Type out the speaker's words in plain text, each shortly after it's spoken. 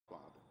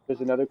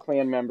There's another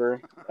clan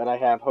member that I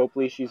have.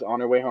 Hopefully, she's on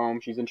her way home.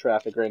 She's in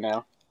traffic right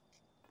now.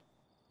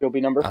 She'll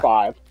be number Ah,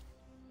 5.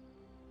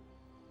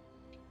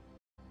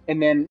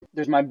 And then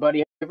there's my buddy.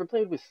 Have you ever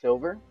played with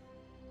Silver?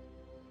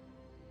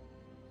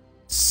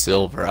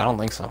 Silver. I don't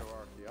think so.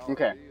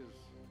 Okay.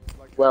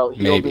 Well,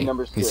 he'll be Maybe.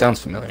 number He 6.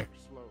 sounds familiar.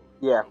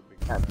 Yeah.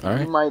 All You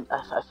right. might.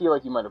 I feel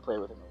like you might have played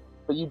with him,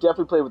 but you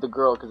definitely played with the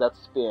girl because that's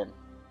Spin.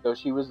 So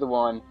she was the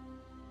one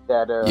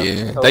that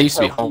Yeah, that used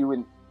to be helped home. you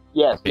and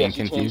yes, Being she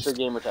changed her confused.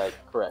 gamer tag.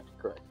 Correct.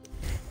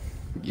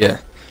 Yeah.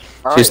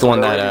 All She's right, the one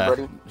so that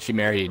everybody. she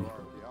married.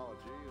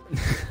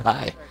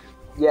 Hi.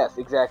 Yes,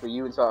 exactly.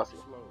 You and Saucy.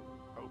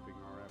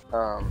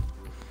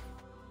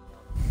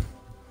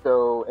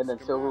 So and then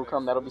Silver will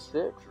come. That'll be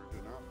 6.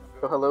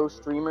 So hello,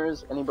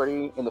 streamers.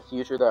 Anybody in the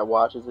future that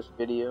watches this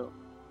video,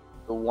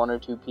 the 1 or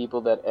 2 people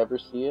that ever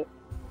see it.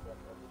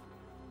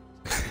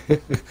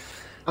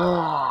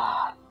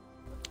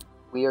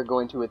 We are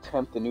going to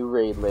attempt the new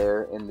raid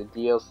lair in the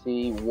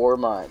DLC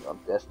Warmind on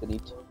Destiny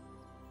 2.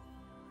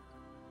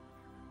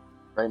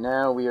 Right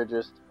now, we are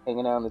just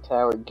hanging out in the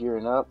tower,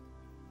 gearing up,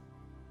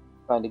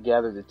 trying to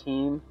gather the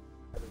team.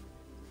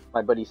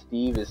 My buddy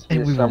Steve is here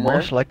And we will somewhere.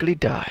 most likely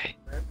die.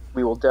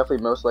 We will definitely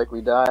most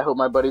likely die. I hope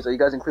my buddies... Are you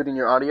guys including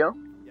your audio?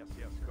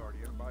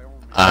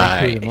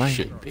 I Including mine.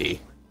 should be.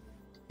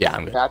 Yeah,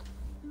 I'm good. Pat?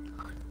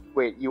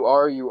 Wait, you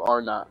are or you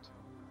are not?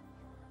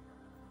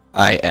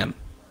 I am.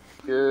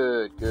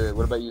 Good.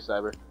 What about you,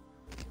 Cyber?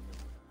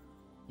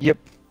 Yep.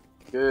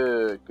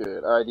 Good.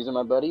 Alright, these are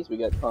my buddies. We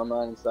got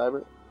Carmine and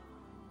Cyber.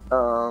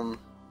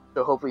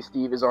 So hopefully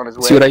Steve is on his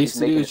way. See what I He's used to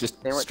do making is just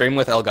a sandwich. stream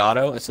with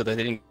Elgato, so that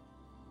they didn't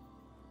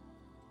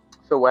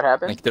So what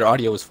happened? like their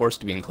audio was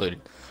forced to be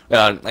included. When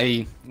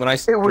I It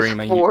was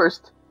stream,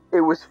 forced.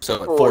 It was so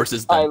forced. it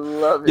forces them. I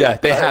love it. Yeah,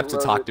 they I have to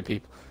love talk it. to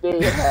people.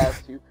 They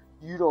have to.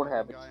 You don't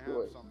have a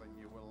choice. Oh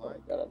my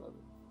god,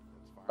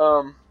 I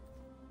love it.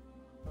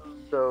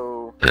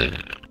 So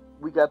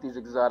we got these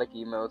exotic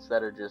emotes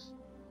that are just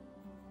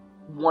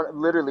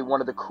literally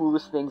one of the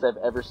coolest things I've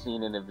ever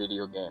seen in a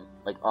video game.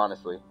 Like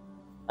honestly,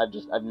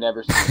 I've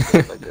never seen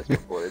things like this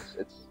before.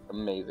 It's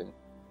amazing.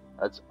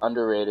 It's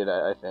underrated,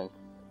 I think.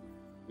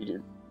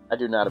 I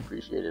do not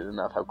appreciate it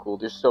enough how cool.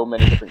 There's so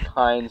many different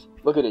kinds.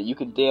 Look at it. You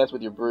can dance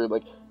with your brood.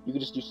 Like you can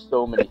just do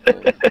so many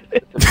things.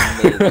 It's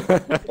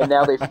amazing. And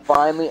now they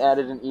finally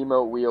added an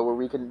emote wheel where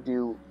we can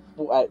do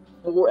at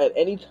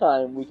any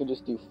time we can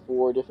just do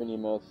 4 different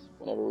emotes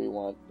whenever we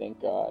want. Thank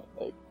God.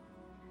 Like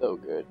so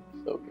good.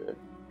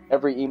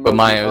 Every emote. But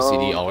my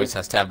OCD always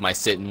has to have my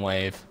sit and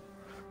wave.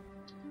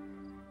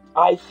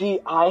 I see.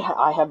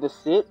 I have the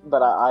sit,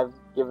 but I've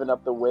given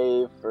up the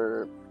wave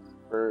for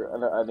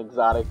an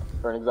exotic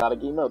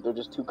emote. They're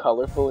just too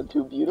colorful and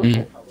too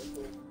beautiful.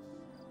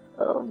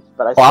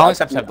 But Well, I always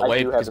have to have the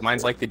wave because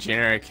mine's like the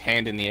generic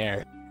hand in the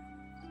air.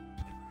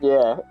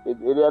 Yeah,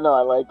 no,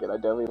 I like it. I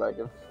definitely like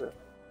it for sure.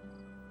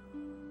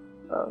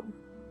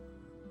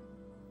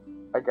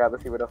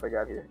 Let's see what else I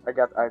got here.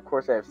 Of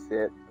course I have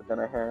sit, but then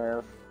I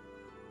have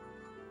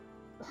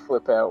the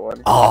flip out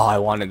one. Oh, I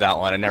wanted that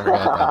one. I never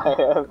got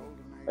that.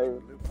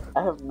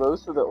 I have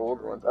most of the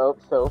old ones. Oh,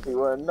 selfie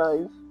one,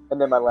 nice. And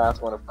then my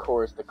last one, of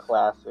course, the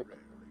classic,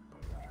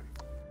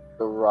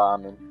 the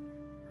ramen.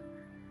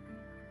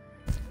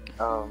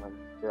 Oh my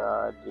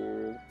god,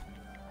 dude.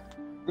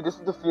 See, this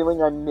is the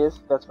feeling I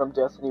missed that's from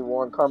Destiny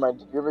 1. Carmine,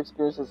 did you ever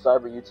experience this,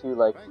 Cyber? You too,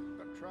 like,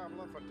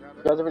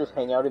 you guys ever just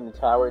hang out in the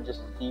tower and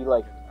just see,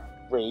 like,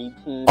 raid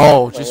teams?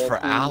 Oh, just for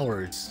teams,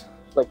 hours.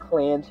 like,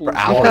 clan teams For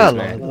hours,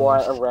 man.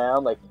 fly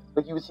around, like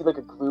you would see, like,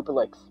 a group of,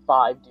 like,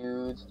 5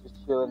 dudes just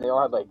chilling. They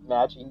all had, like,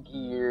 matching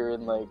gear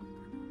and, like,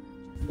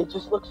 it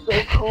just looks so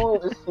cool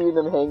to see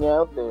them hang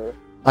out there.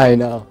 I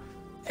know.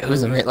 It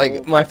was amazing.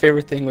 Like, my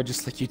favorite thing was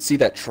just, like, you'd see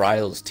that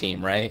Trials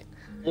team, right?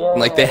 Yeah,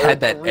 Like, they had like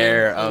that 3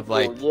 air of, people.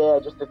 like... Yeah,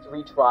 just the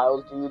 3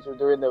 Trials dudes, or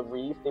they're in the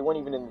reef. They weren't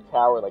even in the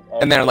tower, like...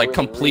 And they're, they like, were in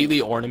the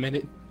completely reef.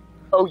 ornamented.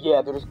 Oh,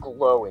 yeah, they're just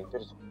glowing.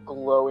 They're just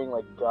glowing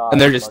like God. And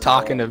they're just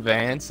talking to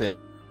Vance and...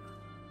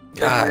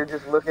 You're God.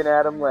 just looking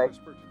at them like,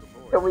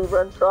 can we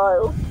run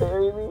Trials?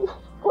 Carry me?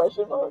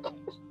 Question mark?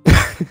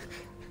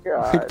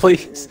 God,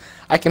 Please. dude.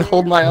 I can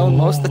hold my own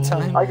most of the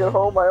time. I can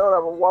hold my own.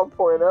 I'm a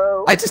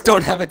 1.0. I just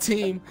don't have a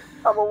team.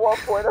 I'm a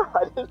 1.0.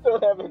 I just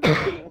don't have a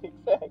team.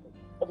 Exactly.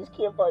 I just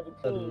can't find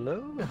a team.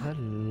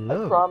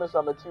 Hello. I promise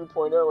I'm a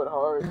 2.0 at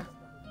heart.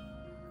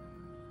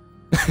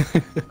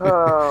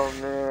 Oh,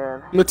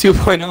 man. I'm a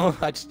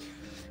 2.0. I just...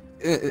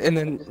 And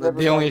then Just never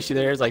the only got- issue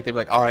there is, like, they'd be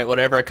like, alright,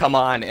 whatever, come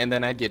on. And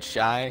then I'd get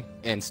shy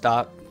and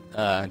stop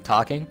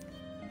talking.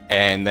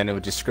 And then it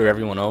would just screw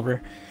everyone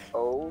over.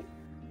 Oh.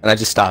 And I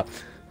just stopped.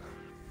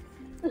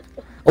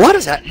 A lot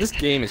of that. This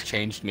game has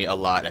changed me a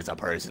lot as a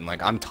person.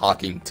 Like, I'm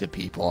talking to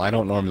people. I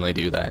don't normally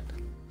do that.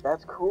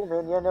 That's cool,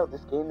 man. Yeah, no,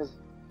 this game has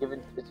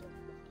given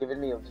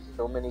me just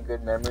so many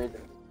good memories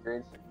and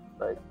experiences.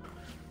 Like,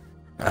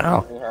 I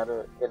don't know. me how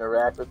to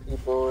interact with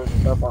people and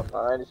stuff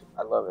online.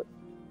 I love it.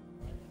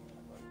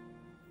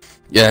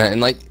 Yeah,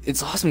 and like,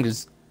 it's awesome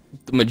because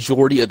the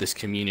majority of this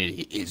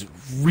community is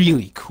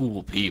really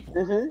cool people.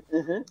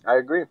 I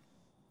agree.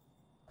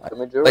 The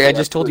majority, Like I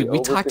just told you, absolutely,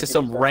 we over talked to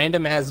some 50%.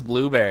 random ass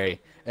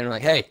blueberry, and we're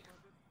like, hey,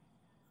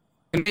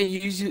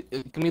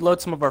 can we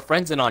load some of our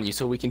friends in on you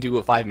so we can do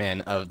a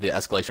 5-man of the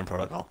escalation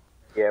protocol?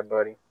 Yeah,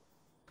 buddy.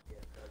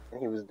 And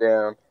he was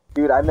down.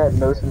 Dude, I met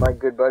most of my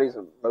good buddies,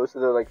 most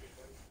of the like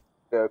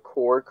the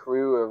core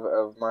crew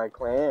of my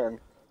clan.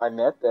 I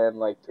met them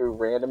like through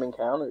random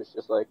encounters,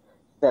 just like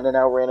sending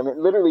out random,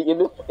 literally in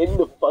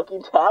the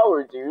fucking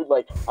tower, dude.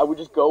 Like I would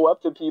just go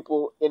up to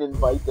people and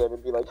invite them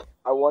and be like,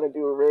 I want to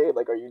do a raid.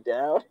 Like, are you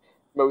down?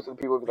 Most of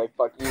the people would be like,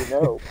 fuck you,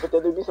 no. But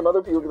then there'd be some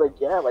other people who'd be like,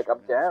 yeah, like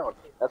I'm down.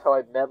 That's how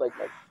I met like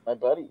my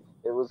buddies.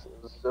 It was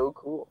so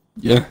cool.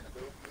 Yeah.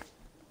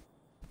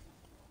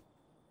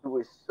 It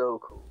was so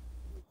cool.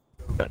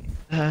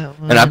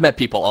 And I've met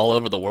people all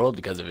over the world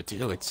because of it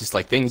too. It's just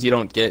like things you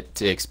don't get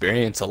to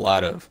experience a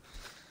lot of.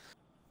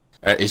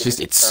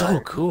 It's so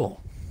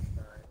cool.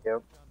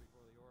 Yep.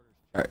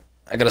 Alright,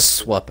 I gotta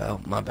swap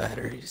out my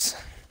batteries.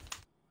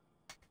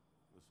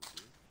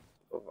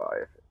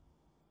 Leviathan.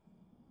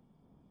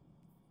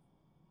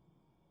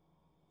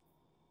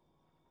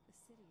 The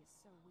city is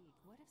so weak.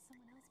 What if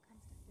someone else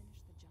comes to finish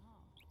the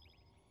job?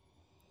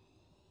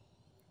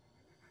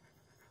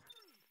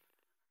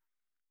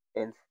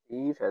 And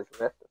Steve has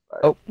left the fight.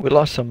 Oh, we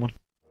lost someone.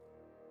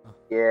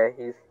 Yeah,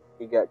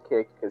 he got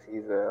kicked because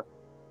he's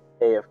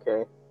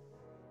AFK.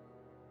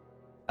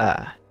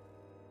 Ah.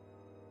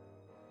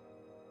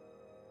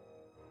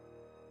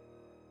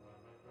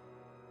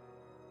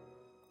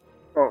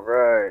 All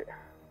right,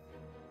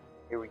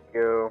 here we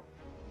go.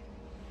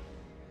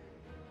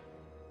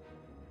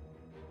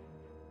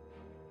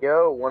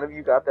 Yo, one of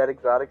you got that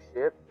exotic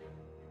ship?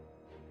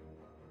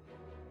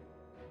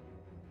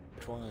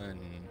 Which one?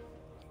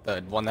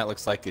 The one that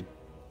looks like a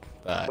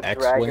The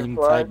X-wing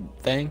dragonfly? type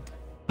thing?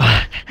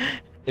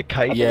 The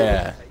kite.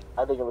 Yeah.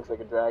 I think it looks like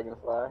a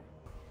dragonfly.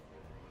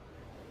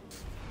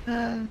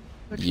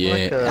 Looks Yeah,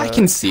 like a I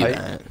can see kite.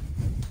 that.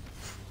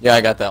 Yeah,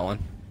 I got that one.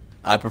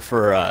 I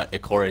prefer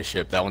Ikora's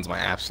ship. That one's my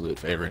absolute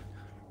favorite.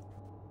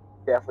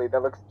 Definitely,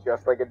 that looks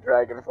just like a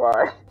dragonfly.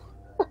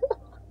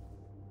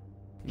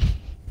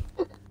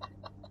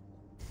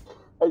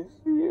 I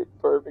see it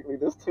perfectly.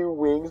 Those two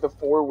wings, the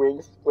four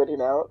wings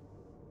splitting out.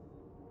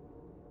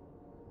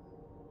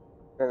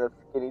 And a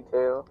skinny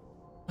tail.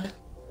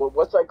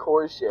 What's that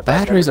core ship?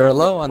 Batteries I've never are seen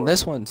low it on before.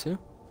 this one too.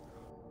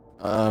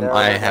 No, I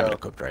no, have it no.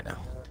 equipped right now.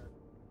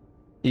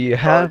 Do you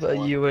have Charge a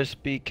one.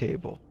 USB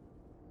cable?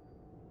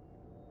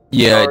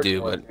 Yeah, I Charge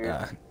do, one, but dude.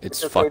 it's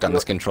It's okay fucked if on you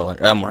this don't- controller.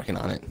 I'm working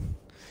on it.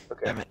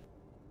 Okay. Damn it.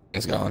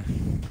 It's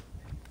going.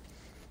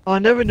 Oh, I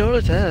never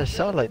noticed it had a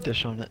satellite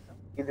dish on it.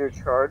 Either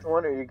charge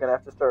one, or you're gonna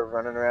have to start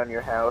running around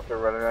your house or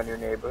running around your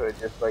neighborhood,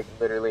 just like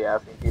literally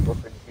asking people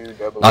for 2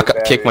 double.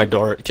 Kick my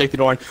door. Kick the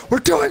door in. We're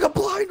doing a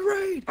blind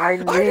raid. I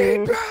need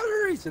need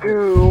batteries.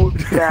 2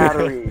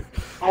 batteries.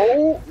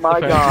 Oh my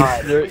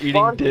god. They're It's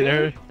eating fun, dude.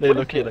 dinner. They What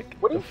look is at this? like,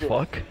 What the is this?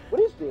 fuck?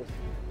 What is this?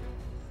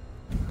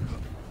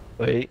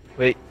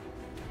 Wait.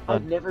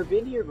 I've never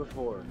been here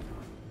before.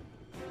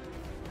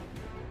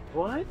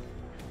 What?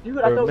 Dude,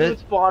 I thought we would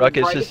spawn Rock,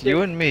 it's right just there.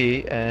 you and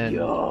me, and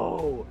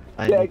Yo!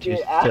 I check need to it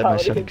set my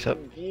out. settings It's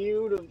up.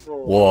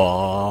 beautiful.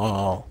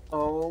 Whoa.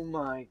 Oh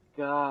my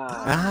god.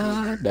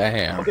 Ah,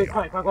 damn. Okay,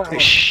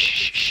 quiet.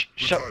 Shh.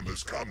 The Shut. time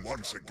has come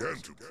once again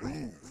to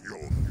prove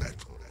your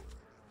mettle.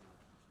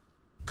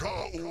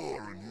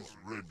 Ka'ur and his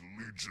Red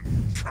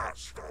Legion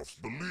cast-offs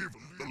believe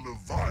the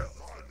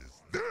Leviathan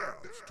is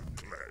theirs to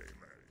claim.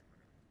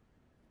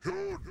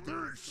 Should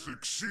they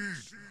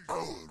succeed,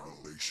 our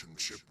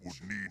relationship would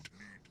need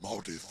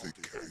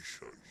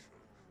modification.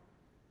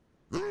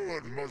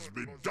 What must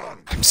be done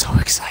I'm so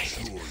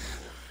excited. should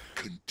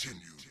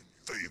continue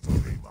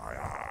favoring my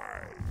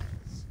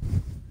eyes.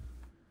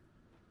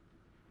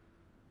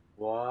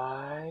 What?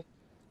 I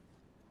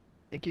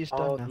think he's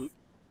Oh, done now.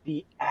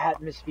 the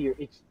atmosphere.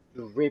 It's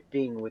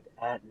dripping with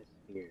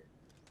atmosphere.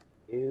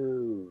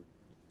 Dude.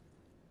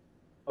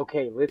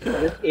 Okay, let's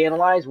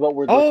analyze what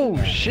we're looking Oh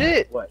at.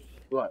 shit! What?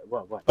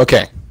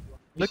 Okay. You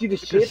Look see the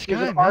at the ships? sky,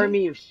 There's an man.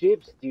 army of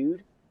ships,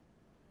 dude.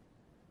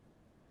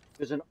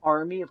 There's an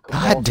army of God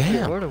Cabal damn.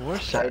 ships Where the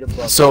worst right at?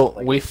 above So us,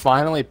 like- we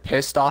finally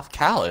pissed off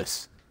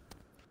Callus.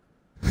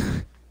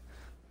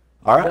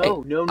 All right.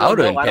 No, I would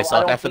have I been don't- pissed I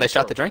off don't after they think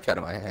shot so. the drink out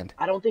of my hand.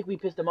 I don't think we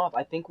pissed him off.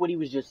 I think what he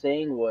was just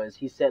saying was,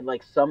 he said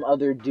like some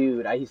other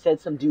dude. He said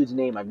some dude's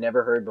name I've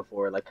never heard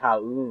before, like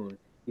Ka'un.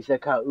 He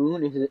said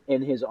Ka'un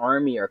and his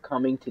army are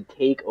coming to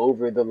take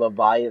over the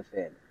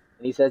Leviathan.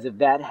 And he says if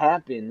that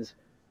happens,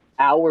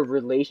 our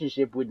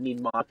relationship would need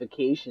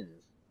modifications.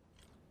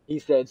 He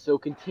said, so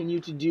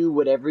continue to do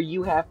whatever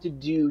you have to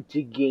do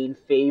to gain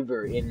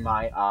favor in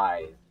my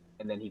eyes.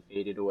 And then he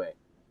faded away.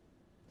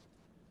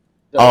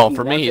 So Oh,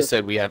 for me, wants he us-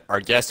 said we have our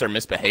guests are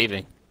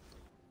misbehaving.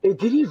 Did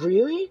he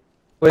really?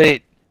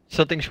 Wait,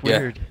 something's Yeah.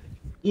 weird.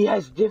 He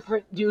has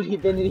different, dude.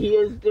 He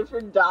has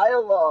different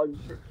dialogue,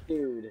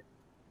 dude.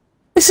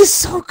 This is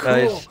so cool.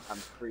 Guys, I'm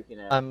freaking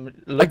out. I'm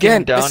looking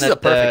Again, this down is a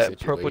at the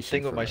perfect purple situation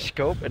thing with for my us.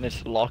 scope, and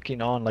it's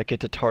locking on like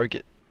it's a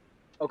target.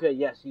 Okay,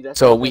 yes. See, that's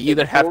So what I we said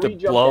either have before to we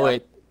jump blow down.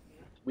 it.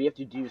 We have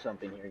to do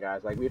something here,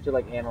 guys. Like, we have to,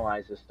 like,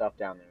 analyze this stuff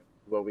down there.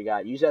 What we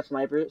got. Use that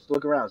sniper. Just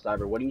look around,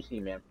 Cyber. What do you see,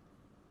 man?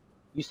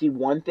 You see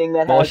one thing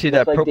that Well, has see looks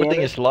that like purple damage?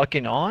 thing is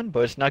locking on,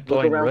 but it's not Look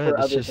glowing around red. for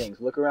It's other just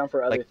things. Look around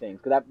for other like- things.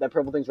 'Cause that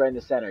purple thing's right in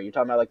the center. You're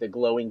talking about, like, the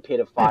glowing pit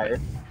of fire.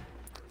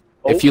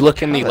 If you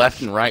look in the colors.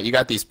 left and right, you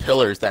got these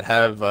pillars that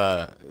have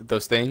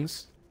those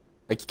things.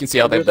 Like you can see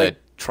how they have There's, the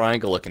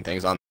triangle-looking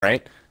things on the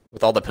right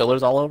with all the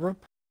pillars all over them.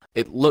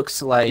 It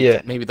looks like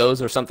Yeah. maybe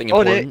those are something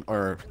Oh, important,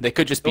 or they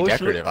could just be those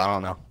decorative. I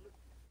don't know.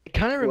 It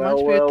kind of Well,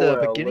 reminds me of the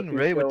well, beginning, look who's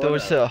Ray, with showing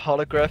those up.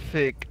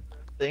 holographic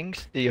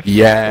things. The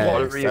Yeah,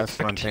 watery that's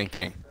what I'm effect.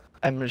 thinking.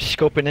 I'm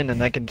scoping in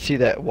and I can see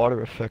that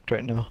water effect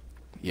right now.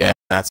 Yeah,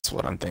 that's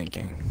what I'm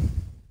thinking.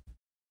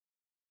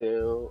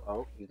 Still,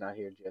 oh, he's not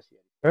here just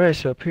yet. Alright,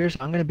 so Pierce,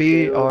 I'm gonna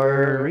be our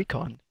Silver.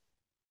 recon.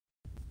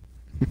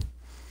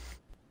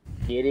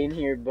 Get in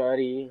here,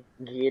 buddy.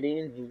 Get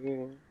in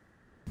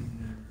here.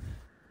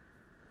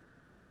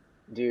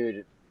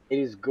 Dude, it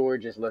is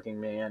gorgeous looking,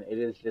 man. It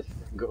is just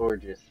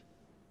gorgeous.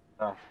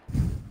 Oh.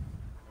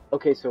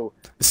 Okay, so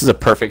This is a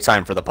perfect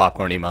time for the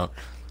popcorn emote.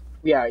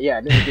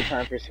 yeah, this is a good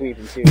time for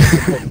sweeping too.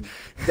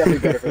 It's definitely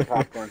better for the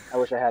popcorn. I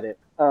wish I had it.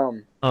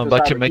 I'm so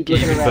about to Cyber, make keep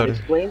it looking even around.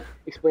 better.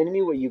 Explain to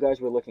me what you guys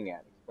were looking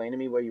at. Explain to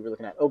me what you were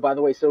looking at. Oh, by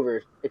the way,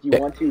 Silver, if you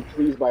want to,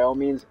 please by all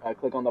means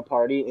click on the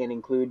party and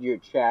include your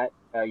chat,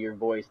 your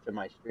voice to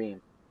my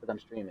stream because I'm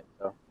streaming.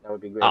 So that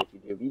would be great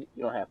if you do.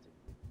 You don't have to.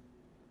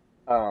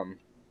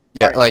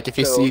 Yeah, Alright, like if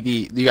you so-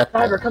 see you got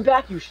Cyber, the come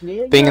back, you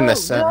schneeg. thing no, in the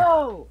center.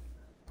 No!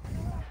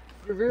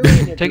 You're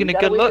ruining it. Taking dude. a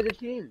We gotta good wait look. For the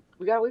team.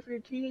 We gotta wait for your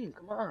team.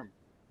 Come on.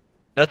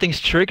 Nothing's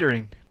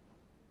triggering.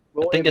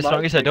 Well, I think it as long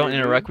might as I don't trigger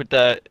you. interact with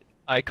that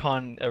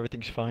icon,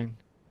 everything's fine.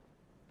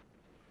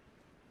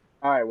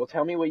 All right. Well,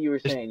 tell me what you were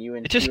saying. You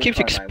and it just you and keeps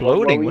Carmine.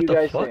 exploding. What What were the you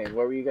guys fuck? saying?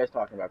 What were you guys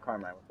talking about,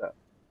 Carmine? What's up?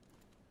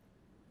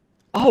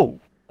 Oh,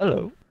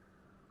 hello.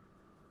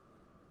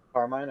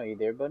 Carmine, are you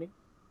there, buddy?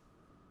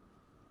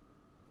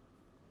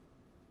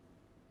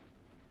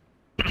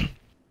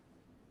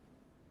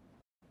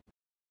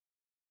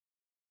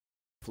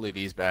 Hopefully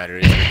these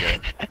batteries are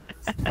good.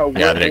 Oh, we're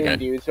Yeah, they're in, good.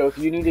 dude. So if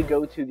you need to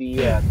go to the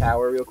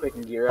tower real quick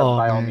and gear up, Oh,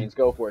 by all man. means,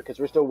 go for it. Cause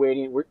we're still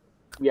waiting.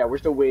 We're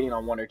still waiting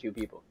on 1 or 2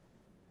 people.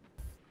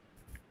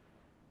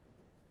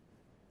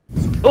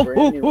 Oh, We're in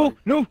a oh, new oh, one.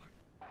 no.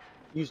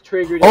 You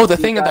triggered. Oh, it, the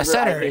Steve thing in the Cyber.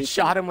 center! I hate It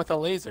shot you. him with a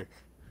laser.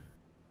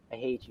 I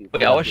hate you. Wait,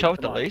 Come I on, was dude, shot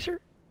with the come on.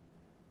 laser?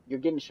 You're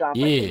getting shot by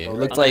Yeah, people, it right?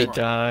 looked Come like- on.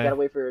 Die. You gotta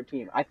wait for your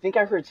team. I think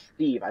I heard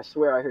Steve. I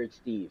swear I heard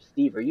Steve.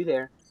 Steve, are you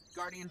there?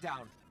 Guardian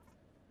down.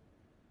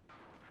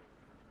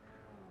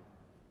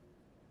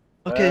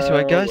 Okay, so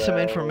I got some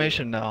well.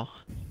 information now.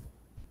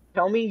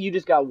 Tell me you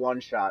just got 1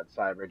 shot,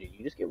 Cyber. Did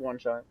you just get 1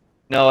 shot?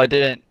 No, I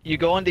didn't. You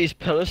go on these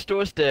pillar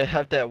stores that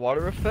have that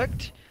water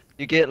effect.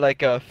 You get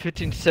like a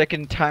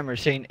 15-second timer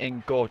saying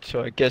engulfed.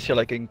 So I guess you're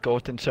like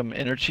engulfed in some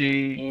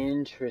energy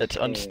Interesting. that's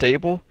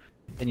unstable,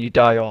 and you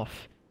die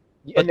off.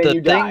 And But then the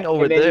you thing die.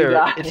 over And then you there,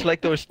 die. it's like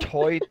those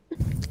toy,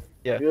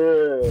 yeah.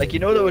 Good. Like you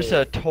know those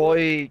good.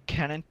 toy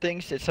cannon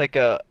things? It's like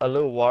a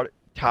little water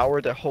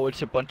tower that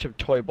holds a bunch of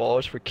toy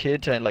balls for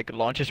kids and like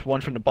launches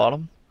one from the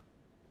bottom.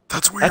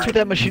 That's weird. That's what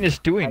that machine is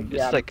doing.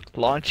 Yeah. It's like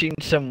launching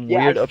some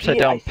Yeah, weird I see upside it,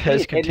 down I see Pez it. And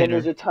then container.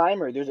 there's a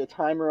timer. There's a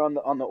timer on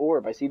the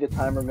orb. I see the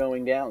timer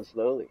going down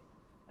slowly.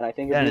 And I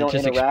think if Yeah, we and it don't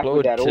just interact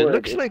with that explodes. It orb,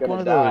 looks it's like gonna one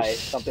of die. those-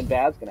 Something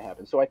bad's gonna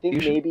happen. So I think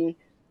Usually- maybe.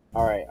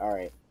 All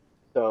right.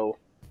 So,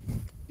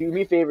 do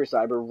me a favor,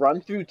 Cyber.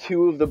 Run through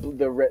 2 of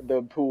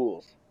the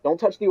pools. Don't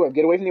touch the orb.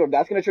 Get away from the orb.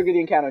 That's gonna trigger the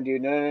encounter,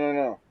 dude.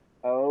 No.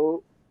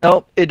 Oh.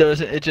 Nope, it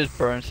doesn't. It just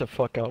burns the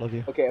fuck out of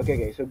you.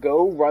 Okay. So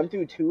go run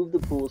through 2 of the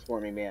pools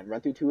for me, man.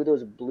 Run through 2 of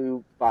those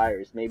blue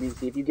fires. Maybe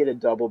see if you get a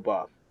double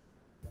buff.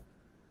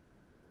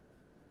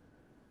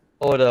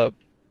 Oh, the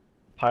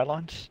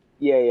pylons?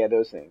 Yeah,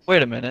 those things.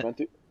 Wait a minute. Run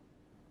through.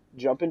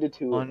 Jump into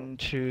 2 of them. 1,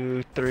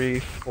 2, 3,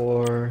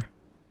 4.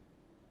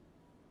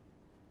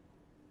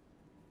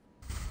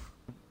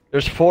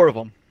 There's 4 of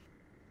them.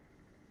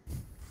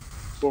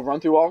 We'll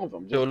run through all of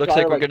them. So it Just looks try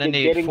like to, we're gonna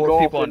get need 4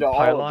 engulfed people on into all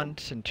of them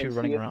pylons and 2 and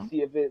running see if, around.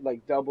 See if it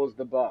like doubles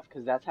the buff,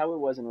 because that's how it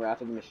was in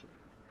Wrath of the Machine.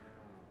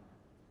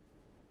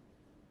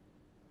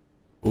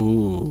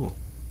 Ooh.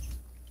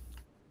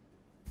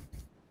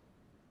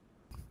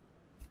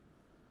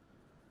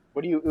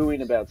 What are you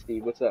oohing about,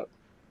 Steve? What's up?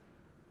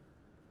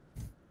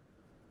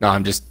 No,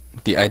 I'm just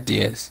the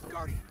ideas.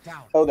 Guardian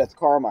down. Oh, that's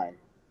Carmine.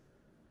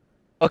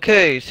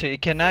 Okay, so you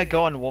cannot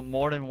go on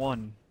more than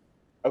 1.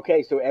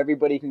 Okay, so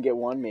everybody can get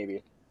 1,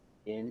 maybe.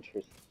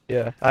 Interesting.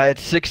 Yeah, I had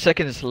 6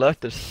 seconds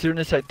left. As soon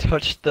as I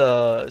touched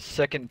the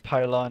second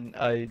pylon,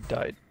 I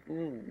died.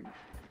 Hmm.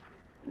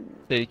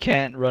 So you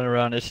can't run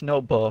around. It's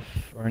no buff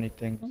or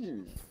anything.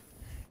 Hmm.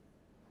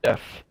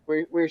 F.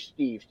 Where's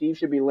Steve? Steve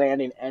should be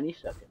landing any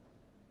second.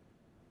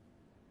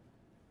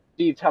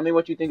 Steve, tell me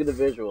what you think of the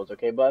visuals,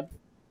 okay, bud?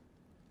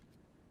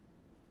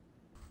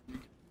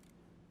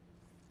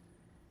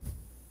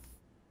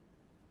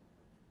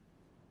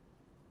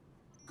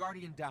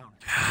 Guardian down.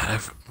 I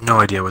have no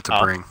idea what to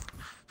Oh. bring.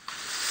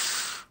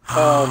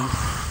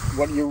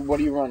 What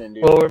are you running,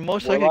 dude? Well, we're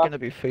most likely Warlock? gonna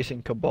be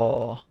facing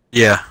Cabal.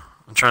 Yeah,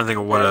 I'm trying to think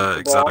of what Okay,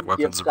 exotic Ball,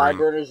 do you have weapons to bring.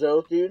 Skyburner's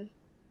Oath, dude?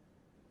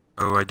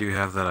 Oh, I do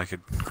have that. I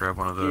could grab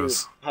one of Dude,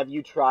 those. have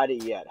you tried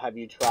it yet? Have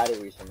you tried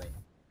it recently?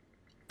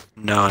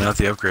 No, not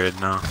the upgrade.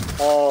 No.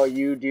 Oh,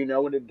 you do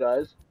know what it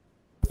does?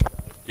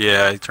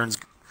 Yeah, it turns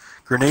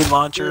grenade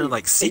launcher, Steve,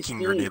 like hey, seeking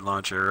Steve. grenade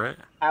launcher, right?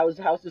 How's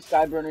the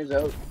Skyburner's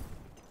Oath?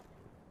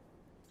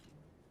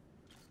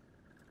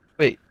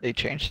 Wait, they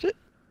changed it?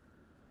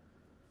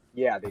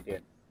 Yeah, they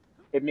did.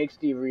 It makes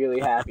Steve really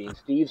happy, and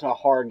Steve's a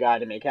hard guy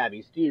to make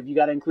happy. Steve, you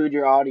gotta include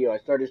your audio. I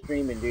started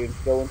streaming, dude.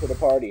 Go into the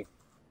party.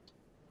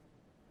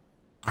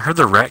 I heard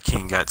the Rat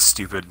King got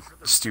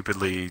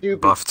stupidly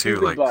buffed too,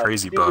 like buff,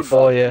 crazy stupid buff.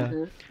 Oh yeah.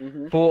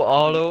 Mm-hmm. Full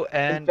auto,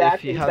 and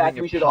if you in have fact,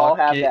 in we your should all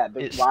have pocket, that,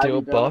 but it why still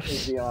we don't is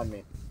buffs. beyond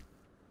me.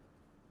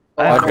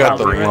 I've got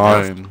the right now.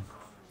 line.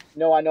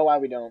 No, I know why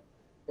we don't.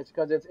 It's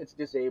because it's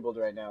disabled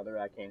right now, the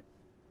Rat King.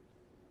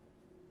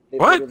 They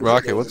What? literally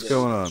Rocket, what's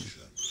disabled going on?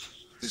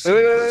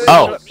 Wait,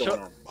 Oh. shut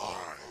up.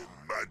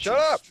 My Shut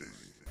up! majesty.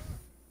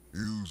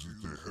 Use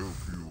it to help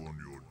you on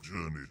your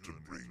journey to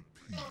bring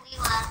peace,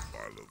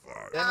 my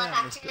Leviathan. Damn it,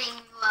 I missed it.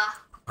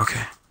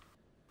 Okay.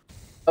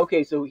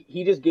 Okay, so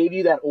he just gave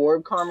you that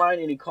orb, Carmine,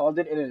 and he called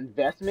it an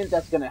investment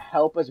that's gonna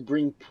help us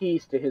bring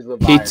peace to his He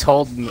Leviathan.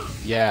 told me,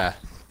 yeah.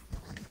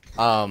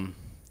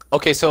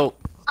 Okay, so,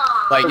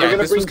 like, So we're yeah, gonna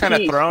this was bring kind of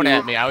peace, thrown dude.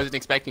 at me. I wasn't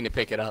expecting to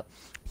pick it up.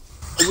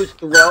 It was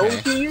thrown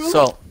Okay. to you?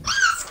 So,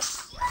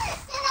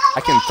 I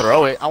can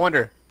throw it. I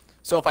wonder,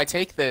 so if I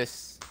take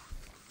this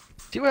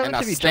See what and I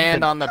happens if you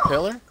stand jump on the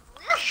pillar, in.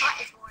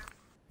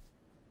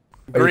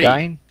 Are you greed,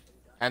 dying?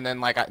 and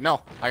then like I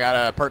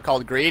got a perk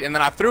called greed, and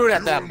then I threw it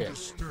at that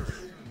bitch.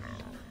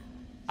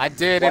 I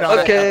did it on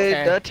Okay,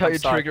 okay, that's how I'm you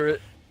sorry. trigger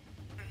it.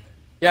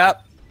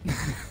 Yep.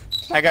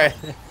 I got.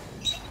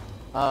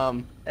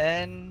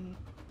 And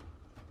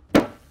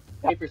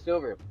Hey, for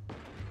silver.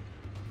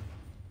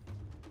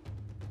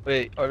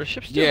 wait, are the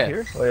ships still Yeah.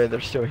 here? Oh yeah, they're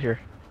still here.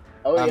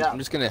 Oh, yeah. I'm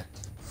just gonna.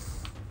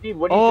 Steve,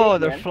 what do you Oh,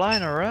 think, they're man?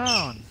 flying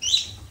around.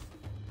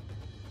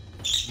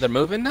 They're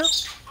moving now.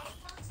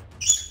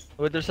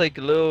 Oh, there's like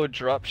little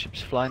drop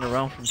ships flying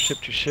around from ship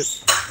to ship.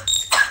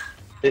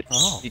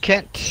 Oh. You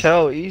can't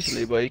tell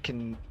easily, but you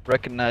can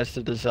recognize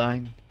the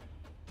design.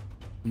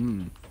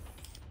 Hmm.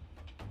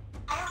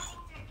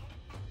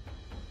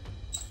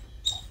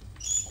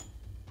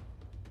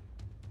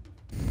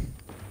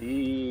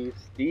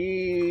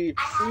 Steve.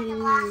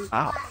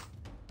 Ow.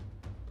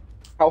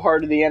 How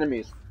hard are the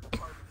enemies?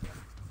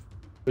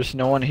 There's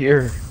no one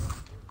here.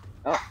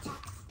 Oh.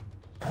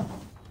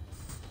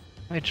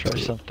 Let me try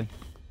something.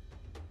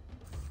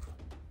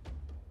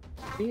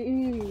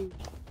 Steve.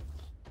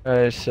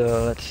 Alright,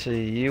 so let's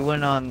see. You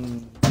went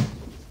on.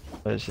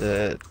 Was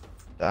it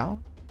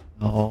down?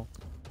 No.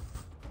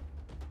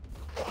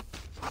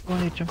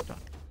 When you jumped on.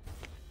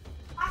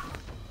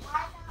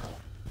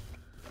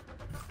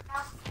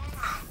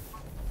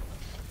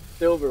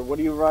 Silver, what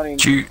are you running,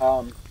 Gee.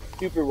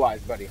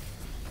 super-wise, buddy?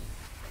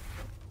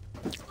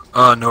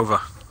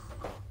 Nova.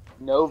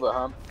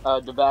 Nova, huh?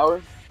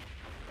 Devour?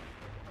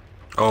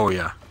 Oh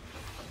yeah.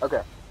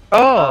 Okay. Oh,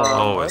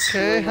 Always.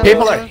 okay.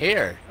 People hello. are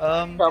here.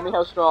 Tell me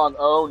how strong.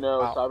 Oh no,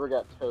 Wow. Cyber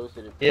got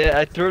toasted. Yeah,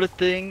 I threw the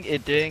thing,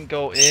 it didn't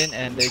go in,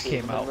 and they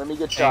came out. Let me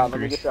get shot. Let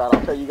me angry. get shot.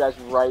 I'll tell you guys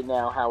right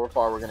now how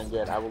far we're gonna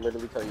get. I will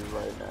literally tell you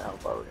right now how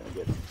far we're gonna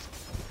get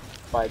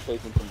by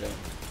taking some damage.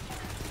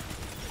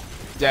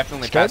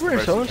 Definitely past the Skyburn's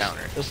first host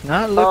encounter. does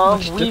not look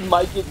much We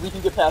different. we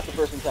can get past the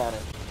first encounter.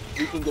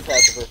 We can get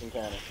past the first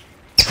encounter.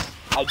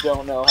 I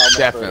don't know how much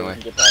further we Definitely.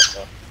 can get past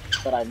though,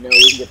 but I know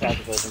we can get past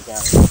the first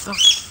encounter.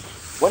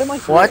 What am I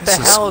hearing? What the This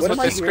is- hell is What with am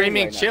I the hearing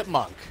screaming right now?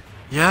 chipmunk?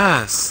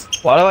 Yes.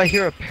 Why do I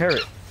hear a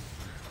parrot?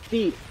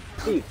 Steve,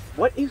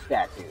 what is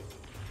that, dude?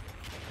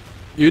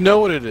 You know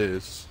what it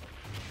is.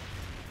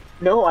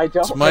 No, I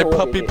don't It's my know what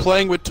puppy it is.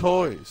 playing with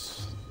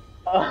toys.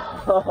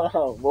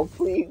 Oh, well,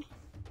 please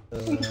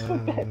put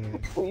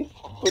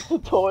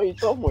the toy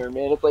somewhere,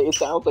 man. It's like it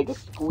sounds like a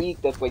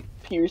squeak that's like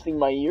piercing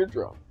my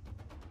eardrum.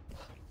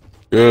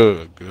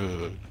 Good,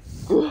 good.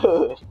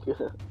 Good.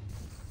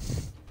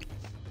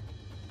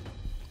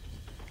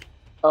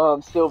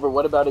 Silver,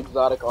 what about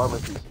exotic armor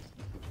pieces?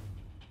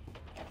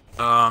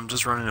 I'm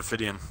just running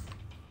Ophidian.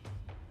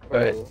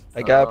 Alright,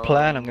 I got a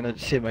plan, I'm gonna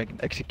see if I can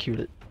execute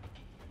it.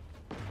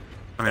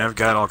 I mean, I've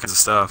got all kinds of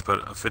stuff,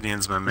 but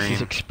Ophidian's my This is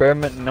main.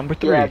 experiment number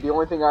 3. Yeah, the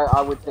only thing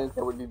I would think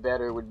that would be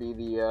better would be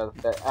the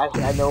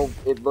I know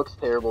it looks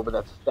terrible, but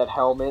that's that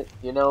helmet,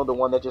 you know, the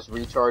one that just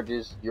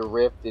recharges your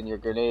rift and your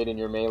grenade and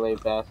your melee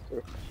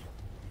faster.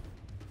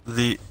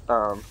 The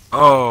Um,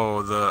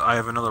 the I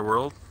Have Another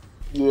World.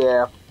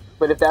 yeah,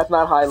 but if that's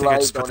not I think I highlighted,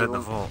 just put that don't in the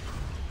even. vault.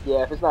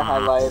 Yeah, if it's not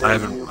highlighted, I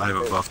you-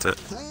 haven't buffed it.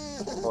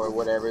 or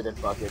whatever, then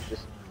fuck it.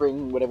 Just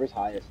bring whatever's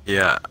highest.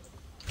 Yeah,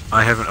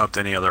 I haven't upped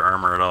any other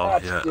armor at all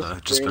That's yet. just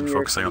I've just been bring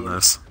your focusing on team.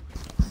 this.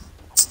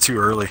 It's too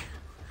early.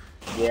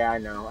 Yeah, I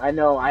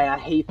know. I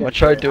hate that. I'm gonna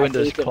try for it. doing I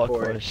this hate them for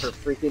it, clockwise. for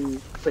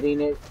freaking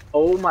putting it.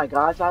 Oh my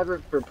god,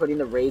 Cyber, for putting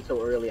the raid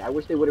so early. I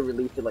wish they would have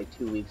released it like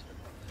 2 weeks.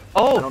 I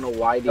don't Oh! know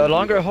why they. The did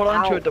longer I it. hold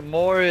on to Ow. it, the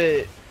more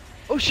it...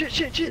 Oh shit!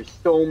 There's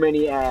so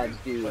many ads,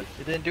 dude. But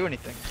it didn't do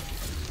anything.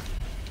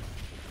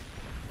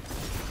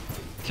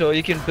 So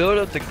you can build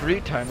up the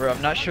greed timer.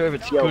 I'm not sure if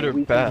it's Yo, good or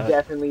we bad. can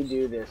definitely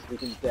do this. We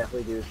can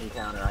definitely do this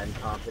encounter. I'm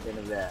confident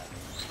of that.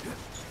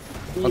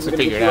 Steve, Once we're we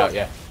gonna figure get it you out, up.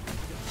 yeah.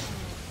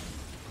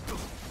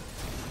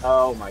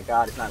 Oh my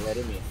god, it's not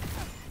letting me.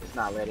 It's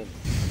not letting me.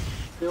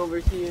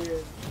 Silver's here.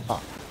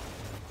 Oh.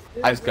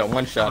 I just got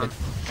one shot.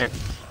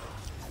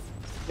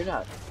 You're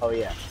not. Oh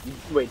yeah.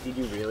 Wait, did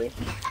you really?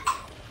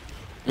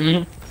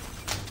 Mm-hmm.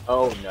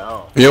 Oh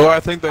no. You know why I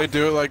think they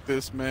do it like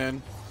this,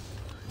 man?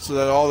 So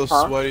that all the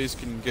Huh? sweaties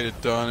can get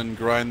it done and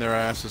grind their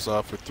asses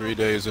off for 3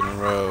 days in a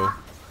row.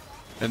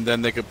 And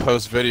then they could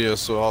post videos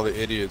so all the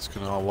idiots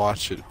can all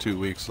watch it 2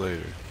 weeks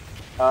later.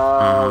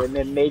 Oh, and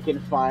then they can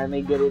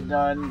finally get it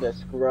done. The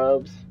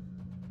scrubs.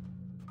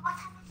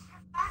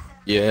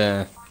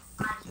 Yeah.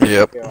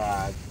 Yep.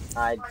 God,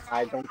 I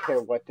don't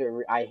care what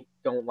they're. I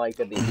don't like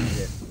that they do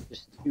this.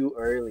 Just too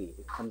early.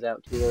 It comes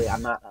out too early.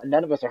 I'm not.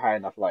 None of us are high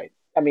enough light.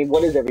 I mean,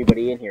 what is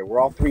everybody in here?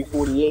 We're all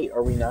 348,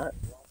 are we not?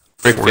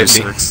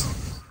 346.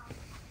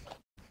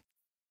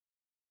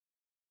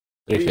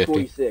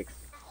 350. 346.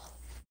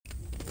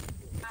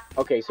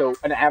 Okay, so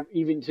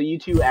even so, you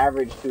two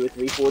average to a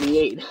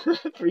 348,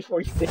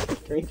 346,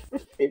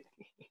 350.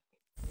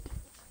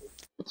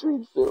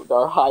 Between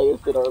our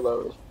highest and our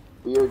lowest,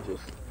 we are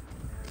just.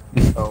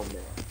 Oh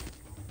man.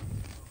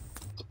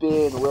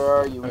 Spin, where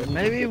are you?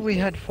 Maybe we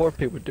had 4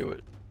 people do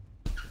it.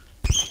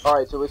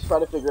 Alright, so let's try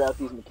to figure out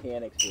these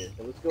mechanics here.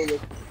 So let's go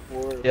look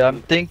for... Yeah,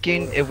 I'm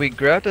thinking if we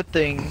grab the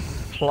thing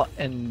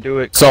and do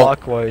it So-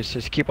 clockwise,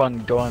 just keep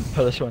on going,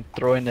 pedestal and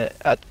throwing it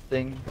at the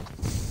thing,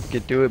 you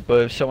could do it,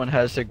 but if someone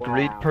has a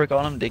greed Wow. perk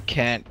on them, they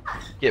can't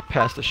get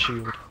past the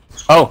shield.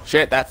 Oh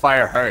shit, that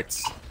fire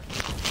hurts.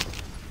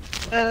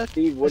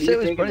 Steve, what do I said it you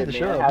was think of burning it, the man?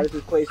 shield. How does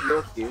this place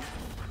look, dude?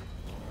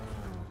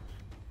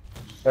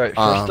 Alright,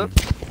 first up.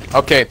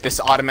 Okay, this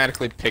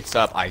automatically picks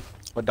up. I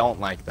don't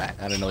like that.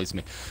 That annoys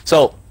me.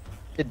 So,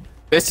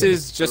 this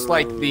is just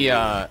like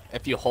the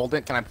if you hold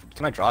it. Can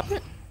I drop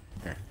it?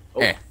 Here.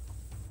 Oh. Hey.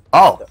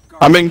 Oh.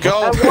 I'm in go.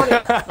 I want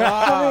it!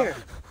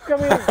 Come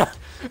here!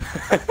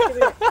 Come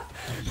here!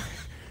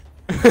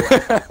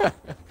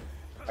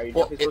 Are you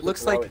Well, definitely it supposed looks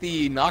to throw like it?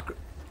 the knock.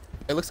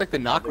 It looks like the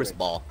Knockers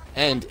ball,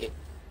 and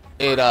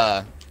it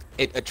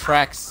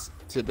attracts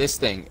to this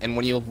thing. And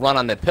when you run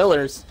on the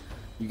pillars,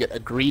 you get a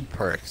greed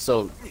perk.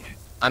 So,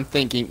 I'm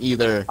thinking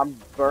either I'm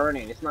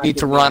burning. It's not need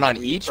to giving me run a on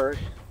greed each. perk.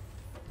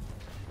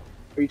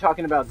 Are you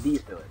talking about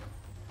these pillars?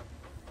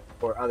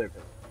 Or other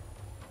pillars?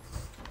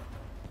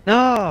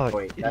 No!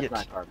 Wait, that's idiots.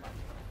 not Carmine.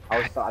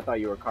 I thought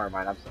you were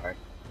Carmine, I'm sorry.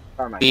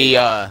 Carmine.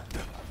 The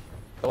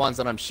ones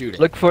that I'm shooting.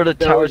 Look for the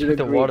Those towers are with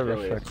the greed water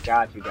pillars. effect.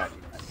 Got you.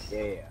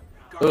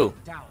 Yeah. Ooh.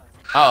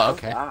 Oh,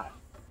 okay. Ah.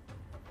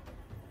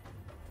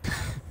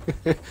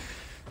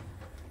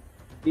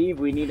 Steve,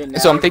 we need a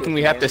So I'm thinking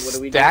we have to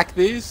stack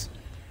these.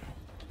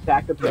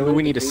 Stack the Maybe pillars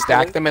we need to and stack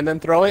pillars? them and then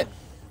throw it.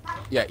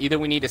 Yeah, either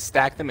we need to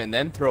stack them and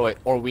then throw it,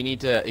 or we need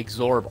to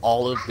absorb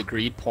all of the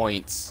greed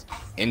points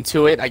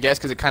into it, I guess,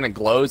 because it kind of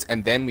glows,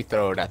 and then we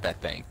throw it at that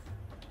thing.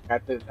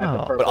 At the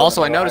Oh. purple But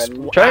also, I and noticed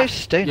Try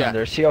staying yeah, on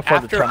there, see how far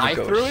the after timer I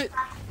goes. threw it,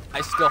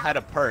 I still had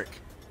a perk.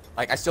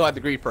 Like, I still had the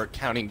greed perk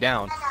counting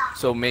down.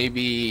 So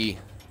maybe...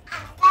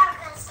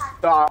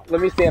 let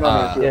me stand on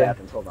here and see what Yeah.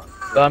 happens. Hold on.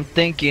 But I'm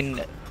thinking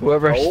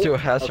whoever Oh, still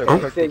has their okay.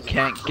 perk, they It says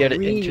can't get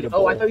it into the greed.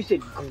 Oh, I bowl. thought you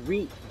said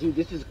greed. Dude,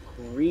 this is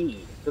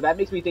greed. So that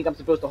makes me think I'm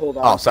supposed to hold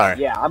on. Oh, sorry.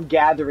 Yeah, I'm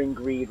gathering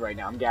greed right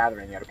now. I'm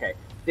gathering it. Okay.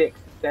 6,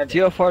 7. See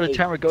how far the 8.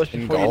 timer goes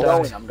before you gold.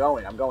 die. I'm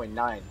going.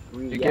 9.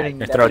 Greed. You're yeah, getting-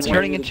 that's Throw it the to one me.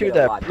 turning you need to into get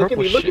a that lot. Look at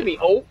purple me. Look shit. at me.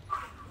 Oh.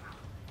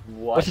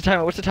 What? What's the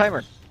timer? What's the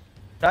timer?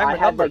 I Timer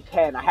had number. like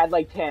 10. I had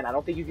like 10. I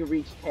don't think you can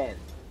reach 10.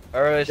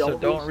 Alright, so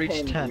don't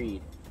reach 10.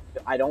 Greed.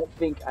 I don't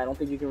think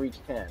you can reach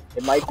 10.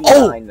 It might be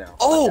Oh! 9 though.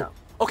 Oh!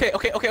 Okay.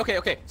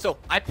 So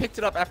I picked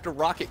it up after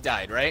Rocket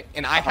died, right?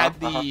 And I had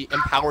the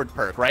empowered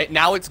perk, right?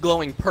 Now it's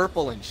glowing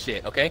purple and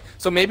shit, okay?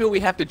 So maybe we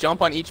have to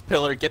jump on each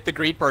pillar, get the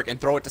greed perk, and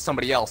throw it to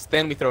somebody else.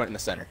 Then we throw it in the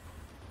center.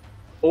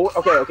 Oh,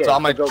 okay. So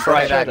I'm gonna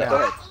try that Go now.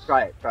 ahead.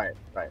 Try it.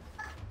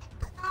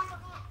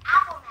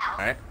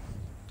 Alright.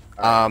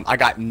 I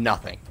got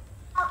nothing.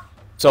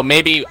 So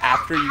maybe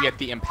after you get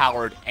the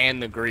empowered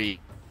and the greed,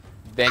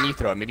 then you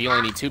throw it. Maybe you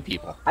only need 2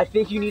 people. I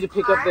think you need to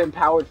pick up the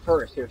empowered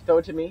first. Here, throw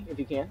it to me if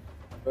you can.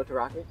 Throw it to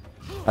Rocket.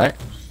 Alright.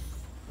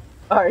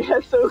 Alright,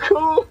 that's so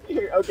cool.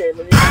 Here, okay,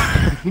 let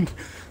me.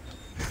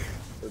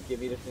 So give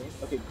me the thing.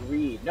 Okay,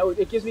 greed. No,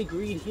 it gives me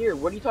greed here.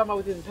 What are you talking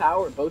about with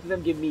empowered? Both of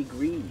them give me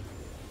greed.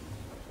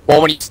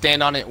 Well, when you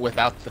stand on it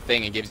without the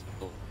thing, it gives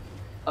you...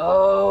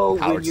 Oh,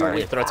 Empowered, when you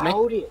sorry. Throw it to me.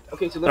 without it.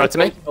 Okay, so Throw it to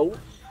me. Oh,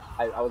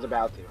 I was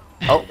about to.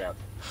 Oh.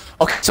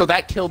 Okay, so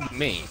that killed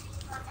me.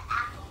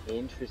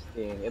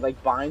 Interesting. It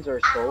like binds our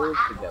souls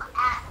together.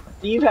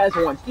 Steve has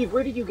one. Steve,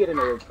 where did you get an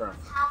orb from?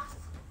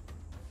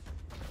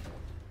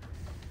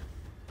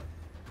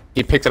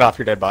 You picked it off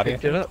your dead body.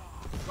 Pick it up.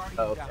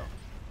 Oh, okay.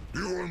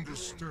 You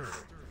understand?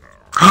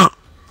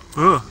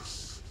 Ugh.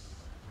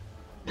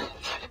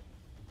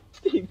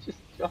 Steve just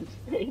jumped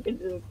straight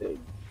into the thing.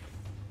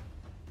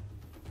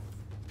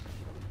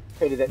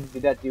 Hey, did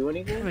that do Let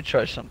anything? me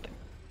try something.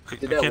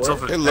 Did that can't tell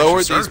work? if It actually lowered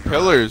these started or not.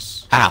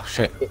 pillars. Ow,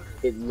 shit.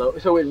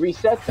 So it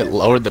resets It them.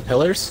 lowered the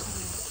pillars?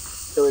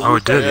 So Oh,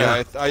 it did,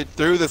 Yeah, yeah. I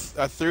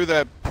threw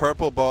that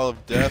purple ball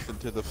of death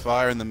into the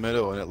fire in the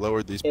middle, and it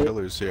lowered these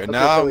pillars here. And okay,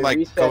 now so I'm it like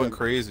reset going them.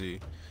 crazy.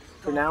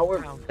 So now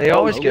we're. They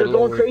always you're get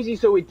going lowered. crazy.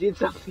 So it did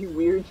something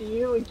weird to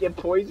you and get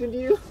poisoned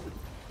you.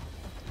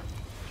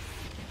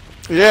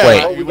 Yeah.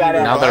 Wait, Oh, we got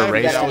now they're revived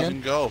me, I was racing?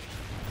 engulfed.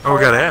 Oh,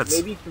 we got ads.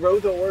 Maybe throw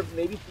the orb.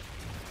 Maybe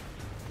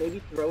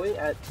throw it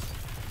at.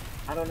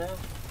 I don't know.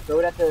 Throw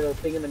it at the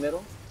thing in the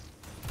middle.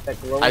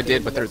 That glowing I thing did,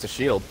 in but the there's a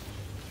shield. middle.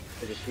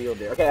 There's a shield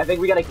there. Okay, I think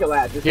we gotta kill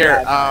ads. Just Here,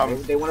 kill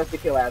ads. They want us to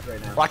kill ads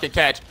right now. Rocket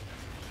catch.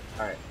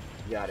 All right,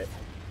 got it.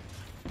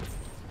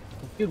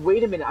 Dude,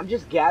 wait a minute. I'm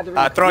just gathering.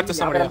 Throw it greed to now,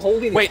 somebody but I'm else.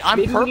 holding Wait, it. I'm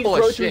Maybe we need to purple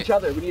throw as it to shit. each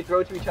other. We need to throw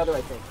it to each other,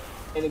 I think,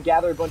 and then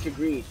gather a bunch of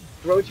greed.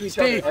 Throw it to each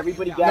Steve. other.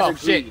 Everybody gather No,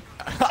 shit. greed.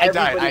 I died.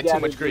 Everybody I had too gather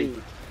much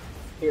greed.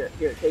 Here,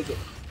 take it.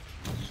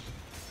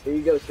 Here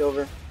you go,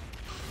 Silver.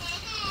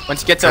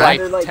 Once you get to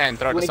Gather, like 10,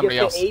 throw it when to somebody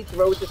it gets else. to 8,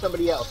 throw it to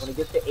somebody else. When it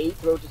gets to 8,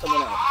 throw it to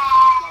someone else.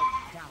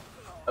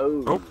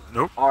 Oh. Nope,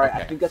 nope. All right, I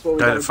Okay. think that's what we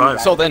Got gotta it do. 5.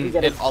 guys. So I think then we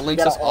gotta- it all we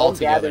links gotta us all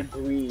gather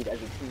together. greed as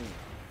a team.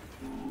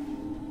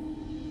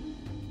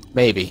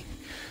 Maybe.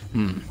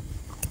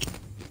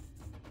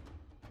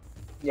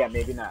 Yeah,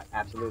 maybe not.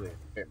 Absolutely.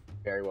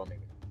 Very well,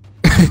 maybe.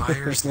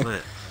 Fires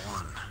lit.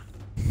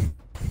 1.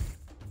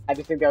 I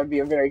just think that would be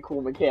a very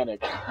cool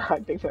mechanic. I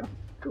think that would be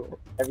cool.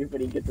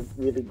 Everybody gets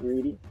really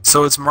greedy.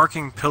 So it's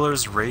marking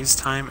pillars, raise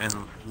time, and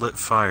lit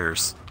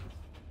fires.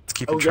 It's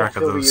keeping Oh yeah, track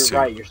of Silver, those you're two.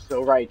 right. You're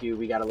so right, dude.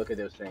 We gotta look at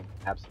those things.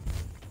 Absolutely.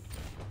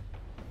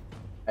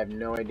 I have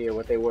no idea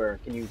what they were.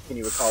 Can you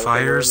recall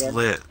Fires what they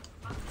were again? lit.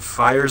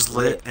 Fires Fires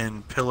lit lit.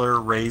 and pillar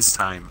raise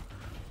time.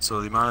 So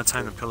the amount of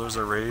time the pillars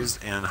are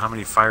raised and how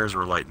many fires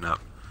were lighting up.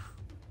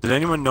 Did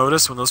anyone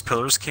notice when those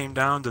pillars came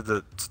down? Did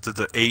the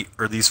 8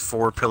 or these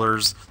 4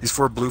 pillars, these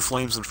 4 blue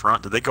flames in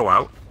front, did they go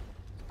out?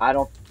 I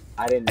didn't.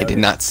 I did notice.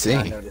 not see.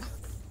 notice.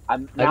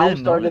 I'm didn't starting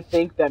to notice.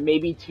 think that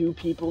maybe 2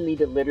 people need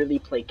to literally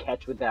play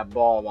catch with that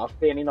ball while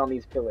standing on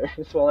these pillars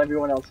while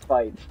everyone else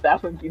fights.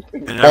 That would be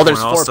pretty. And Well, there's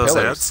everyone else 4 does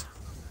pillars. ads?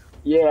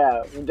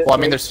 Yeah. Well, I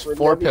mean, there's Would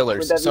 4 that be- would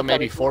pillars, that be so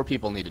maybe kinda 4 cool?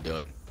 people need to do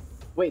it.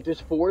 Wait, there's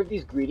 4 of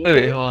these greeting.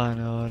 Wait, pillars?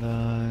 hold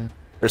on.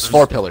 There's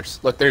 4 pillars.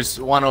 Look, there's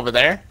one over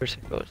there, Where's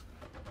it goes?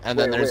 and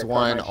then Where, there's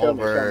one Carmine?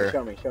 over.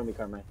 Show me,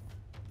 Carmine.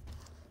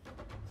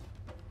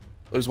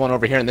 There's one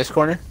over here in this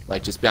corner,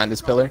 like just behind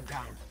this pillar.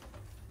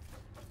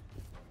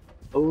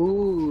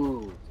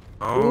 Ooh.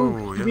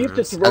 Oh, yeah. Do we have to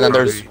there's throw And then it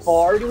there's- this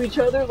far to each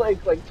other? Like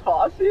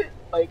toss it?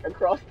 Like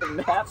across the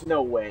map?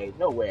 No way.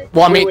 No way.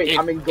 Well, I mean, wait,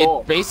 I'm it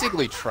engulfed.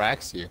 basically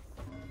tracks you.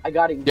 I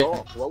got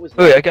engulfed. What was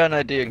Wait, that? I got an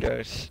idea,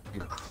 guys.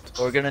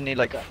 We're gonna need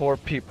like 4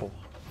 people.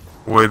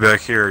 way back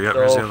here. Yep,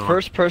 there's the So other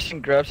first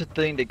person grabs the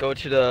thing, they go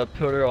to the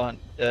pillar on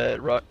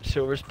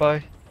Silver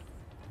Spy.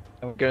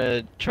 And we're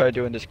gonna try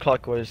doing this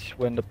clockwise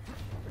when the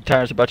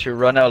timer's about to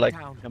run out, like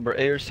number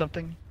 8 or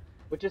something.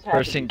 What just happened?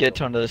 Person gets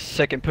on the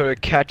second pillar,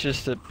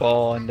 catches the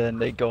ball, and then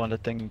they go on the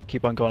thing,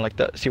 keep on going like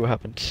that, see what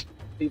happens.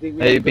 Do you think we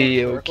can Maybe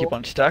go it will circle? keep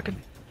on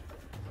stacking.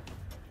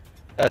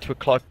 That's what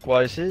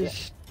clockwise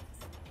is.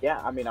 Yeah,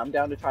 I mean, I'm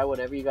down to try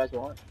whatever you guys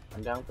want.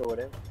 I'm down for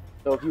whatever.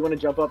 So if you want to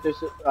jump up this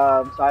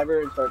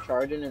Cyber and start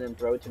charging and then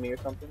throw it to me or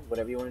something,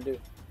 whatever you want to do.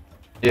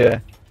 Yeah.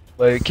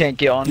 But you can't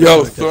get on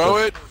Yo, because throw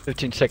of it.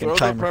 15-second Throw the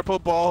timer. purple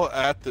ball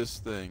at this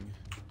thing.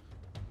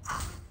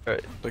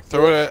 Alright. Like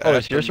throw it at, Oh, at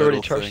is the yours already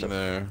middle charged thing up?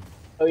 there.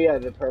 Oh yeah,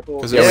 the purple.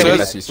 Because Yeah, it we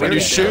says need that to when you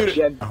start shoot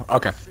Yeah,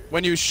 Okay.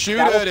 when you shoot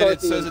That'll at it, start it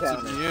the says it's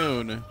encounter.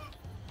 immune.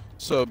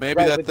 So maybe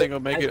Right, that but thing the-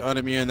 will make I- it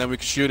unimmune, then we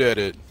can shoot at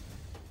it.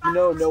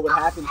 no, what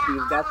happens,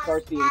 Steve? That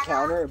starts the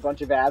encounter. A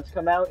bunch of ads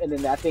come out, and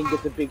then that thing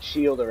gets a big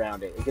shield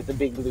around it. It gets a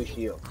big blue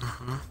shield.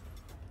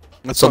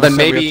 That's So why I'm then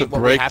saying maybe we have to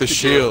what we break have the to do-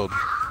 shield.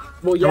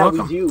 Well, You're yeah, we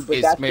welcome. do, but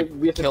Is that's maybe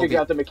we have to kill figure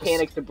the- out the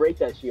mechanics to break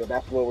that shield.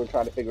 That's what we're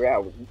trying to figure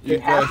out. You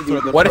It has guys to be throw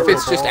the the What if purple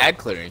it's just ball. ad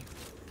clearing?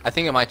 I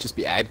think it might just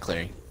be ad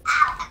clearing.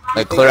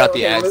 Like clear out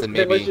the ads and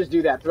Then let's maybe. just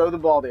do that. Throw the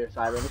ball there,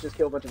 Cyber. Let's just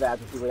kill a bunch of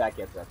ads and see where that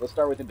gets us. Let's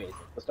start with the basics.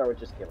 Let's start with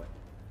just killing.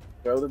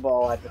 Throw the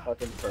ball at the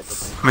fucking purple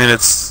thing. I mean,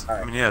 it's.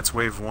 Alright. I mean, yeah, it's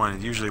wave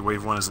 1. Usually,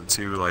 wave 1 isn't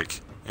too like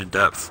in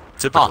depth.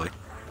 Typically.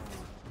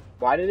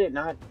 Why did it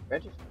not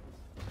register?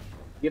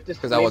 You have to.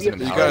 'Cause I maybe wasn't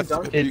you have You to gotta,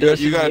 dunk it. It you,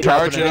 does. you gotta Maybe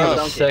charge it happen in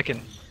up. a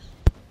second.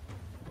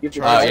 You have to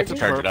you charge have to it?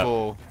 charge it up.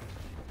 Purple.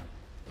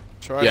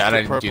 Charge Yeah, and the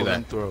I didn't do purple that.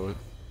 and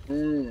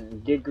throw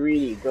it. Get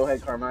greedy. Go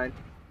ahead, Carmine.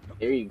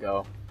 There you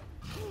go.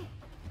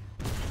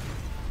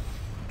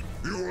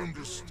 You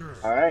understand?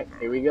 Alright,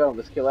 here we go.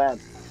 Let's kill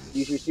ads.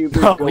 Use your super.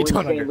 No, go we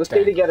don't insane. Let's stay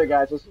understand. together,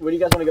 guys. Where do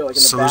you guys want to go? Like in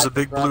the So back? there's a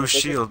big front, blue the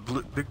thicket?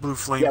 shield, big blue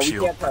flame Yeah, we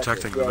shield can't touch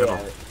protecting it. the Yeah, middle.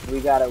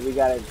 yeah. We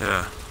gotta.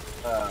 Yeah.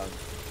 Um,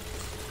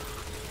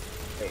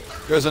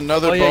 There's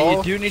another Oh yeah, ball.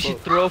 you do need to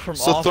throw from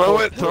So all throw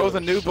 4 it. Throw the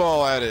pillars. new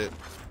ball at it.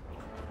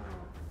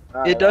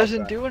 alright, It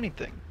doesn't I'll try. do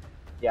anything.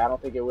 Yeah, I don't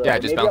think it will. Yeah, it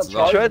But just maybe I'll bounces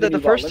off. charge Try that new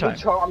the ball. first Let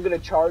me time. I'm gonna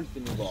charge the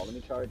new ball. Let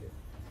me charge it.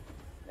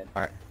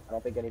 Alright. I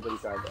don't think anybody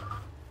tried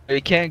that.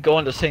 You can't go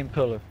on the same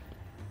pillar.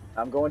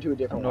 I'm going to a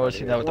different I'm one.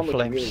 noticing that with This the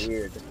one looks flames. Really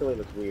weird. This pillar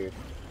looks weird.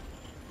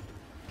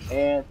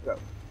 And go.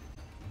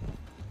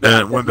 And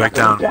it went back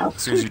down Bounce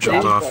as soon as you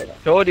jumped down off. right now.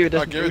 Told you it Oh,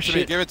 doesn't give do it to me,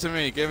 shit. give it to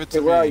me, give it Hey,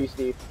 to where are me. you,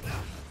 Steve?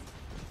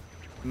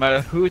 No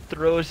matter who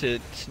throws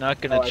it, it's not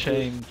gonna Oh, I see.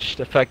 change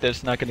the fact that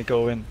it's not gonna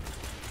go in.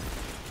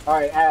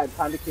 Alright, Ad,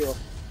 time to kill.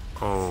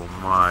 Oh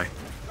my.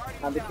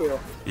 Time to kill.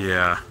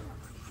 Yeah.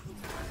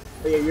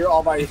 But yeah, you're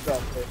all by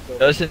yourself. So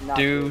Doesn't not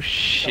do good.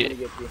 shit. Coming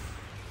to get you.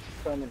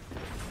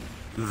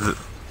 Coming.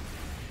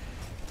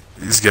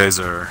 These guys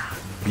are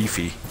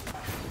beefy.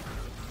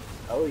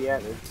 Oh yeah,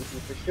 this is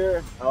for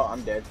sure. Oh,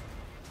 I'm dead.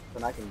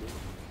 What I can do.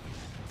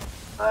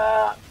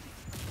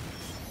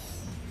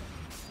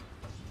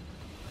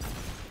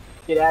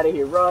 Get out of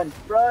here! Run!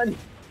 Run!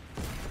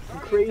 You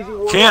crazy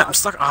warlock. Can't, I'm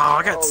stuck. Oh,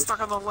 I got Oh, stuck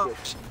on the low.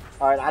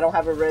 Alright, I don't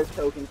have a res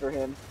token for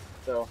him,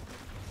 so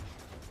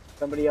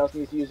somebody else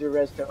needs to use your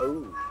res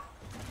token.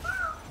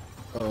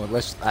 Oh,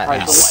 let's.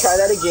 Alright, so let's try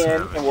that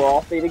again, and we'll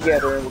all stay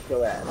together and we'll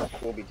kill that.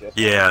 We'll be just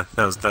Yeah,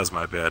 that was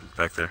my bad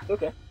back there.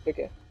 okay.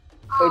 Okay.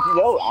 But you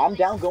know, I'm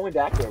down going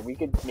back there. We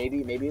could maybe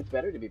it's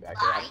better to be back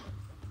there.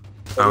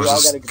 But I we was all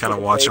just gotta kind of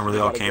pick a watching place, where we they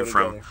all gotta came go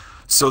from. together.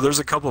 So there's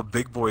a couple of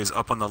big boys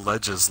up on the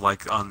ledges,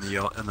 like on the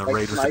in the Like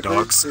raid with the snipers?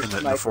 dogs There's in the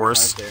snipers,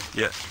 forest. aren't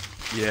Yeah,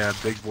 yeah,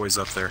 big boys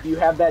up there. You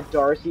have that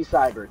Darcy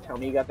Cyber. Tell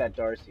me you got that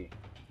Darcy.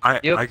 I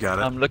Yep, got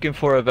it. I'm looking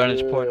for a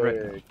vantage point right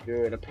now. Good,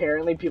 good.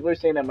 Apparently, people are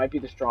saying that might be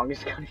the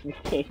strongest gun in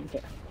the game now.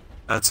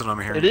 That's what I'm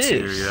hearing It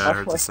too. is. Yeah, I I'm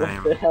heard like, the same.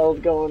 What the hell's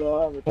going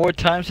on? 4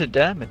 times the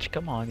damage.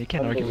 Come on, you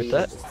can't argue with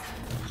that.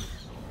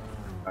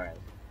 Alright.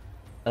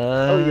 Uh,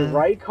 Oh, you're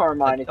right,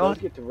 Carmine. It oh. does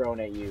get thrown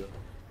at you.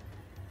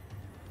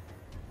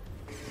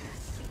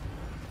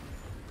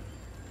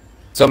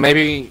 So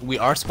maybe we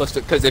are supposed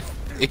to, because if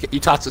you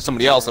talk to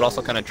somebody else, it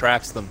also kind of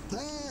tracks them.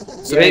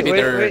 So Yeah, maybe wait,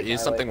 there wait.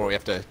 is I something like where we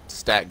have to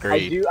stack I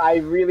greed. I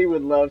really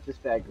would love to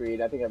stack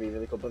greed. I think that'd be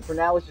really cool. But for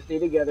now, let's just stay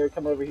together.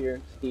 Come over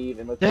here, Steve,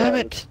 and let's Damn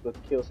let's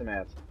kill some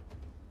ads.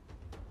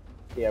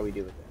 See how we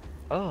do with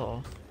that.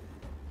 Oh.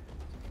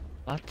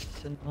 Lots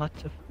and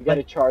lots of. You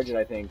gotta charge it,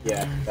 I think.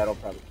 Yeah, that'll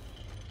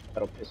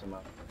piss them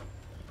off.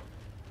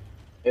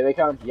 Here they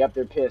come. Yep,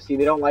 they're pissed. See,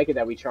 they don't like it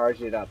that we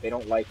charged it up. They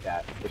don't like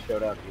that. They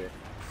showed up here.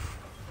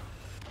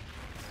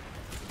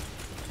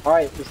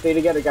 Alright, so stay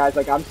together, guys.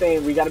 Like I'm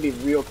saying, we gotta be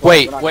real close.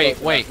 Wait, We're not wait,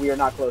 close wait. enough. We are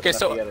not close Okay,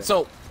 enough together.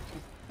 so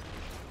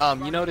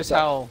you notice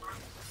how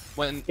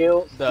when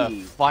Kill the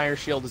Steve. fire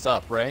shield is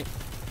up, right?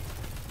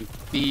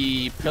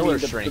 The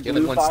pillars the shrink, blue and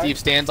then when fire? Steve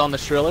stands on the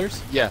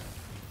shrillers, yeah,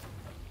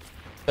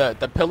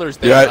 the pillars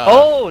they, Yeah,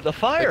 Oh, the they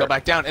fire! go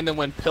back down, and then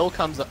when Pill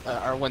comes,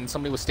 or when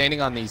somebody was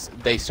standing on these,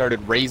 they started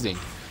raising.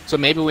 So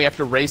maybe we have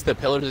to raise the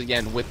pillars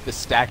again with the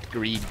stacked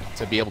greed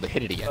to be able to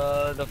hit it again.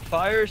 The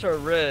fires are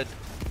red.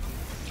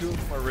 2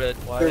 of them are red.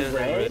 Why They're are they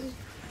red? red?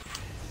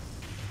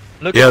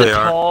 Look Yeah, at they the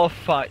are.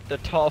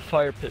 tall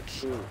fire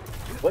pits. Ooh.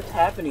 What's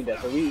happening to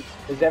us?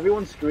 Is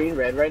everyone's screen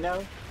red right now?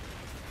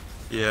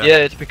 Yeah. Yeah,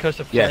 it's because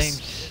of Yes.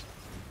 flames.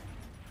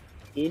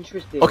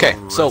 Interesting. Okay,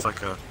 Ooh, so that's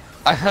like a.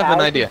 I have How's an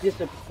the idea.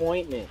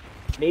 disappointment.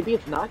 Maybe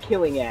it's not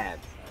killing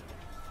ads.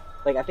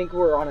 Like I think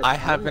we're on a. I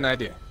have an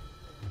idea.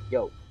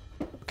 Yo.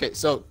 Okay,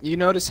 so you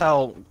notice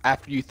how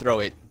after you throw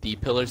it, the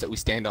pillars that we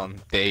stand on,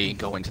 they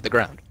go into the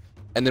ground.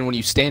 And then when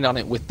you stand on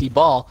it with the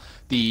ball,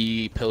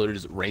 the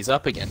pillars raise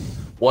up again.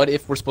 What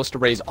if we're supposed to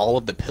raise all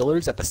of the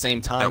pillars at the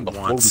same time At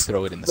before once. we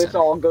throw it in the Let's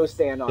center? all go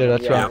stand on Yeah, it.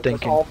 that's what I'm let's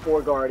thinking. all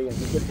 4 guardians.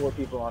 Let's get 4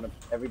 people on it.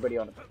 Everybody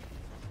on it.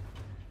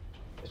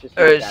 Let's just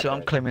Alright, stack so I'm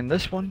on it. claiming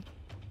this one.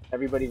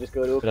 Everybody just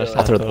go to a That's pillar.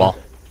 I'll throw the ball.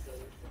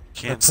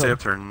 Can't stay up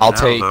there now, I'll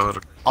take- though.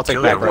 It'll I'll take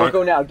kill back you. right. Don't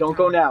go now. Don't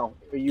go now.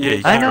 Or you Yeah, will you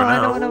I can't know, go I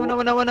now. know, I know, I know,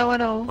 I know, I know, I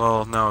know.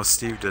 Well, no,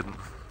 Steve didn't.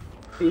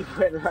 Steve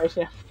went right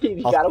now. Steve,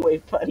 you I'll- gotta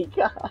wait, buddy.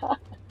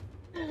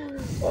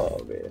 Oh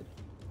man.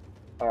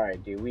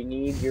 Alright, dude. We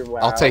need your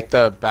wow. I'll take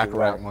the back Your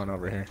right wow. one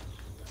over here.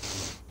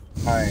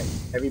 Alright.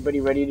 Everybody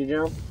ready to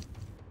jump?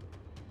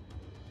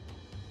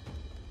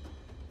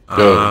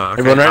 Go.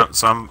 Okay, Everyone right?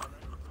 so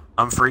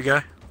I'm free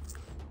guy.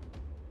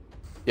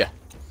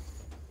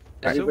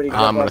 Everybody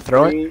I'm jump gonna on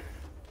throw it. 3.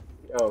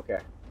 Oh, okay.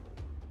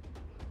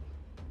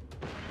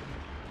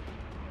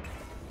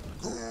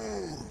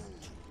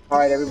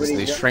 Alright, everybody.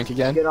 They jump- shrink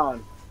again? Get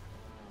on.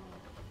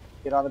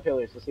 Get on the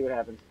pillars. Let's see what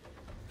happens.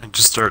 And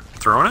just start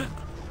throwing it?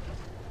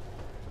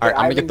 Alright, I'm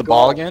I gonna get have the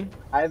ball golf. again.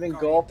 I have in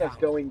golf that's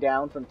going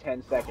down from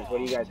 10 seconds. What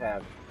do you guys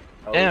have?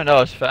 Oh, Damn, that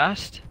was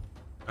fast.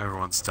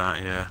 Everyone's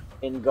down, yeah.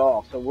 in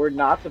golf, so we're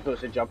not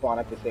supposed to jump on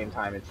at the same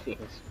time, it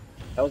seems.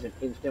 That was an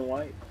instant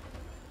wipe.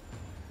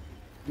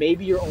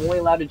 Maybe you're only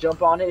allowed to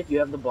jump on it if you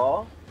have the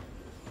ball,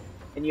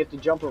 and you have to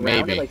jump around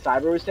Maybe. it, like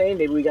Cyber was saying.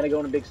 Maybe we gotta go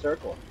in a big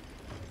circle.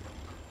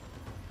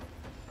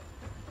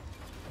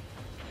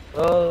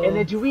 And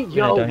then do we,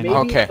 Yeah, maybe,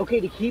 Okay. okay,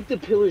 to keep the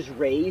pillars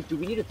raised, do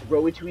we need to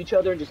throw it to each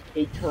other and just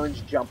take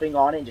turns jumping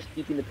on it and just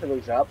keeping the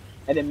pillars up?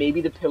 And then maybe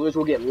the pillars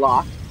will get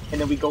locked,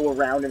 and then we go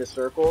around in a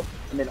circle,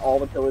 and then all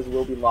the pillars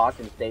will be locked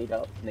and stayed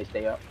up, and they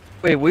stay up.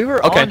 Wait, we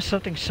were Okay. on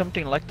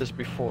something like this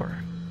before.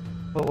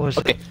 What was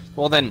Okay, it?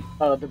 well then,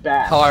 The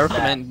bat. how I the bat.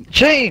 recommend...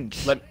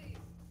 Chains!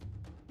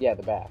 Yeah,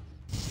 the bat.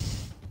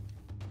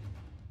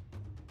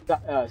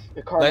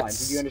 Carmine, Let's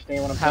did you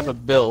understand what I'm have a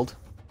saying? build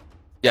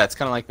Yeah, it's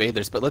kind of like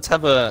Bathers, but let's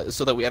have a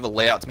so that we have a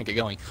layout to make it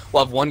going.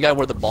 We'll have one guy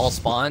where the ball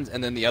spawns,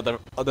 and then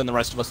the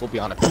rest of us will be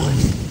on a pillar.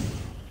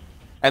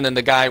 And then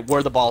the guy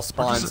where the ball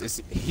spawns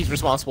he's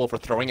responsible for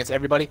throwing it to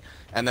everybody.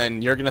 And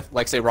then you're gonna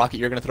say Rocket,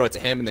 you're gonna throw it to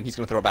him, and then he's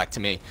gonna throw it back to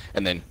me,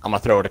 and then I'm gonna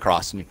throw it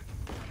across. And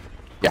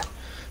yeah,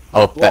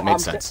 I hope that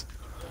made sense.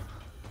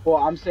 Well,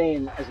 I'm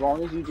saying as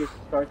long as we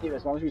start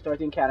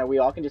the encounter, we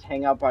all can just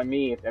hang out by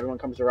me if everyone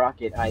comes to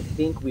Rocket. I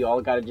think we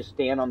all gotta just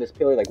stand on this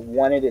pillar like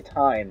one at a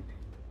time,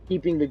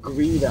 keeping the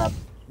greed up,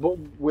 but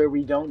where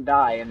we don't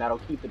die, and that'll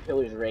keep the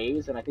pillars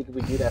raised. And I think if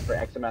we do that for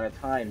X amount of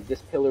time,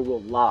 this pillar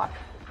will lock.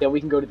 Then we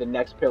can go to the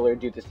next pillar,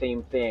 do the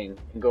same thing,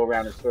 and go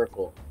around in a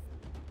circle.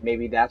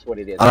 Maybe that's what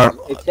it is.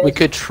 We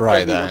could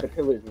try that. We want the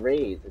pillars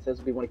raised. It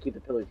says we want to keep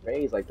the pillars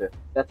raised. Like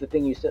that's the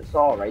thing you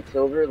saw, right,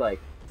 Silver? Like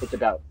it's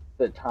about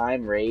the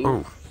time raised.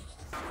 Ooh.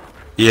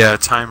 Yeah,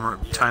 time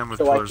with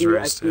pillars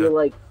raised. I feel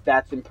like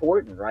that's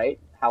important, right?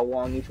 How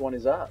long each one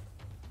is up.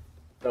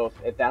 So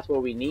if that's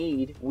what we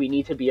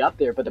need to be up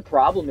there. But the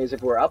problem is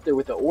if we're up there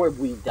with the orb,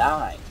 we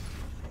die.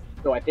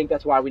 So I think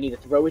that's why we need to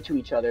throw it to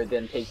each other,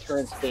 then take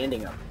turns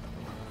standing up.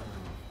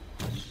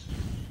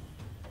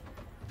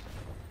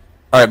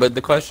 Alright, but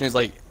the question is,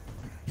 like,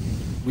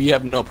 we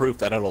have no proof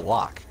that it'll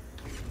lock.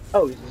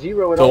 Oh,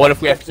 zero at all. So what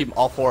if we have to keep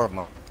all 4 of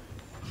them?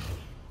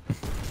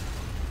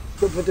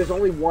 But there's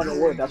only one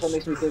orb. That's what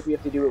makes me think we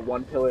have to do it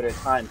one pillar at a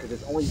time, because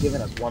it's only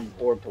given us one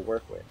orb to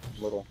work with.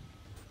 Little.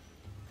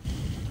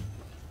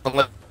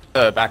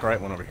 Back right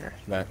one over here.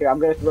 Here, I'm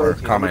gonna throw it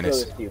to you. Carmine Throw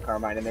this to you,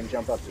 Carmine, and then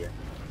jump up here.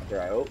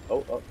 Here, here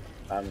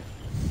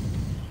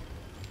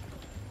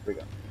we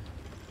go.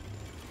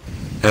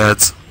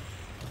 Heads.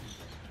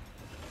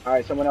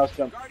 Alright, someone else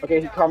jump.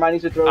 Okay, Carmine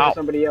needs to throw it to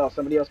somebody else.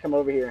 Somebody else come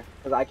over here,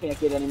 because I can't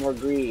get any more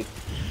greed.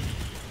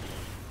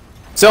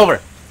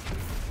 Silver!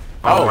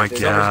 Oh my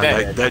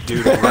god, that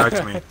dude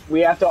wrecked me.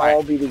 We have to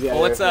all be together.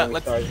 Well,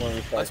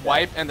 let's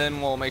wipe, and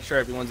then we'll make sure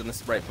everyone's in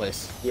the right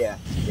place. Yeah.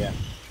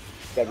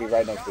 Gotta be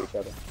right next to each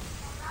other.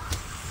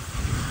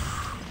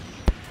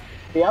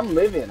 See, I'm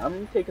living.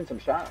 I'm taking some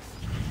shots.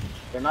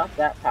 They're not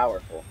that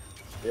powerful.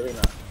 Really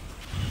not.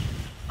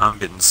 I'm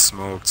getting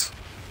smoked.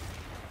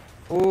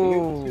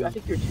 Ooh. I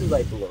think you're 2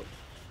 light below.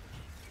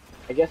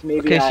 I guess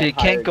maybe. Okay, so you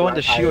can't go in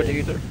the shield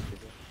either.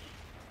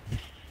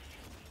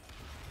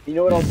 You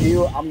know what I'll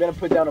do? I'm gonna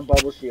put down a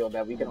bubble shield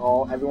that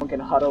everyone can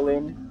huddle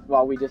in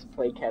while we just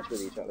play catch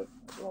with each other.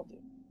 That's what I'll do.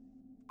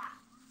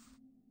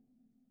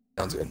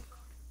 Sounds good.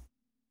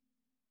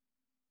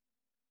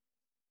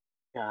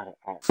 Got it.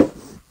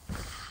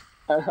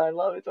 I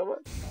love it so much.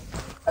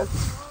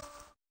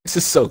 This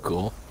is so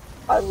cool.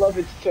 I love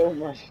it so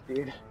much,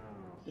 dude.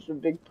 It's just a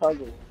big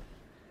puzzle.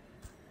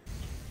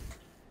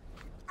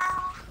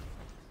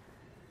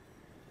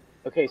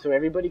 Okay, so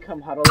everybody come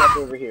huddle up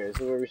over here.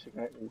 This is where we're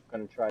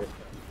gonna try to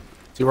start.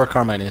 See where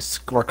Carmine is.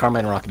 Where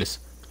Carmine and Rocket is.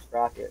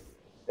 Rocket.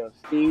 So,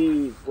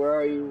 Steve, where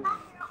are you?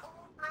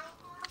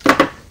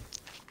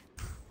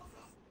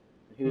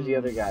 Who's the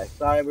other guy?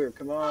 Cyber,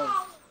 come on.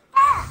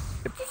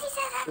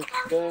 Let's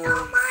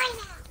go.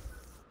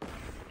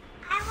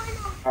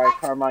 Alright,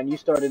 Carmine, you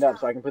start it up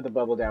so I can put the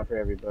bubble down for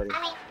everybody.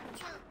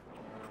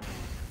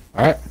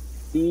 Alright.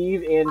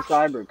 Steve and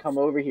Cyber, come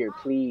over here,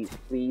 please,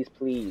 please,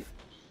 please.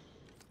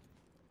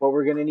 What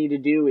we're gonna need to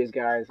do is,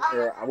 guys,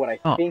 or what I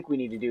think we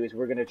need to do is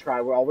we're gonna try.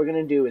 All we're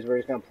gonna do is we're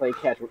just gonna play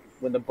catch.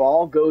 When the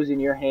ball goes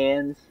in your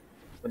hands,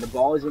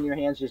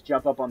 just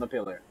jump up on the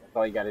pillar. That's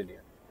all you gotta do.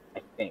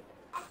 I think.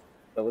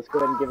 So let's go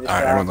ahead and give it a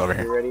shot. Everyone's over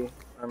here. You ready,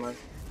 Armand?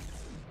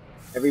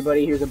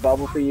 Everybody, here's a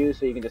bubble for you,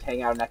 so you can just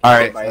hang out and not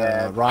get hit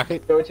by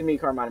Rocket. Throw it to me,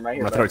 Carmine. I'm right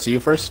here. I'm gonna throw it to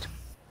you first.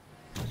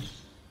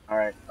 All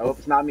right. I hope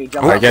it's not me.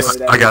 Jump up. I guess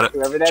I got it.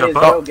 Whoever that Jump is,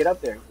 up. go. Get up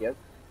there. Yep.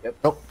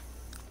 Oh.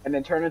 And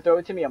then turn and throw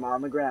it to me. I'm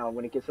on the ground.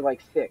 When it gets to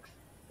like 6,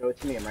 throw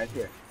it to me. I'm right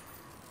here.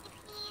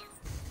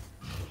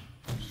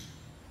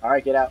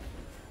 Alright, get out.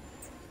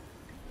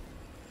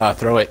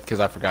 Throw it, because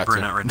I forgot to.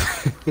 Right now.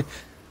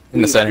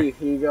 In the center. Steve,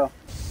 here you go.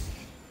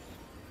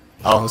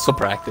 Oh, this will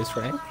practice,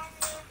 right?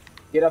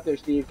 Get up there,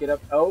 Steve. Get up.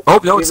 Oh,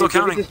 no, it's still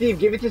counting. Give it to Steve.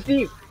 Give it to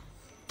Steve.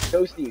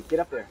 Go, Steve. Get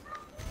up there.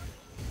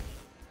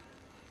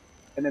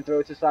 And then throw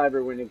it to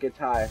Cyber when it gets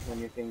high, when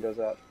your thing goes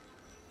up.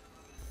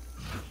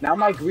 Now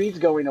my greed's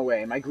going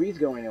away.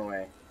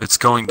 It's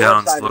going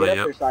down Cyber, slowly, get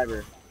yep. up there,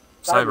 Cyber.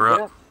 Cyber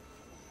get up.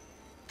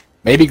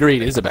 Maybe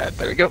greed is a bad thing.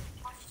 There we go.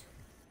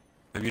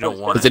 Maybe you don't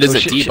want Because it is a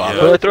debuff.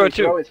 Yeah. Throw it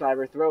too. Throw it,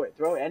 Cyber. Throw it.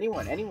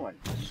 Anyone.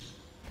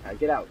 Alright,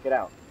 get out.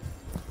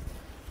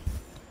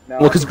 No,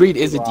 Well, because greed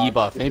is a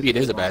debuff. Maybe it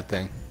is a bad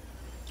thing.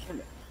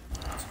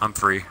 I'm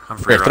free.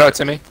 Here, throw it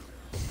to me.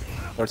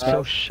 Throw it to me.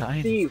 So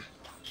shiny. Steve.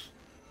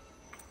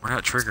 We're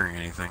not triggering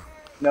anything.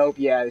 Nope,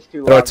 yeah, it's too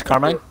long. Throw it to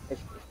Carmine?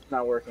 It's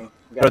not working.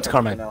 We Throw gotta it to try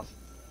Carmine. something else.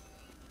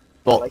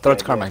 Well, I like throw the it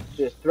to idea. Carmine.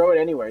 Just throw it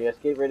anywhere. Yes,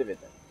 get rid of it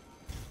then.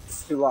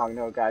 It's too long.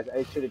 No, guys,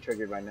 I should have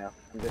triggered by now.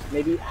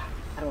 Maybe,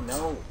 I don't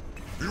know.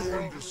 You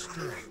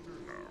understand.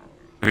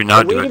 Maybe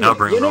not Wait do a it now, minute.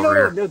 bring it over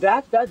here. No,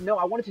 that's no.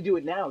 I wanted to do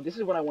it now. This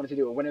is when I wanted to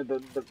do it.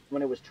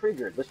 When it was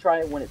triggered. Let's try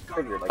it when it's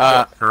triggered.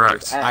 Like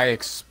Correct. I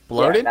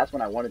exploded? Yeah, that's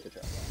when I wanted to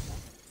try.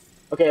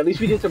 Okay, at least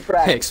we did some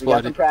practice. We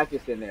got some Exploded.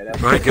 practice in there.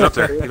 That's Go ahead, get up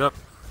there. Get up.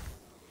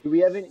 Do we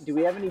have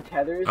any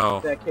tethers Oh,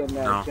 that can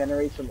no.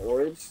 generate some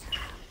orbs?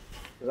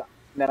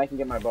 Then I can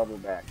get my bubble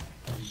back.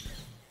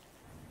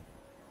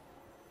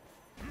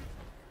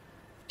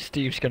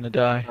 Steve's gonna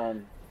die.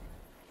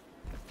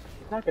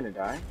 He's not gonna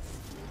die.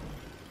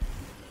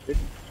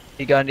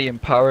 He got the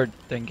empowered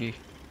thingy.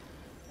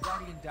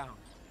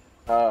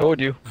 Told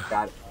you.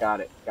 Got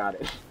it.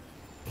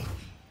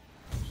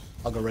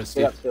 I'll go risk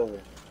Get it. up, Silver.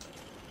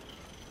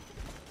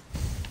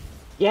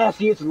 Yeah,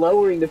 see, it's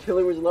lowering. The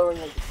pillar was lowering.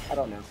 Like, I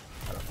don't know.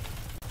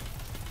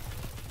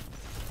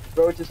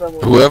 Throw it to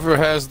someone. Whoever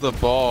has the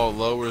ball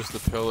lowers the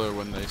pillar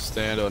when they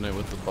stand on it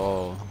with the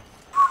ball.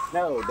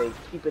 No, they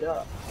keep it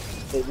up.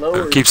 They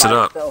lower It keeps by it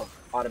up. itself,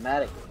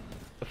 automatically.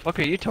 The fuck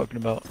are you talking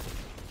about?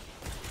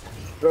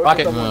 Throw it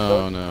Rocket. to someone.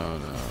 No, no,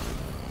 no.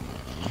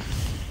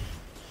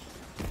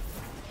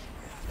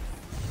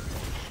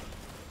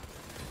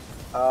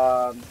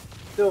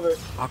 Silver.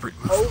 Aubrey.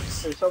 Oh,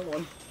 there's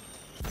someone.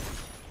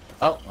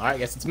 Oh, alright,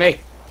 guess it's me.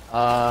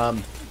 Up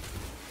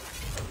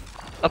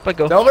I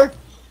go. Silver?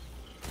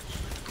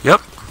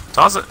 Yep.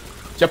 Toss it.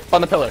 Jump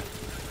on the pillar.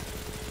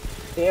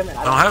 Damn it,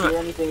 I don't don't have hear it.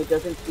 anything. It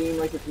doesn't seem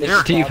like it's Here.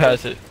 Steve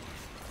has it.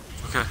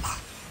 Okay.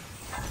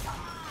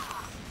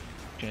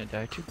 Gonna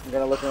die too. I'm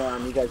gonna look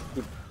around. You guys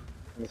keep.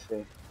 Let me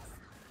see.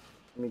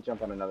 Let me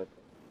jump on another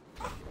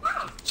thing.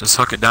 Just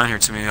hook it down here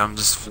to me. I'm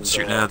just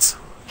shooting heads.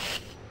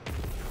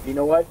 You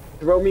know what?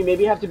 Throw me.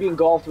 Maybe you have to be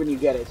engulfed when you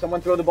get it.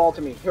 Someone throw the ball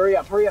to me. Hurry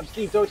up,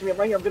 Steve. Throw it to me. I'm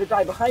right here. I'm gonna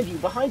die. Behind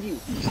you.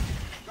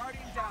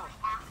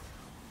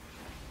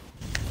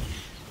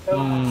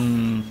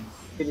 Oh.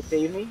 Did it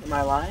save me? Am I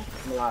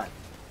alive? I'm alive.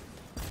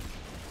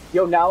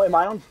 Yo, now am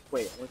I on?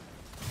 Wait.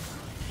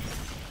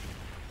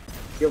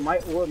 Yo, my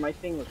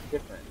thing looks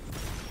different.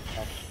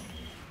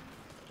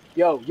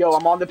 Yo,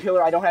 I'm on the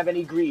pillar. I don't have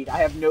any greed. I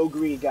have no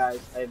greed, guys.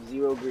 I have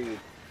 0 greed.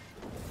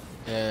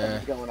 Yeah.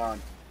 What's going on?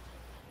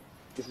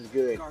 This is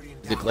good.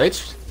 Is it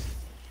glitched?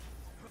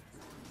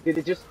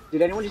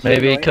 Did anyone just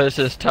Maybe say because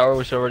this tower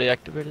was already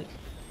activated.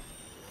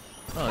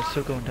 Oh, it's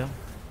still going down.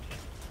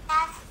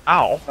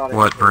 Ow.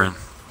 What, Bryn?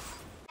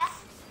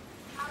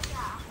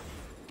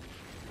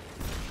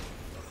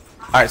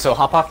 Alright, so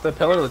hop off the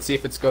pillar, let's see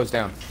if it goes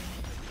down.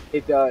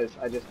 It does.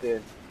 I just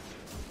did.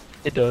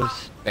 It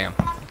does. Damn.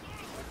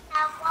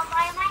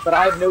 But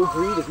I have no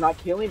greed. It's not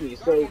killing me.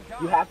 So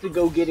you have to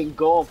go get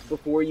engulfed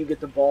before you get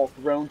the ball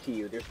thrown to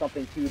you. There's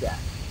something to that.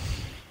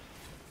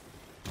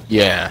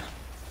 Yeah.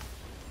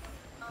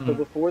 So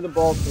before the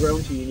ball's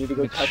thrown to you, you need to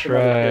go Let's touch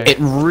try. another It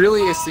thing.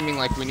 really is seeming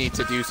like we need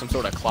to do some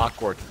sort of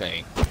clockwork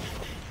thing.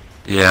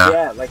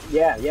 Yeah.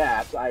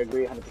 Yeah. I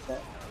agree 100%.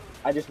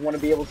 I just want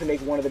to be able to make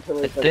one of the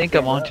pillars. I that think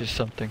stand I'm onto up.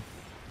 something.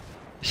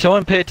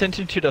 Someone pay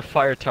attention to the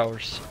fire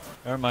towers.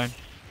 Never mind.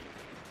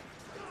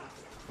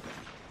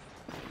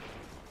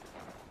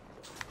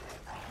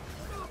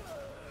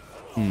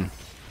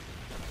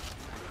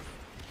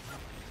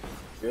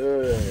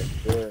 Good.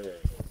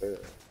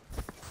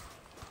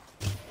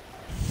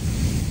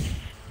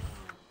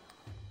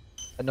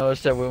 I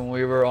noticed that when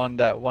we were on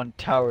that one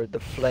tower, the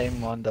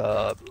flame on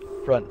the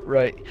front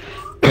right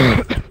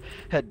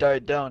had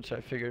died down, so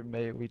I figured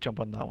maybe we jump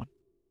on that one.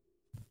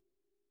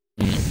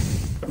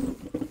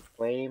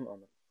 Flame on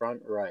the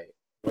front right.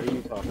 What are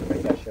you talking about?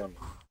 You gotta show me.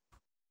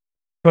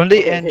 From the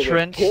Okay,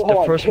 entrance, hold the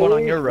on. first one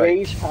on your right.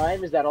 Raise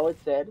time, is that all it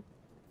said?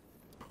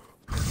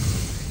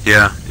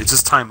 Yeah. It's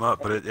just time up,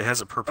 but it has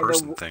a per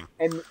person thing.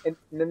 And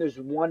then there's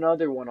one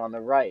other one on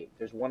the right.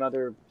 There's one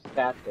other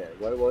stat there.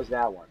 What was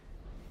that one?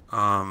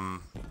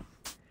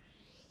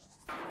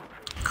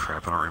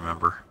 Crap, I don't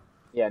remember.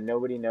 Yeah,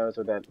 nobody knows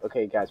what that.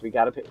 Okay, guys, we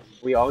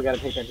all gotta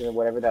pay attention to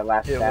whatever that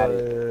last It stat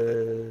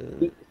is.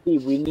 was...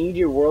 Steve, we need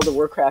your World of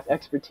Warcraft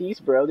expertise,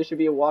 bro. This should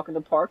be a walk in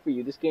the park for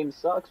you. This game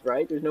sucks,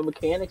 right? There's no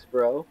mechanics,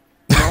 bro.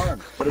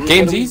 Come on.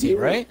 Game's easy,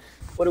 right?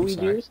 What do we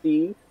sorry. do,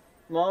 Steve?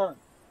 Come on.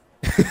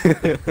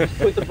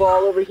 Put the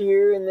ball over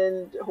here and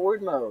then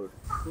horde mode.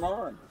 Come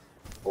on.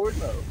 Horde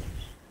mode.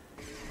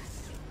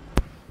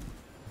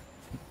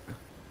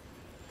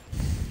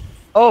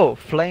 Oh,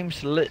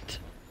 flames lit.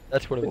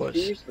 That's what it But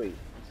was.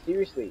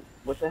 seriously,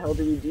 what the hell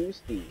do we do,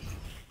 Steve?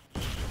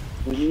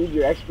 We need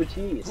your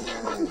expertise.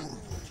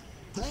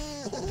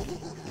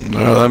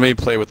 No, let me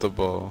play with the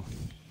ball.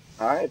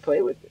 Alright,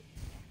 play with it.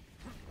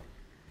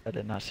 That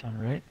did not sound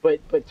right.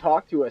 But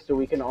talk to us so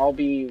we can all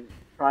be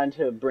trying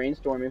to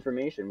brainstorm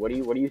information. What are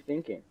you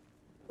thinking?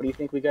 What do you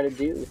think we gotta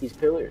do with these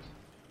pillars?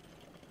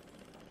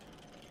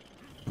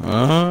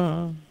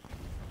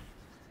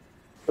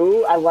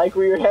 Ooh, I like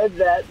where your head's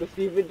at. Let's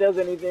see if it does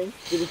anything.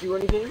 Did it do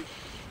anything?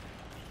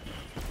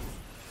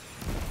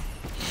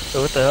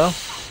 So what the hell?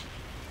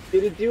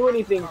 Did it do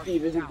anything,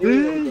 Steve? Is it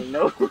doing anything?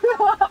 No.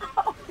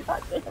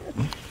 God damn it.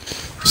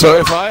 So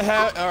if I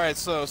have, alright,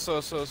 so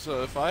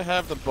if I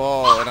have the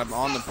ball and I'm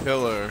on the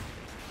pillar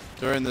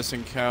during this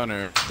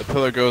encounter, the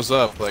pillar goes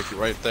up, like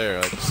right there.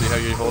 Like, see how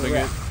you're holding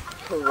it?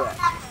 Correct.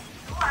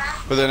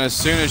 But then as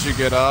soon as you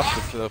get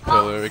off the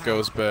pillar, it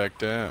goes back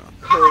down.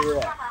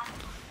 Correct.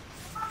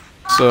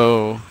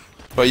 So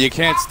But you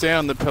can't stay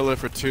on the pillar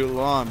for too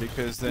long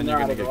because then you're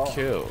Not gonna at get all.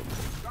 killed.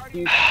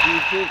 You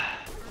think...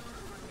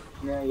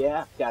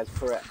 Yeah, that's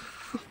correct.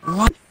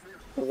 What?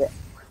 Correct.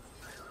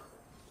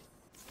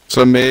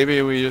 So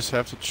maybe we just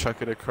have to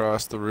chuck it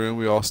across the room.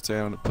 We all stay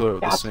on the pillar at the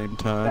That's- same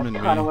time, That's and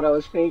kind of we what I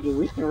was thinking.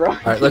 We should run.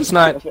 Alright, let's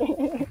not-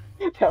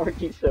 That would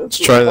be so let's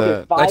cool. try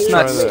Okay, that. Let's fire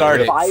not lit.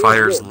 start it.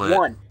 Fire's lit. lit.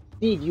 One.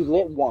 Steve, you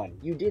lit one.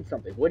 You did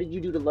something. What did you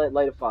do to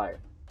light a fire?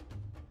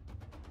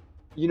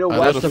 You know I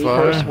what? lit That's a the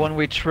fire. first one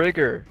we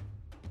trigger.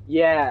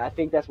 Yeah, I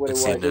think that's what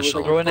It's it the was. It was initial.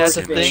 like Throwing at It's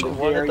the the thing, initial.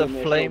 one of the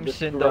very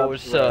flames initial, in the scrub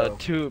those throw.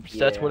 tubes.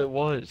 That's Yeah. what it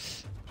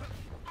was.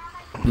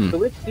 So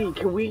let's see.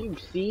 Can we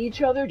see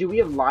each other? Do we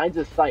have lines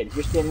of sight? If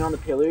you're standing on the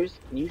pillars,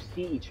 can you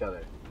see each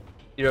other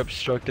You're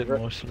obstructed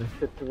Right. mostly.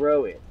 to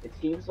throw it? It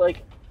seems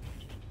like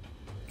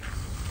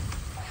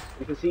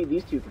you can see.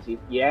 These two can see.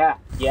 Yeah.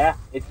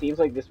 It seems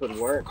like this would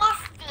work.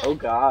 Oh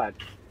God!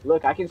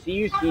 Look, I can see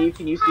you, Steve.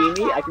 Can you see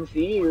me? I can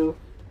see you.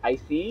 I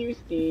see you,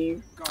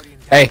 Steve.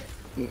 Hey,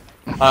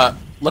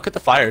 look at the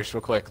fires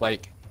real quick.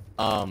 Like,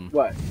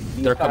 What?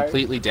 These they're fires?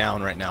 completely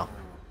down right now.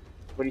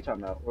 What are you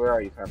talking about? Where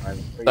are you, Carmine?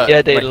 Where are Uh, you?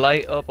 Yeah, they like-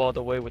 light up all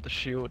the way with the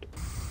shield.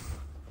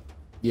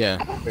 Yeah.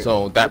 Wait,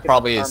 So look that at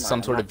probably is Carmine, some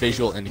I'm sort not of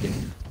visual indicator.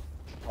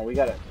 Oh, we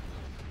gotta.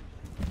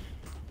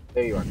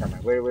 There you are,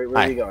 Carmine. Where are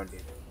Hi. we going,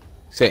 dude?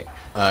 Say,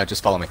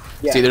 just follow me.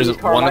 Yeah, See, there's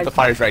these one of the Carmines-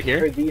 fires right For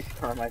here. these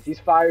Carmines, these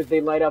fires, they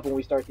light up when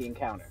we start the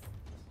encounter.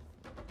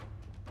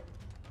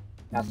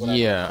 That's what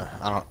Yeah,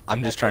 I don't.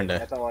 I'm just trying to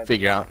That's all I-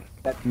 figure out.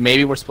 That-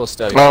 Maybe we're supposed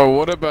to. Oh,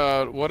 what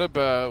about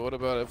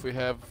if we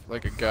have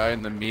like a guy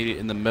in the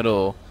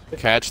middle,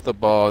 catch the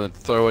ball and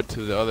throw it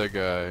to the other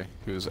guy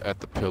who's at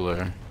the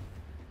pillar.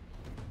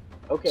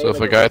 Okay. So if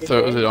like a guy ricochet,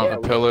 throws it on yeah,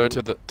 the we- pillar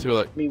to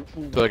like we an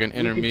could do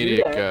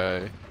intermediate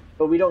that, guy,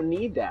 But we don't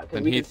need that because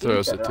Then we he can see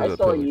throws each it other. to I the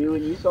saw pillar. you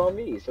and you saw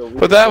me, so. We but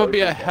can that throw would be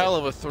to a each other. hell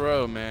of a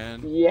throw,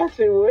 man. Yes,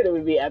 it would. It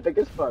would be epic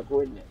as fuck,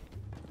 wouldn't it?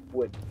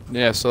 Would.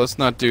 Yeah, so let's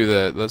not do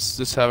that. Let's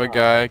just have a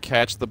guy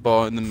catch the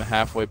ball in the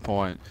halfway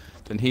point,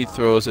 then he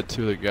throws it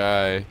to the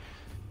guy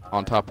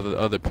on top of the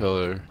other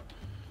pillar,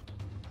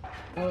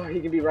 Oh, he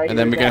can be right and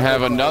here then we can now,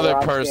 have like, another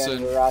rock person.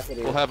 stand, we're rocking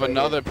it. We'll have Right here.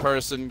 another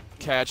person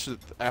catch it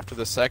after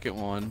the second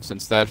one,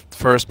 since that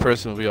first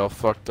person will be all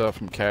fucked up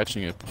from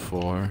catching it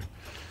before,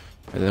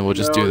 and then we'll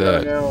just do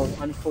that. No,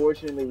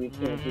 unfortunately we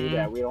can't do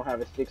that. We don't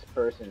have a sixth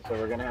person, so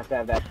we're gonna have to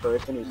have that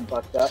person who's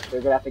fucked up. They're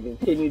gonna have to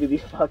continue to be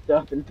fucked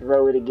up and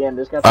throw it again.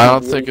 There's gonna I have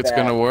don't to be think really it's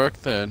gonna bad. work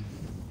then.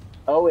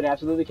 Oh, it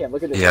absolutely can.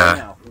 Look at this Yeah. right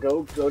now.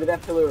 Go to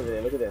that pillar over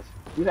there. Look at this.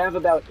 You have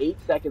about 8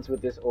 seconds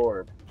with this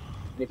orb.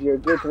 And if you're a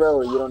good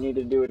thrower, you don't need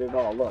to do it at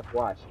all. Look,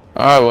 watch.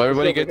 Alright, well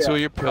everybody Look, get look to at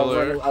your that.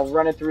 pillar. I'll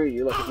run it through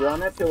you. Look, if you're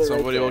on that pillar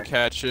Somebody right will there,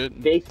 catch it.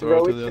 And they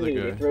throw throw it it to the to other me.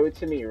 They guy. throw it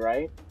to me,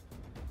 right?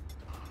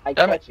 I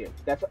Damn it. catch it.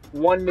 That's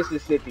 1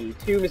 Mississippi,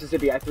 2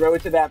 Mississippi. I throw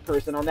it to that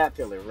person on that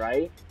pillar,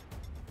 right?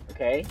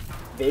 Okay?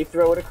 They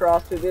throw it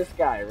across to this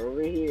guy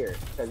over here.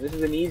 Because this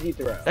is an easy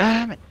throw.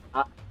 Damn it.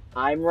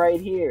 I'm right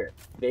here.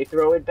 They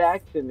throw it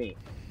back to me.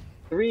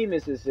 3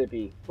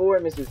 Mississippi, 4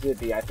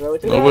 Mississippi. I throw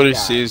it to Nobody that guy.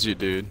 sees you,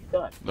 dude.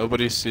 Done.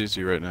 Nobody sees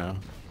you right now.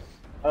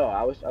 Oh,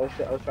 I was trying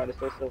to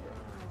steal silver.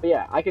 But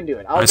yeah, I can do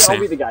it. I I'll see.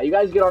 be the guy. You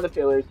guys get on the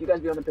pillars. You guys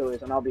be on the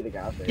pillars, and I'll be the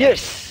guy. I'll say,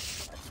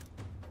 Yes.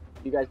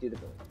 You guys do the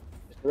pillars.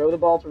 Just throw the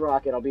ball to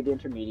Rocket. I'll be the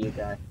intermediate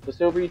guy. So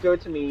Silver, you throw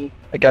it to me.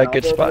 I got a I'll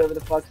good throw it to spot. whoever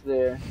the fuck's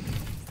there.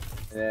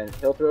 And then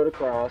he'll throw it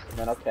across, and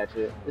then I'll catch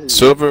it. This is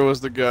Silver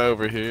was the guy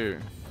over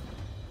here.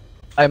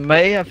 I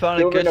may have found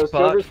Silver, a good no,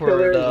 spot Silver's for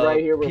pillar is the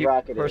right here where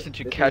Rocket person is.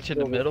 to This is catch in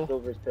the Silver's- middle.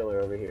 Silver's pillar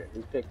over here.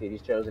 He's picked it.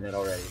 He's chosen it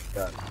already. It's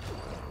done.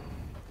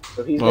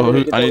 So he's Well,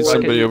 gonna get I the need one-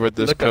 somebody over at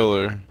this Look up.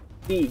 pillar.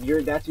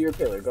 Steve, that's your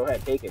pillar. Go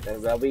ahead, take it.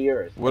 That'll be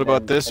yours. What And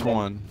about then- this and then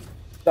one?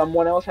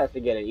 Someone else has to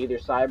get it, either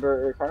Cyber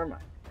or Carmine.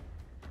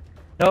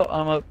 No,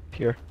 I'm up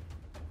here.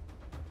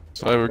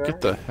 Cyber,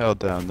 get the hell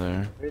down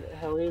there. Where the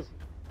hell is he?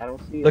 I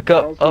don't see it. Look I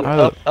up, don't see up,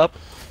 it. up, up.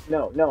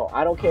 No,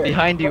 I don't care.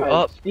 Behind you, Carmine,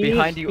 up.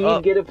 Behind you, Steve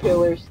up. get a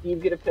pillar,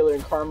 Steve get a pillar,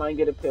 and Carmine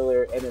get a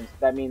pillar, and then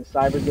that means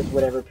Cyber gets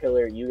whatever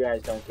pillar you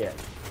guys don't get.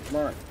 Come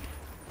on.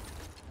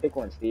 Pick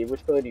one, Steve.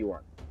 Which pillar do you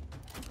want?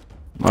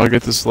 I'll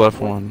get this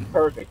left one.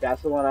 Perfect.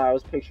 That's the one I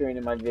was picturing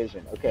in my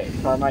vision. Okay,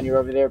 Carmine, you're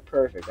over there.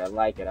 Perfect. I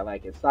like it.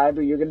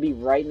 Cyber, you're going to be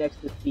right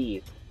next to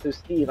Steve. So,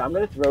 Steve, I'm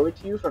going to throw it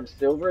to you from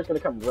Silver. It's going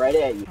to come right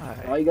at you. Alright.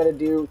 And all you got to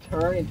do,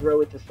 turn and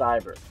throw it to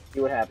Cyber. See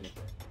what happens.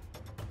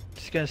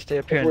 Just gonna stay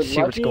up here If and we're see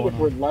what's lucky, going if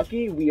we're on.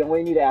 lucky, we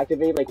only need to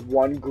activate like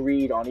 1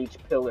 greed on each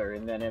pillar,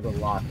 and then it'll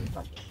lock or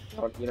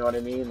something. You know what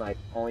I mean? Like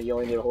you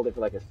only need to hold it for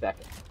like a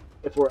second.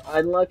 If we're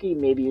unlucky,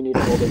 maybe you need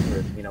to hold it for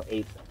 8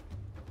 seconds.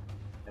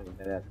 And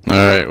then that's-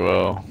 Alright,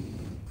 well.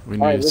 We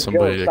Alright, need let's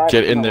somebody go. to Cyber,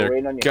 get come in on, we're their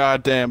waiting on you.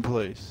 goddamn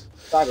place.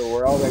 Cyber,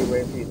 we're already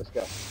waiting for you. Let's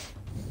go.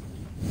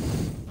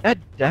 God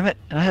damn it!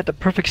 And I had the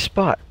perfect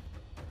spot.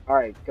 All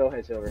right, go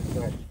ahead, Silver.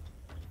 Go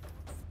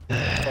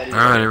ahead.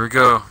 Alright, here we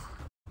go.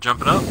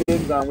 Jumping up.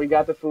 Big's on. We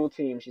got the full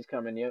team. She's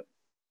coming. Yep.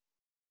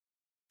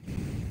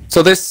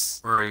 So this.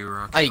 Where are you,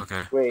 Rocky? I-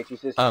 Okay. Wait, she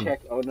says Um,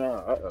 check. Oh no.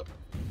 Uh oh.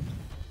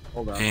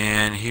 Hold on.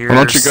 And here's Why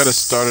don't you gotta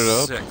start it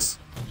up? 6.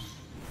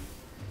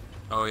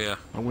 Oh yeah.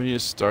 And we need to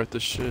start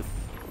this shit.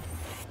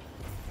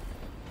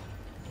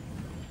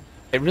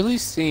 It really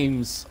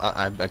seems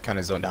I kind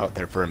of zoned out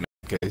there for a minute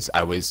because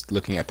I was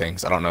looking at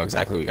things. I don't know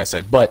exactly what you guys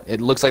said, but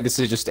it looks like this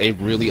is just a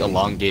really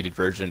elongated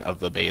version of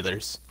the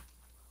bathers.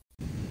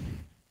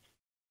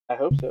 I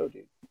hope so,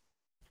 dude.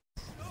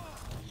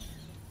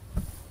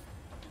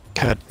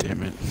 God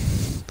damn it.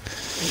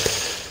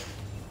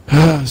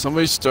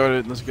 Somebody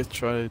started. Let's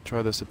try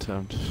this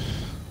attempt.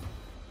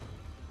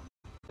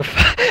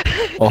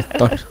 Well,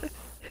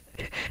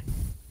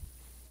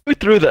 Who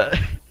threw that?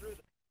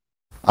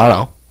 I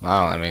don't know.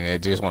 I mean,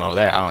 it just went over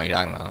there. I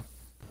don't know.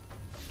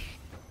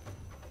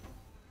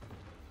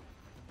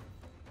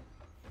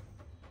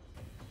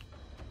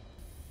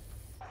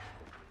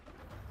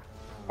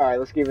 Alright,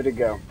 let's give it a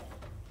go.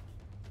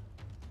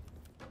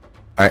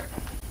 Alright.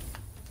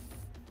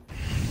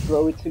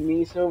 Throw it to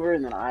me, Silver,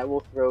 and then I will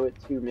throw it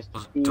to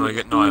Mr. Steve. Do I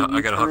get? No,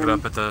 I gotta hook it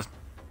up at the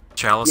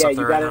chalice up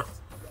there right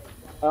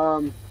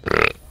now.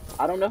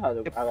 I don't know how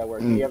that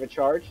works. Do you have it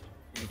charged?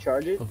 Did you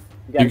charge it?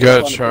 You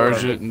gotta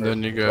charge it, and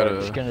then you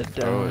gotta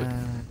throw it.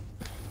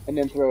 And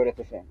then throw it at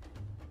the thing.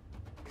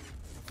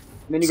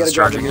 And then you gotta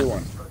grab a new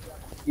one.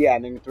 Yeah,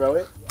 and then you throw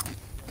it.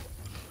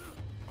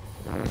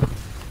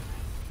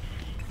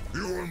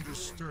 You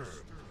understand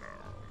now?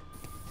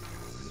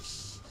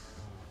 Yes.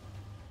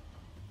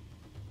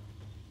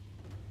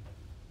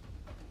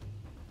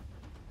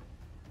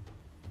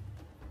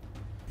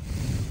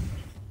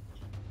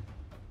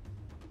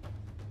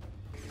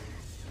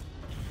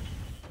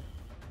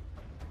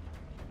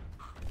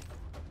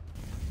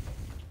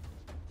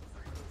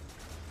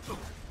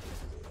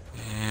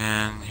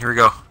 And here we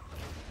go.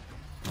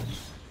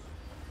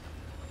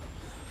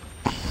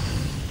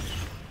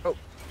 Oh,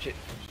 shit.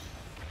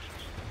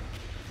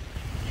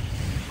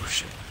 Oh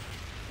shit.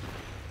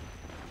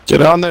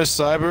 Get on there,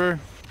 Cyber.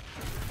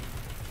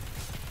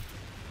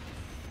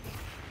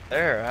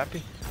 There,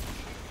 happy?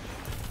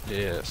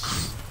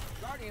 Yes.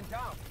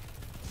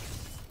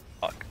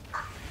 Fuck.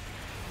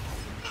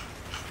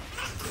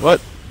 What?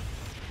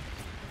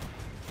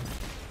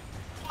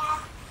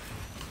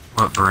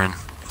 What, Bryn?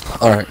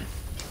 Alright.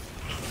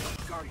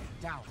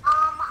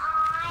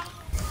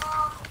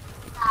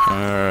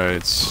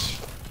 Alright.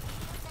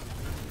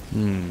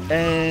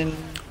 And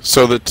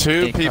So the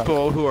two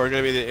people who are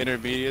gonna be the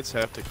intermediates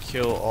have to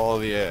kill all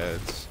the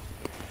ads.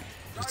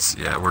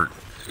 Yeah,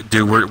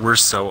 we're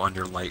so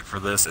under light for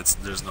this.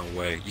 There's no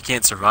way you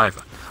can't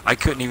survive. I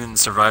couldn't even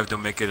survive to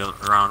make it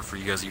around for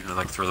you guys even to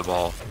like throw the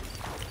ball,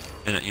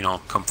 and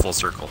come full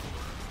circle.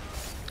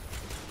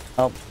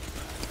 oh,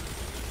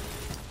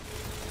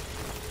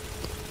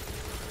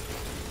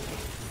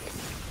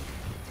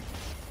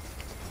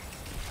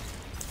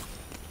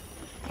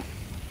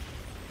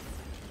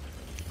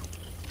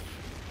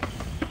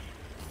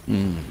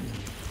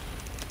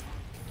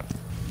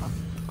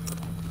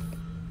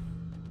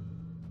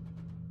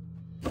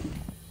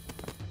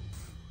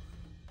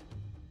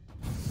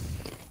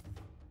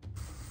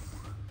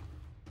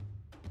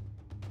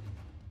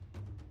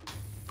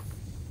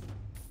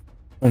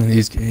 One of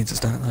these kids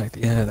is not like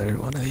the other.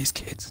 One of these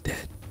kids is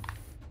dead.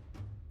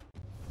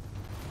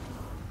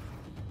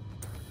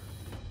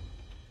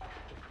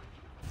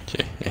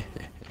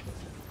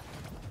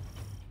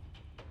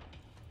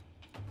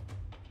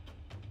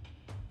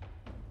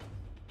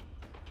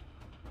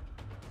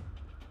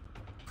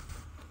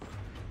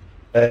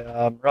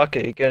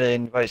 Rocket, you gonna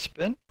invite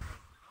Spin?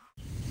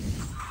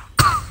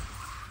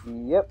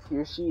 Yep,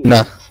 here she is.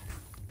 Nah.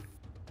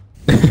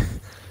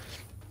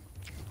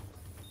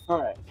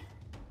 Alright.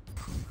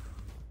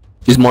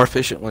 She's more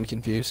efficient when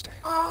confused.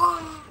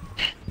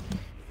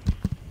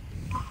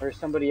 Or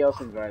somebody else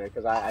invited,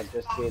 because I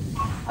just did.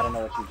 I don't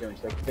know what she's doing.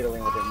 She's like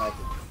fiddling with her mic.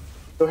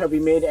 So have we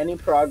made any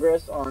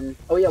progress on...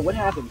 Oh yeah, what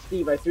happened?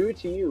 Steve, I threw it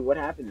to you. What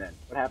happened then?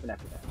 What happened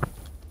after that?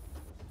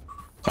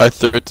 I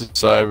threw it to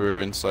Cyber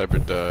and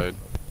Cyber died.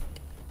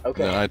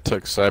 Okay. Then I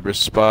took Cyber's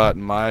spot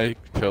and my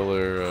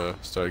pillar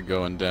started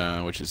going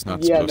down, which is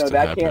not Yeah, supposed no, to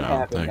that happen, can't I don't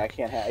happen. think. That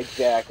can't happen.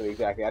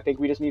 Exactly. I think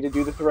we just need to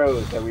do the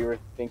throws that we were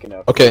thinking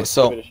of. Okay, Let's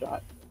so give it a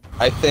shot.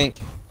 I think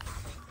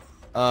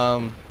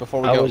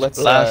before we I go, was let's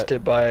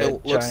blasted by a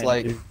it looks giant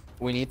like dude.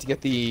 we need to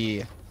get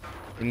the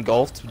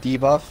engulfed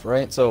debuff,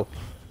 right? So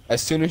as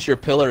soon as your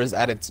pillar is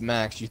at its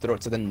max, you throw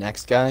it to the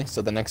next guy,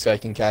 so the next guy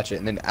can catch it.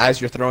 And then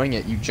as you're throwing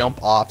it, you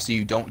jump off so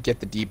you don't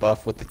get the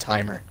debuff with the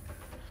timer.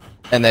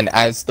 And then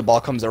as the ball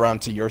comes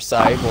around to your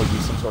side, we'll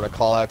use some sort of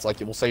call-outs, like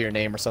we'll say your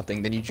name or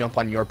something. Then you jump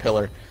on your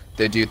pillar.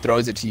 The dude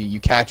throws it to you. You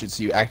catch it,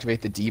 so you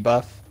activate the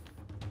debuff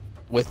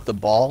with the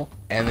ball,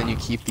 and then you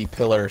keep the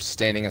pillar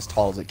standing as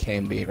tall as it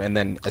can be. And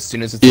then as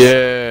soon as it's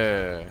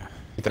Yeah.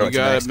 you throw You it to the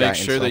gotta next guy make and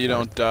sure so that you forth.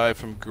 don't die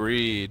from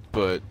greed,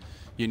 but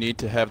you need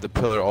to have the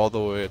pillar all the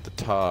way at the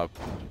top,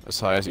 as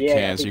high as you Yeah, I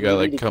can. So think you gotta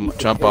we need like to come keep the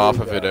jump off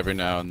pillars of it up. every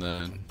now and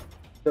then.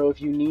 So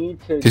if you need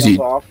to 'Cause jump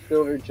you- off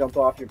Silver, jump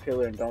off your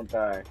pillar and don't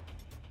die.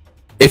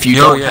 If you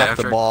Oh, don't yeah, have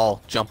the after-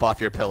 ball, jump off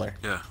your pillar.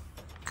 Yeah,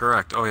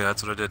 correct. Oh yeah,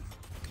 that's what I did.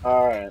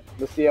 Alright,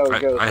 let's see how it I-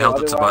 goes. I So held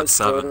it to about otherwise,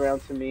 throw it 7.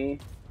 around to me,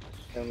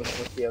 and let's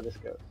see how this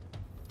goes.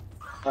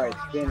 Alright,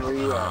 Spin, where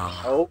you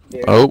at? Oh,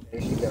 there Oh.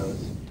 she goes.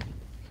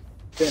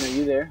 Spin, are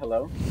you there?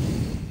 Hello?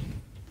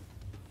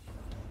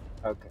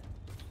 Okay.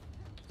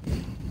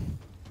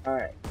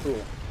 Alright, cool.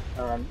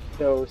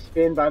 So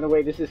Spin, by the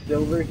way, this is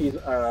Silver. He's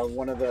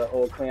one of the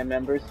old clan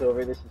members.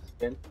 Silver, this is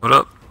Spin. What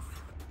up?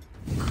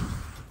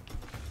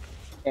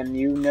 And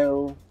you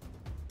know...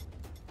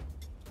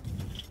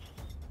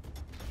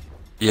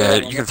 Yeah,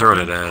 you can throw it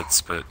at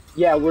ads, but...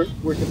 Yeah, we're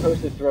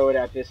supposed to throw it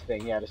at this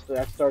thing. Yeah,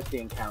 that starts the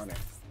encounter.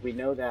 We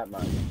know that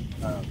much.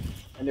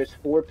 And there's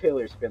 4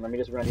 pillars, Spin. Let me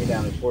just run you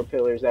down. There's 4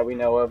 pillars that we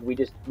know of. We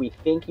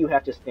think you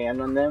have to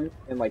stand on them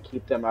and like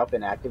keep them up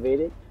and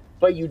activated.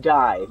 But you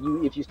die.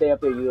 If you stay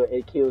up there,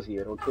 it kills you.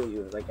 It'll kill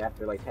you like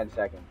after like 10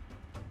 seconds.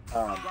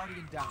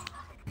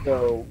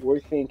 So we're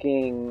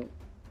thinking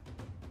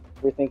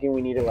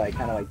we need to like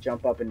kind of like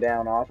jump up and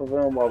down off of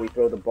them while we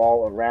throw the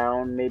ball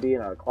around, maybe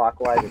in a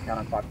clockwise or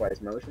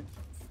counterclockwise motion.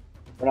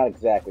 We're not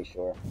exactly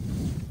sure,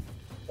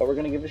 but we're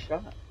gonna give it a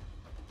shot.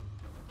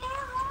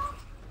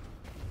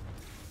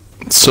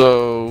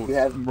 So, You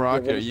have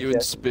Rocket, are any you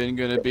and suggestions? Spin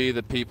gonna be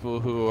the people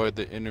who are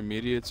the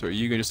intermediates, or are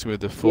you just gonna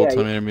be the full-time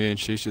intermediate and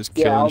she's just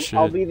killing Yeah, shit?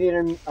 I'll be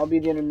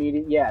the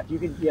intermediate. Yeah, if you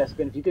could,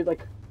 Spin, if you could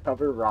like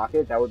cover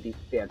Rocket, that would be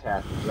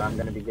fantastic. Because I'm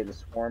gonna be getting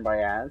swarmed by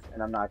ads,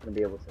 and I'm not gonna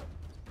be able to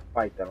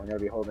fight them. I'm gonna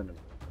be holding them.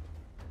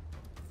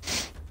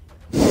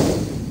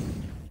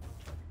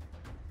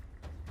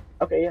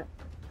 Okay, yeah.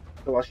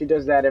 So while she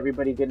does that,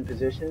 everybody get in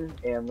position,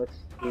 and let's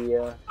see.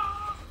 Oh,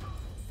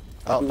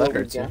 see that what we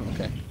hurts you. got.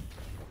 Okay.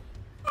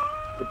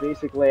 The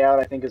basic layout,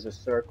 I think, is a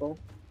circle,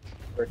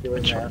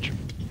 circular map.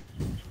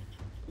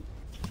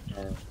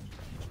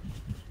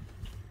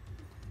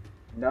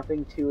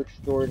 Nothing too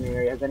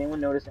extraordinary. Has anyone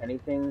noticed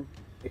anything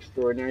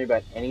extraordinary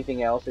about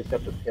anything else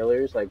except the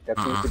pillars? Like, that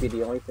seems to be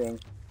the only thing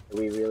that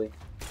we really...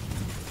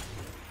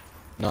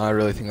 No, I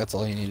really think that's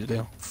all you need to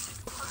do.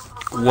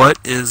 What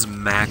is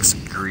max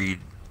greed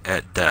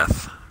at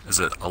death? Is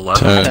it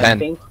 11?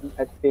 10.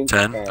 I think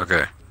 10?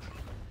 Okay.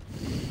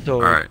 So,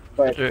 Alright.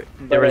 But,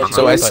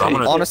 So I I say-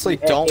 honestly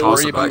don't toss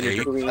worry it by about eight.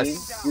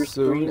 your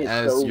screen is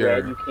as so your-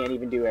 red you can't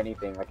even do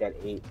anything like at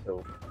 8,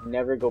 so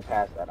never go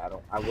past that. I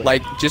wouldn't.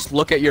 Like, just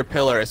look at your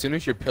pillar. As soon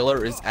as your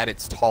pillar is at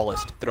its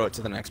tallest, throw it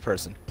to the next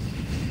person.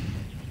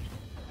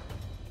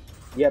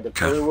 Yeah, the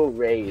Okay. pillar will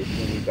raise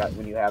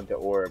when you have the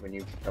orb, when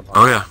you jump on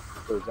Oh yeah.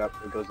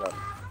 it goes up.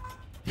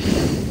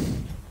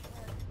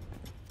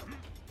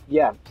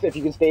 Yeah, so if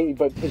you can stay,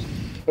 but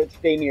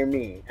stay near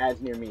me, as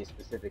near me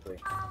specifically,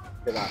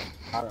 because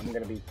I'm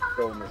gonna be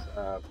throwing this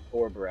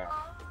orb around.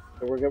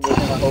 So we're gonna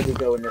hope we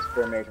go in this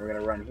formation. We're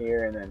gonna run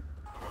here and then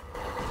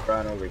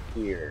run over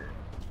here,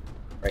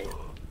 right here.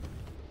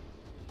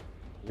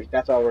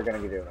 That's all we're gonna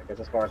be doing. Like,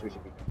 that's as far as we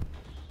should be going.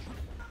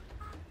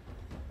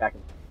 Back.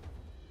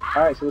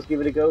 All right, so let's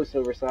give it a go,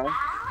 Silver Sign.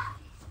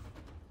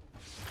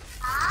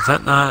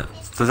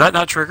 Does that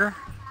not trigger?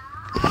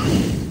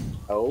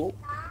 Oh,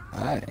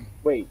 Hi.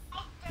 wait,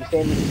 you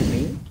saying this to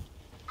me?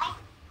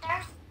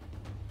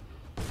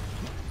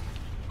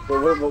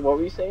 What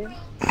were you saying?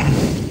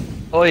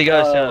 oh, you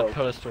gotta stand on Oh. a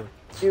pedestal.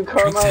 You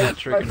caught my that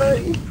trigger.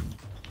 buddy.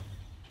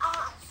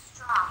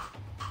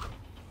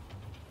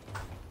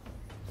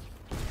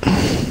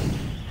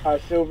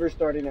 Silver's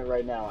starting it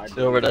right now.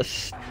 Silver,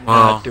 that's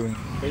Well, not doing.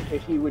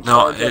 If he would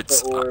No, charge up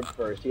it's- the orb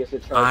first, he has to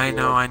charge I the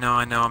know, orb. I know,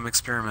 I know. I'm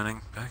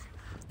experimenting.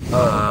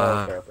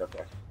 Oh,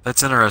 okay.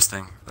 That's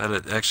interesting. That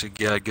it actually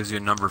gives you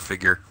a number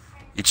figure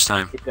each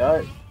time. It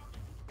does.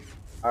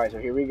 Alright, so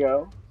here we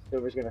go.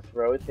 Silver's gonna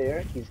throw it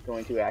there. He's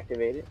going to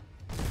activate it.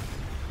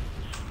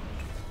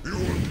 You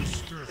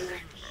understand?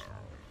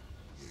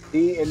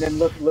 See, and then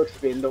look,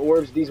 Spin. The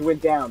orbs, these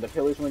went down. The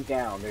pillars went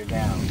down. They're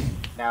down.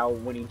 Now,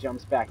 when he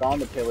jumps back on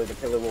the pillar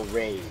will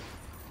raise.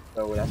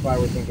 So that's why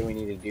we're thinking we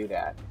need to do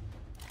that.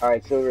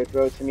 Alright, Silver,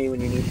 throw it to me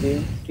when you need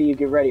to. Steve,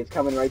 get ready. It's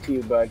coming right to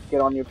you, bud.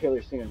 Get on your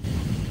pillar soon.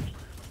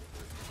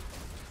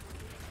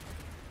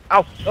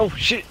 Ow! Oh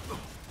shit!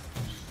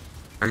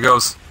 There he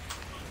goes.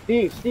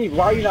 Steve,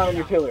 why are you not on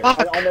your pillar?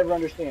 I'll never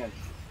understand.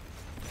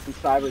 And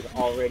Cyber's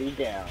already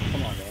down.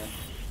 Come on, man.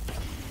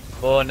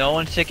 Well, no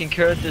one's taking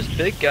care of this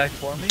big guy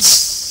for me.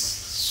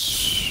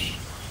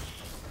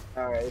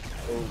 Alright,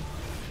 oh.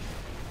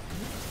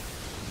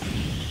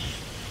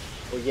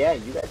 Well, yeah,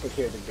 you guys take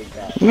care of the big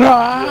guy. You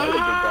are the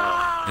big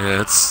guy.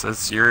 Yeah,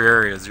 it's your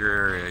area. It's your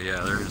area.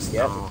 Yeah, there's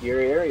Yes, it's your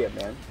area,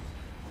 man.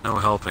 no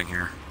helping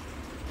here.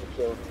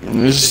 So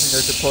There's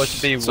supposed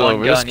to be So,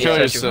 one just gun each kill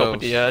as you help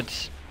with yourselves. the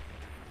ads.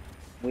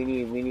 we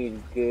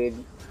need good.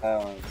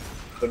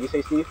 What did you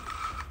say, Steve?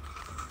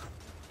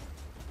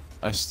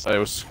 I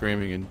was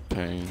screaming in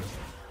pain.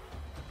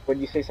 What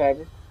did you say,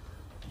 Cyber?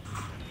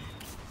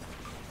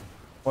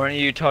 Weren't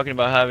you talking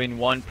about having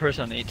one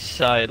person on each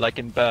side, like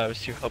in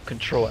Bavs, to help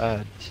control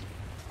ads?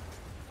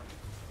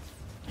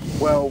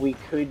 Well, we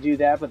could do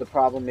that, but the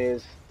problem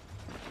is,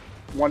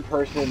 one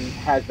person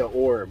has the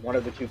orb. One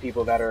of the two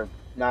people that are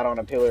not on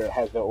a pillar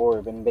has the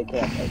orb, and they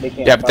can't.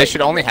 Yeah, but they fight,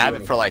 should only can't have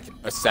do it for like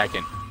a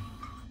second.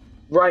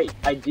 Right,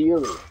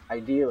 ideally,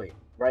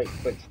 right.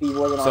 But Steve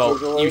wasn't on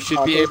his So orb, you should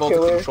on be his able to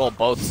pillar, control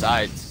both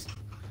sides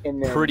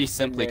and then- pretty and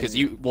simply, because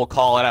then- you will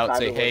call it out and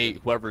say, Cyber hey,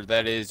 whoever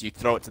that is, you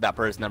throw it to that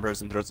person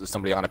throws it to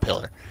somebody on a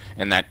pillar,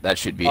 and that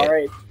should be All it.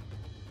 right,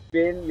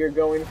 spin, you're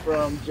going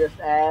from just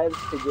ads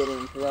to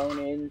getting thrown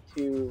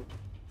into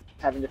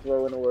having to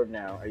throw an orb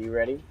now. Are you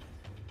ready?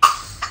 I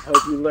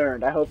hope you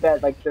learned. I hope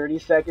that like 30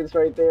 seconds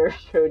right there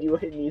showed you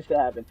what needs to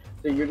happen.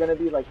 So you're gonna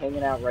be like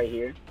hanging out right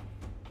here.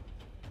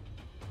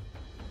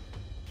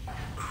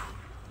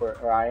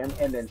 Where I am,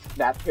 and then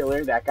that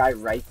pillar, that guy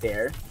right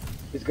there,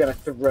 is gonna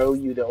throw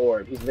you the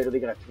orb. He's literally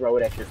gonna throw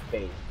it at your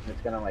face, and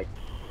it's gonna like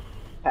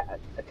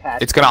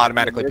attach. It's gonna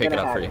automatically pick it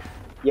up for you.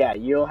 Yeah,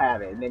 you'll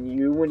have it, and then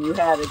you, when you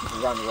have it, just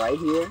run right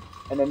here,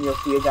 and then you'll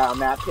see a guy on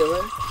that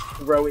pillar.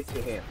 Throw it to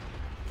him.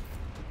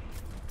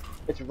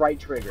 It's right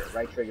trigger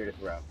to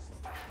throw. All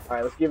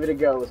right, let's give it a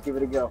go. Let's give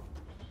it a go.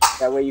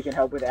 That way you can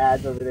help with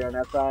ads over there on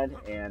that side,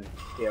 and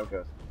see how it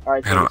goes. All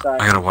right, I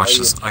gotta watch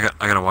this. I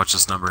gotta watch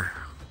this number.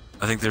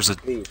 I think there's a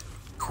Please.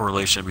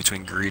 correlation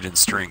between greed and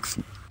strength.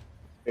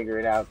 Figure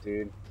it out,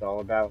 dude. It's all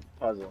about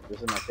puzzle.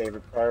 This is my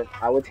favorite part.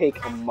 I would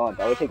take a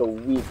month. I would take a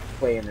week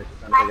playing this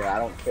to figure it out. I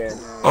don't care.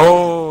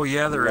 Oh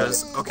yeah, there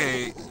is.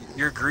 Okay,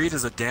 your greed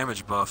is a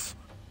damage buff.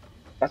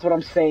 That's what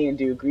I'm saying,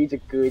 dude. Greed's a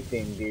good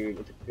thing, dude.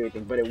 It's a good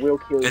thing, but it will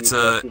kill you. It's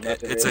a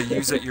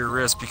use at your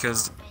risk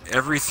because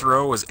every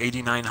throw was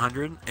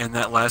 8,900, and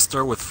that last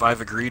throw with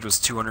 5 agreed was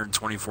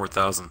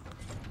 224,000.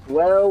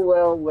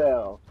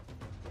 Well.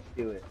 Let's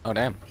do it. Oh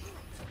damn.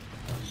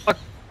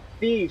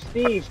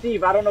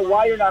 Steve, I don't know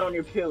why you're not on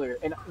your pillar.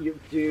 And you,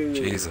 dude.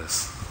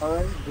 Jesus.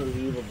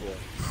 Unbelievable.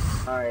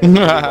 Alright,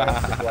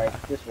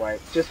 just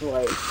wipe.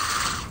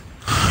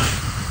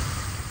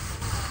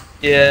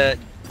 Yeah,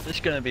 it's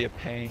gonna be a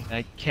pain.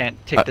 I can't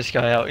take this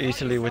guy out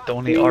easily with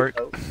only art.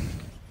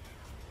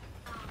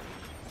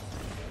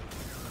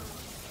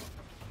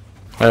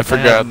 I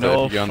forgot that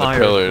no if you get on the fire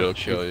pillar, it'll for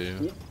kill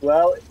you.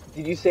 Well,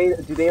 did you say,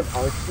 do they have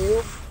arc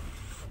shield?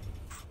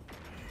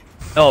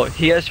 No,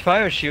 he has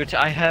fire shoots.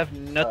 I have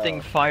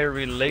nothing fire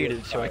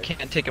related, so I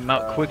can't take him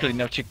out quickly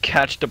enough to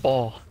catch the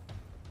ball.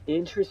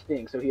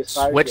 Interesting. So he has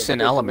fire Switch shield.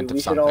 an Okay, so element of we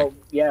should something. all,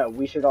 yeah,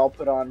 we should all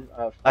put on.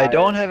 Fire, I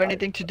don't have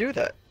anything to do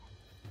that.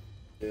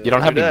 You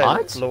don't have Do any that,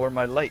 mods? lower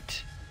my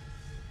light.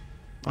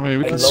 I mean,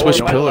 we I can lower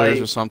switch my pillars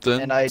light, or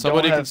something. And I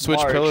Somebody don't can have switch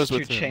marks pillars to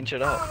with him. change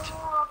it out.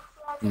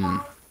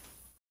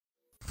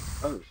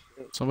 Oh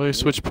shit. Somebody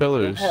switch You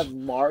pillars. don't have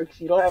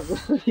marks. You don't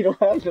have. You don't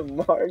have the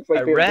marks. Like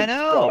I the ran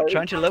out stars.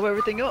 trying to level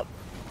everything up.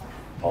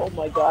 Oh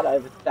my god, I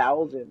have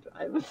 1,000.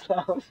 I have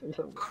 1,000.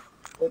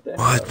 What the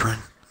What, hell? Bryn?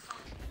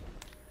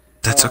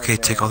 That's Oh, okay.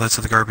 man. Take all that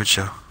to the garbage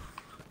show.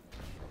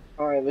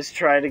 All right, let's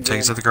try it again.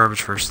 Take it to the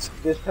garbage first.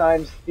 This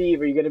time,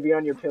 Steve, are you gonna be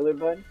on your pillar,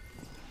 bud?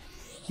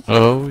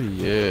 Oh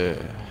yeah.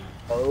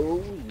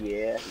 Oh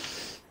yeah.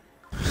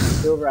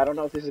 Silver, I don't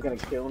know if this is gonna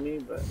kill me,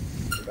 but.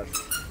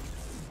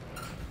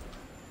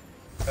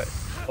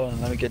 Hold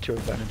on, let me get your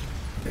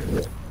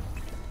advantage.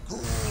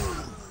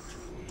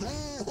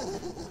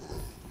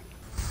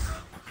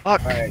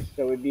 Fuck. Alright,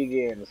 so it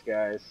begins,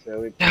 guys.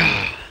 So it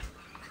begins.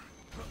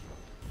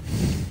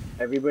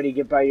 Everybody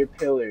get by your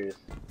pillars.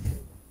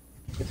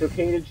 It's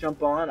okay to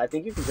jump on. I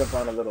think you can jump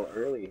on a little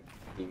early,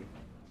 Steve.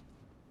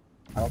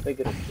 I don't think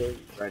it'll kill you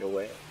right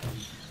away.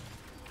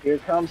 Here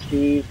comes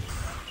Steve.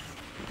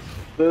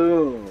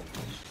 Boom.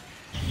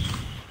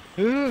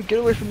 Ooh, get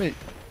away from me.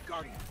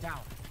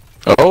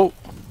 Oh,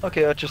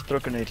 Okay, I just throw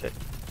grenades at.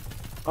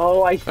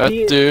 Oh, I That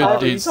see it. dude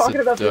Are you needs talking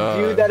to about the die.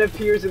 dude that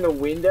appears in the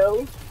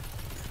window?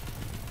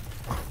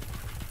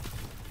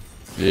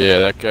 yeah,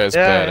 that guy's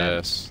Yeah.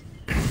 badass.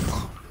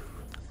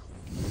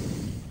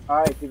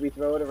 Alright, did we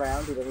throw it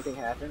around? Did anything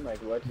happen? Like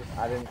what? Just,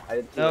 I didn't see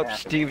what Nope, happened.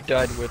 Steve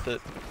died with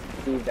it.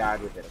 Steve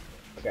died with it.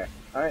 Okay.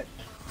 Alright.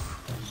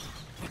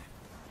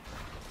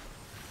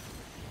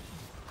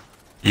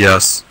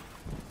 Yes.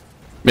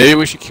 Maybe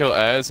we should kill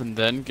Az and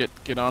then get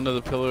onto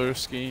the pillar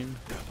scheme.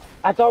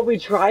 I thought we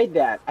tried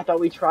that. I thought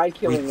we tried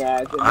killing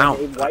ads and I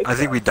then it don't. wiped I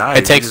think us. we died.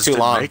 It takes we just too didn't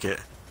long. Make it.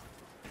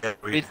 Yeah,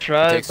 We It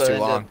tried, takes but too it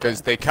long ended-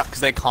 because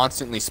they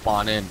constantly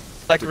spawn in.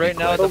 like to be right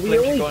now quick. the But we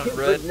flames are only going killed,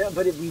 red. but, no,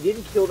 but we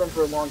didn't kill them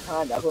for a long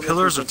time. That's what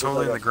Pillars are makes me think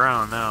totally in like, the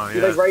ground now. See,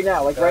 Yeah. like right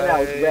now, it's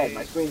Guys. red.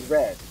 My screen's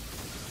red.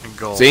 And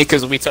gold. See,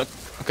 because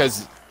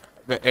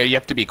you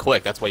have to be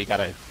quick. That's why you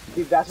gotta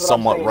Dude, that's what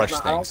somewhat I'm saying. rush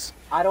It's not- things.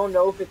 I don't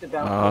know if it's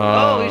about.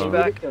 Oh, he's maybe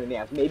back. it's killing the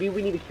ads. Maybe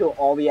we need to kill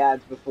all the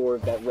ads before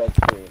that red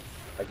screen,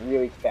 like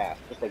really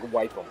fast. Just like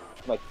wipe them,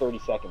 like 30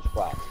 seconds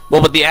flat.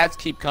 Well, but the ads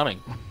keep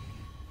coming.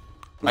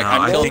 Like No,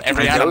 I've I killed think-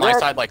 every I ad on think- my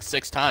side like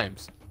 6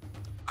 times.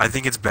 I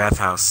think it's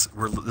bathhouse.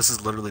 This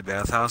is literally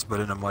bathhouse, but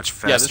in a much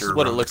faster, Yeah, this is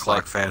what it looks round-the-clock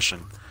like.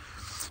 fashion.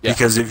 Yeah,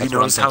 Because if you that's what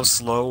I'm notice how thinking.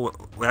 slow,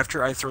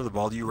 after I throw the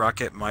ball to you,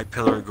 Rocket, my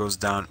pillar goes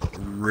down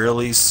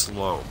really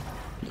slow.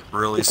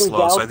 Really It goes slow.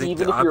 down So I think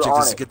even the if you're object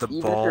on is to it. get the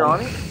Even ball. if you're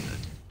on it?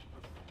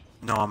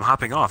 No, I'm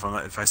hopping off.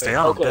 If I stay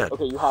out, I'm Okay, dead.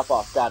 okay, you hop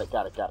off. Got it.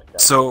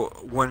 So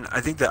when I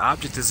think the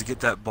object is to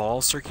get that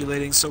ball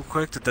circulating so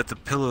quick that the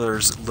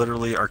pillars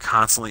literally are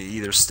constantly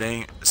either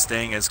staying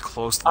as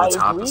close to the I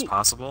top agree. as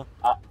possible.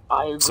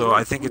 I agree. So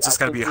I think it's just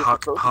got to be think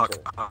huck, it's huck,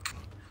 appropriate. huck.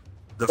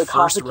 The Like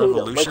hot first potato,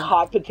 revolution. like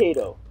hot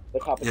potato.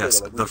 Like hot potato.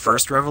 Yes, like, we the just gotta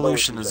first throw it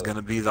revolution to is each going to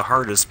other. be the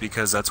hardest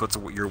because that's what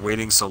you're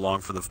waiting so long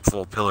for the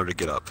full pillar to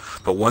get up.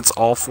 But once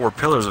all 4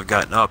 pillars have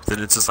gotten up, then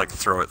it's just like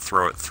throw it,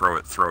 throw it, throw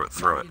it, throw it,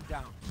 throw it.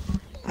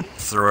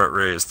 Throw it,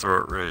 raise, throw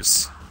it,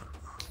 raise.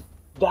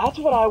 That's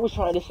what I was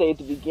trying to say at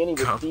the beginning,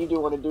 but Cup. Steve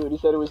didn't want to do it. He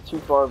said it was too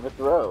far of a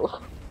throw.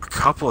 A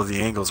couple of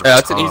the angles are Yeah,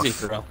 that's tough. an easy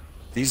throw.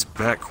 These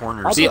back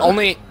corners. The think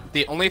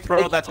only throw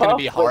it's that's gonna tough,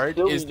 be but hard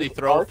still, is you the just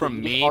throw arc it, from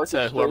you me arc it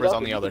to straight whoever's up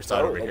on the and other you side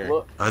throw over it, like, here.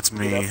 look, That's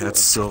me. Get up That's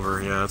here.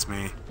 silver. Yeah, that's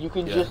me. You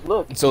can Yeah. just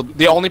look. So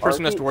the only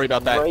person who has Arc to it worry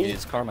about that right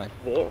is Carmine.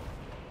 there.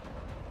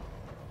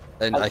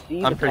 And I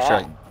see I'm the pretty sure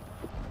path.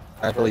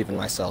 I believe in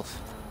myself.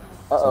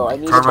 Uh-oh, I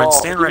need Carmine, the ball.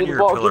 stand Give right me near the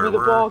ball. your pillar. Give me the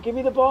We're- ball. Give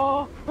me the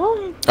ball.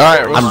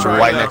 Alright, let's I'm try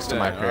right that next to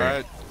my then. parry.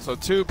 Alright, so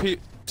two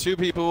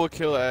people will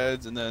kill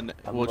ads, and then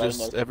I'm we'll right just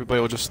next.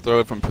 everybody will just throw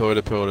it from pillar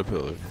to pillar to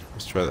pillar.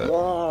 Let's try that.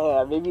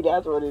 Yeah, maybe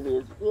that's what it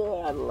is. Yeah,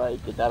 I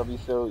like it. That'll be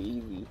so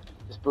easy.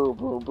 Just boom,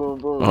 boom, boom,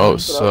 boom. Oh,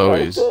 That's what so I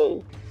was easy. trying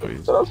to say.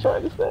 That's what I was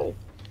trying to say.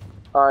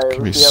 Alright, Can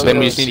we let's see how Then it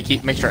we goes. just need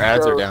to make sure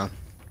ads are So- down.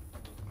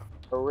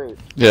 Oh wait.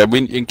 Yeah,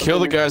 we can kill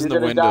the Okay, guys in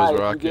you're the gonna die windows,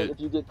 if Rocket. if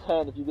you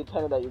get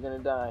 10 of that, you're gonna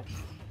die.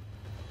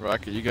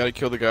 Rocket, you gotta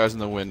kill the guys in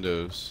the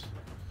windows.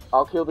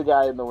 I'll kill the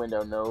guy in the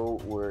window.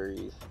 No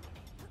worries.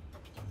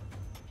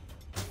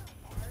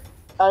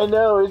 I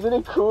know, isn't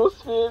it cool,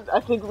 Spin? I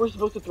think we're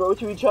supposed to throw it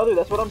to each other.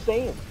 That's what I'm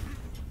saying.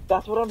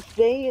 That's what I'm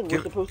saying. Give-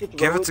 we're supposed to give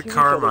throw it it to to each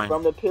other Carmine.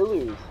 from the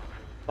pillars.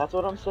 That's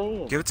what I'm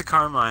saying. Give it to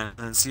Carmine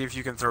and see if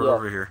you can throw it Yeah.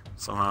 over here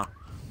somehow.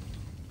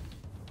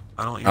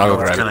 I don't even I'll know go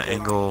what grab kind it. of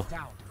angle.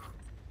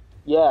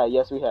 Yeah,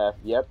 yes we have.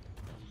 Yep.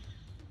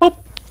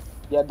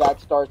 Yeah,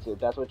 that starts it.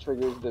 That's what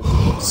triggers the...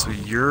 So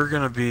you're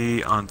gonna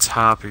be on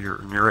top of you're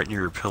right near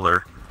your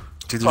pillar.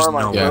 Dude, there's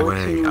Carmine, no Yeah. throw it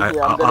way. to... Here, I'm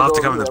I'll gonna have go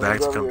to come in over the here. back I'm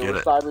to gonna come go get over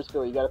it. here. Cyber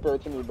skill. You gotta throw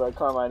it to me, but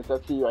Carmine, it's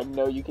up to you. I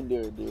know you can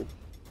do it, dude.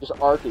 Just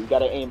arc it. You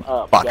gotta aim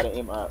up. Fuck. You gotta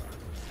aim up.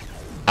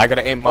 I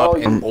gotta aim up Oh,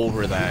 and you-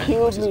 over that, You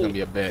which killed is me. gonna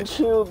be a You bitch.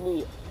 killed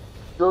me.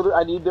 Throw the...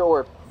 I need the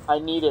orb. I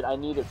need it. I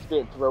need it.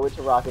 Spin. Throw it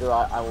to Rocket or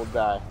I will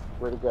die.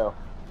 Where'd it go?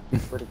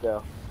 Where'd it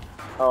go?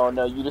 Oh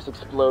no, you just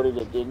exploded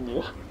it, didn't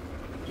you?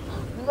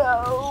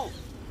 No!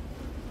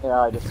 Yeah,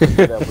 I just picked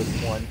it up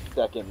with 1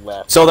 second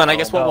left. So then I Oh,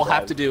 guess what no, we'll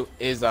have guys. to do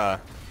is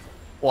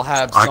we'll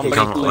have I can somebody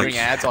come, clearing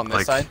like- ads on this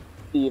like- side.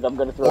 Steve, I'm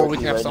gonna throw Or it we to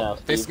can you have right some. now.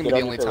 This is Steve, gonna get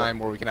be on the only your pillar. time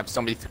where we can have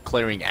somebody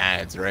clearing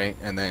ads, right?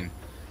 And then,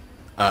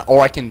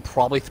 or I can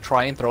probably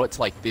try and throw it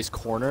to like this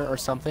corner or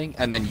something,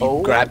 and then you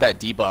Oh. grab that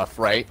debuff,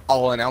 right?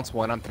 I'll announce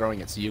when I'm throwing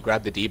it, so you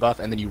grab the debuff,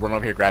 and then you run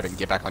over here, grab it, and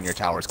get back on your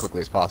tower as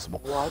quickly as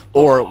possible. What?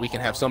 Or we can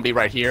have somebody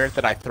right here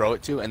that I throw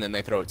it to, and then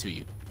they throw it to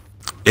you.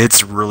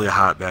 It's really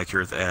hot back here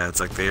with the ads.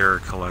 Like they are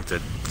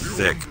collected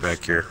thick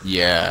back here.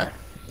 Yeah.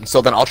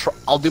 So then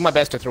I'll do my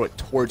best to throw it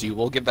towards you.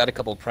 We'll give that a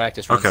couple of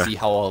practice runs, Okay. see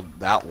how all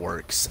that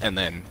works, and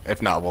then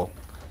if not, we'll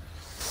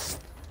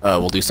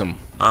do some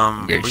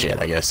weird shit.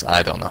 I guess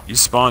I don't know. You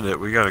spawned it.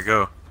 We gotta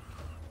go.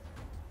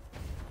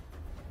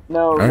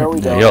 No, Alright. no, we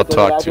Yeah, don't. y'all They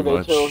talk too activate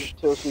much.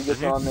 Till she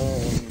gets on there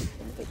and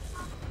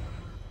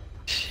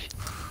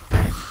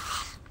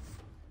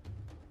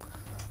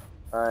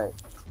Alright.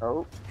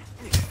 Oh.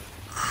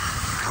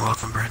 You're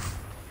welcome, Brent.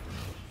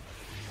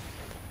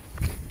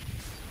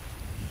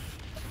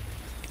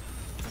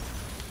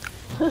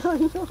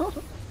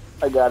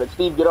 I got it.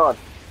 Steve, get on.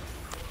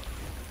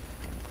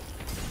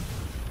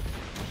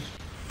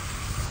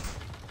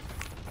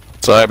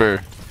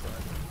 Cyber.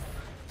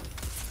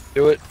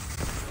 Do it.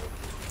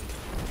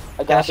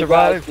 I Can't got the guy,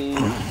 survive. Steve.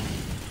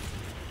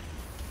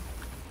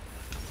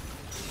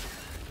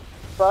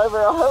 Driver,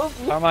 I'll help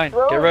you. Carmine,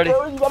 Throw get it, ready.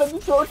 throw it. You gotta be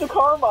thrown to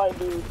Carmine,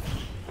 dude.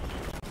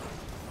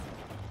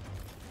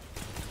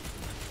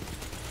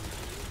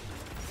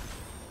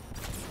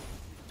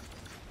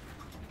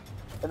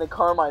 And then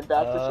Carmine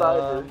back to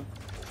Cyber.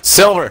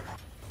 Silver.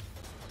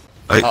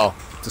 I- Oh,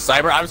 to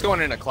Cyber. I was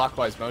going in a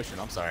clockwise motion.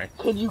 I'm sorry.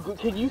 Can you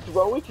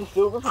throw it to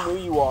Silver from where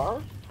you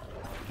are?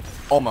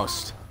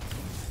 Almost.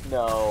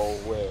 No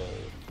way.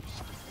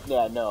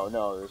 Yeah, no.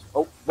 There's...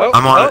 Oh, Oh,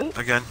 I'm on oh, it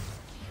again.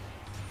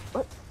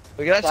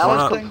 We got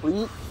challenge something.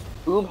 complete.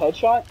 Boom,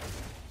 headshot.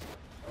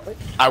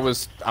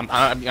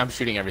 I'm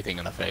shooting everything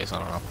in the face. I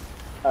don't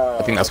know.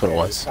 I think that's what it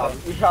was.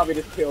 You probably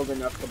just killed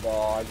enough the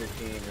ball as your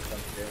team or some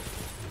shit.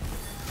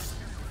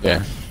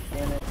 Yeah.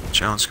 Damn it.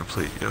 Challenge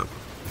complete. Yep.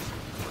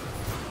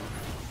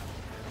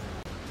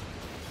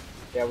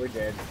 Yeah, we're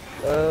dead.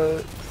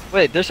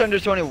 Wait, there's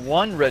only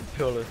one red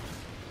pillar.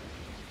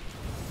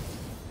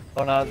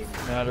 Oh no,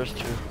 there's two.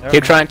 Never Keep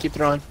mind. trying. Keep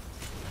throwing.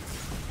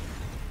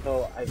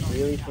 So I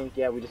really think,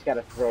 yeah, we just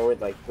gotta throw it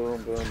like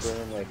boom, boom,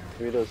 boom, like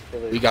through those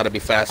pillars. We gotta be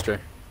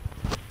faster.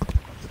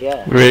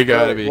 Yeah. We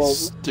gotta be Well,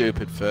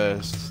 stupid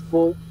fast.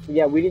 well,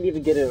 yeah, we didn't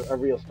even get a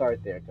real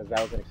start there because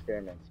that was an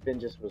experiment. Spin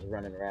just was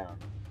running around.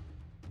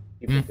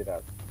 He picked it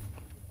up.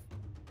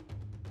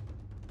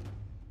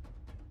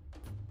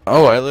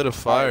 Oh, I lit a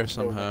fire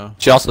somehow.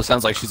 She also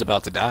sounds like she's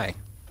about to die.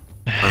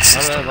 That's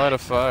How did I light a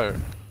fire?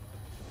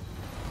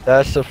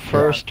 That's the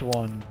first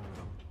one.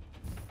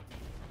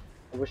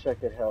 I wish I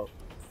could help.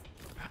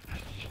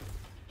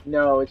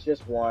 No, it's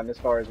just one, as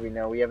far as we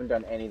know. We haven't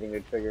done anything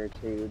to trigger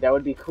 2. That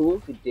would be cool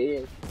if it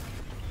did.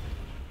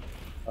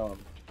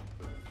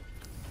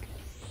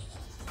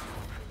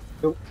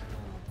 Nope.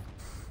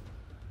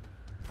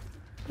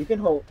 You can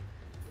hold.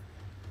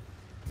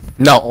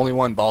 No, only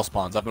one ball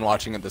spawns. I've been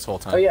watching it this whole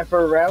time. Oh yeah,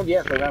 for a round.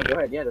 Yeah, for a round. Go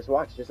ahead. Yeah, just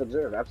watch, just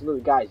observe.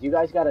 Absolutely, guys. You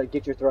guys gotta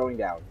get your throwing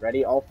down.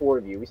 Ready? All 4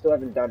 of you. We still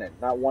haven't done it.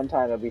 Not one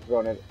time have we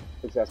thrown it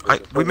successfully.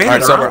 We made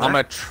Alright, it. Silver,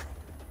 around.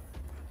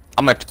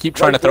 I'm gonna keep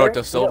trying to throw it to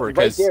there? Silver Right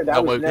because there, that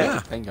that was way we get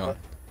next. the thing going.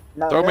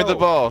 Throw me the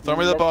ball. Throw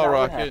me the That's ball, not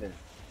what Rocket. happened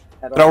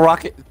at Throw all.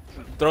 Rocket.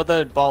 Throw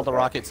the ball to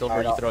Rocket, Silver.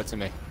 Alright, You I'll- throw it to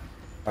me.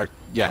 Or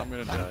yeah. I'm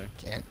gonna die.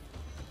 Can't.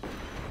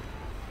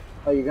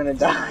 Oh, you're gonna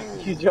die.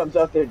 You jumped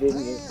up there,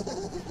 didn't you?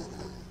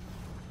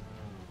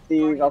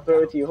 Steve, I'll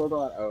throw it to you. Hold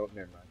on. Oh,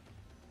 never mind.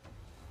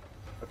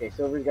 Okay,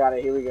 Silver's got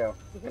it. Here we go.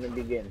 We're gonna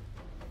begin.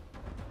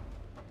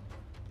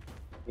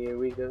 Here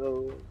we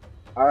go.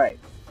 Alright.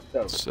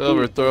 So,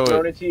 Silver, Steve, throw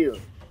throwing it. it to you.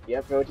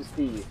 Yep, throw it to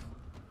Steve.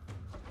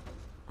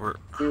 We're,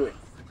 Do it.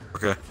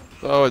 okay.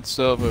 Oh, it's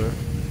Silver.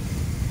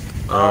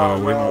 Oh,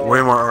 no.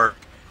 way more art.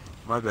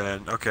 My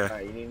bad. Okay.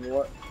 Alright, you need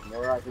more?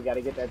 More art. We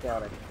gotta get that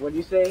down. What'd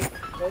you say,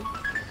 Ben?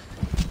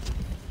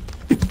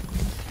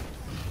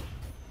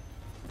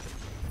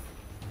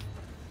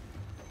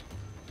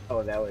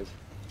 Oh, that was...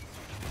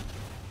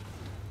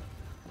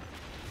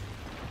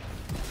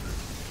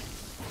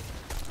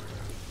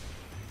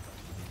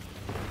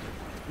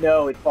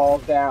 No, it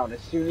falls down. As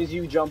soon as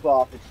you jump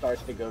off, it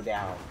starts to go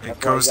down. It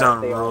That's why you goes gotta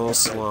down stay on real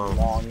this for slow. as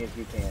long as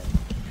you can.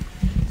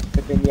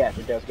 But then, yes,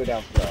 it does go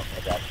down slow.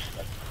 That's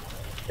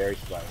very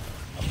slow.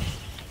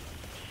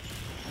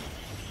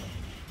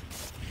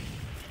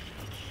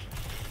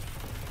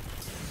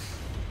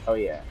 Oh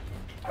yeah.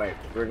 Wait,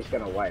 we're just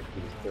gonna wipe.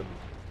 Here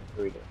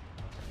we go.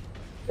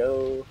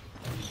 Go.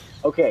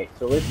 Okay,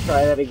 so let's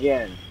try that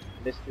again.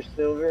 Mr.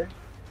 Silver.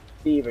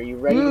 Steve, are you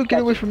ready to Ooh, catch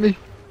get away it? from me.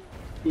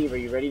 Steve, are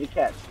you ready to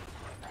catch?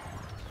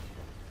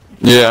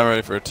 Yeah, I'm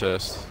ready for a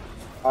test.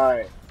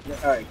 Alright.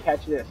 Alright,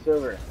 catch this.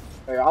 Silver.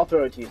 Alright, I'll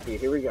throw it to you,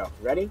 Steve. Here we go.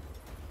 Ready?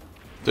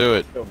 Do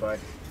it. Go, bud.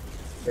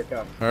 Here it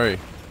comes. Hurry.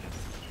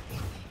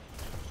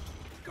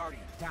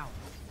 Guardian down.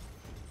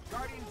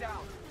 Guardian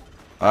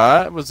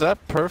down. Was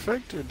that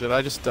perfect, or did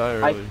I just die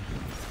early?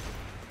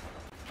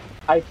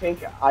 I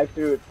think I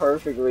threw it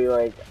perfectly,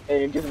 like,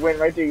 and it just went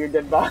right through your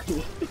dead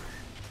body.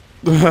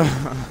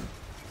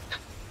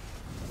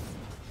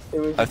 It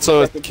was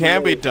So second it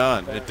can be late.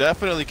 done. It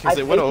definitely, because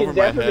it went can over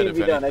my head, definitely if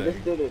be done. I just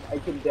anything. did it. I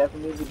can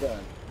definitely be done.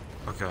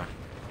 Okay.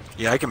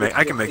 Yeah, I can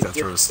make that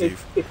throw,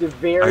 Steve. It's a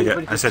very, I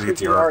but it's said a get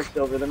the tricky arc.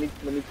 Silver. Let me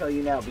tell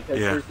you now, because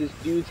Yeah. there's this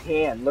dude's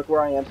hand. Look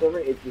where I am, Silver.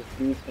 It's this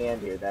dude's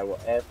hand here that will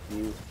F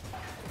you.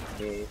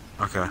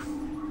 Okay.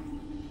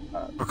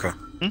 Okay.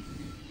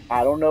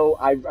 I don't know.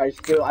 I've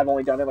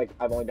only done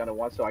it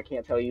once, so I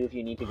can't tell you if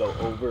you need to go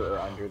over or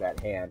under that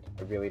hand.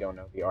 I really don't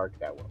know the arc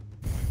that well.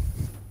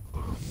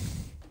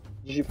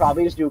 You should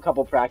probably just do a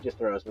couple practice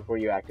throws before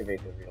you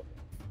activate the real thing.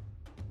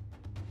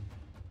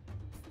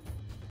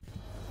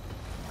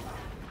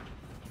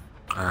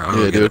 Alright, I'll go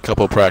Yeah, get do a it.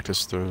 couple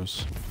practice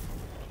throws.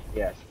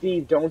 Yeah,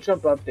 Steve, don't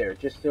jump up there.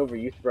 Just Silver,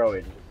 you throw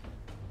it.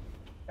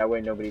 That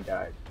way nobody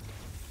dies.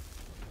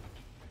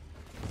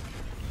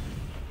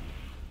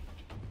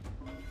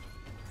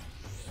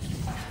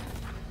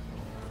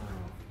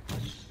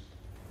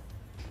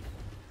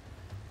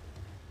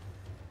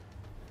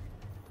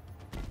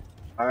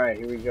 Alright,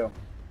 here we go.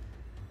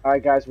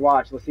 Alright guys,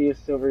 watch. Let's see if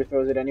Silver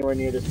throws it anywhere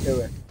near this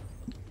pillar.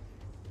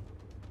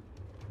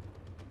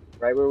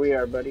 Right where we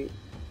are, buddy.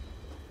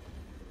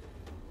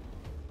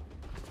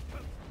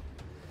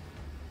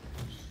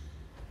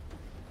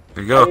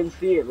 There you I go. didn't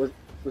see it. Was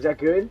that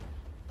good?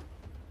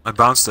 I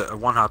bounced it. I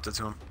one-hopped it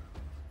to him.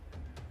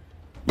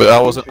 But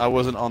I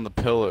wasn't on the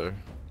pillar.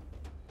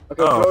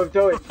 Okay, Oh.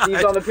 throw it.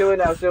 Steve's on the pillar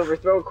now, Silver.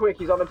 Throw it quick.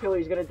 He's on the pillar.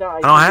 He's gonna die.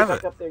 I don't have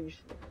it. Up there. It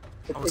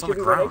Oh, it's on should the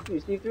be right ground. next to you.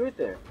 Steve threw it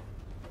there.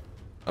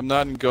 I'm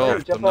not Here,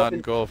 engulfed. jump I'm up not and-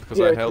 engulfed because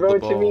Here, I held throw the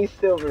it to me, ball.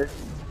 Silver.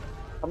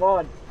 Come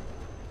on.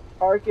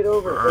 Arc it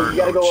over. Oh, you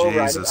gotta go Oh,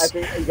 over. I Jesus.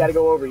 think you gotta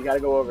go over. You gotta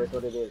go over. Is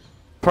what it is.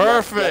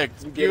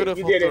 Perfect! You did it. Beautiful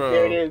You did it. throw.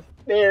 There it is.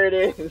 There it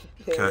is.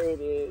 There Okay.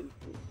 it is.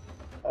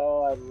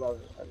 Oh, I love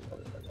it. I love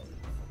it. I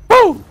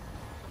love it. Woo!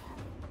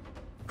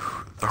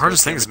 The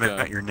hardest thing is There we making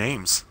go. out your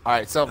names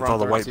Alright, Silver. with all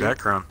the I'm white throwing it to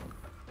you. background.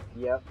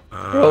 Yep.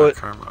 Throw it.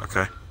 Karma.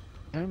 Okay.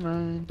 Never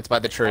mind. It's by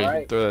the tree.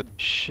 Alright. Throw that. You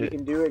Shit.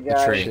 can do it, The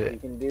guys. tree. You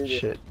can do this.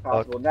 Shit. It's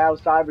possible. Now,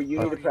 Cyber, you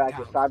need to Fuck.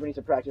 practice. Cyber needs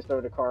to practice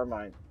throwing to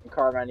Carmine. And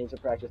Carmine needs to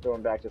practice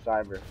throwing back to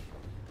Cyber.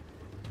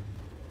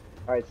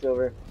 Alright,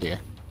 Silver. Yeah.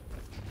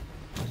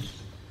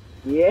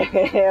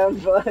 Yeah,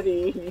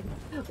 buddy.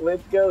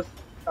 Let's go.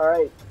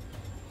 Alright.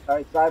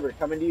 Alright, Cyber,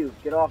 coming to you.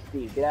 Get off,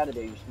 Steve. Get out of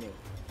there, you snake.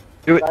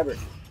 Do it. Cyber.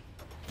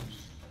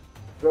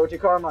 Throw it to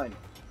Carmine.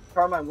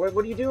 Carmine, what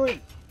are you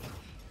doing?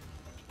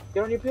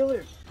 Get on your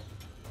pillar.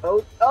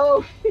 Oh,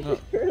 oh! No,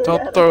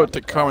 don't throw it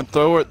to Carmen.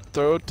 Throw it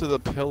to the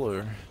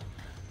pillar.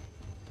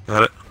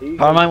 Got it. There you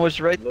go. Carmine was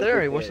right Look there.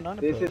 at He this. wasn't on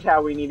the This pillar. is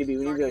how we need to be.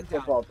 We need to be like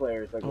football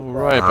players. Like Oh, lacrosse.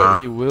 right, Uh-huh.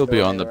 but he will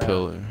be on the Right.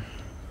 pillar.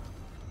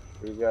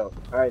 Here we go.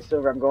 Alright,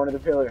 Silver, I'm going to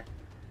the pillar.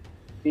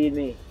 Feed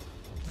me.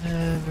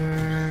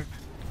 Never.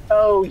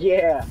 Oh,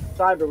 yeah.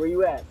 Cyber, where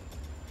you at?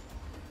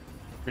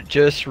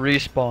 Just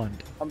respawned.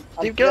 I'm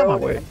Steve, get out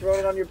of my way. I'm throwing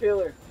it on your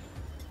pillar.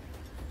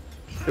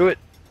 Do it.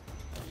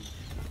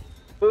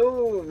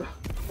 Boom!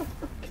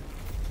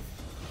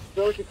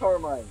 Throw it to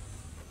Carmine.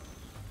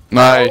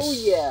 Nice. Oh,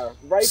 yeah.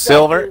 Right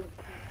Silver. back to...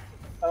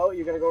 Oh,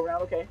 you're gonna go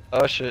around? Okay.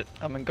 Oh shit,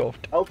 I'm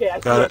engulfed. Okay, I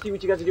Got it. see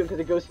what you guys are doing because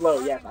it goes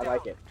slow. Yes, I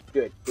like it.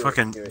 Good. Good,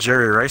 Fucking good.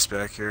 Jerry Rice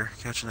back here,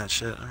 catching that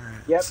shit. Alright.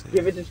 Yep, let's see.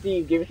 give it to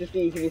Steve. Give it to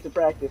Steve. He needs to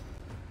practice.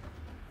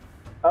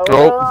 Oh,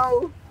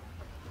 Oh.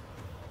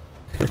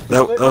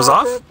 no! That was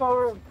off?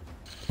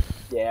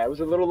 Yeah, it was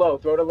a little low.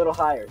 Throw it a little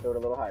higher. Throw it a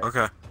little higher.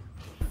 Okay.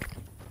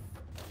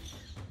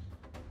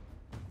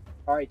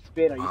 Alright,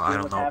 Spin, are you I seeing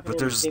don't what's know, happening? but We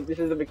there's- think this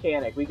is a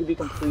mechanic. We could be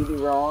completely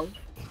wrong.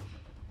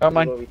 Oh This is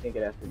mine. what we think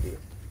it has to be.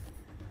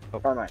 Oh.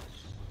 Carmine.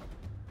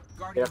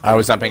 Guardian I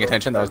was not paying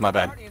attention. That was my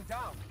bad. Guardian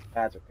down.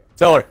 That's okay.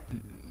 Silver.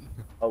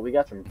 Oh, we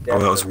got some. Oh,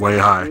 that was way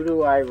high. Who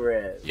do I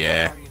res?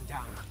 Yeah. Guardian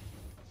down.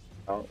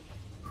 Oh,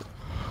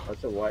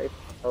 it's a wipe.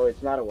 Oh,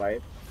 it's not a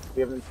wipe.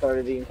 We haven't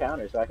started the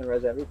encounter, so I can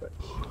res everybody.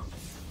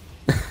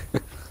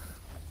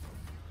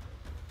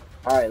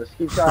 Alright, let's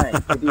keep trying.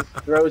 Get these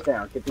throws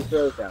down. Get these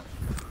throws down.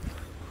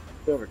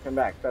 Silver, come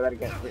back. Try that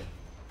again. Here.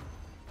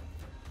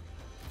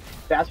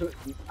 That's what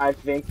I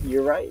think.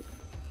 You're right.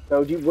 So,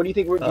 what do you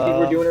think? Do you think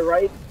we're doing it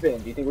right,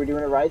 Spin? Do you think we're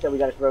doing it right? That we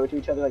got to throw it to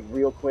each other like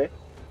real quick?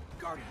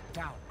 Guardian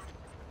down.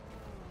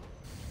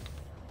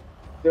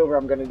 Silver,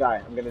 I'm gonna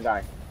die. I'm gonna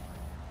die.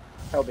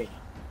 Help me.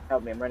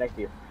 Help me. I'm right next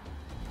to you.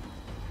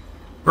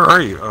 Where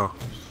are you? Oh.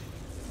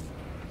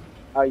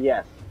 Oh,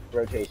 yes.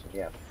 Rotation,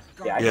 yeah.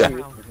 Yeah, I Yeah. see you.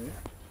 Down. Mhm.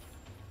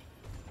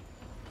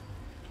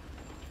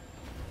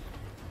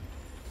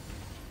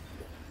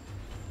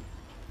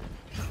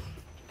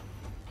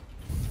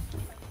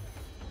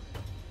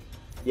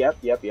 Yep.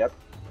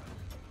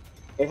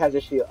 It has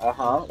a shield.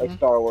 Like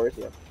Star Wars,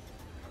 yep.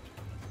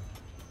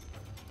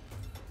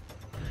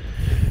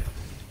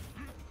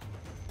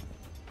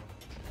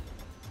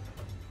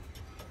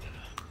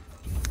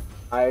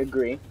 I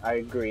agree.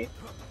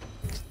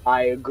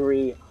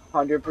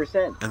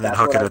 100%. And then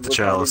hook it at the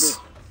chalice.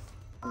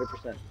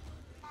 100%.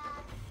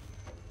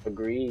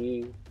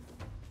 Agree.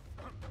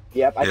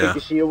 Yep, I Yeah. think the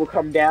shield will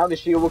come down. The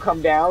shield will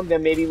come down.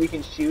 Then maybe we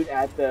can shoot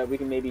at the. We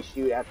can maybe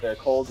shoot at the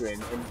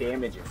cauldron and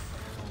damage it.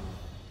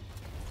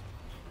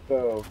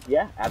 So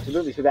yeah,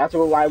 absolutely. So that's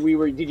why we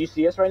were. Did you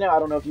see us right now? I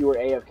don't know if you were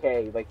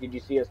AFK. Like, did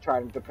you see us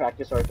trying to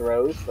practice our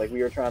throws? Like,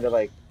 we were trying to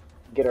like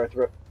get our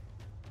throw.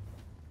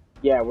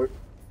 Yeah,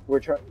 we're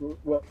trying.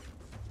 Well.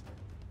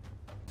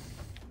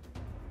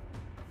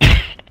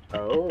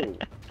 Oh.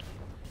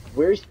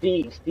 Where's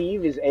Steve?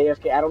 Steve is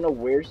AFK. I don't know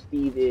where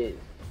Steve is.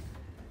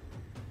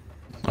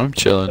 I'm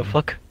chilling. The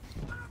fuck?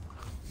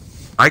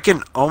 I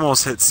can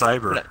almost hit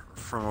Cyber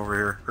from over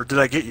here. Or did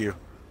I get you?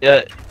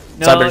 Yeah.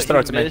 No, Cyber, just throw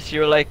it to me.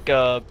 You're like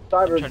Cyber,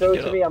 trying throw to it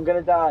get to me. I'm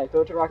gonna die.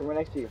 Throw it to Rocket right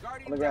next to you.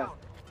 Guardian On the ground.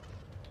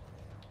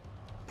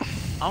 down.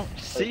 I don't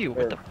see you.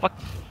 What the fuck?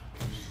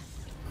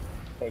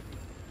 Thank you.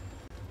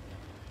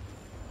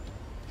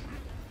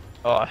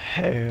 Oh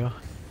hell.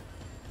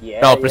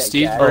 Yeah. No, yeah,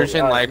 prestige yeah.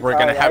 version, like we're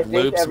gonna I have think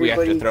loops we have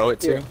to everybody- throw it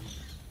to. yeah.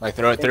 Like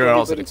throw I it think through it,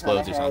 else it everybody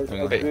explodes or kinda has something.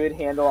 A Like, good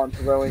handle on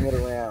throwing it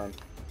around.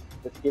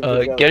 Let's give it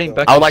a go, Getting so.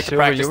 back I would to like to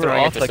Silver, practice you were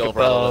throwing it off to like Silver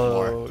a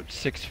little bit about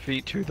 6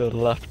 feet to the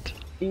left.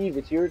 Steve,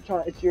 it's your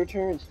turn. It's your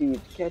turn, Steve.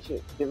 Catch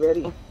it. Get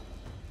ready.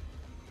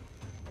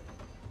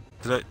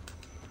 Did I?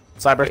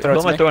 Cyber, throw Who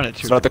it am I to throwing me. it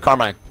to? Throw it to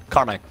Carmine.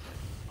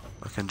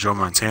 Fucking Joe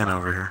Montana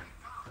over here.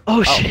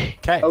 Oh shit.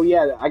 Okay. Oh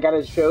yeah, I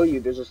gotta show you.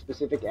 There's a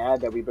specific ad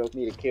that we both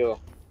need to kill.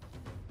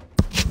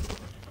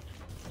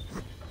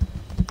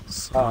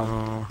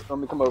 So... Let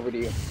me come over to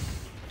you.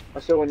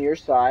 So on your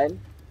side,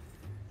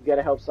 you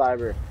gotta help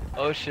Cyber.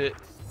 Oh shit.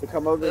 So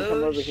come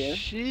over here.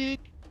 Shit.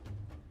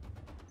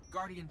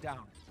 Guardian down.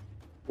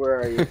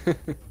 Where are you?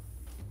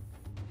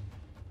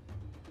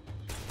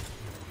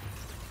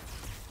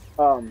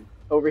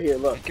 Over here,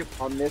 look.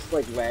 On this,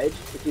 like, ledge,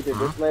 it's either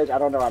this ledge, I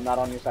don't know, I'm not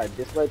on your side.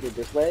 This ledge or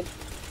this ledge?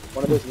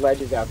 One of those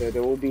ledges out there,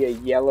 there will be a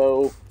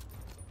yellow,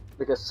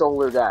 like a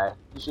solar guy.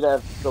 You should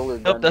have solar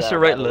guns. Nope, that's the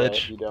out, right by way,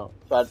 ledge. If you don't.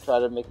 Try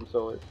to make them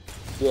solar.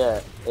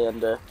 Yeah,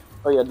 and, oh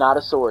yeah, not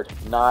a sword.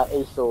 Not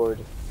a sword.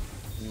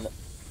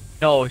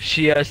 No,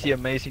 she has the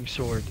amazing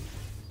sword.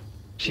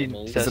 She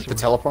Amazing? Is says it the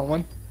teleport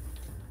one?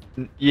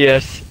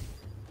 yes.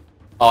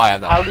 Oh, I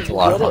have that. How one. did It's you a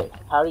lot of get fun.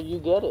 it? How did you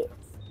get it?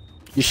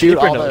 You shoot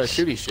Super all the notes.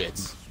 shooty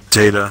shits.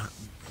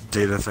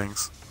 Data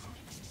things.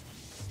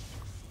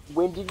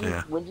 When did you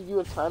Yeah. when did you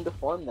have time to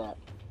farm that?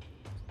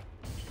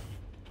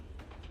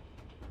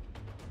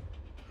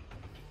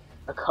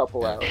 A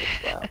couple hours.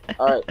 Wow.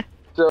 Alright.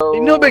 So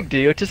No big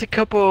deal, just a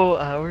couple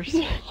hours.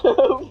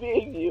 no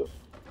big deal.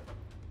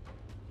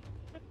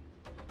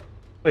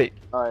 Wait.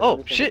 Alright, Oh, let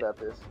me think shit. about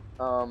this.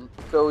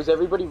 So is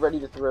everybody ready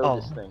to throw Oh.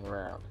 this thing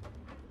around?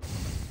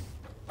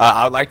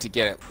 I would like to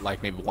get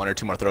like maybe 1 or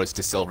 2 more throws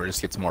to Silver,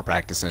 just get some more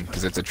practice in,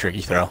 because it's a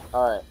tricky throw.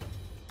 Alright.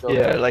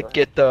 Yeah, like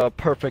get the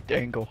perfect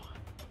angle.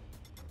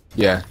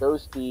 Yeah. Throw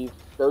Steve.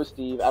 Go,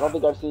 Steve. I don't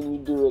think I've seen you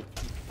do it.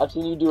 I've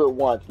seen you do it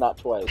once, not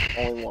twice.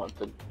 Only once.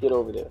 So get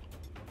over there.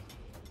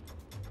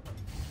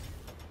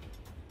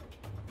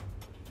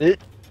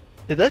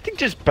 Did that thing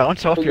just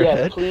bounce off But your yes,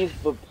 head? please.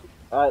 But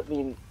I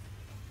mean,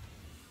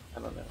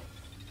 I don't know.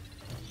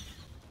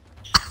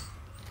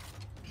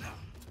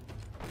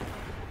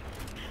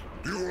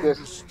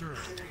 Just,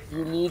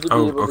 you need to be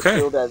able to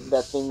kill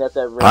that thing that's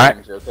at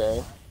range,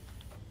 okay?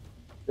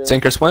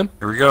 Sink or swim?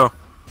 Here we go.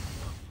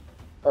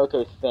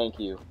 Okay, thank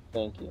you.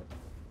 Thank you.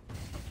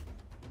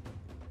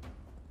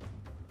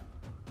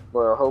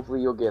 Well,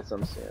 hopefully you'll get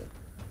some soon.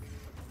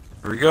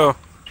 Here we go.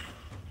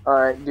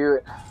 Alright, do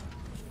it.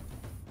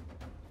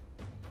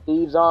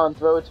 Steve's on,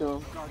 throw it to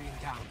him. Guardian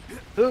down.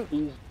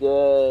 He's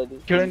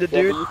dead. Killing the He's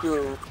dead,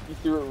 dude. but you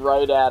threw it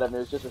right at him. It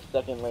was just a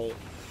second late.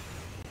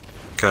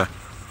 Okay.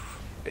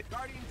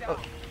 Guardian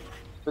down.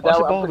 But Watch that,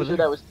 the ball I'm pretty over sure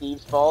there. that was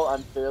Steve's fault.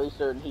 I'm fairly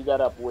certain he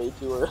got up way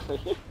too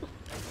early.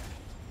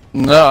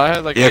 No, I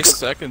had like Yeah, 8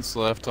 seconds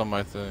left on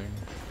my thing.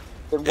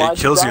 Then why'd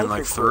It kills you die in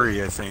like so quick?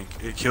 3, I think.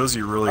 It kills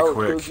you really Oh,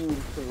 quick. it kills you in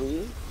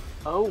 3?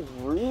 Oh,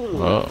 really?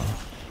 Oh.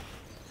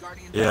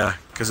 Guardian Yeah,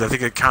 because I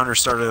think it counter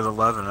started at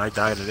 11 and I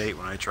died at 8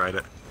 when I tried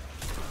it.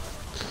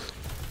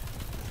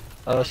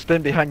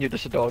 Spin behind you,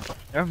 there's a dog.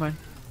 Never mind.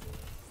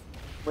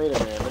 Wait a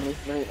minute, let me,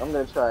 I'm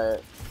gonna try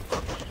it.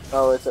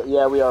 Oh, it's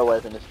yeah, we are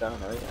wiping this down,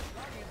 oh yeah.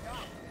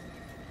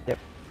 Yep.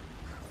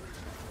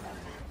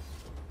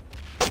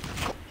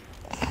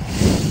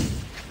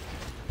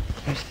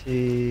 Let's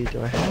see,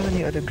 do I have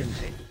any other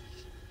grenades?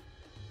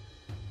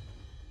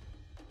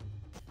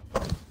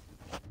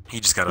 He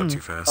just got up too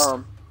fast.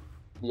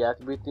 Yeah,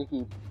 we think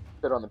he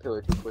stood on the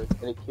pillar too quick,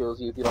 and it kills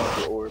you if you don't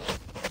have the orb.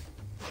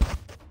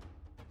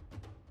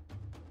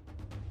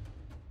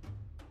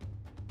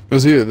 It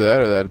was either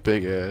that or that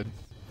big ad.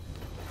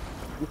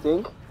 You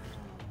think?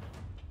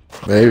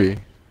 Maybe.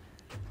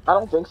 I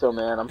don't think so,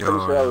 man. I'm pretty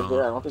sure I was Yo.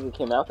 there. I don't think it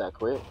came out that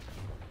quick.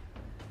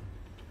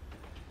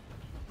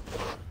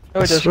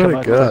 Oh, it does swear come to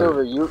out. God.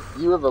 Silver,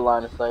 you have a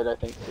line of sight, I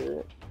think, to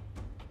it.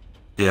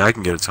 Yeah, I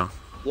can get it to him.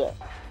 Yeah.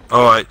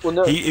 Oh, Well,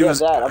 no, he yeah, was.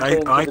 that. I'm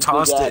saying I it's a big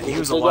tossed ad. it. He It's a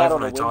was big ad alive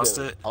on when I the tossed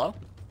window. it, Hello?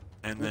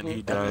 and then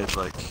he Mhm. died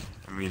like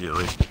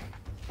immediately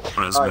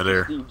when it was Alright,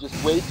 midair. Steve,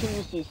 just wait till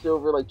you see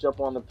Silver like jump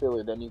on the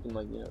pillar, then you can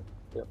like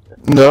get up there.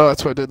 No,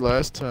 that's what I did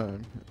last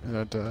time. And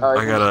I died. Alright,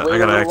 I just gotta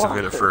wait a little activate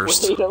it longer.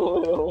 first. Wait a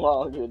little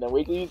longer. Now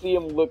wait till you see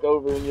him look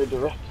over in your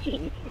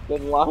direction,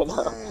 then line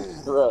up,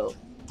 throw.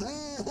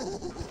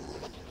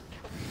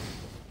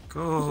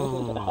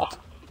 Gold.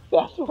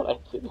 That's what I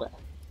did last.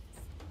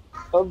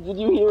 Did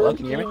you hear Hello, him?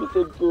 can you hear me? He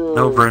said good.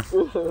 No, Brent.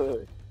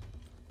 Good.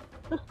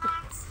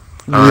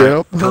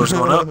 Alright, pillar's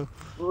going up.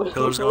 Look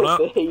Pillar's at going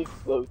what up. they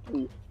so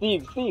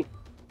Steve.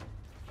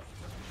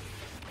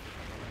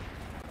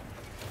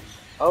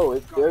 Oh,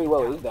 it very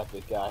well is that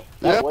big guy.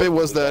 That Yep, it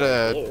was the big that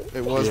guy ad.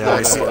 there. It was Yeah,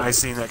 that ad. I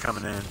seen that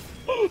coming in.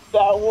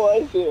 That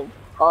was him.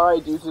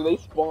 Alright, dude, so they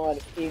spawn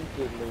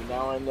instantly.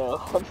 Now I know.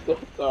 I'm so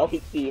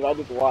sorry, Steve. I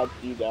just watched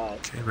you die.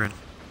 Okay, Brent.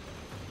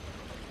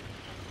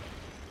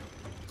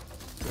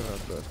 God,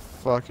 that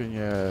fucking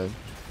ad.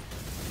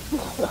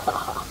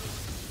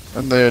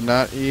 And they are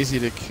not easy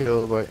to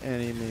kill by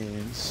any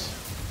means.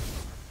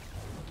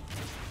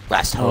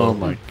 Last Oh home.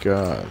 my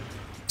god.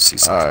 See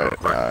something real Alright,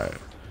 quick. alright.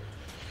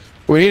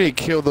 We need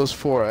to kill those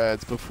 4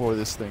 ads before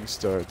this thing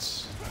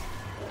starts.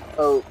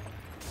 Oh,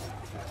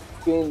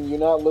 Finn, you're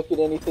not looking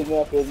anything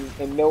up,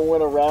 and no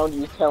one around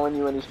you is telling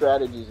you any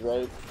strategies,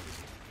 right?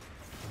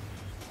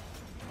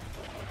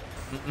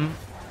 Mm-mm.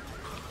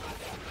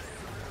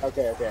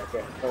 Okay.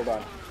 Hold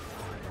on.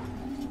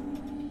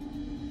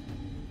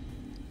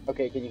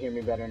 Okay, can you hear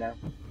me better now?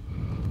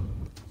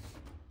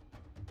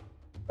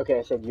 Okay,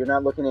 I said you're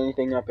not looking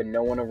anything up, and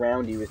no one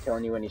around you is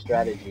telling you any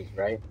strategies,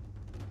 right?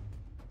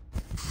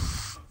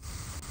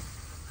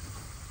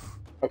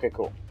 Okay,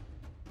 cool.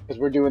 Because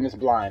we're doing this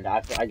blind.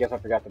 I guess I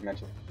forgot to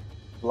mention.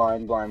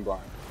 Blind.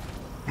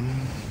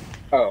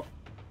 Oh.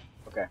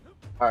 Okay.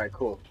 Alright,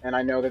 cool. And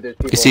I know that there's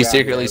people You see, around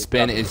secretly there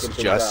spin fucking is things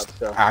just up,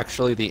 so.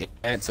 actually the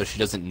internet, so she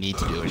doesn't need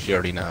to do it. She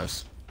already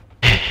knows.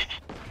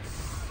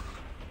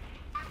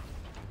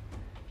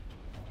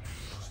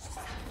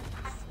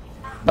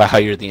 About how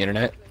you're the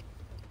internet.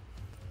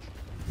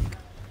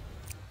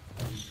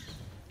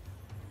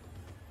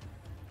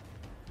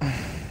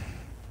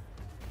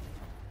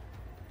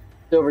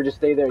 Silver, just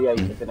stay there. Yeah,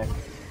 you can connect.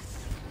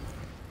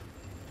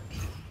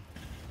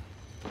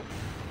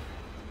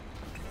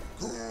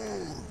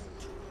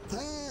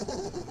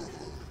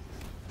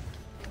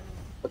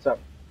 What's up?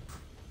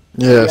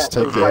 Yes,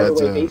 so take the by the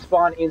ads way, they in.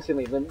 spawn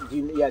instantly.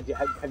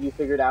 Have you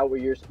figured out where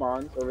your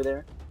spawns over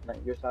there?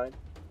 Like your side?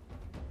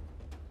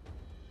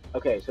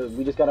 Okay, so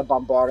we just gotta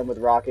bombard them with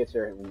rockets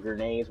or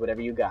grenades,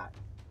 whatever you got.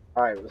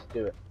 Alright, let's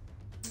do it.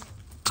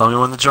 Tell me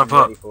when to jump I'm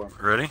up. ready for 'em.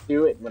 Ready?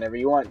 Do it whenever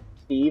you want.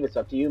 Steve, it's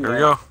up to you, Here man. we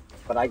go.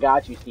 But I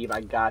got you, Steve.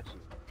 I got you.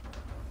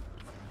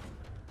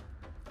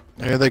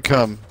 Here they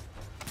come.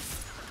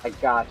 I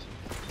got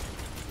you.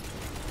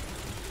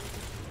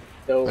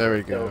 It's over. There we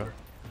It's go. over.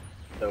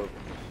 It's over.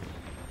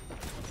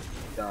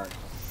 Done.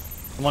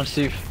 Come on,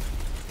 Steve.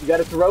 You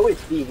gotta throw it,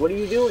 Steve. What are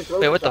you doing? Throw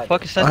Wait, it what the inside.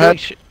 fuck is that I doing? had-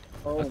 Shit.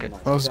 Oh Okay. my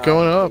I was God,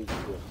 going up.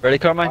 crazy cool. Ready,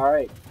 Carmine?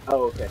 Alright.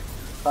 Oh, okay.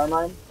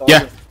 Carmine?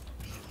 Yeah.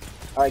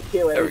 Alright,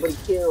 kill. There we Everybody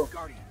kill.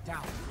 Guardian,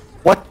 down.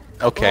 What?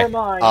 Okay.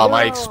 Warmind, I no.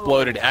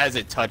 exploded as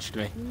it touched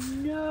me.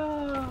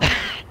 No.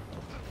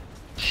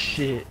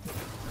 Shit.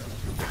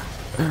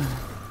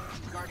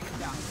 Guardian,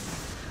 down.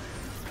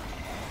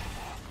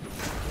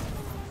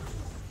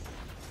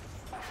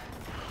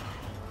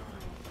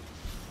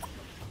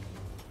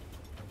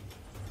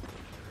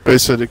 Wait,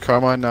 so did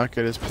Carmine not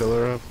get his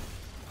pillar up?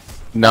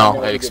 No,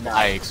 No, he did not.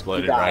 I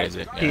exploded He died. right as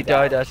it. He Yeah.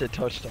 died as it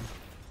touched him.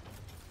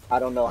 I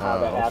don't know how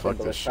that Oh, happened, fuck but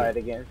this let's try shit. it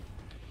again.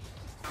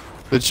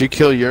 Did you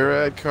kill your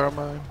ad,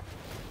 Carmine?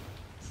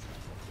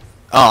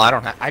 Oh, I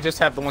don't. I just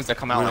have the ones that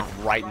come out We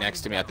like right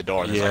next to me at the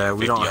door. There's Yeah, like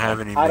we 50 don't of have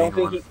them. any I don't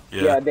main think one.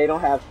 he. Yeah, they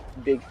don't have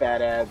big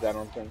fat ads. I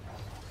don't think.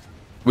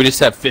 We just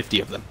have 50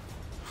 of them.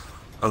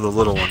 Oh, the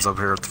little ones up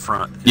here at the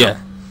front. Yeah.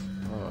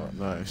 Oh,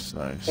 nice,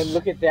 nice. And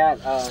look at that.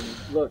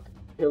 Look,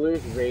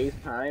 pillars raise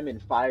time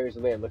and fires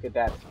lit. Look at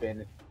that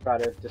spin. Try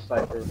to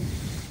decipher.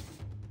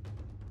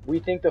 We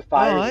think the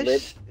fires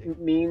Nice. lit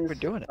means We're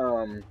doing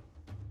it.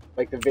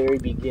 like the very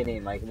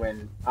beginning, like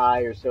when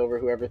I or Silver,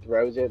 whoever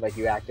throws it, like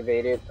you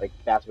activate it. Like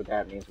that's what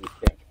that means. We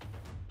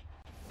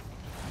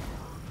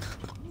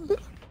think.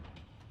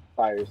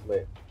 Fires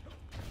lit.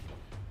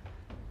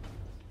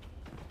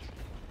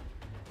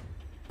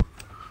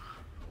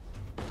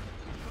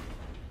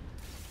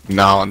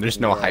 No, and there's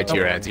no high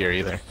tier ads here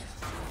either.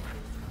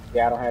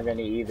 Yeah, I don't have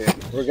any either.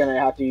 We're gonna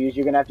have to use.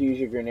 You're gonna have to use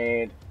your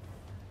grenade.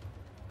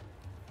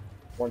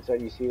 Once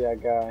that you see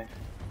that guy.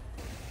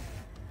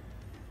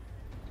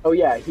 Oh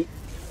yeah, he.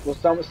 Well,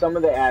 some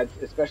of the ads,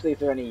 especially if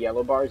there are any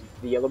yellow bars,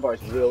 the yellow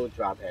bars will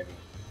drop heavy.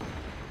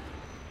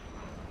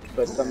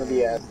 But some of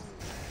the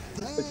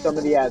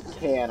ads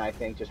can, I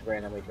think, just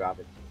randomly drop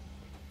it.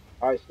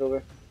 All right,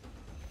 Silver.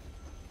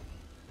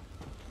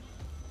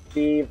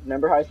 Steve,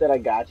 remember how I said I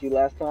got you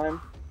last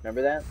time?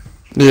 Remember that?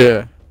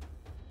 Yeah.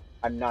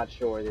 I'm not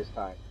sure this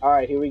time. All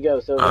right, here we go.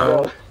 So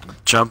Oh. go.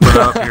 Jumping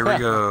up. Here we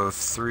go.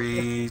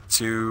 3,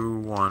 2,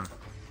 1.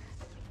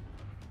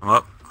 I'm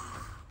up.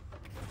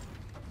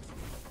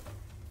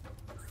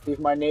 See if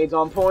my nade's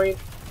on point.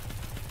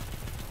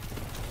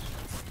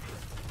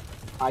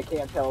 I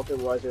can't tell if it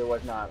was or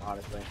was not,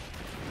 honestly.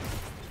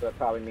 So that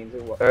probably means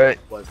it was. Alright.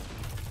 Was.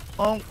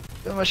 Oh,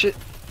 do my shit.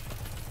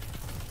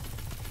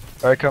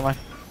 Alright, Carmine.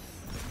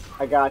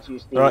 I got you,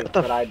 Steve, Alright.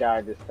 but I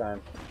died this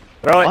time.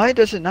 Why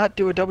does it not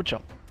do a double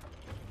jump?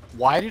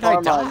 Why did I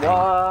Carmine, die?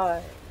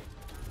 why?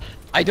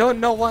 I don't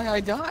know why I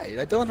died.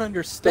 I don't So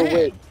understand.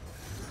 wait,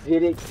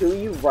 did it kill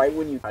you right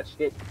when you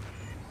touched it?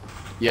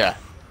 Yeah.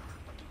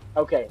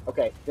 Okay,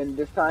 then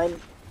this time,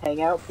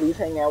 please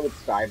hang out with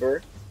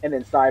Cyber, and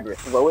then Cyber,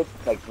 throw it,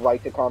 like,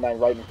 right to Carmine,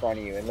 right in front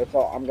of you, and let's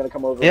all, I'm gonna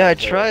come over. Yeah, I and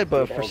throw it, tried, see but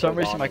what the for hell some goes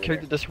reason on my over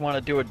character there. doesn't want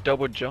to do a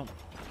double jump.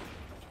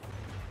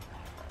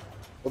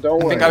 Well,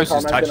 don't I worry, think I was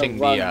just Carmine's touching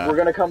gonna the, run. We're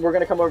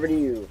gonna come over to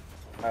you,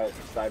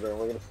 Cyber, and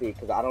we're gonna see,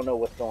 because I don't know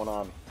what's going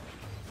on.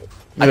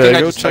 I Yeah, think I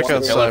go just check touched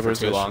out the pillar for Cyber's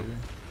too issue. long.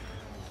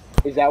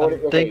 Is that what I'm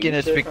it, okay, thinking you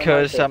it's sure,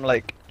 because Carmine? I'm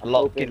like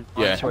locking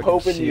Yeah. on so I I'm can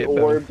hoping see the it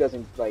better. orb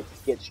doesn't, like,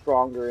 get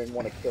stronger and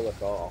want to kill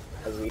us all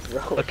as we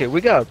throw. Okay,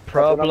 we got a That's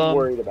what I'm problem.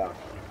 worried about.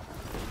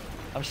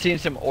 I'm seeing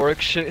some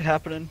Oryx shit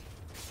happening.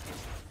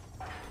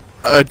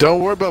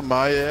 Don't worry about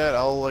my ad.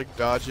 I'll like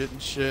dodge it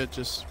and shit.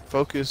 Just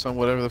focus on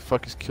whatever the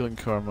fuck is killing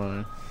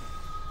Carmine.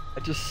 I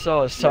just saw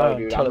a No, silent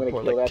dude, I'm gonna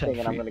teleport kill like that 10 thing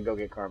and I'm feet. gonna go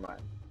get Carmine.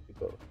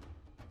 Go.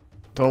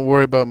 Don't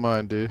worry about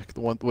mine, dude.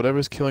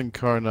 Whatever's killing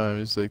Carmine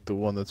is like the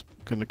one that's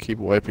gonna keep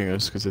wiping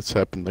us because it's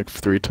happened like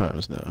 3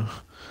 times now.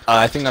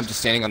 I think I'm just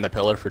standing on the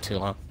pillar for too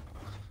long.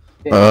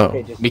 Then, Oh.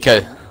 okay, just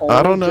Because only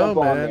I don't know, jump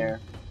on man. there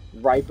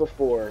right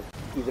before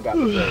he's about to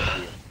throw it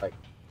to you. Like,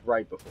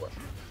 right before.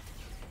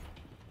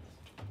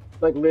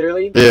 Like,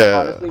 literally, Yeah.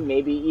 honestly,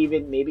 maybe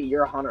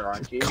you're a hunter,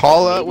 aren't you?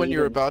 Call out Maybe when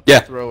you're even- about to Yeah.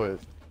 throw it.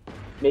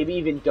 Maybe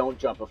even don't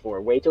jump before.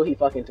 Wait till he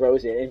fucking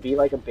throws it and be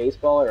like a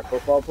baseball or a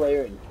football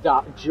player and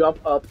jump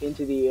up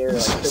into the air,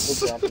 like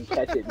triple jump and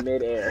catch it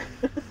mid-air.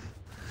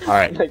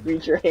 Alright. Like,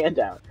 reach your hand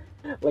out.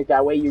 Like,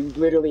 that way you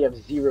literally have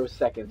 0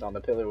 seconds on the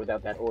pillar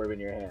without that orb in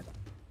your hand.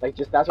 Like,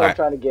 just, that's what I'm Alright.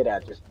 trying to get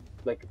at. Just,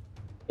 like,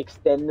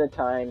 extend the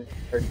time,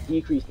 or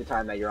decrease the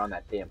time that you're on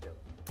that damn pillar.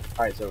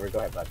 Alright, Silver, go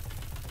ahead, bud.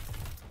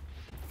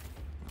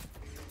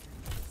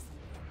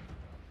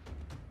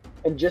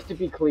 And just to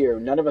be clear,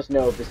 none of us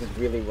know if this is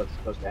really what's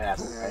supposed to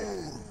happen,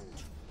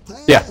 right?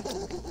 Yeah.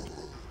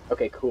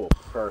 Okay, cool.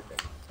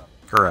 Perfect.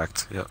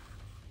 Correct. Yep.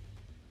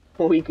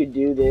 We could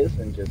do this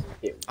and just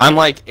get... I'm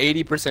like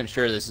 80%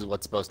 sure this is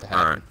what's supposed to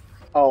happen. Alright.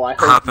 Oh, I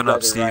hope Hopping you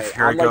up, guys are Steve. right.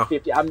 Here I'm we like go.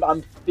 50. I'm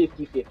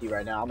 50-50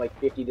 right now. I'm like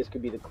 50. This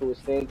could be the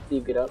coolest thing.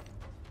 Steve, get up.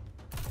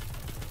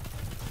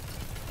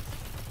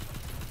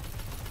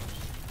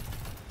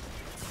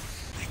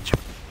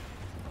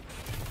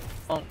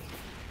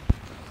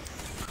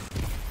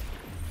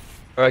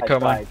 Alright, I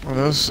Carmine. tried.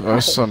 Those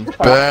are some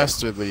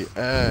bastardly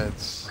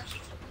ads.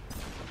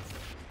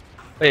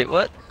 Wait,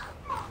 what?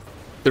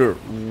 Threw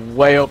it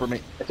way over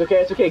me. It's okay.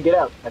 It's okay. Get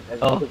out. I think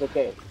Oh. it's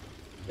okay.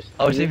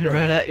 I was even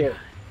right at you.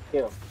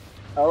 Kill.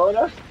 Oh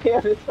no,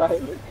 damn it,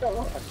 Simon, come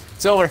on.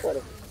 Silver.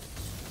 Whatever.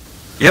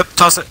 Yep,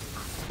 toss it.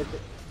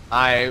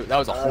 That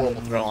was a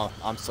horrible throw.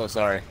 I'm so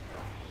sorry.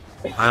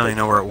 I don't even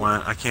know where it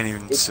went. I can't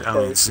even see, I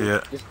don't even see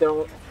it. Just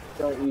don't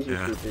use your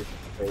Yeah. creepers.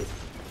 Wait.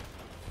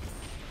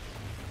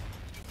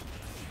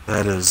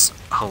 That is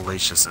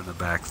hellacious in the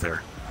back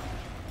there.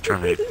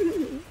 Trying to. It's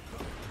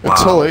Wow.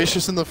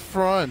 hellacious in the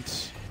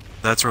front.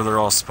 That's where they're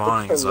all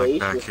spawning. Is like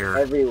back Hellacious here.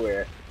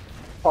 everywhere.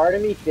 Part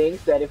of me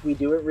thinks that if we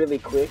do it really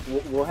quick,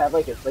 we'll have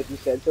like you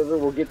said, Silver,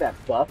 we'll get that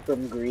buff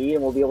from green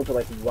and we'll be able to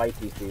like wipe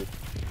these dudes.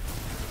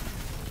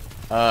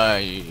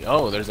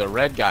 Oh, there's a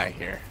red guy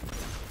here.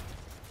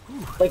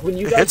 Like when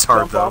you It guys hits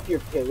hard, jump though. off your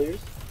pillars.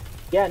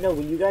 Yeah, no,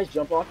 when you guys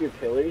jump off your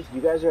pillars,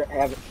 you guys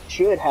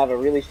should have a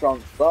really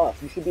strong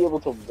buff. You should be able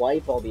to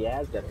wipe all the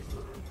ads that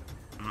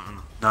are.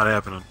 Not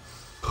happening.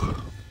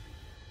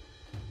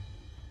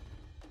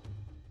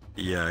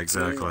 Yeah,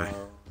 exactly.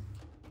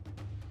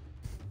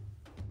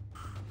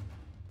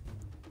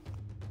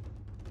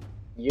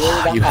 You're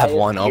the You have highest-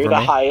 one over You're the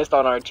me? highest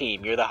on our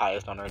team. You're the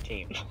highest on our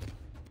team.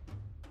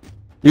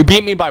 You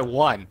beat me by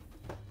 1.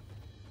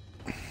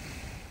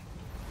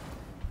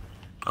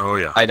 Oh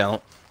yeah. I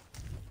don't.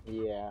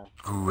 Yeah.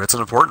 Ooh, that's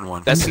an important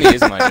one. Destiny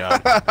is my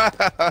job.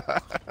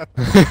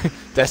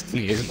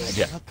 Destiny is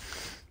my job.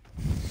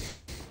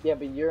 Yeah,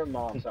 but you're a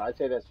mom, so I'd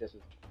say that's just.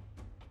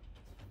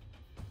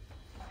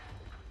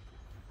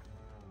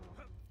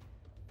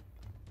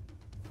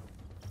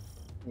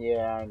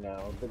 Yeah, I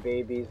know. The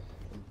babies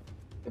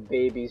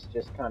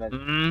just kind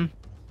of.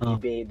 Oh.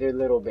 They're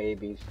little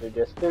babies. They're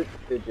just babies.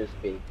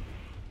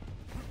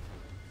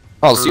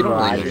 Oh, so you don't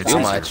Right, really need to do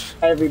much.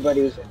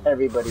 Everybody's a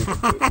baby.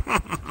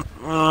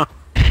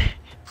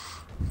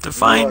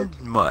 Define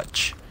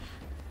much.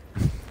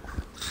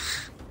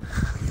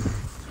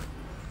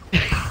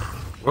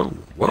 Whoa,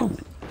 whoa.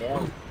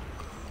 Yeah.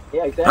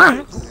 Yeah, exactly.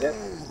 Alright.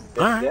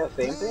 Alright. Yeah,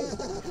 same thing.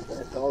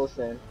 That's all the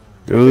same.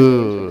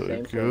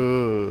 Good,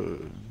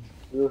 good.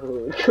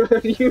 Ooh.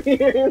 You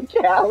hear him,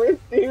 Callus,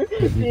 dude?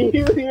 Do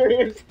you hear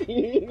him,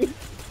 Steve?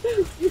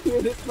 You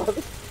hear this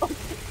motherfucker?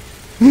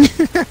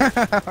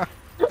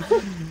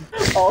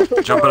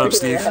 Jumping up,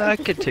 Steve. I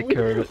could take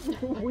care of it.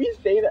 We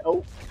say that.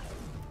 Oh,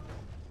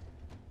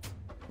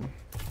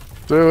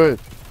 Do it.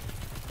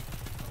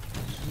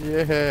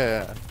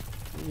 Yeah.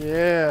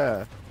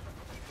 Yeah.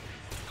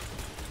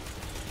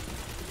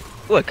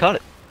 Oh, I caught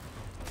it.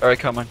 Alright,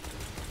 Carmine.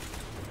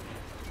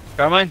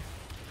 Carmine?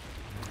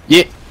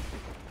 Yeah.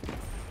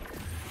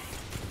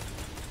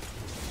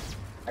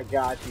 I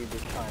got you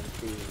this time,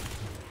 Steve.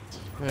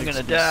 I'm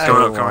gonna die. Go up,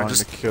 Go Carmine, on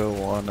just- to kill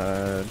one.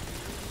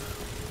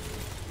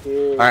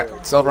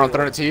 Alright, Silver, I'm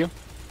throwing it to you.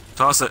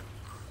 Toss it.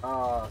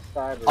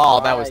 Cyber. Oh,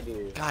 that was.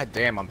 Dude. God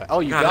damn, I'm back. Oh,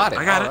 you Got got it, it.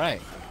 I got it.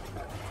 Alright.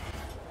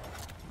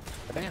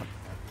 Damn.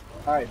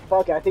 Alright,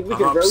 fuck it. I think we I'm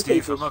can up, rotate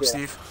Steve, this I'm up, shit.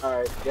 Steve.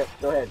 Alright, yep,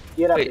 go ahead.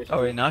 Get up Wait, there,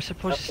 are we Steve. not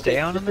supposed to Okay, stay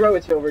on just him? throw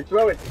it, Silver.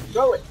 Throw it.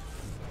 Throw it.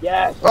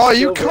 Yes. Oh, you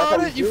Silver, that's caught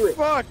how it, do you it.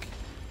 fuck!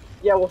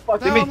 Yeah, well,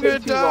 fuck. Now It I'm took gonna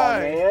too long, die.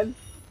 man.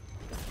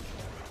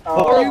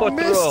 Oh, You what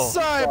missed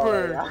throw?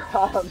 Cyber!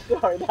 I'm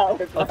sorry, that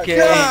was my Okay,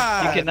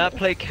 God! you cannot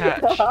play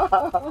catch.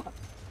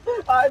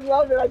 I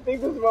love it. I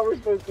think this is what we're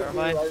supposed to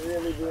Carmine. do. I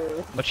really do.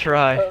 I'm gonna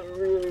try. I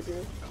really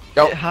do.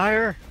 Go. Get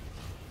higher.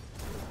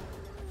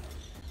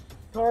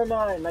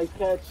 Carmine, nice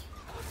catch.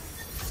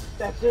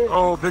 That's it.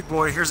 Oh, big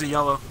boy, here's a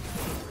yellow.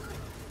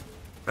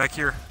 Back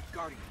here.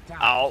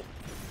 Ow.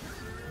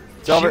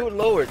 Silver. Shoot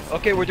lowered.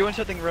 Okay, we're doing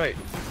something right.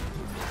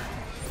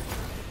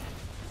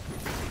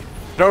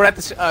 Throw it at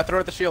the throw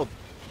it at the shield.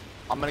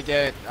 I'm gonna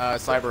get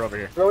Cyber over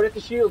here. Throw it at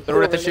the shield.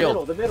 Throw it at the Silver, in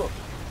shield. The middle.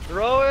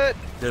 Throw it.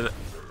 Did it.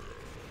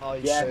 Oh,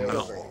 you Yeah, failed.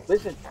 Silver.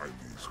 Listen,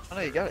 Oh,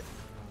 no, you got it.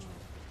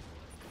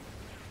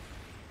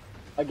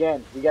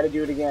 again. We got to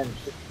do it again.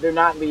 They're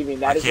not leaving.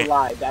 That I is a can't-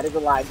 lie. That is a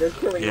lie. They're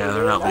killing Yeah, me.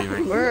 they're not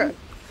leaving. Where?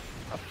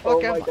 Oh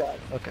Fuck my am I? god.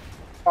 Okay.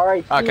 All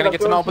right. Steve, Can I I'm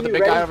get some throwing help to with the you.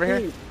 big Ready, guy over here?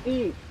 Steve,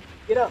 Steve,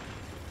 get up.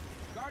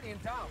 Guardian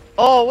down.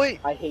 Oh, wait.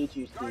 I hate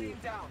you, Steve. Guardian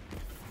down.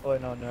 Oh,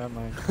 no, never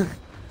mind.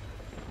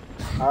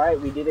 All right,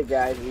 we did it,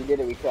 guys. We did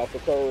it. We cracked the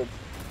code.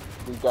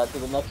 We got to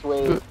the next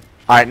wave.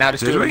 Alright, now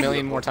just Did do it a we?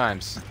 million more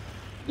times.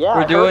 Yeah, We're I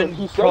heard doing him.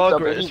 He said progress.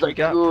 something. He's We like,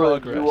 got "Good,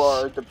 progress." You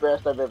are the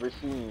best I've ever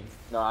seen.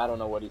 No, I don't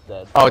know what he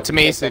said. Oh, to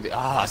me, he said,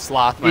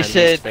 sloth, my He least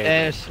said,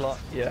 favorite. slot.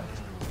 Yeah.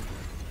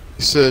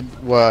 He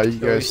said, wow, you So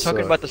guys he's talking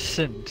suck. about the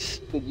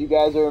sins. Said, you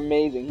guys are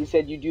amazing. He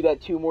said, you do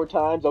that 2 more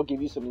times, I'll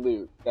give you some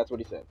loot. That's what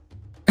he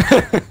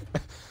said.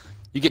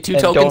 You get 2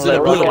 And tokens don't in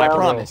a let blue, I Ronaldo-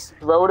 promise.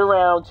 Throw it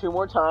around 2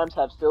 more times,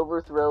 have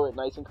Silver throw it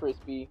nice and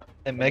crispy.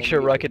 And make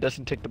sure Rocket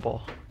doesn't take the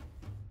ball.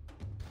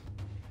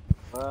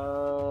 I don't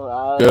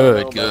know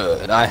Good, about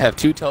good. I have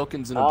 2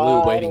 tokens in a blue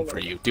I waiting don't for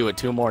know. you. Do it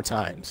 2 more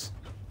times.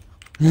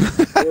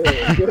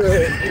 that.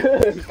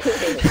 Good.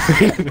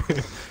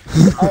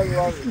 I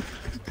love it.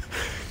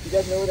 You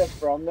guys know where that's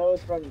from, though?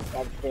 It's from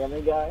that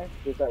Family Guy.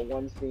 There's that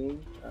one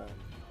scene.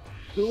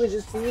 Who is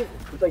it, Steve?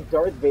 It's like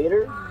Darth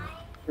Vader?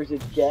 Or is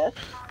it Death?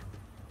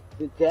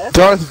 Is it Death?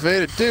 Darth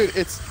Vader, dude,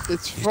 it's You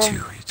from too,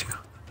 you too.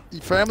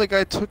 Family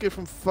Guy took it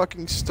from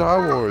fucking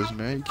Star Wars,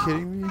 man. You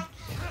kidding me?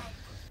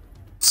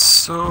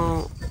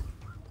 So,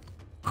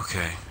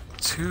 okay,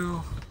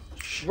 2.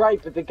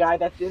 Right, but the guy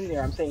that's in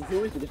there, I'm saying,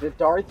 who is it? Is it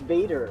Darth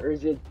Vader or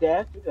is it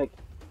Death? Like,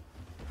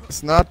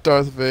 It's not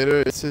Darth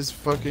Vader. It's his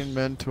fucking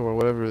mentor,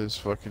 whatever his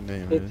fucking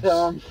name it's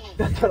is.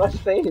 that's what I'm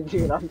saying,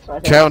 dude. I'm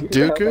trying to Count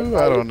figure out, Dooku?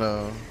 like, I don't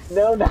know.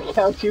 No, not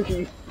Count Dooku.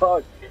 You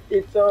fuck.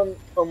 It's oh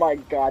my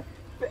god,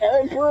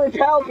 Emperor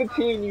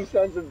Palpatine, you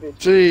sons of bitches.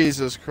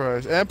 Jesus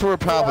Christ, Emperor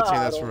Palpatine. God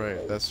That's almighty.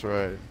 right. That's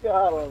right.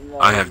 God almighty.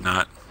 I have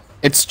not.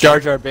 It's Jar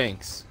Jar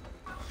Binks.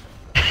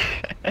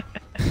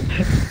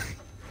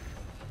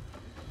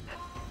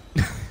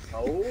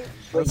 Oh,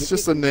 That's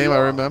just a name I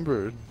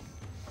remembered.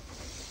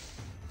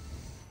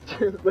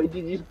 Wait,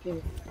 did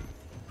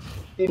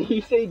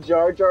he say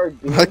Jar Jar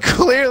Binks? I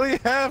clearly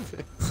have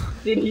it.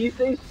 Did he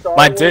say Star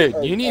My Wars? dude,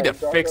 or- you need or to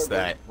Jar fix Jar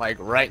that, like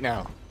right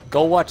now.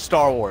 Go watch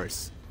Star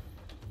Wars.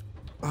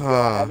 Binks?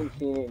 I haven't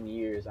seen it in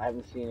years. I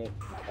haven't seen it.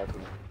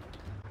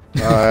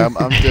 Alright,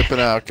 I'm dipping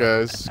out,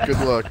 guys. Good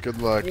luck. Good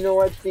luck. You know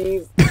what,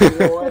 Steve? You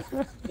know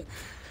what?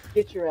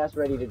 Get your ass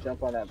ready to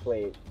jump on that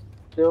plate.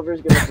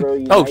 Silver's gonna throw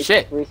you Oh, nice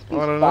shit. crispy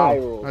I don't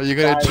spirals. know. Are you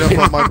gonna jump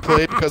on my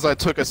plate because I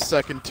took a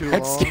second too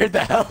That long? scared the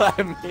hell out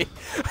of me.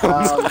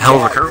 Hell of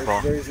a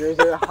curveball. There's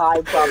a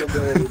high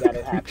probability that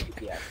it happens,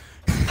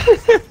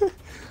 yes.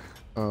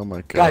 Oh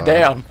my god. God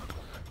damn.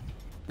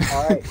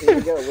 Alright, here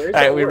we go. Where's Alright,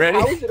 that we work? ready?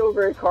 How is it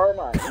over at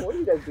Carmine? What do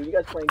you guys do? You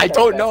guys playing I catch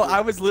don't back know. here?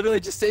 I was literally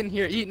just sitting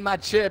here eating my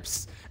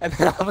chips, and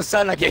then all of a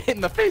sudden I get hit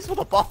in the face with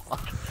a ball.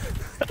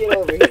 Get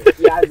over here.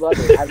 Yeah, I love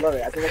it. I love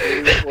it. I think that's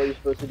really what you're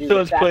supposed to do.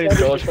 Someone's The fact playing that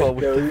it's just, dodgeball like,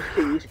 with goes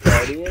to each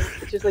guardian.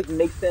 It just like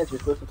makes sense. You're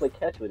supposed to play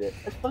catch with it.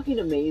 That's fucking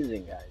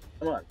amazing, guys.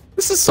 Come on.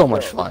 This is so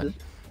much Bro, fun.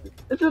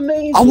 It's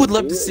amazing. I would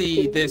love to dude. Are you see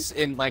kidding me? this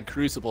in like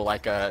Crucible,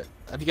 like have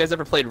you guys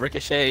ever played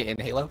Ricochet in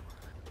Halo?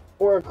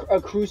 Or a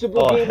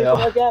Crucible Oh, game or yeah.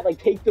 something like that. Like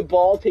take the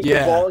ball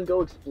Yeah. and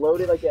go explode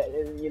it like that,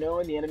 you know,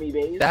 in the enemy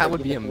base. That like,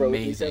 would be just throw it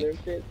at each other amazing. and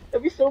shit.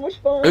 That'd be so much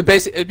fun.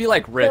 It'd be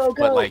like Rift, Go,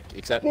 but go. like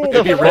except Spin,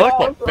 it'd be come Rift on,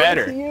 but throw it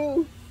better. to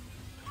you.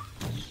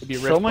 It'd be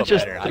Rift Someone but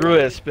just better. threw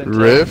a spin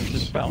Rift? and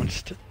just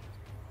bounced.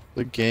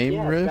 The game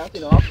Yeah, it's Rift?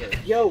 bouncing off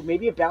it. Yo,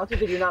 maybe it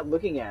bounces if you're not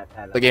looking at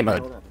it. The game mode.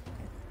 Hold on.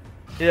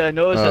 Yeah, I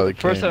noticed Oh, that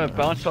the first okay. time it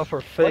bounced off her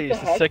What face, the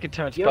the heck? second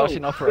time it's Yo,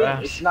 bouncing off her Finn,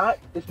 ass.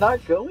 It's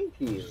not going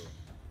to you.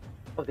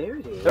 Oh, there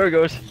it is. There it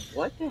goes.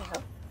 What the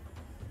hell?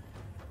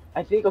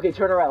 I think. Okay,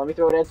 turn around. Let me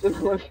throw it at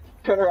you.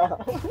 Turn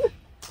around.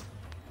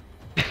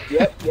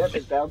 Yep,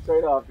 it bounced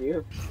right off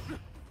you.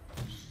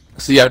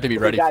 So you have to be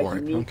Okay, ready guys, for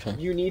it. Okay.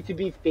 You need to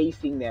be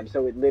facing them,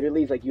 so it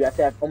literally is like you have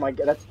to have. Oh my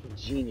god, that's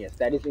genius.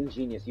 That is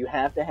ingenious. You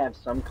have to have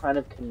some kind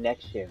of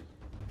connection,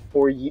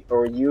 or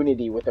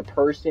unity with the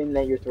person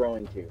that you're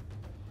throwing to.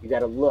 You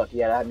gotta look. You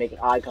gotta make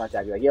eye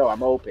contact. Be like, yo,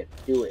 I'm open.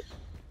 Do it.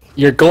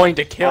 You're going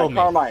to kill me.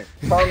 Carmine,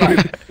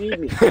 feed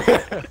me. Throw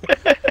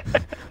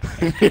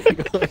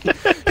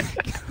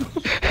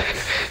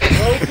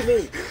it to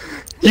me.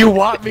 You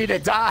want me to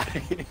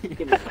die?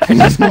 I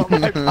just want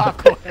my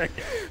popcorn.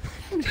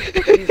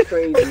 He's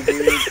crazy,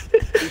 dude.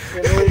 He's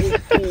similar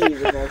to Steve,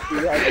 and he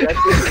has rest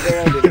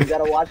disadvantage. You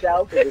gotta watch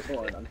out for this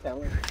one, I'm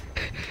telling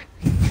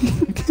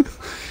you.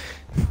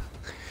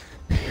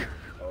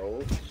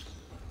 Oh.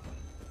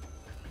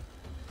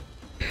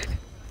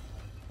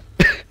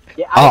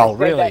 Yeah, I Oh, said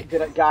really?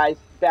 That, guys,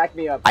 back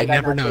me up. I Did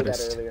never not say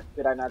noticed. That earlier?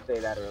 Did I not say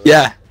that earlier?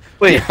 Yeah.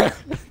 Wait.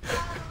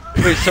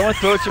 Wait, someone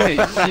throw it to me.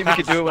 See if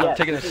we can do it when I'm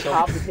taking a this is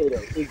shot. hot potato.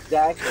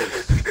 Exactly.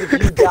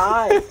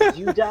 If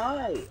you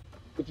die.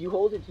 If you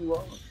hold it too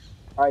long.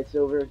 Alright,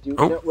 Silver, do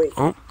Oh, no, wait.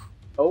 oh.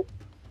 Oh,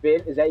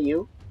 Finn, is that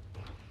you?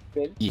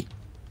 Finn? Yeah.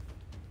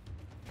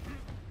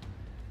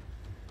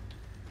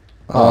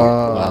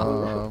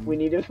 We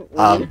need to.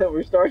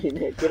 We're starting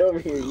it. Get over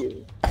here,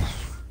 you.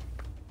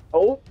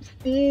 Oh,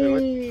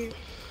 Steve!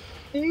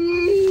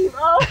 Steve!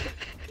 Oh!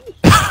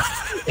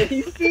 And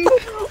he's Steve!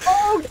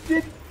 Oh,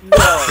 did.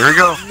 No! Here we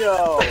go.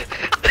 No!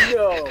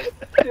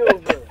 Silver!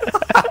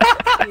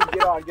 Steve,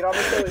 get on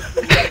the pillar,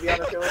 Steve. You gotta be on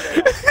the pillar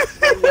now.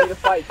 Finn, you need to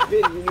fight.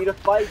 Finn, you need to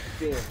fight,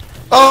 Finn.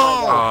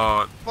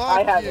 Oh!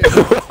 I have you.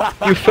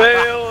 it. You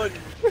failed!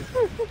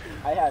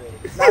 I have it.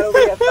 It's not over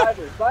yet.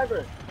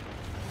 Cyber!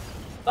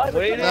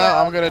 Wait, No,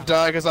 I'm gonna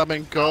die because I'm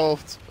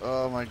engulfed.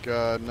 Oh my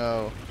god,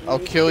 no. I'll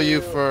kill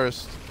you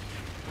first.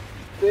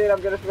 Finn,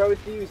 I'm gonna throw it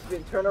to you,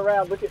 Finn. Turn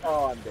around. Look at.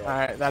 Oh, I'm dead.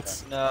 Alright,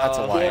 that's a No,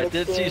 lie. I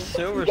did see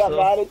Silver You got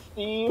stuff. mad at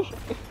Steve.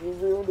 You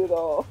ruined it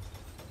all.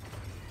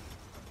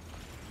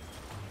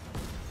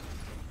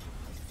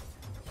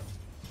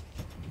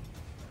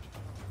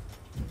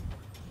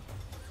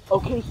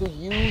 Okay, so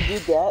you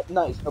did that.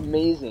 Nice,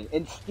 amazing.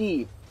 And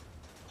Steve,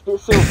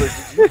 Silver,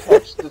 did you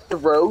catch the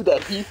throw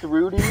that he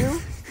threw to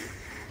you?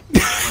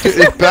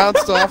 It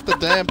bounced off the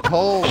damn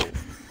pole.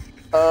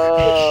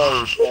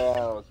 Oh,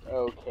 bells.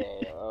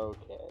 Okay.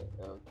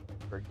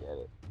 Forget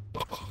it.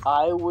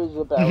 I was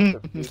about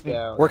to freak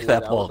out. Work dude.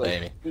 that I pole, was like,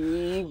 baby.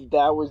 Steve,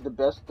 that was the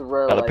best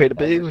throw. Gotta pay the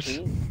I've ever bills.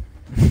 seen.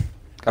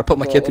 Gotta put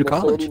my kid through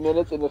college. In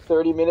the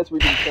 30 minutes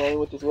we've been playing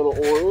with this little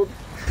orb,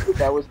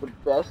 that was the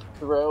best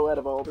throw out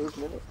of all those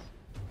minutes.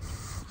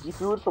 You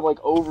threw it from like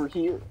over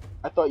here.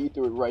 I thought you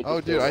threw it right.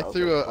 Oh, there. dude, I was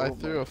threw like, a I oh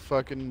threw my. a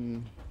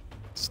fucking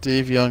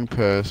Steve Young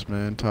pass,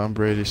 man, Tom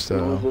Brady It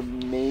style. was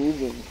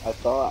amazing, I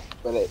thought,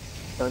 but it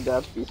turned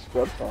out to be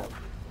scrub time.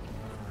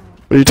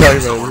 What are you talking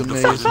about? It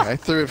was amazing. I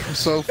threw it from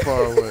so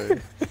far away.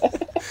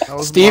 I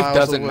was Steve miles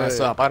doesn't away. mess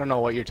up. I don't know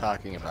what you're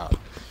talking about.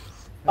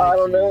 I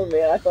don't know,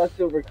 man. I thought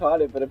Silver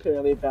caught it, but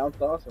apparently it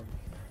bounced awesome.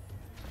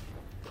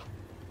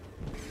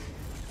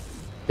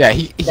 Yeah,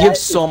 he gives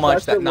so much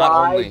such that a not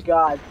lie. only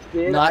God,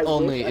 Sid, not I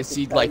only wish I is could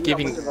he tell like you how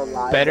giving much of a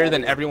lie better that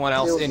than is. everyone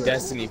else in Silver,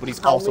 Destiny, but he's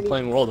how also many-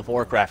 playing World of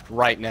Warcraft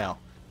right now.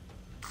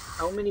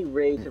 How many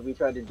raids have we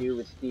tried to do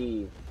with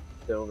Steve,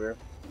 Silver,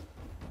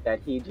 that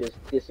he just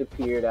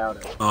disappeared out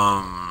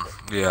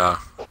of? Yeah.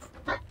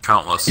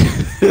 Countless.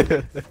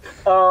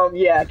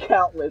 Yeah,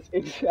 countless,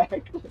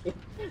 exactly.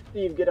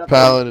 Steve, get up.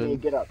 Paladin.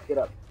 Steve, get up, get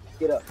up,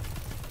 get up.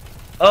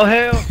 Oh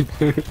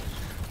hell!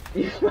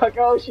 You fuck,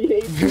 oh, she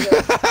hates you now.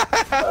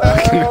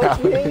 Oh,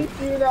 she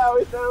hates you now,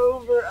 it's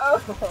over.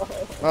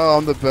 Oh. Oh,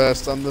 I'm the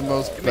best. I'm the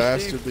most Give me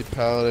bastardly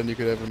paladin you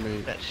could ever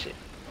meet. That shit.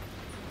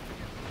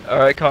 All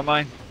right,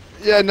 Carmine.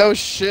 Yeah, no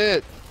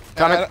shit.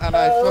 And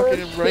I Oh,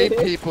 fucking rape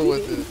shit. people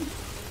with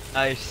it.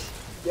 Nice.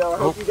 Yo, I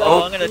hope you guys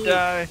Oh, I'm gonna see.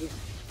 die.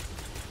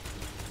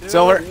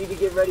 Silver. You need to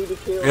get ready to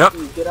kill Yep.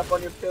 Steve. Get up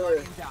on your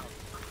pillar.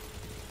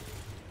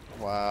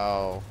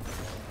 Wow.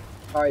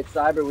 Alright,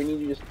 Cyber, we need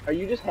you just... Are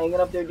you just hanging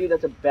up there, dude?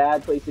 That's a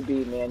bad place to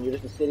be, man. You're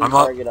just a sitting I'm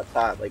up. target up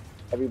top. Like,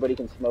 everybody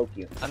can smoke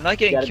you. I'm not You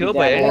getting gotta be killed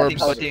by down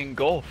anything orbs. but the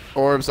engulf.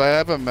 Orbs, I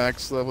have a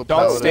max level Don't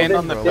paladin stand then-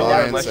 on the for then pillar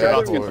that's unless the you're other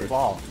about to get support. the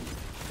ball.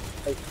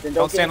 Like, then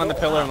Don't get stand on the involved.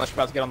 pillar unless you're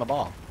about to get on the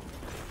ball.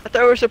 I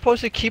thought we were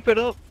supposed to keep it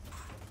up.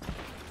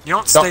 You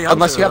don't stay up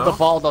Unless you there, have the though.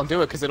 ball, don't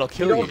do it because it'll You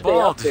kill don't you. stay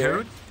Ball, up there.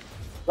 dude.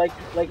 Like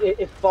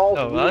it falls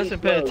Oh, I really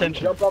wasn't paying slow.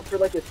 attention. You jump up for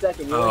like a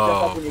second. You only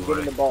jump up when you're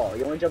getting boy. the ball.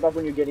 You only jump up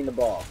when you're getting the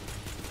ball.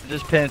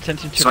 Just paying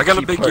attention to So the I got a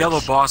key big parts. yellow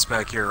boss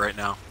back here right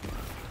now.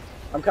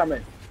 I'm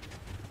coming.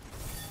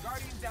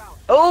 Guardian down.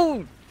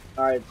 Oh!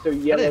 Alright, so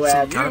didn't yellow see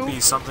ad. Gotta be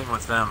something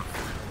with them.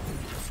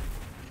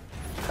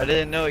 I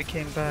didn't know he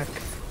came back.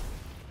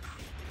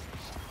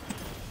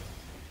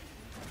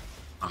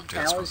 I'm dead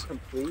Challenge supposed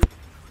complete.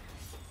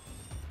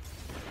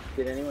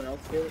 Did anyone else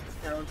get it?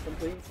 Challenge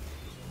complete?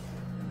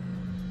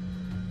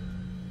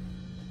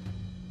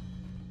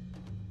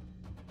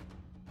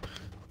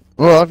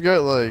 Well, I've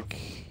got like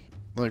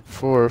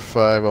 4 or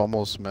 5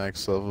 almost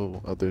max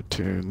level other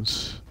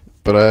tunes,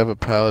 but I have a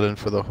paladin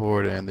for the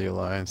Horde and the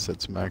Alliance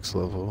that's max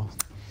level.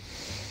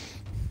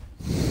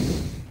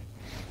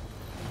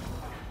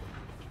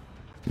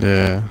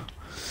 Yeah.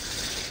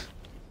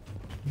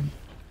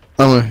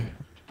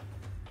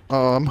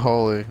 I'm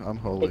holy. I'm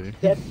holy.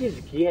 Accept his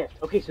gift.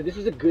 Okay, so this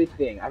is a good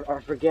thing. I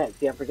forget.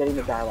 See, I'm forgetting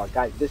the dialogue.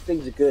 Guys, this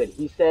thing's good.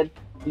 He said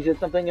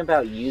something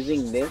about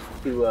using this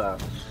to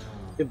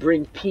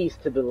bring peace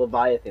to the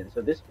Leviathan.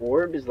 So this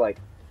orb is like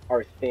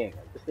our thing.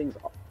 Like, this thing's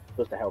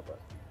supposed to help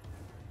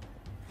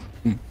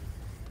us.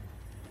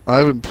 I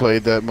haven't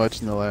played that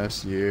much in the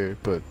last year,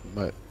 but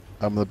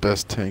I'm the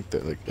best tank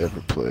that like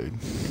ever played.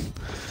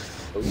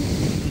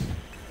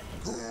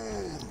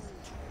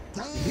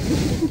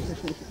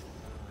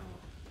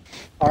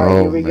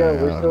 Alright, here we go.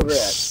 man, We're I Silver at.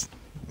 was-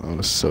 That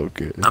was so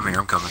good. I'm here,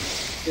 I'm coming.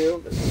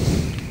 Silver.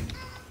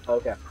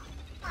 Okay.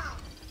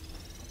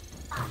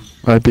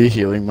 I'd be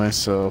healing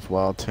myself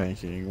while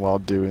tanking, while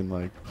doing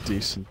like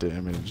decent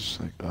damage.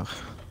 Like, ugh.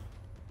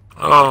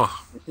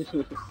 Oh,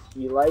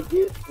 You like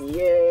it?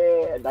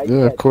 Yeah. Nice Yeah,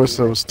 of catch, course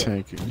dude. I was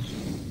tanking.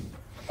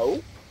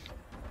 Oh?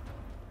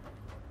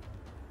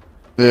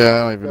 Yeah, I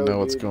don't even No, know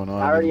what's dude. going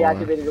on I already anymore.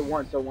 activated it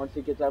once, so once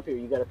it gets up here,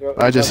 you gotta throw it.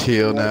 I just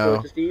heal You wanna throw it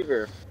now. to Steve,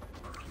 or?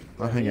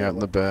 I'll hang out in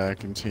the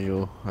back and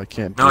heal. I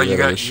can't do no, that you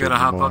other gotta shit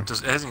hop anymore. up to.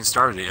 It hasn't even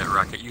started yet,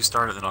 Rocket. You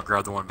start it, then I'll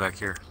grab the one back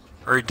here.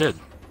 Or he did.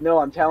 No,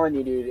 I'm telling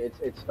you, dude,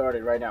 it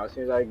started right now. As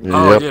soon as I. Yeah.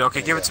 Oh, he Yep. did.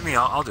 Okay, give it to me.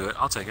 I'll do it.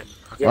 I'll take it.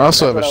 Okay. Yeah, I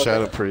also have that's a what I Shadow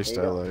was saying. Priest I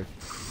There you go. like.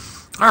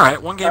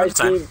 Alright, one game Alright, at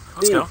a time. Steve,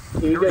 Let's Steve, go.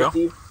 Here you Here we go, go.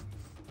 Steve.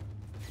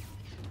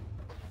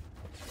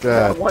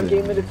 God One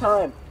damn. game at a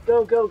time.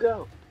 Go, go,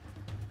 go.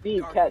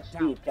 Steve, catch.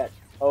 Steve, catch.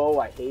 Oh,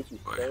 I hate you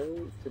so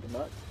to the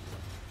much.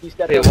 You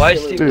stepped Wait, on the why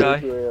pillar Steve way die?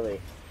 too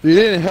early. You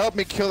didn't help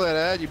me kill that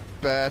ad, you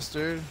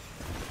bastard.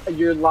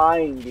 You're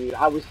lying, dude.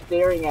 I was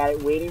staring at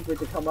it, waiting for it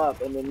to come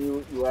up, and then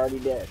you were already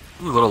dead.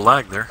 Ooh, a little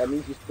lag there. That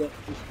means you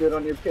stood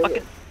on your pillar.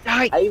 Fucking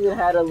die! I even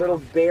had a little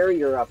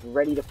barrier up,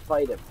 ready to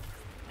fight him.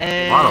 Lot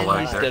of And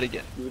lag he's there. dead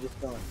again. You were just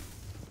gone.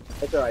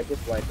 That's alright,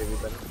 just wipe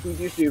everybody. Keep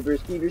your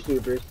supers, keep your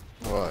supers.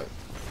 What?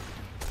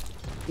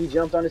 He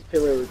jumped on his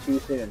pillar too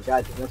soon.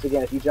 Guys, once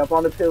again, if you jump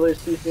on the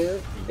pillars too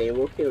soon, they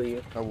will kill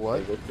you. A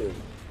what? They will kill you.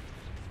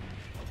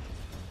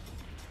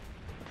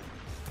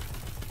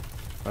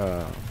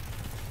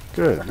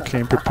 Good, you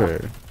came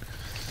prepared.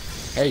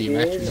 Hey, you In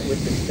matched me.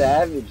 with the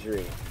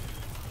savagery.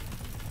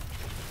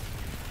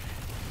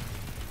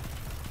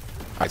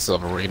 Alright,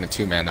 Silver, we're gonna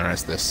 2-man the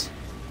rest of this.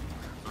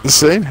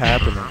 This ain't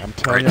happening. I'm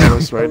telling you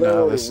this right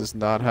now. This is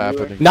not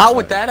happening. Not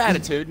with that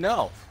attitude,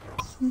 no.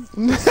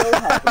 What's so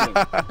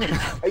happening?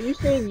 Are you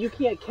saying you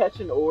can't catch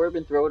an orb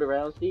and throw it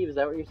around, Steve? Is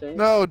that what you're saying?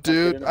 No, Not good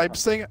dude. enough. I'm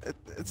saying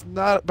it's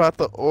not about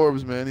the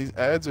orbs, man. These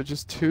ads are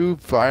just too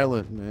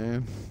violent,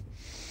 man.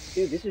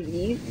 Dude, this is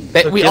easy.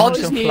 So We give all them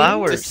just some need to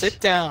flowers. sit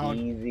down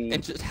Easy.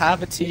 and just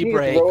have a You tea need to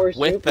break throw our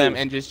with them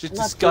supers. and just I'm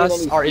not throwing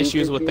discuss any our issues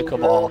supers with the to you,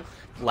 Cabal bro.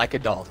 like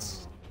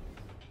adults.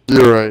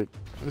 You're right.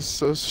 It's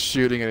so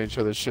shooting at each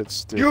other shit's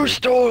stupid. You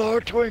stole our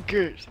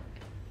Twinkies!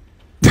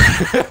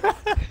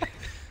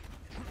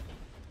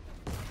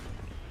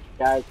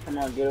 Guys, come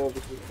on, get over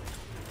here.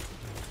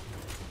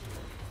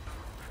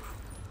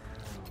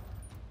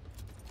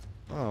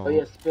 Oh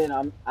yeah, Spin.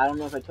 I don't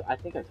know if I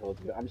think I told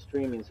you. I'm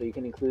streaming, so you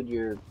can include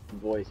your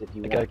voice if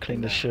you I want. gotta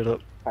clean this shit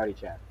up. Party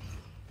chat.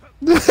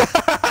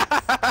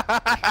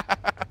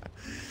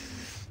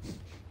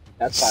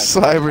 That's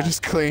fine. Cyber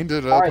just cleaned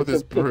it up Alright, with so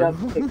his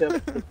broom.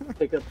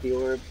 pick up the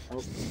orb.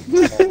 Oh.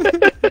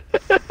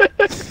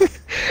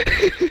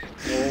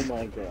 Oh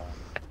my god.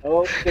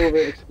 Oh, Silver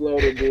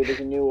exploded, dude. There's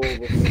a new orb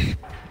with me.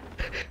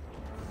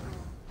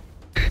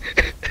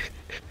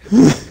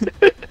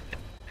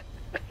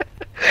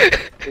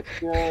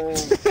 It's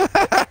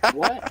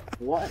what?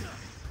 What?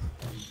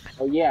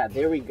 Oh yeah,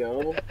 there we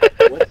go.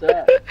 What's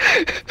up?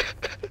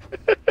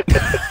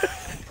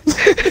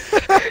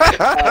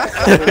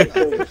 Alright,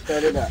 Silver,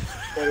 start it up.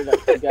 Start it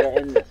up. You gotta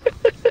end this.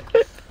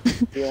 It's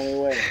the only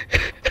way.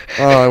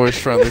 Oh, I wish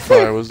friendly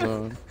fire was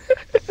on.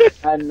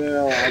 I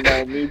know,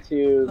 me too, me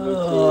too.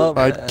 Oh,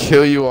 I'd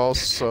kill you all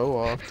so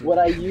often. What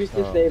I used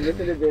to say,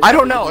 listen to this. I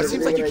don't know. It listen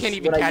seems to like you what I- can't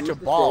even what I catch a used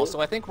to ball, say.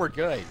 so I think we're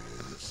good.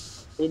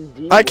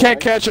 Indeed. I can't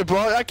catch a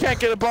ball. I can't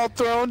get a ball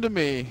thrown to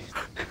me.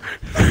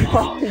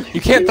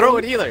 You can't throw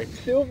it either.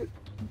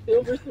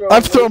 Silver's throwing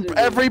I've thrown lasers.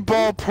 every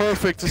ball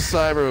perfect to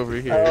Cyber over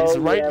here. He's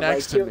right yeah,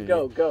 next to me.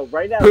 Go.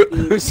 Right now,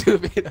 Who's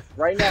Steve. to be the-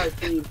 Right now,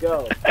 Steve,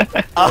 go.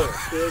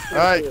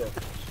 Alright.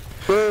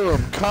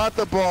 Boom. Caught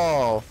the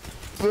ball.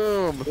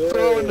 Boom.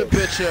 Throwing the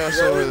bitch ass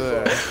over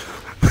there.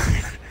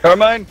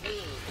 Warmind!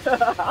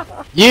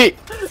 Yeet!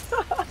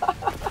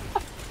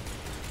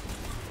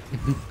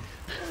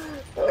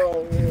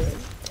 Oh man.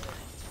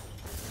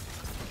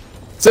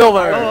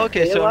 Silver! Oh,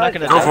 okay, Stay so I'm not alive.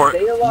 gonna Go die. for it.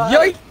 Stay alive.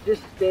 Yoink.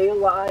 Just stay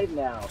alive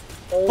now.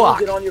 Only Fuck.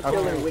 get on your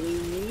pillar Okay. when you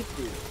need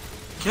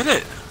to. Get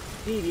it.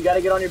 Steve, you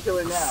gotta get on your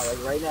pillar now.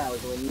 Like right now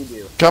is when you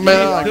do. Come in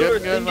Yeah, on. Silver,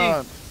 Get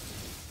on.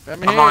 I'm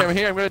I'm here. on. I'm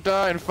here. I'm gonna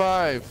die in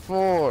 5,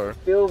 4,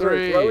 Silver,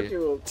 throw it 3,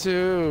 to him.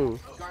 2.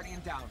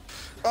 Guardian down.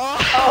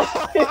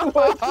 Oh, it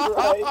was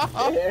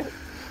right there.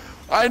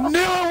 I knew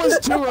it was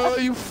too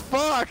early. You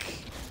fuck.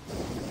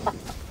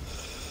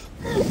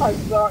 I'm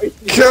sorry.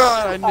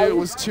 God, I knew it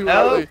was too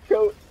early.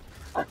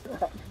 I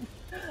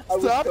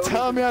was Stop coding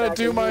telling me for how the to fact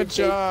do that my you would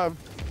take- job.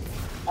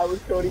 I was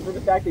coding for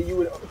the fact that you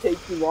would take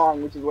too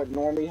long, which is what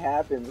normally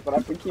happens. But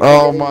I've been keeping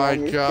Oh getting my on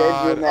your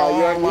god. schedule now.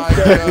 You're Oh on your my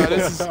schedule. god.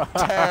 This is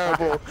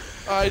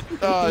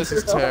terrible. This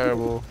is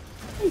terrible.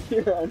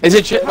 You're on Is your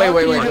it just- schedule. wait, How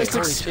wait, can wait, you wait. just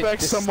Holy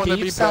expect shit, someone does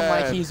to be Steve sound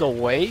bad? like he's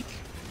awake?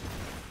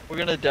 We're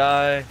gonna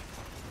die.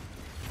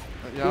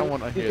 Yeah, I don't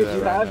want to hear Because that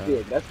you right have now.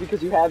 been. That's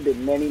because you have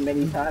been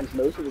many times,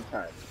 most of the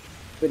time.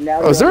 But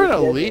now Oh, is you're there on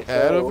an your elite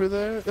schedule, ad so- over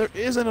there? There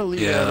is an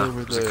elite ad Yeah,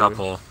 over there's there. a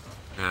couple.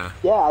 Yeah.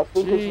 Yeah, I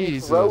think as we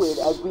throw it,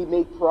 Jesus. as we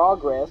make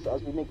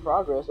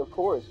progress, of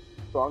course.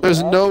 Stronger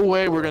There's ads. no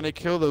way we're gonna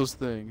kill those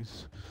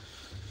things.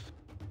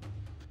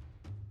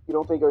 You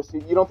don't think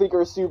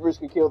our supers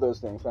could kill those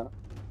things, huh?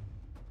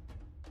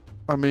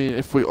 I mean,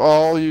 if we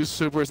all use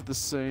supers at the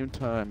same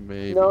time,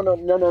 maybe. No.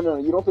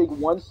 You don't think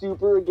one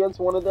super against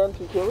one of them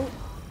can kill it?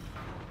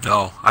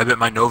 No, I bet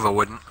my Nova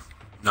wouldn't.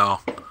 No.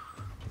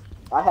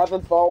 I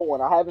haven't fought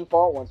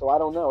one, so I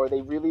don't know. Are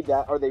they really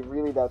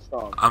that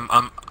strong?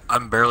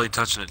 I'm barely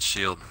touching its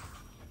shield.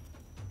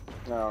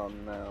 No.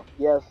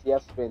 Yes,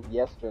 Finn.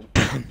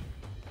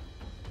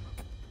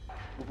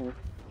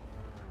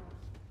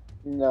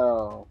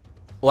 No.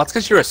 Well, that's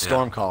because you're a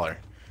Stormcaller.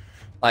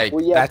 Like,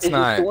 Well, yeah, that's is the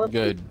not storm-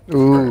 good.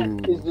 Ooh.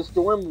 Is the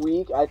storm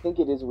weak? I think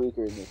it is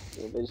weaker in this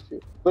game. That is true.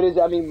 But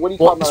what are you Well,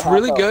 talking about? it's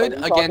really half good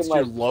health? Are you against your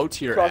talking low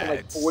tier talking like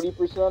ads.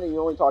 40%, or you're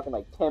only talking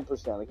like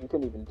 10%? Like you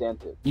couldn't even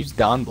dent it. Use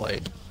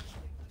Dawnblade.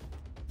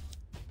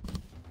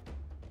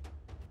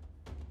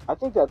 I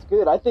think that's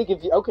good. I think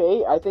if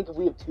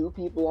we have 2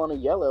 people on a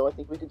yellow, I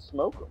think we could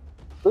smoke them.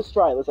 Let's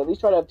try it. Let's at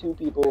least try to have 2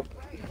 people.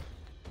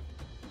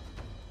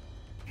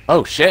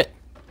 Oh shit.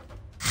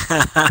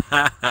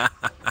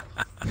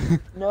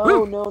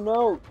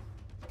 No.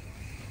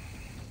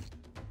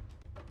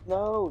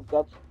 No,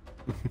 that's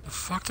The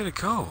fuck did it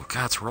go?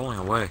 God, it's rolling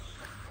away.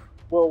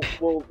 well.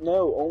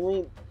 No,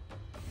 only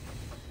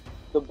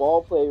the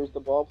ball players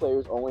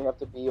only have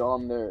to be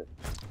on their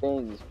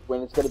things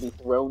when it's going to be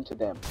thrown to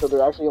them. So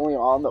they're actually only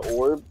on the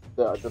orb,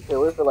 the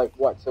pillar for like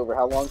what, Silver?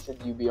 How long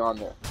should you be on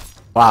there?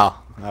 Wow.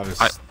 That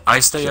was. I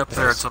stay up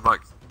there until about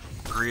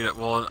 3 to,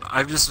 well,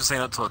 I've just been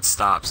staying up until it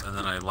stops, and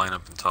then I line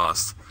up and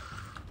toss.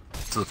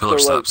 Till the pillar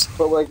stops.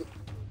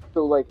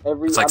 So like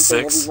every It's like I'm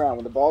saying 6. every round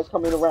when the ball's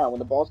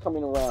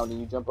coming around and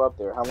you jump up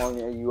there, how long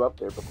are you up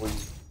there before you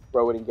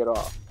throw it and get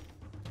off?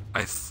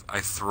 I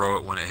throw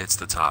it when it hits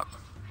the top.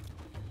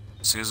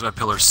 As soon as my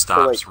pillar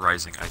stops like-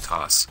 rising, I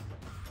toss.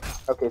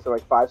 Okay, so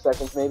like 5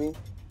 seconds maybe.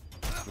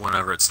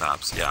 Whenever it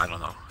stops. Yeah, I don't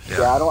know.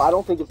 Yeah, I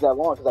don't think it's that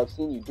long because I've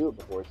seen you do it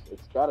before.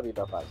 It's got to be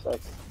about 5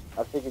 seconds.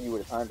 I figured you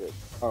would have timed it.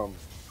 So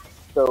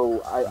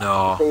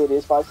No. to say it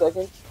is 5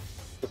 seconds.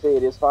 To say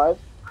it is 5.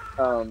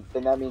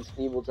 Then that means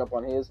Steve will jump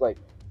on his. Like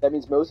that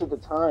means most of the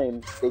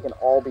time they can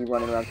all be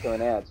running around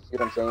killing ads. You see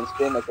what I'm saying?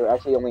 Spin like they're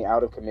actually only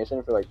out of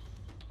commission for like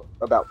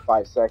about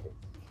 5 seconds.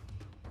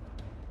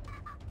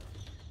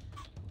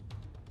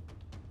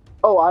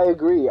 Oh, I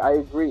agree.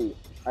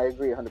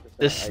 100%.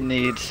 This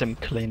needs some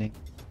cleaning.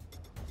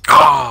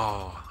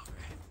 Oh!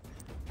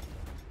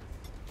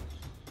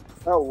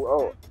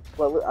 Oh.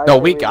 Well, No,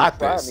 we got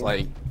this.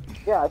 Like,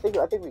 yeah, I think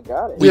we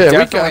got it. we Yeah, we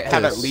definitely got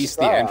have this. at least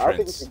the I think we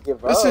entrance. should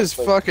give This up. is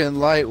like, fucking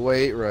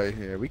lightweight right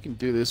here. We can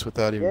do this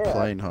without even Yeah.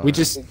 playing hard. We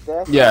just,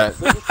 Exactly. yeah.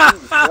 Look at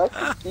Steve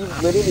flexing.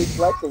 Steve's literally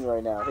flexing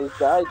right now. His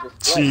guy just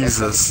flexed.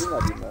 Jesus. I've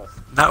never seen that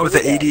enough. Not with the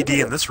Look at that, ADD look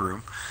at in this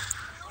room.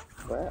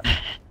 Crap.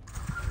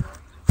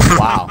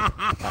 Wow.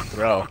 That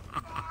throw.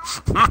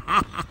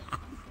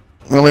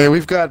 I mean, we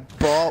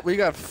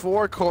got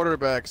 4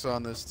 quarterbacks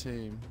on this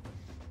team.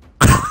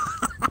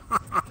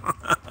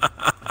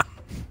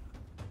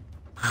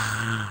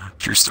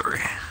 True story.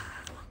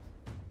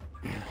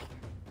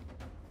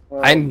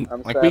 Well, I'm-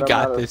 I'm like, sad we I'm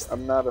got not this.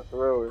 I'm not a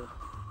thrower.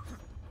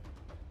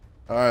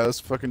 Alright, let's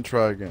fucking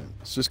try again.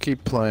 Let's just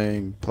keep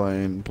playing.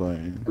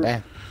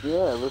 Man. Yeah,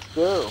 let's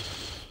go.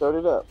 Start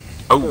it up.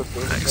 Oh, Go,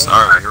 Steve. thanks.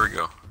 Alright, here we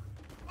go.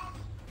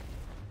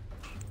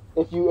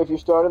 If you're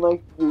starting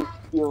like you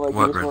feel like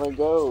What, you just Brent? want to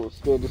go,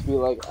 Skid, just be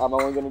like, I'm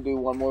only gonna do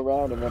one more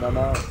round and then I'm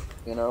out.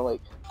 You know, like,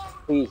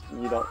 please,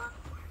 you don't.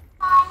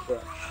 Yeah.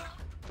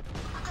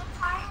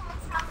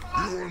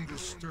 You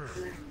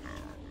understand?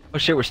 Oh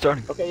shit, we're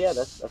starting. Okay, yeah,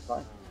 that's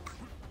fine.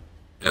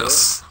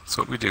 Yes, that's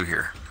what we do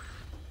here.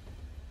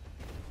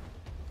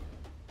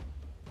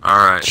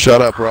 Alright.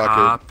 Shut up, Rocket.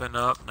 Hopping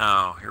up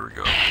now. Here we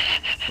go.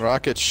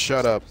 Rocket,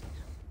 shut up.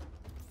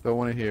 Don't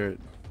want to hear it.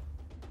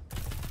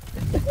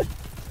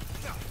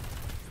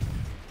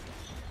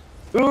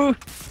 Ooh!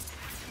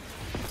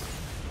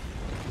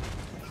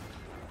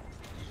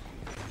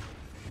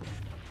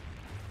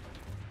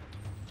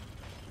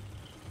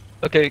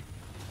 Okay.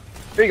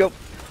 Here you go.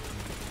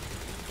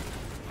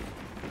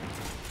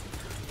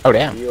 Oh,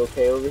 damn. You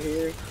okay over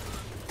here?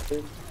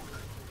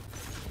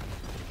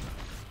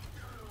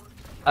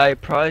 I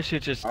probably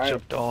should just Alright.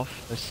 jumped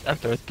off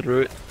after I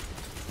threw it.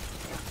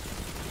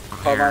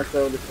 Come Here. on,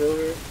 throw the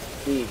silver.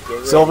 Steve, get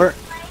ready. Silver,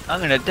 I'm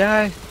gonna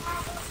die.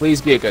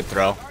 please be a good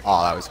throw.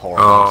 Oh, that was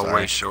horrible. Oh, Sorry.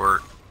 way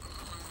short.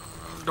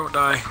 Don't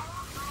die.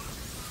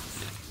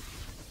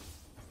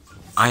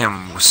 I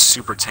am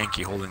super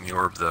tanky holding the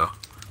orb though.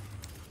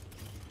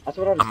 That's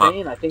what I'm I'm up.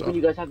 saying. I think when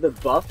you guys have the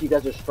buff, you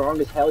guys are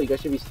strong as hell. You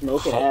guys should be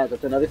smoking ads.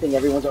 That's another thing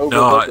everyone's I-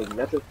 overlooking.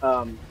 That's a,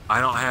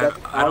 I don't have. That's-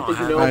 I don't think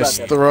you have know any Nice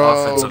about that.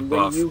 throw. offensive when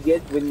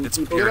buff. when It's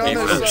people pure get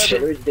defense. those Shit.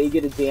 pillars, they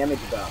get a damage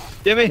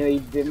buff. Gimme! They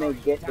get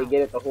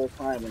it the whole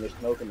time when they're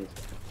smoking these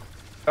things.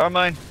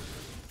 Carmine.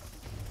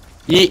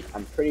 Yeet.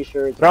 I'm pretty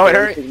sure it's Throw it,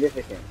 very hurry.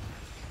 significant.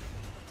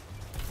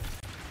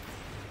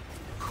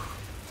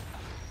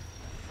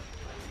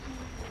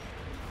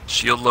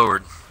 Shield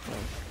lowered.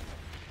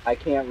 I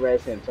can't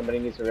res him. Somebody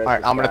needs to res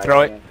Alright, this I'm gonna guy.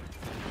 throw I it. can't.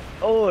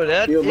 Oh,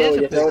 that Shield low, is a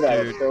you big throw it at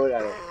him. dude. Throw it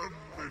at him.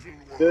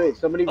 Good.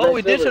 Somebody Oh, res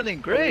we did silver. something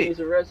Somebody great. needs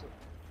to res-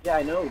 Yeah,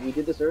 I know. We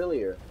did this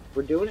earlier.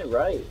 We're doing it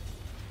right.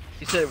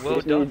 He said, We well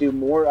just need to done. do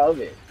more of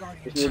it.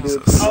 Just need to do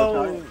it Jesus. 2 more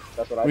Oh. times.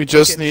 That's what I We think.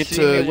 just can need see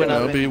to, me you when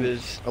know, I'm be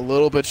invis. a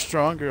little bit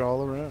stronger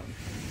all around.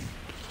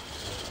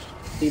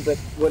 See, but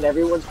what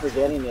everyone's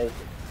forgetting is,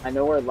 I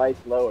know our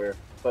light's lower,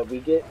 but we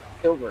get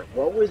silver.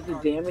 What was the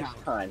damage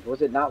times?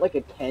 Was it not like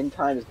a 10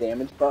 times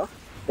damage buff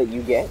that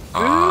you get?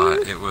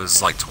 It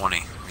was like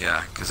 20.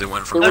 Yeah, because it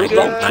went from It was Okay.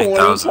 like 20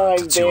 9,000 to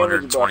times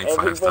damage buff.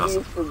 Everybody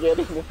 225,000. is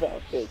forgetting the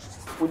fact that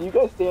when you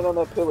guys stand on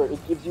that pillar,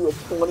 it gives you a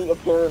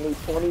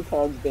 20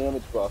 times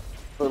damage buff.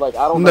 For like,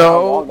 I don't know how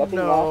long. That thing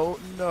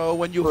lasts. No.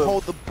 When you For-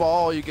 hold the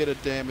ball, you get a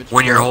damage.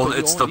 When you're buff, holding- but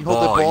you it's only the hold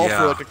ball, the ball yeah.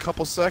 for like a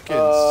couple seconds,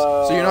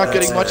 so you're not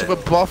getting That's much of a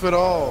buff at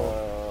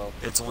all.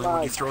 It's only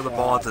when you throw the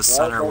ball at the Well,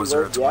 center then was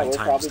there a we're 20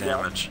 times probably done.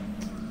 damage.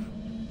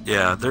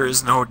 Yeah, there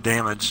is no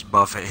damage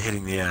buff at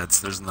hitting the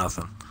ads. There's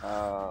nothing.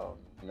 Oh,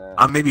 no.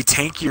 I'm maybe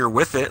tankier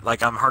with it,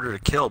 like I'm harder to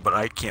kill, but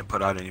I can't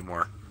put out any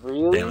more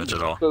Really? damage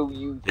at all. So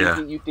you Yeah.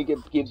 you think it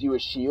gives you a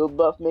shield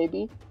buff,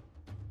 maybe?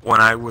 When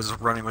I was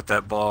running with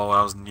that ball,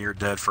 I was near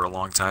dead for a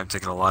long time,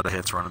 taking a lot of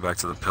hits running back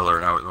to the pillar,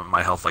 and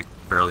my health like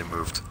barely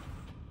moved.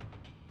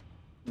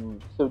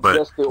 So But-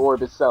 just the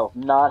orb itself,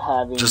 not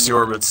having Just the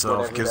orb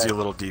itself gives you a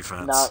little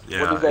defense. Not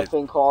Yeah, what is that it-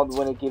 thing called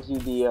when it gives you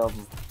the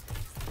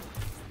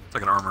it's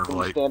like an armor of when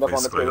you light, stand up on the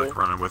basically, pillar? like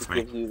running with it me.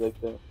 gives you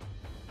like the thing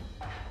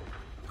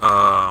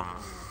Well,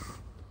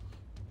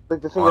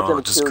 that's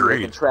gonna just kill you,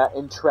 like greed.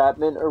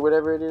 entrapment or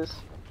whatever it is.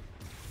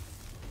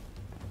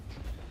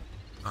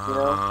 You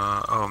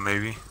know? Oh,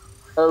 maybe.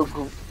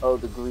 Oh,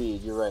 the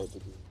greed. You're right. The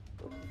greed.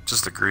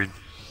 Just the greed.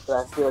 But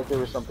I feel like there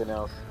was something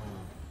else.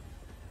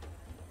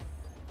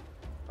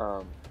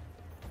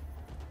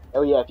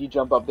 Oh yeah, if you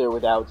jump up there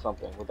without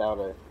something, without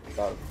a.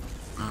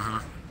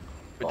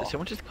 Wait, did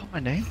someone just call my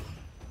name?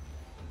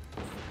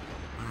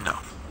 No.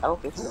 I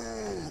don't think so.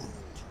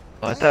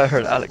 Oh, I thought I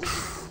heard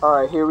Alex.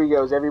 All right, here we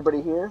go. Is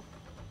everybody here?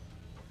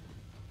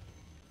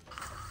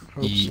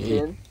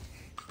 Yeah. In?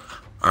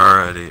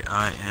 Alrighty,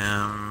 I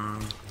am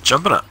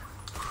jumping up.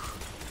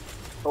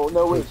 Oh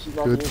no, wait, she's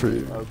not Good here. for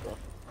you. Okay.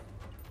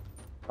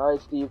 All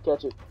right, Steve,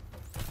 catch it.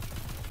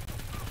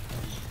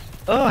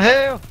 Oh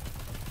hell!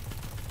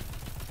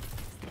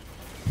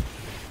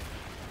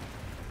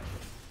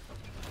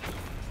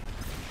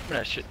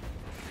 That shit.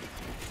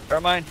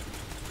 Warmind.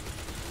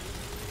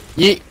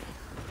 Yeet.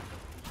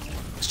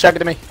 Just chuck it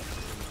to me.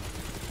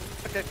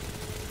 Okay.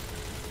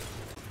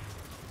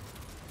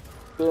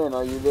 Ben,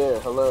 are you there?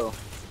 Hello.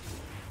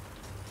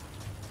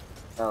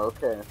 Oh,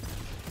 okay.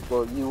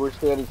 Well, you were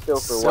standing still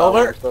for a while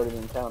when Silver? we started the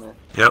encounter.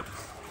 Yep.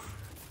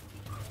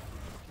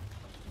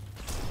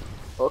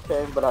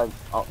 Okay, but I'm.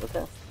 Oh,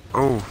 okay.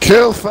 Oh,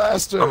 Kill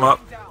faster! I'm up.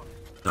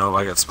 No,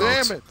 I got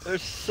smoked. Damn it!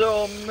 There's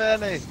so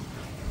many.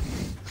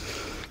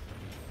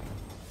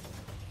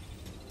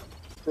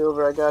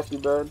 Silver, I got you,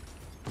 bud.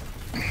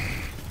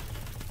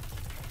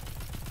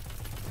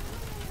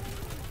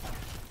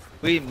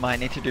 We might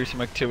need to do some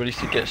activities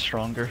to get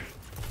stronger.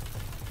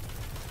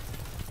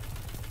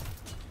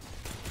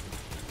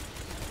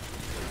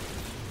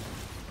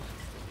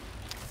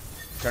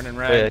 Turning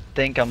Wait, red. I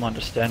think I'm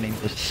understanding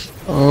this.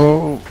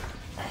 Oh.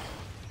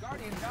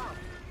 Guardian down.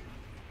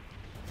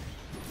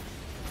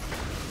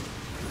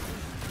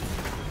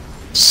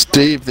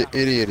 Steve the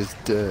idiot is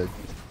dead.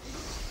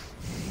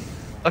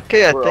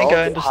 Okay, I We're think all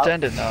I dead.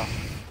 understand it now.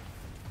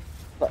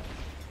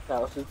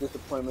 Alice's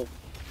disappointment.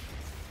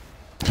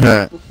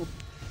 the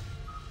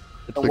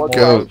And what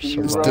goat class do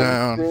you is run,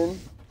 down. Ben?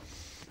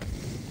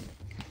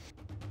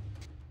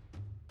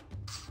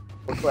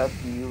 What class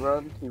do you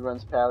run? He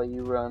runs Pally,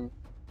 you run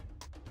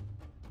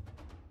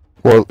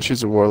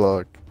She's a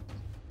warlock.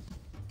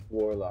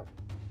 Warlock.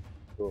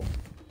 Cool.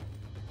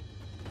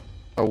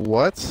 A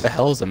what? The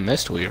hell is a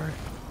Mistweaver?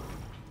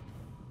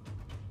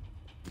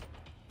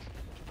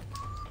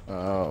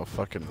 Oh,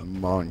 fucking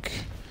monk.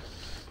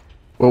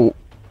 Well,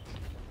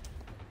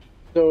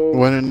 So,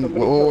 When- somebody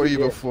what tell were me you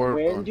this. before,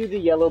 When Monk? do the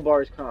yellow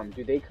bars come?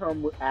 Do they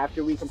come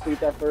after we complete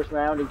that first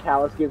round and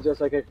Callus gives us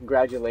like a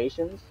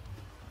congratulations?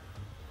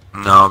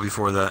 No,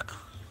 before that.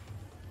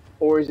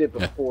 Or is it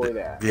before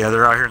that? Yeah,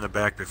 they're out here in the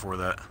back before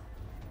that.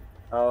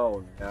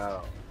 Oh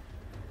no.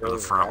 Or the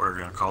front, whatever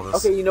you're gonna call this.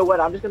 Okay, you know what?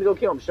 I'm just gonna go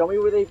kill them. Show me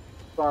where they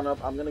spawn up.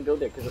 I'm gonna go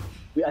there because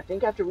I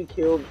think after we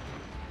killed,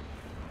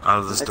 Out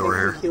of this I door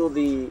think here. we killed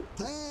the.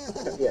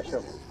 Yeah,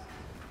 show me.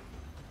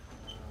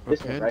 This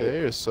okay, one, right? they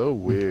are so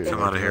weird.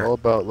 Come outta They're here. all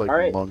about like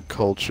Alright. monk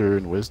culture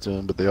and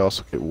wisdom, but they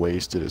also get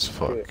wasted as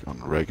fuck Yeah. on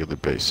a regular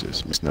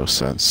basis. Makes no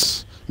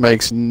sense.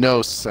 Makes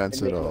no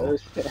sense It at all.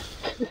 makes no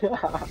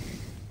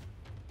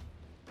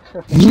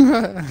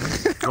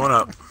sense. Going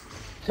up.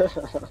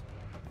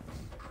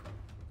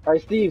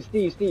 Alright, Steve.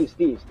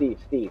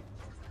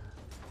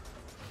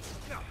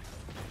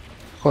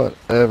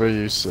 Whatever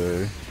you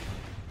say.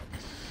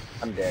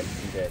 I'm dead.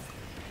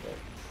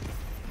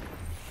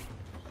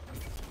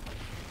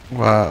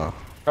 Wow.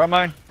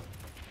 Warmind.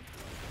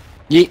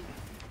 Yeet.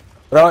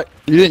 Throw it.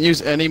 You didn't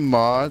use any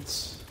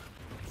mods?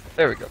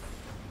 There we go.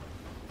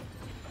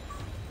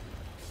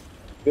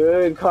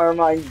 Good,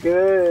 Carmine,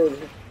 good.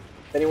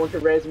 If anyone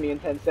could res me in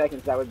 10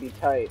 seconds, that would be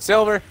tight.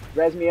 Silver.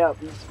 Res me up,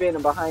 spin,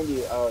 I'm behind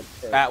you. Oh,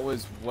 it's dead. That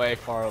was way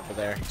far over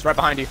there. It's right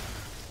behind you.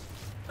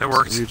 It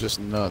works. You're just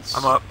nuts.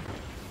 I'm up.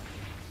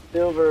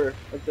 Silver,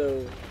 let's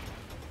go.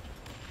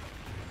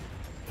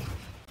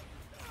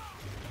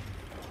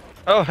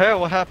 Oh hell,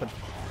 what happened?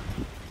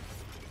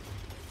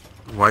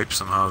 Wipe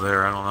somehow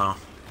there, I don't know.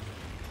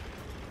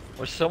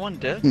 Was someone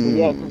dead?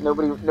 Yeah, because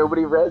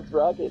nobody res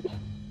Rocket.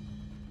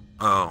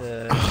 Oh.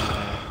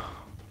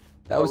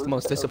 That was the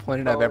most that was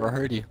disappointed I've fun. ever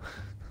heard you.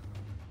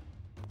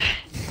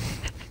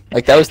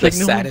 Like, that was the Like, no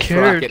one saddest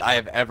cared. Rocket I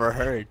have ever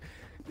heard.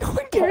 No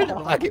one cared.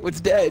 Rocket was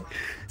dead.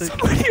 Like,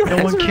 Somebody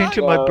no one res came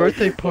to Rocket. my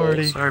birthday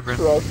party. Sorry, Brent.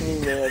 Trust me,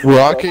 man.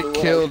 Rocket Trust me when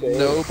I killed say it.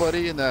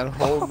 nobody in that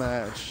whole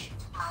match.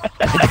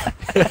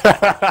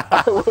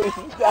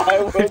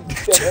 I was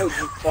dead.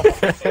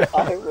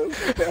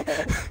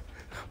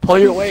 Pull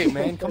your weight,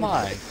 man. Come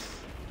on.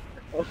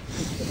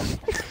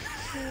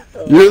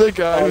 You're the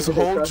guy Oh, whose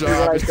okay, whole trust me when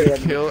job I is say to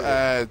I'm kill dead.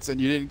 ads,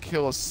 and you didn't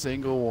kill a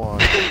single one.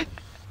 Dude,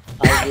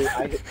 I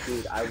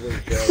was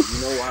dead.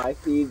 You know why,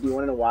 Steve? Do you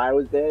want to know why I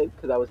was dead?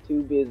 Because I was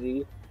too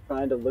busy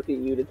trying to look at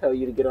you to tell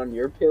you to get on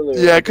your pillar.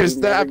 Yeah, you because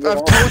never I've get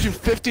on. told you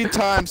 50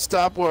 times,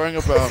 stop worrying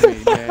about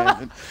me, man.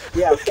 And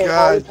Yeah, so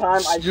all the God,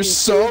 time I you're see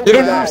so Silver You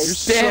don't bad.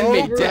 dies. You're understand so me,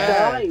 Silver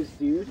Dad. dies,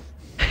 dude.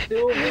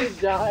 Silver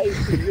dies.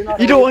 'Cause you're not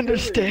You on don't your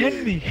understand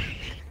pillar, me. dude.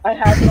 I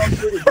have it on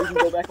footage. You can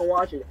go back and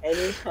watch it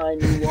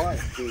anytime you want,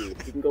 dude.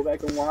 You can go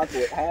back and watch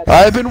what happened.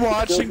 I've been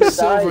watching Silver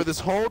Silver dies. this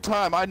whole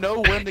time. I know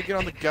when to get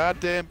on the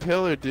goddamn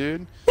pillar,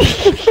 dude.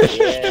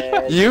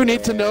 Yes, You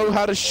need to know yes,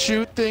 how to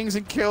shoot things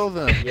and kill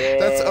them. yes,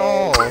 That's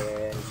all.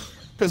 yes.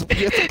 Because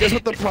guess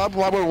what the problem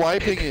why we're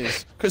wiping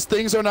is? Because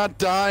things are not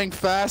dying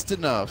fast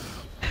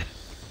enough.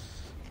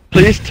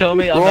 Please tell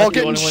me I'm We're all not the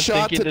getting only one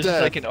shot thinking to this is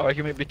death. like an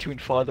argument between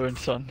father and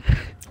son.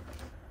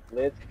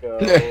 Let's go.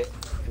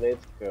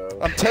 Let's go.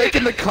 I'm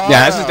taking the car.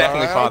 Yeah, this is out,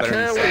 definitely I father don't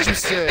care and what you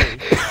say.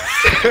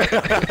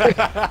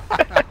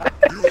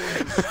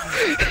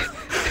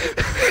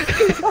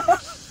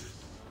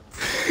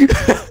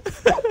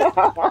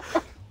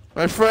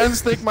 My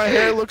friends think my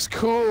hair looks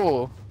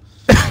cool.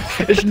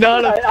 It's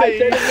not a I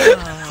thing.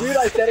 dude,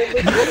 I said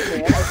it looked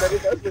good, man. I said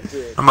it does look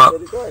good. I'm up. I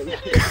said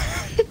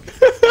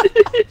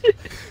it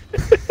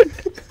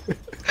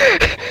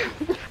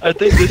does. I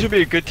think this would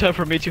be a good time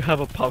for me to have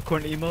a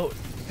popcorn emote.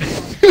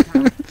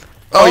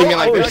 Oh, you mean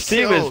like Oh, this?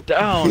 Steve is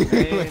down,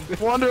 man.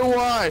 Wonder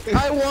why?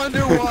 I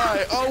wonder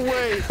why. Oh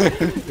wait,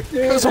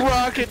 because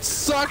Rocket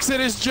sucks at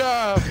his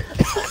job.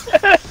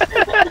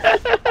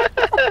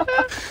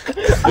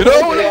 You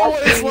know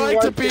what it's like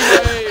to be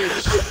my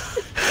age.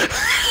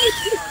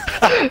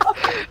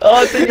 Oh,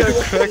 I think I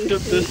cracked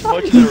up this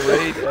much in a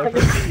raid ever.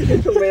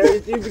 It's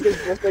hilarious, dude, because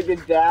just like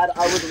his dad,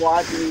 I was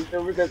watching you,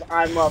 Silver says,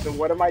 I'm up, and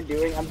what am I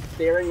doing? I'm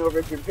staring over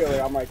at your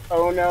pillar. I'm like,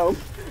 oh no,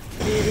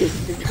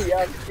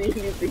 Steve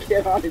needs to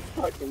get on his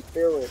fucking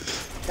pillar.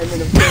 And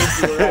then of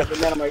course you were up,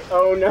 and then I'm like,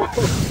 oh no,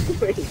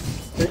 wait,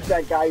 there's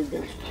that guy who's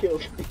gonna kill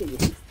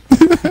Steve.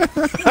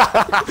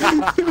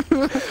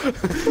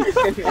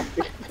 And that's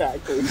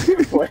exactly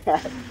what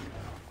happened.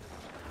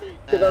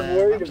 Because I'm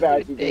worried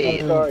about you,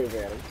 dude. I'm sorry,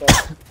 man. I'm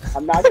sorry.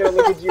 I'm not gonna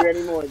look at you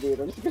anymore, dude.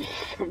 I'm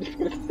just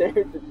gonna stare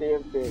at the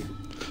damn thing.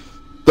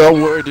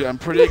 Don't worry, dude. I'm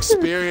pretty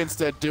experienced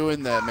at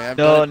doing that, man. I've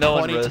done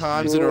it 20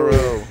 times in a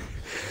row.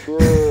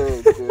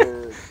 Good.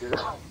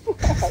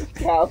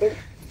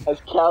 As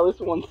Callus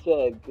once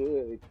said,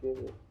 good.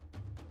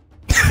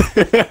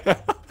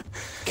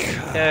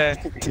 Yeah.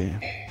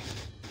 Damn.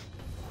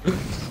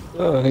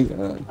 Oh my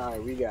god.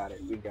 Alright, we got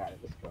it. Let's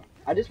go.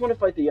 I just want to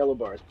fight the yellow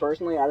bars.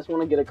 Personally, I just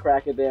want to get a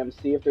crack at them,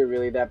 see if they're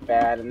really that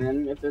bad, and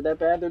then if they're that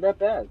bad, they're that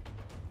bad.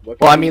 What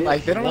can Well, I we mean, do?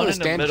 like, they don't One really in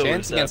the stand a middle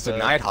chance is that against the bad.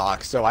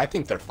 Nighthawk, so I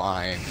think they're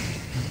fine.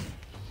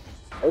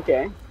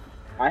 Okay.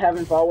 I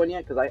haven't fought one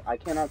yet, because I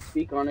cannot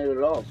speak on it at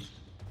all.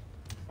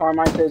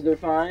 Carmine says they're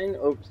fine,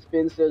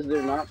 Spin says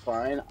they're not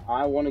fine.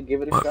 I want to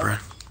give it a What, shot. bro?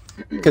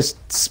 Because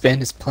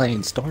Spin is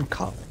playing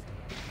Stormcaller.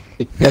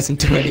 It doesn't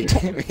do any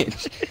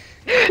damage.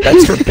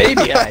 That's for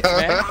baby eyes,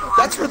 man.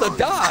 That's for the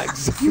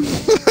dogs.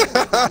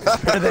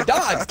 For the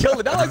dogs. Kill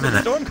the dogs with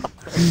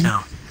Stormcaller.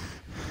 No.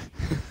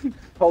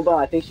 Hold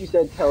on, I think she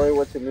said tell her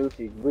what to move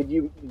to.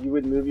 You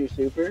would move your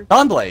super?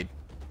 Dawnblade.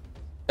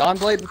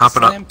 Dawnblade with the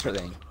Hopping up. slam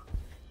thing.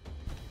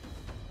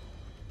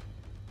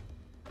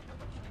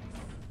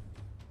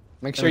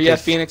 Make sure you have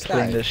Phoenix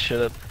Clean die. this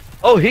shit up.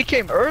 Oh, he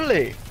came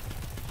early.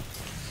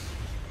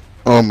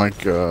 Oh my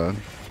god.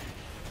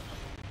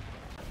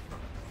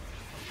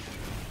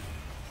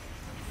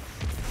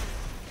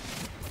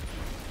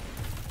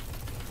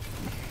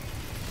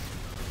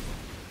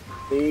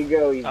 There you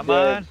go, he's Come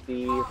dead, on.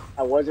 Steve.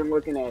 I wasn't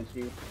looking at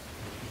you.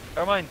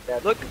 Carmine,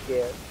 That's look.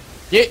 Yeah.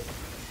 Yeah.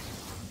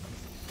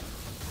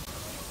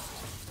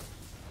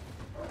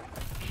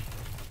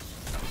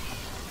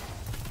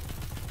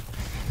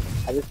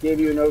 I just gave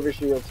you an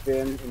overshield,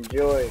 Spin.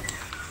 Enjoy.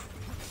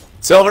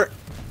 Silver.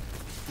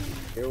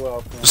 You're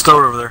welcome. Just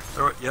throw it over there.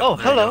 Throw it. Yep, Oh,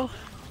 there you hello.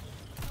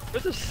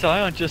 There's a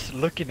Scion just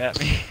looking at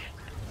me.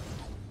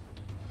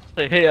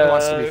 Say, hey, Who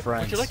wants to be would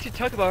friends? you like to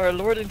talk about our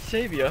Lord and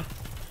Savior?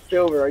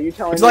 Silver, are you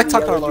telling Would me you like the to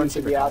talk to our yellow Lord and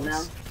should Savior be out now?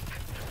 Callus?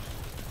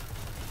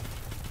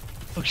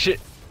 Oh shit.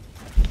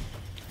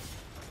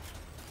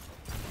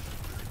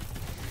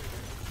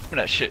 Give me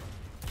that shit.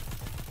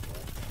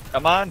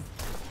 Come on. go.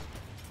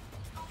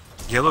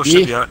 Yellow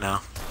should be out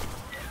now.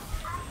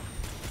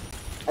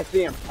 I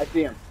see him.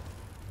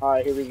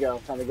 Alright, here we go.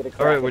 Time to get a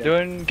crack Alright, at we're him.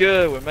 doing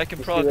good. We're making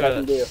Let's see what I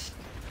can do. progress.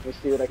 Let's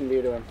see what I can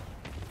do to him.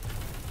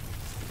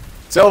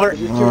 Silver. There's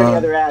just too many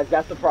other ads.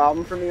 That's the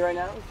problem for me right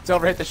now.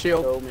 Silver, hit the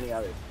shield. So many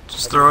others.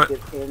 Just throw it. Get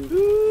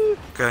him.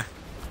 Okay.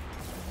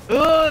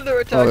 Oh,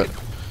 they're attacking.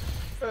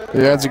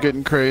 The ads are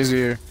getting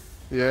crazier.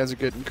 They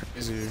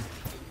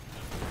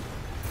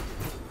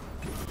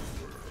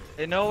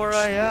know where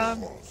I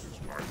am.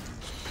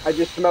 I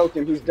just smoked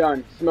him. He's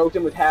done. Smoked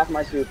him with half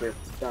my super.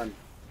 Done.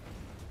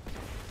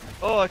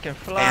 Oh, I can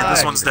fly. And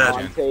this one's dead.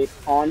 On tape,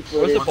 on Where's the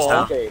footage, ball?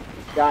 on tape.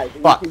 Guys,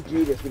 we Fuck. can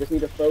do this. We just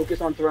need to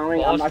focus on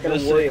throwing. Ball's I'm not gonna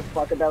missing. worry a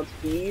fuck about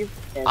Steve.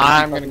 And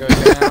I'm gonna go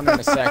down in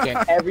a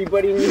second.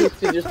 Everybody needs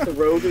to just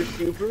throw their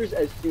supers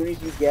as soon as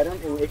you get them.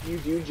 And if you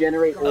do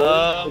generate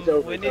orbs, it's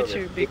over. We it's need over.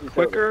 to be This is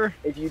quicker. over.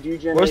 If you do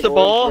generate Where's the orbs,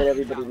 ball? let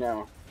everybody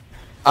know.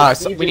 So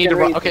Steve we need to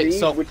run. generated Okay, three,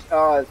 so which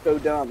it's so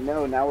dumb.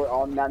 No, now we're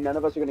all none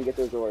of us are gonna get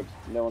those orbs.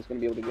 No one's gonna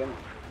be able to get them.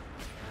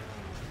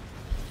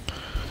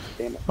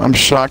 Damn it. I'm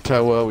shocked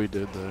how well we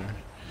did there.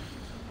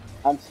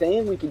 I'm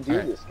saying we can do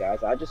Alright. this,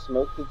 guys. I just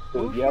smoked the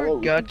Who yellow.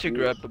 We forgot can to do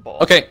grab this. the ball?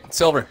 okay,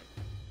 Silver.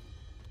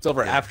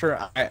 Silver.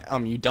 After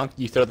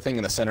you throw the thing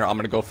in the center. I'm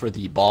gonna go for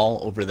the ball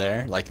over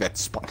there, like that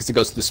spawn, because it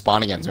goes to the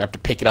spawn again. So I have to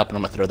pick it up, and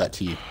I'm gonna throw that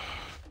to you.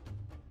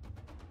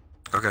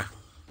 Okay.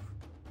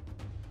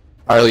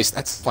 Or at least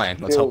that's the plan.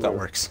 Let's hope that Silver.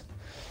 works.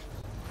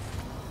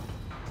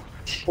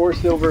 Or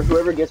silver,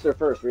 whoever gets there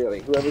first,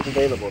 really. Whoever's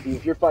available.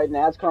 If you're fighting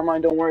ads,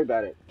 Carmine, don't worry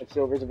about it. If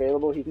silver's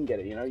available, he can get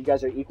it. You know, you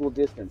guys are equal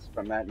distance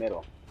from that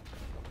middle.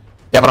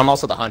 Yeah, but I'm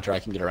also the hunter. I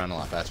can get around a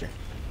lot faster.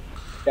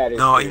 That is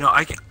No, true. you know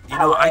I can. You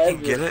know I can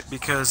However- get it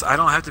because I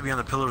don't have to be on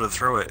the pillar to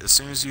throw it. As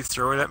soon as you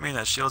throw it at me and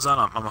that shield's on,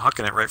 I'm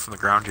hucking it right from the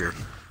ground here.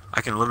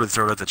 I can literally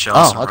throw it at the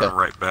chest and okay. run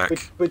right back.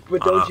 But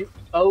don't you?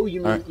 Oh, you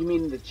mean Alright. you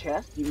mean the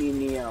chest? You mean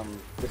the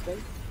this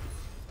thing?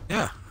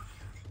 Yeah.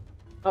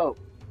 Oh,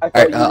 I thought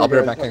Alright, you I'll were be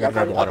right doing back. I something. gotta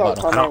grab a I water thought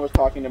bottle. Carmine was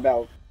talking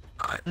about.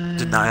 I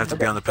did not have to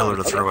be on the pillar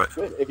to throw it.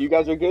 Good. If you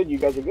guys are good, you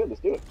guys are good.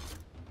 Let's do it.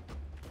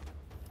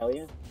 Hell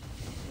yeah.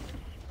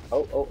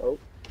 Oh.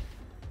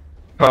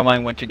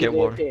 Carmine went to get Who's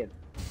water. AFK?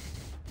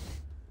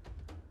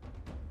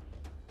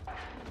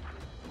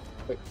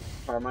 Wait,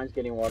 Carmine's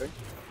getting water.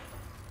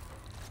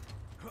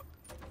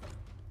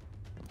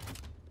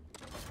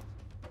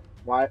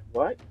 Why?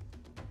 What?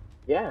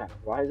 Yeah.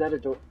 Why is that a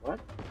door? What?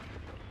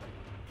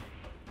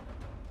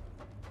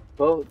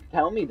 Well,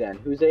 tell me then.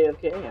 Who's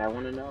AFK? I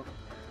want to know.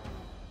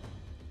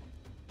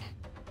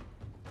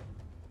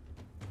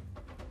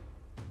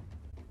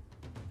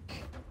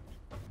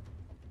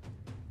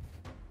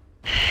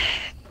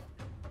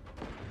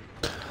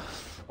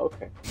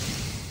 Okay.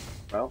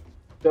 Well,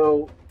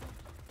 so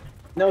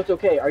no, it's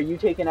okay. Are you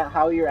taking out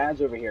how are your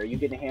ads over here? Are you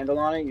getting a handle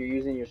on it? You're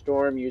using your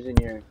storm, using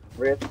your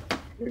rip.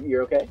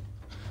 You're okay.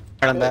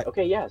 I'm back.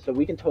 Okay, yeah. So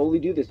we can totally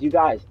do this. You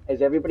guys,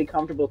 is everybody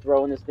comfortable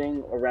throwing this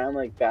thing around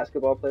like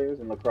basketball players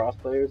and lacrosse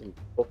players and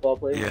football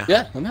players? Yeah.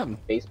 Yeah, I'm having.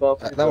 Baseball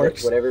players. That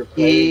works. Whatever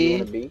player you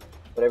want to be,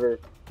 whatever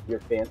your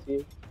fancy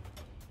is.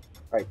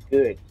 All right,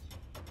 good.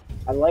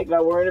 I like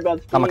not worrying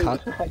about I'm a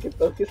Steve. con- I can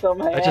focus on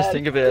my I just ads.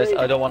 think of it as Great.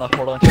 I don't want to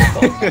hold on to the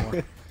ball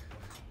anymore.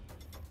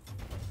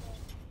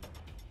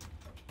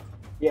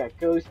 Yeah,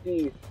 go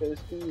Steve. Go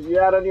Steve.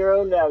 You're out on your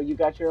own now. You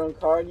got your own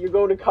card. You're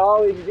going to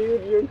college,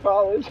 dude. You're in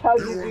college. How'd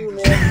you do, man?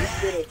 You just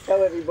finished.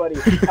 Tell everybody.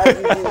 How'd you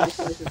do? You just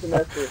finished the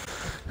semester.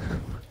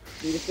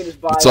 You just finished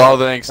bio. It's all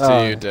thanks to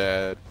Oh. you,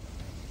 Dad.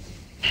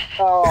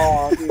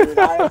 Oh, dude.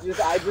 I just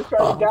tried to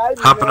guide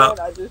you, Hopping man. up.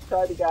 I just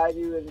tried to guide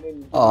you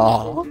and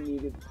Aw. you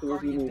needed the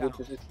tools you needed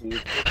to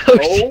succeed. Oh,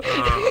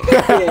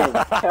 Oh,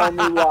 spin. Tell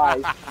me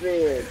why.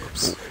 Spin.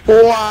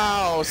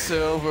 Wow,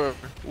 Silver.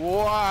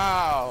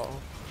 Wow.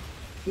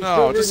 No,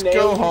 Silver just nailed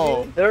go you,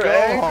 home. dude? They're Go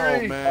angry.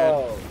 home, man.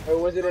 Oh, or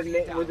was it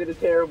a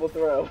terrible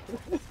throw?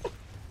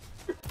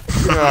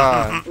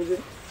 God.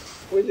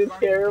 Was it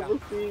terrible,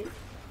 Steve?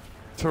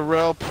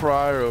 Terrell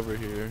Pryor over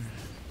here.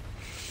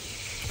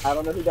 I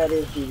don't know who that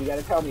is, Steve. You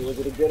gotta tell me. Was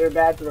it a good or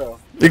bad throw?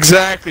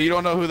 Exactly. You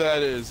don't know who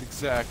that is.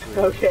 Exactly.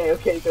 Okay,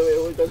 so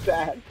it was a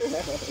bad.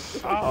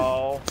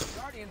 oh.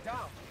 Guardian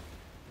down.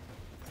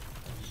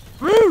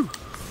 Woo!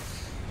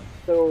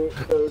 So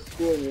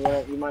Spin,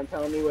 you mind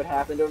telling me what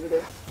happened over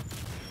there?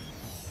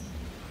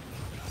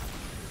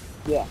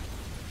 Yeah.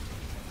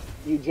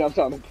 You jumped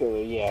on the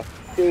pillar, yeah.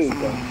 There you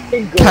go.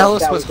 In golf,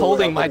 Callus that was the word.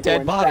 holding I my said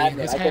dead body in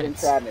entrapment. his I said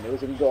hands. entrapment. It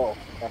was in golf.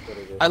 That's what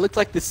it is. I looked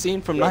like the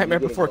scene from Yeah, you Nightmare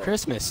did it Before well.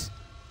 Christmas.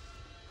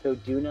 So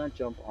do not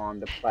jump on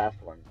the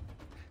platform.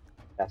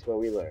 That's what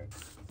we learned.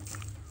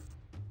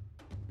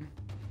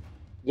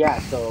 Yeah,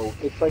 so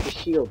it's like a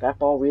shield. That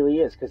ball really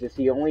is, because it's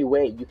the only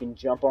way you can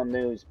jump on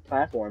those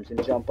platforms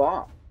and jump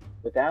off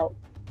without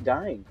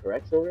dying.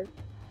 Correct, Silver?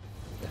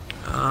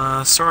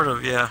 Sort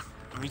of, yeah.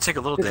 I mean, you take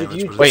a little Because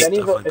damage, but Wait. it's if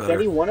definitely better.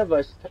 any one of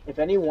us, if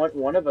any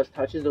one of us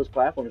touches those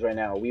platforms right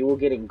now, we will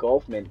get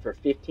engulfment for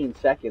 15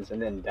 seconds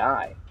and then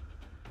die.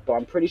 So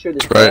I'm pretty sure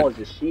this That's right. ball is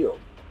a shield.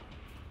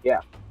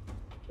 Yeah,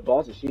 the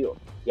ball's a shield.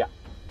 Yeah.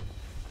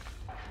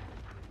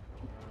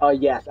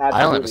 Yes, absolutely.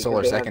 I only have a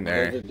solar 'cause they have-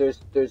 secondary. There's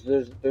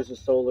a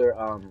solar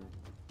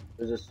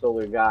there's a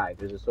solar guy.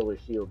 There's a solar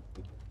shield.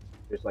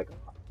 There's like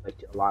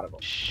a lot of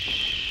them.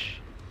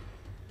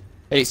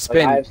 Hey, I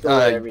Spin, have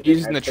solar everything.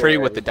 using I the have tree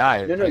solar with the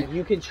dive. No, right?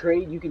 you can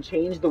trade. You can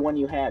change the one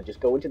you have. Just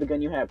go into the gun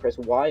you have, press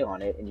Y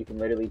on it, and you can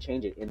literally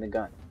change it in the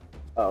gun.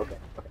 Oh, okay.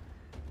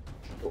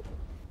 Cool.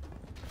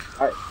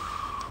 All right.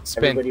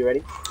 Spin, Everybody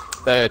ready?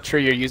 the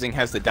tree you're using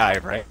has the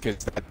dive, right?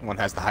 Because that one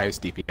has the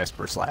highest DPS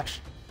per slash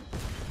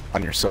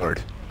on your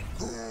sword.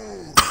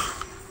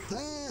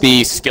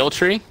 The skill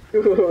tree,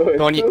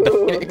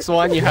 the Phoenix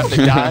one, you have the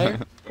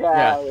dive.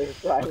 Yeah.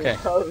 Okay.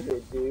 I love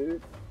it, dude.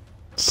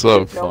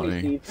 So Tell me, funny.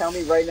 Steve. Tell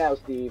me right now,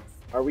 Steve.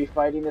 Are we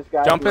fighting this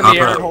guy? Jump in Hop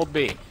the air up. and hold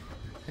B.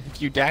 If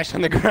you dash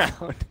on the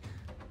ground.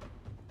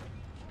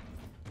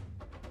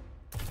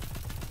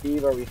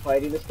 Steve, are we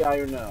fighting this guy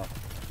or no?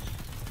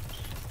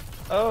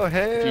 Oh, If you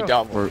hell.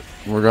 double.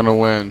 We're gonna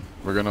win.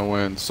 We're gonna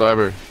win.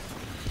 Cyber.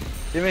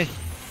 Give me.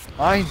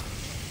 Mine.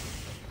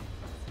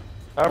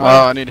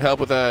 Oh, I need help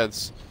with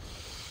ads. I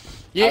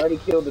Yeah. already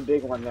killed the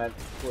big one that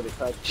would have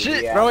touched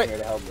Shit, the throw it. here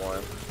to help more.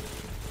 Watch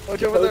I'm over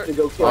supposed there. to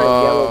go kill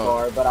a yellow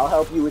bar, but I'll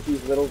help you with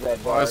these little red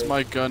Why bars. is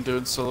my gun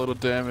doing so little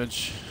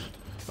damage?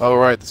 Oh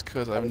right, that's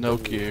because I have no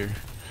gear.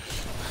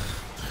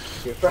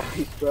 You're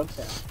probably scrubbed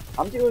down.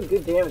 I'm doing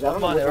good damage. I don't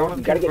Come know on, what's wrong. everyone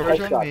You gotta get converge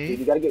on headshots, me. dude.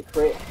 You gotta get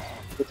crit.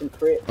 Get some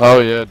crit. Oh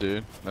yeah,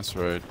 dude. That's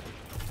right.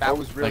 That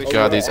was really. Thank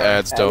God short. these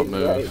ads don't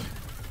move. Right.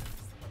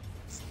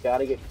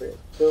 Gotta get crit.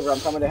 Silver, I'm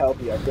coming to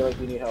help you. I feel like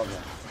you need help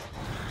now.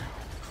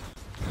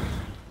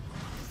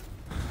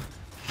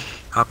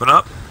 Hopping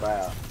up.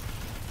 Wow.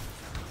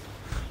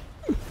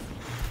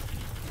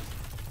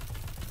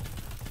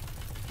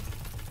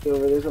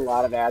 Silver, there's a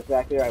lot of ads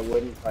back there. I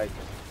wouldn't fight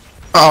them.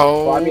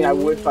 Oh. Well, I mean, I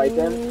would fight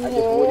them. I just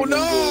wouldn't no!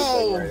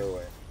 engage like, right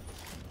away.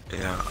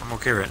 Yeah, I'm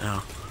okay right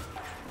now.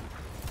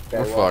 Okay,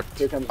 We're well, fucked.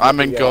 here comes I'm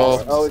the in guy.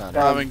 goal. Oh, it's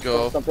I'm in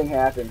goal. Something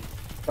happened.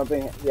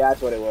 Something. Yeah,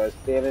 that's what it was.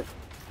 Damn it.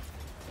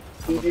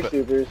 Keep your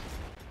supers.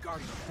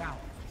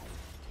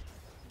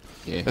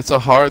 Yeah. It's a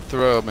hard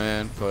throw,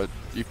 man, but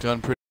you've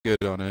done pretty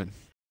good on it.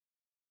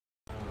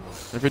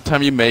 Every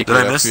time you make Did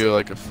I it, I miss? feel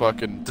like a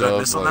fucking Did I dove.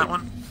 miss on like- that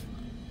one?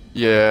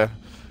 Yeah,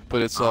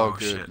 but it's all Oh,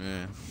 good, shit.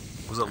 man.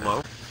 Was it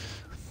low?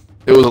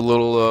 It was a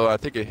little low. I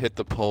think it hit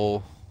the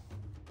pole.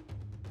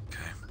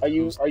 Are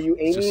you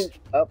aiming just-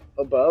 up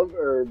above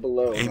or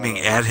below? Aiming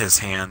at his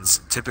hands.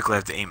 Typically I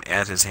have to aim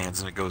at his hands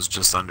and it goes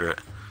just under it.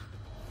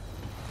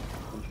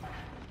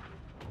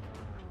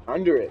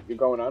 Under it. You're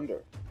going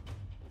under.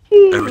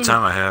 Every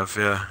time I have,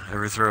 yeah.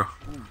 Every throw.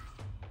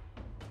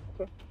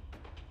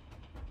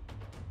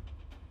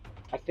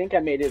 I think I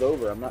made it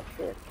over. I'm not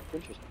sure. It's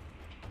interesting.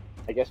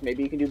 I guess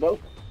maybe you can do both.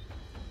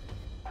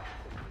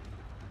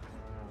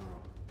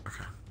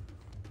 Okay.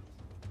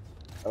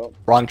 Oh.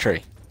 Wrong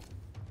tree.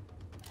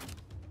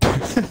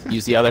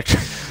 Use the other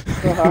tree.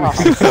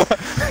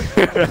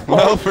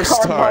 Well, for Carmine's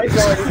starters.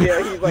 already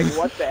there. He's like,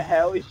 what the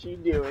hell is she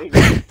doing?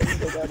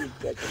 He's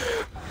like,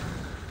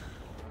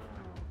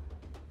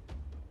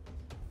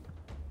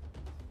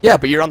 Yeah,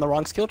 but you're on the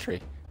wrong skill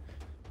tree.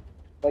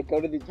 Like,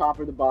 go to the top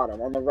or the bottom.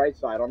 On the right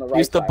side. On the right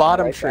Use the side.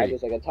 bottom on the right tree. Side,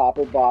 there's like a top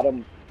or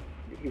bottom.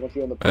 He wants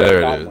you on the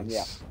There bottom it one. is.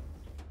 Yeah.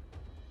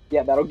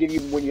 Yeah, that'll give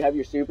you, when you have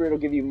your super, it'll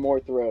give you more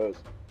throws.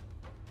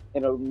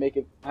 And it'll make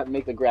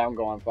the ground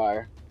go on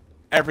fire.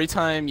 Every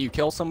time you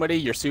kill somebody,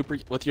 your super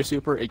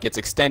it gets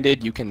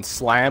extended. You can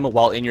slam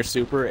while in your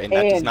super, and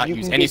that does And not you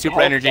use can any get super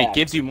health energy. It back.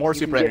 gives you more You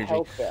super can get energy.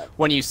 health back.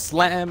 When you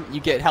slam, you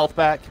get health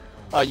back.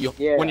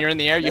 Yeah. When you're in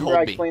the air, you Remember I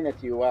hold B. explained that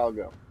to you a while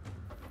ago.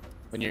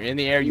 When you're in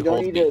the air, you don't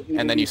hold need B, to even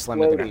and then be you slam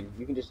to the floating. ground.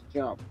 You can just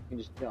jump. You can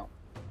just jump.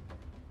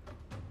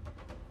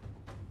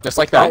 Just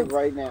like Try that. it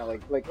right now,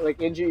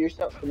 like injure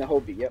yourself in the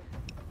hold B. Yep.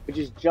 But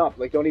just jump.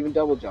 Like don't even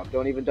double jump.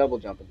 Don't even double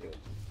jump into it.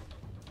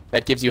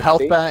 That gives you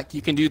health See? back.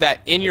 You can do that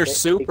in your It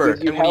super,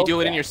 gives you and when you health do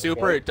it in back, your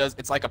super, okay?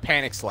 it's like a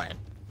panic slam,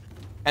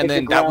 and It's a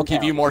then that will ground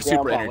give you pound, more it's a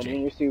ground super pound energy. When you're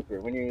in your super.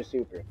 When you're in your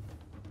super.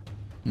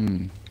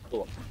 Hmm.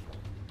 Cool.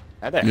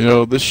 Right there. You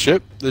know, this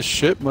ship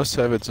must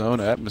have its own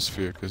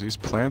atmosphere because these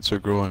plants are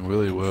growing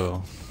really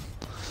well.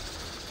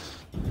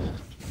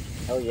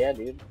 Hell yeah,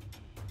 dude.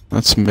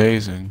 That's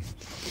amazing.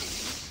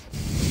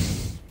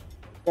 What's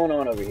going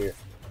on over here?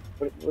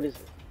 What is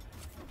it?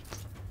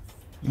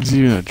 Is he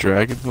even a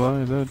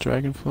dragonfly? Is that a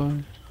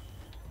dragonfly?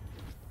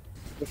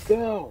 Let's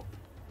go.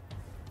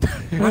 Yeah,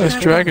 it's Let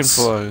me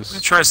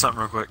dragonflies. try something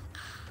real quick.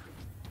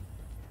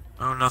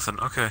 Oh, nothing.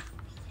 Okay.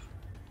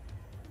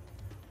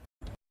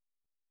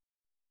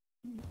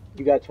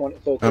 You got 20.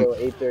 So till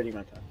 8:30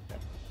 my time.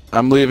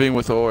 I'm leaving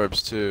with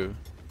orbs too.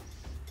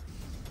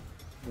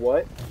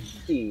 What?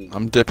 See.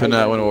 I'm dipping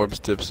I out when know. orbs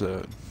dips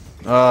out.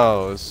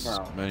 Oh, there's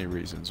No. many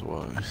reasons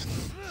why.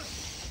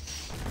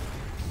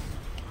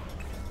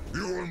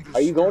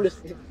 Are you going to?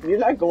 You're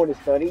not going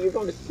to study. You're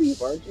going to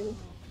sleep, aren't you?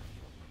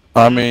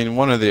 I mean,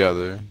 one or the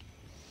other.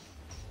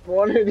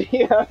 One or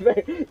the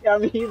other.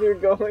 I'm either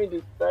going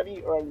to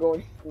study or I'm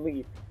going to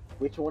sleep.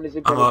 Which one is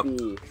it going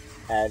to be?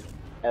 At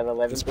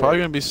 11. It's probably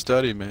gonna be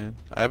study, man.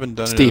 I haven't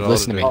done it Steve, at all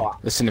listen to me. today. Oh.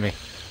 Listen to me.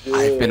 Yeah.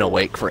 I've been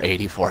awake for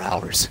 84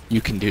 hours.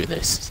 You can do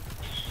this.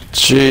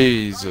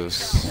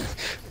 Jesus.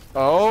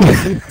 Oh.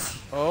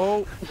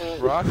 Oh.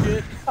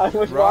 Rocket. I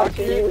was Rocket.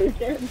 watching you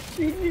again.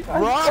 Steve.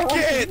 I'm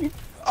Rocket! sorry.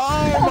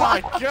 Oh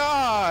my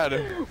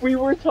God! We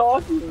were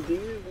talking, dude.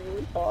 We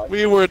were talking.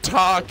 We were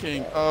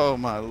talking. Oh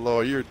my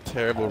lord, you're a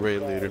terrible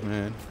raid leader,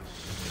 man.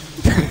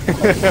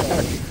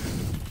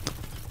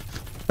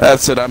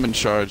 That's it. I'm in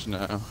charge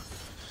now.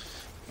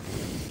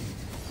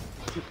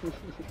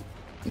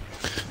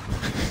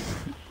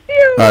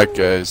 Alright,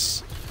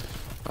 guys.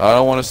 I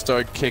don't want to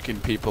start kicking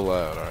people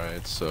out,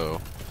 alright?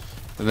 So,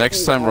 the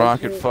next time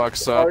Rocket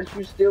fucks up, Aren't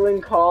you still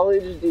in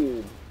college,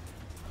 dude?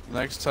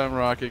 next time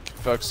Rocket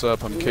fucks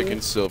up, I'm kicking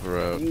Silver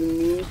out. You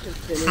need to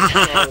finish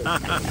college.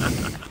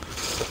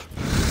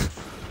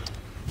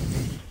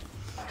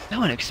 That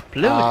one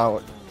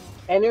exploded.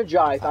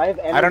 Energize. I have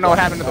energize. I don't know what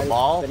happened to the Does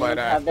ball, anyone but,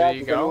 have there that?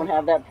 you Does anyone go.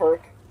 have that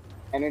perk?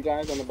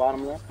 Energize on the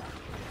bottom left.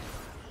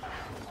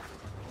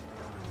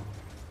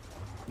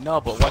 No,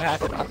 but what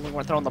happened? How come we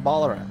weren't throwing the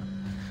ball around?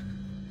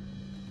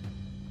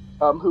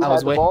 Who I had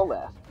was the waiting. ball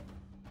last?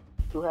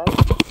 Who had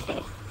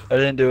it? I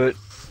didn't do it.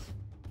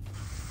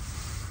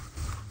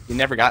 You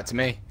never got to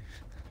me.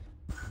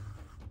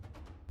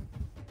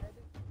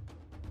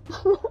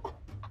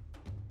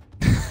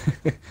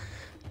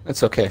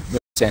 That's okay.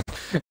 Sam.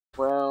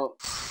 Well,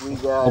 we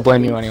got. We'll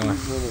blame you 18 anyway.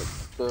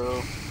 minutes,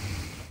 so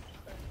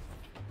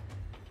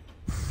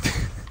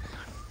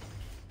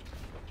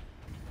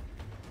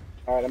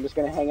Alright, I'm just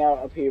gonna hang out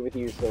up here with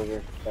you,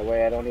 Silver. That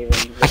way I don't even...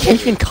 I can't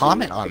even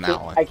comment on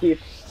that one. I keep...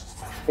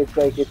 It's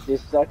like, it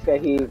just sucks that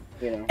he,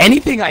 you know...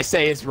 Anything I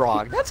say is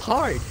wrong. That's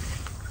hard.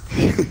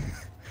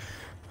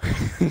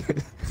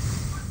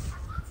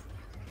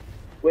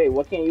 Wait,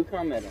 what can't you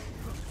comment on?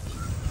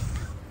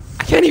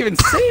 I can't even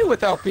say it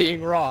without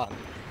being wrong.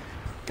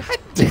 God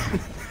damn.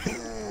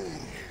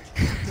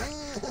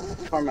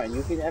 Carmine,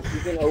 you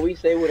can always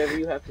say whatever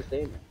you have to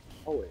say, man.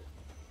 Always.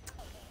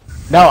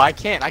 No, I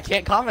can't. I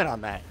can't comment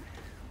on that.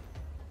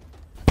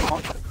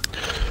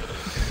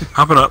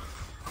 Hop it up.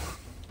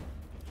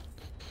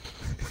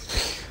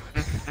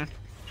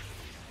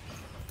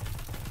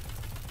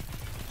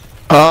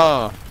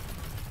 Ah.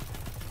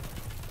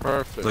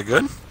 Perfect. Is that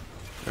good?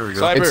 There we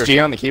go. Cyber. It's G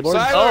on the keyboard.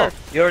 Cyber. Oh,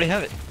 you already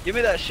have it. Give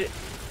me that shit.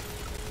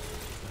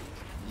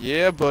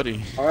 Yeah,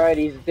 buddy. Alright,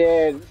 he's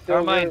dead.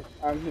 Silver, Carmine,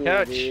 I'm here,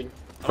 couch. dude.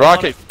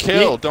 Rocket,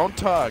 kill. Don't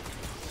talk.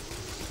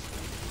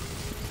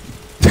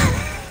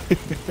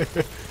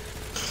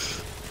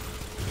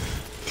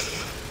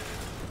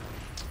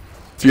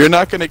 If you're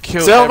not gonna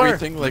kill Silver.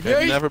 everything like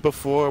Yeet. never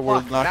before,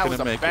 we're Fuck, not that gonna was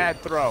a make bad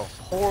it. throw.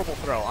 Horrible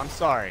throw. I'm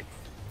sorry.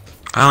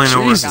 I only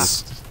know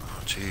Jesus. where.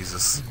 Oh,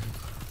 Jesus.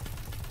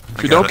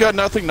 If you don't got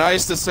nothing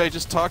nice to say,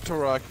 just talk to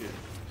Rocket.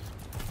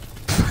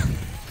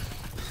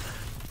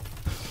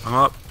 I'm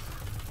up.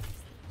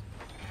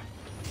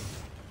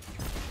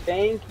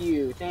 Thank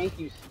you,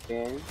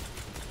 Stan.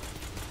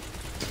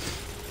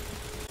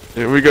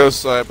 Here we go,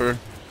 Cyber.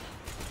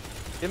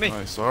 Give me.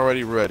 Nice,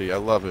 already ready. I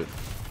love it.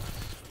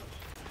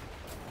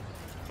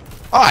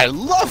 Oh, I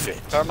love it.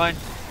 Carmine.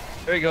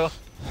 There you go.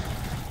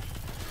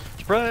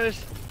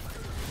 Surprise.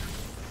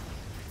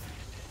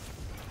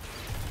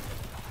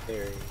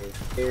 There he is.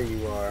 There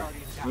you are.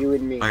 You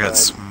and me. I got bud.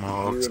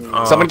 smoked. You and me.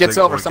 Oh, Someone get big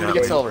silver, boy someone got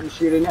get me. silver. You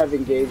shouldn't have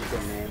engaged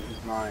him, man.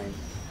 He's mine.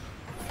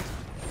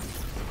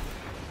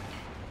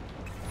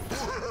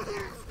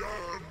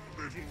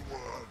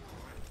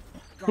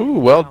 Ooh,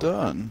 well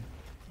done.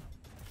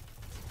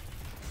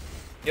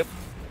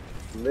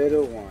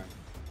 Little one.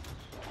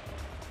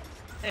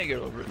 Yeah, get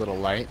over it. Little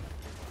light.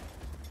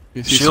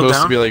 Is he Shield supposed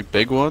down? to be like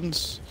big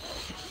ones?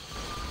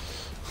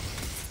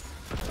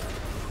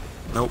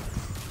 Nope.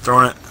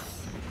 Throwing it.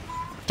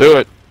 Do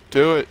it.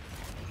 Do it.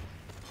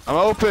 I'm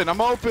open. I'm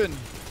open.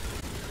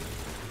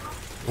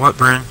 What,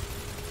 Bryn?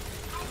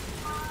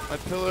 My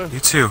pillar.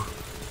 You too.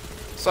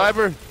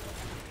 Cyber.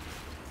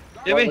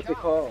 Give me. What's it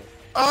called?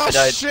 Oh, I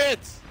died. shit.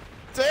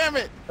 Damn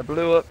it. I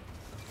blew up.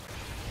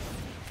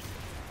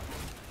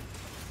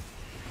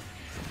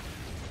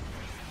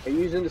 Are you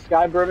using the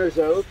Skyburner's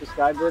Oath? The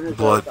Skyburner's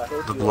Blood. Oath? I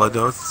hope The you blood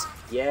are. oaths.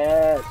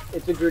 Yes,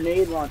 it's a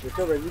grenade launcher.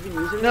 Silver, have you been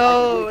using it?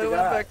 No, I it completely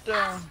went forgot. back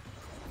down.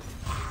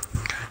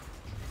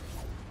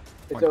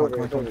 It's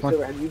over. It's over.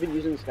 Silver, have you been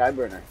using the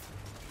Skyburner?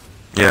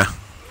 Yeah.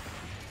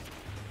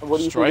 What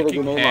do you think of the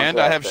Striking grenade hand.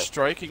 launcher I have aspect?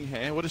 striking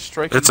hand. What is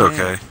striking It's hand?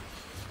 okay.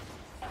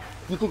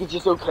 You think it's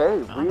just okay?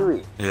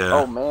 Really? Yeah.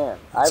 Oh man,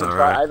 I It's haven't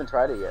alright. tried. I haven't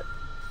tried it yet.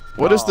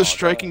 What is Oh, the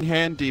striking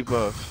hand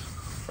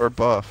debuff? Or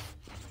buff?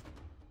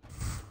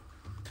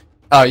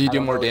 Oh, you I do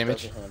don't more know what damage.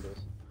 striking hand is.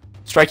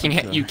 Striking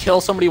hit. You kill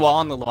somebody while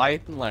on the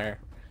Leviathan lair,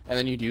 and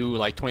then you do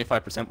like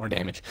 25% more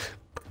damage.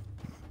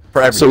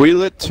 For every. So we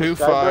lit 2 Skyburner.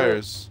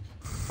 fires.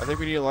 I think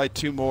we need to light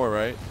 2 more,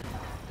 right?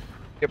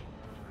 Yep.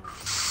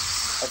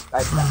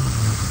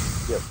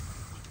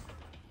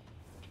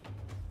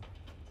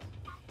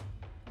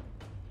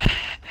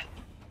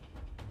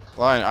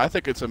 Lion, I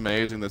think it's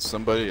amazing that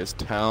somebody as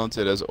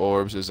talented as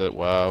Orbs is at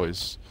WoW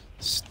is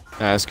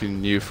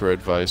asking you for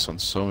advice on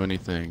so many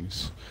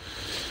things.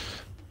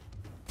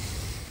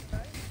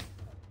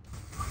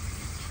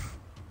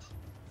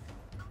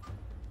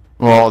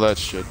 Well, all that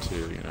shit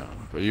too, you know.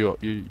 But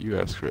you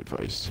ask for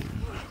advice too.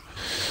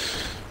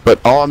 But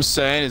all I'm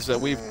saying is that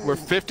we're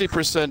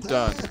 50%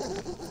 done.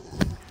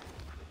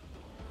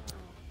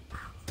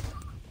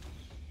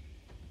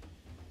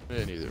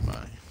 Neither am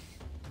I.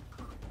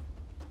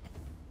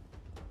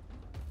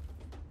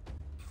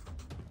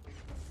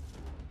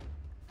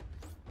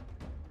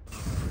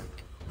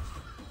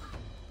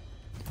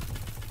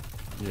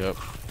 Yep.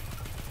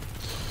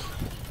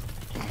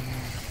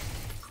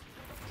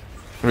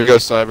 Here we go,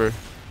 Cyber.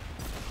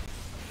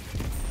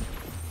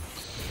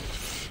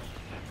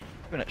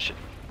 Give me that shit.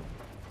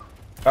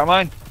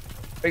 Carmine.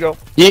 There you go.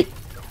 Yeet.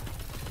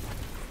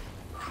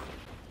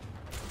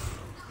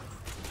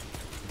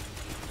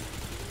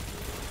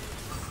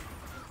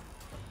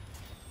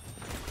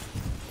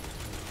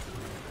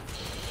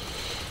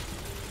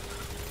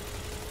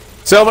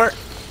 Silver.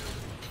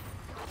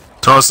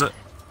 Toss it.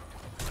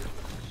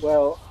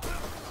 Well.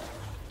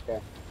 Okay.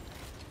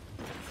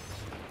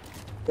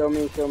 Show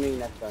me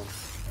next time.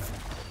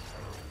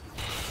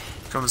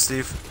 Come,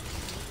 Steve.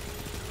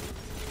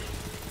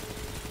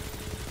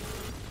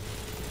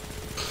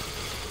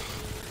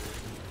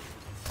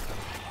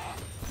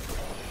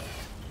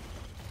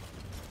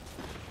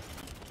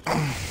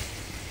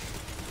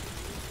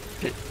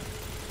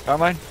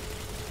 Carmine.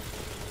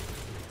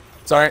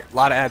 Sorry, a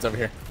lot of ads over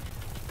here.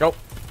 Go.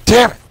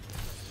 Damn it.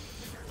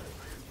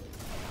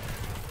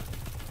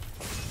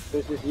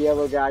 There's this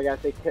yellow guy I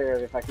gotta take care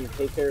of. If I can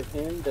take care of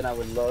him, then I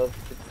would love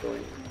to join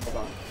him. Hold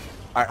on.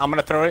 Alright, I'm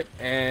gonna throw it,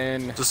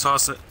 and Just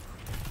toss it.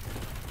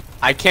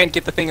 I can't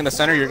get the thing in the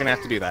center. You're gonna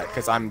have to do that,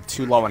 because I'm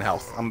too low in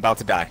health. I'm about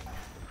to die.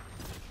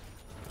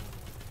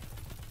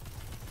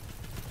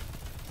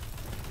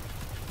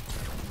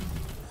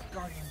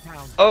 Guardian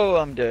down. Oh,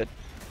 I'm dead.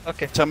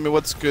 Okay. Tell me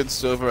what's good,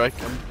 Silver. I'm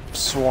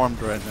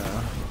swarmed right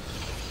now.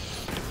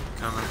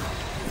 Coming.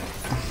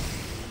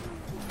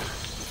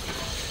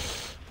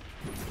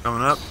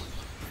 Coming up.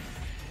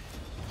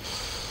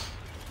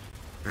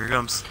 Here he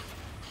comes.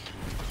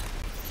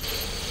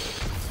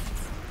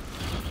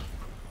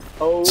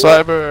 Oh,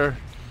 Cyber.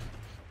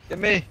 Get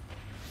me.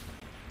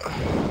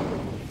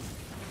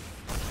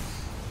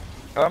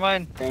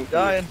 Carmine, Thank you.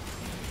 dying.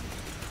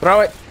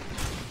 Throw it.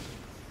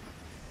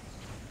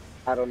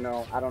 I don't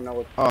know. I don't know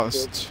what. Oh, to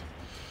do. it's...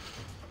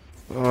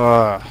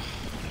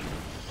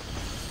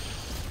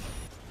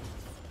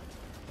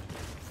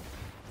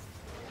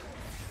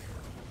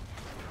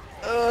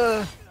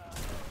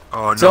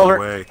 Oh, no Silver.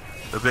 way.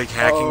 The big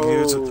hacking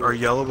dudes with our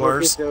yellow Look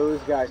bars. at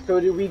those guys. So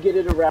did we get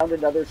it around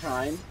another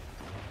time?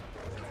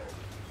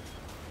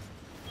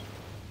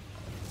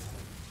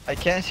 I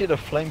can't see the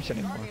flames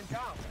anymore. Guardian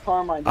down.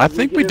 Carmine, I did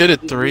think get we did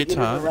it did 3 get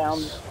times.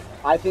 around?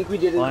 I think we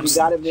did it. One, We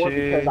got it more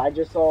two. because I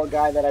just saw a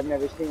guy that I've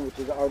never seen, which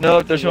is our.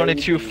 No, there's only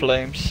lazy. 2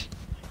 flames.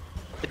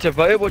 It's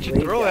available to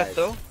Lazy throw guys. at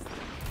though.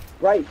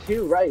 Right,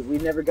 2. Right,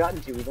 we've never gotten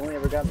 2. We've only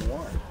ever gotten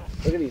 1.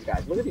 Look at these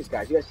guys. Look at these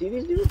guys. You guys see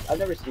these dudes? I've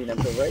never seen them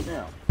until right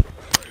now.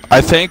 I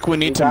think we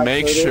need You to got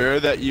make further? sure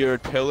that your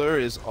pillar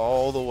is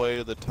all the way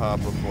to the top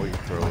before you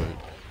throw it.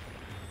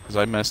 Because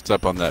I messed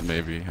up on that,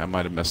 maybe. I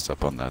might have messed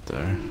up on that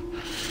there.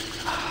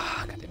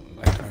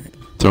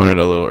 Throwing it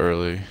a little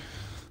early.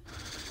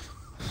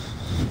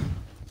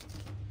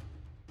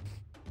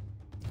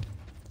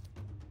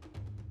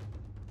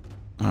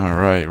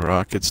 Alright,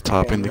 Rocket's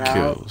topping the now-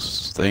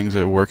 kills. Things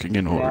are working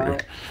in order.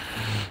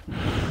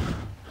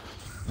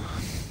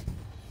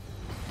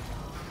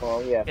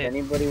 Well, yeah. If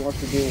anybody wants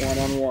to do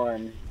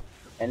one-on-one,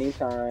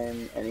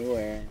 anytime,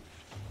 anywhere,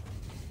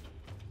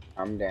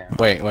 I'm down.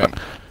 Wait.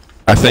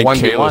 I think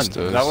 1v1. Kalis Is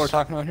does. that what we're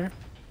talking about here?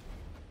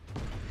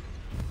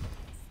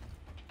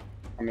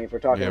 I mean, if we're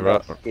talking Yeah,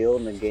 about right. skill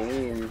in the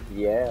game,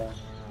 yeah.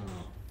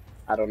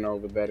 I don't know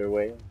of a better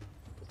way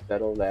to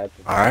settle that.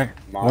 Alright.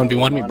 Mono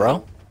 1v1 me, mono.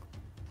 bro.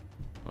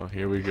 Oh,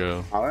 here we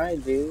go.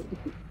 Alright, dude.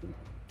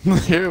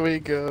 Here we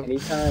go.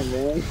 Anytime,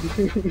 man.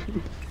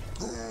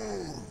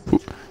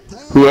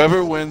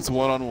 Whoever wins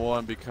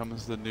one-on-one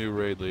becomes the new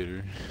raid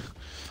leader.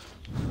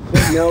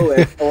 No,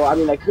 I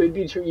mean, that could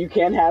be true. You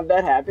can have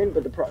that happen,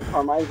 but the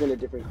Carmine's in a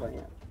different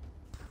clan.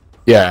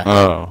 Yeah.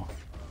 Oh.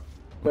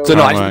 So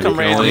no, I Carmine, should become you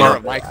raid can leader only-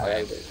 of my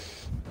clan.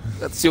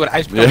 Let's see what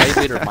I should become raid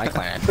leader of my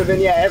clan. So then,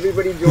 yeah,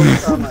 everybody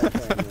joins Carmine's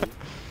clan, man.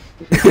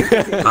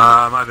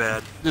 My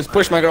bad. Just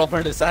push my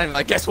girlfriend to the side and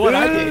like, guess what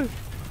I did?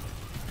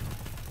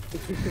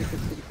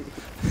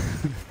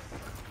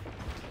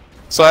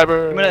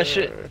 Cyber. Give me that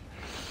shit.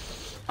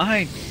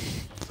 Mine.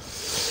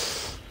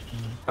 Have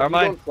you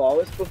Carmine. gone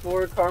flawless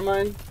before,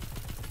 Carmine?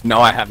 No,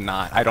 I have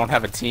not. I don't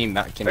have a team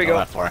that can There you go go.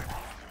 that far.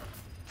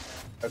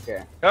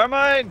 Okay.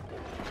 Carmine.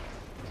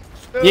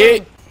 Yeah.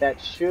 That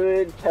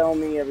should tell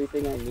me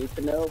everything I need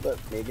to know, but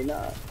maybe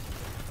not.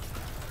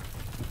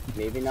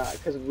 Maybe not,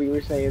 because we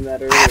were saying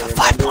that earlier. I have a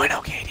remember?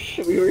 5.0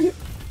 KD.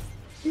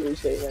 We were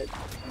saying that.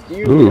 Do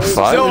you Ooh, know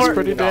 5 is that-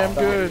 pretty No, damn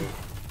sorry. good.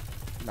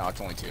 No,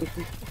 it's only 2.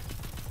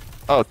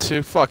 Oh,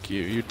 2. Fuck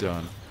you. You're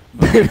done.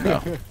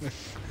 No.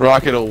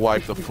 Rocket will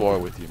wipe the floor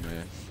with you,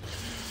 man.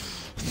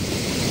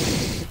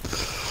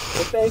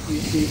 Well, thank you,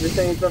 Steve, for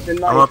saying something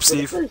nice. I'm up, for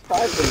the Steve. first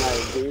time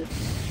tonight, dude.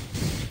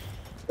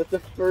 That's the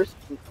first.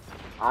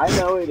 I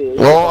know it is.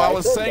 Well, but I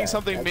was said saying that.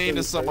 something That's mean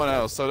the to someone first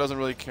else, so it doesn't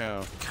really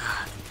count.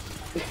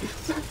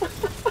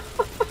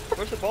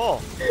 Where's the ball?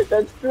 time.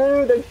 That's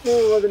true. That's true.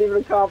 It wasn't even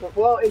a compliment.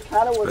 Well, it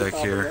kind of was a Back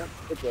compliment. here.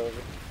 It's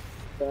over.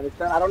 Done, it's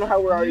done. I don't know how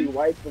we're already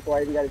wiped before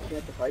I even got a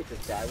chance to fight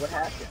this guy. What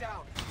happened?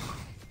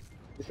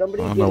 Did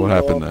somebody I don't get know what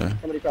happened engulfed? there.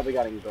 Somebody probably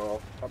got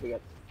engulfed. Probably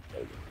got.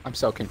 I'm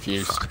so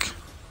confused. Fuck.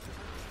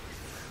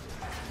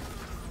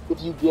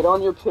 If you get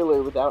on your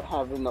pillar without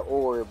having the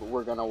orb,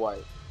 we're gonna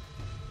wipe.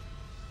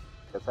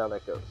 That's how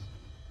that goes.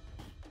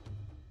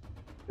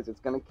 Because it's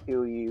gonna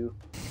kill you,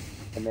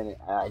 and then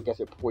I guess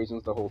it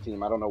poisons the whole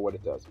team. I don't know what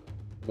it does.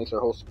 It makes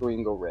our whole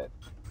screen go red.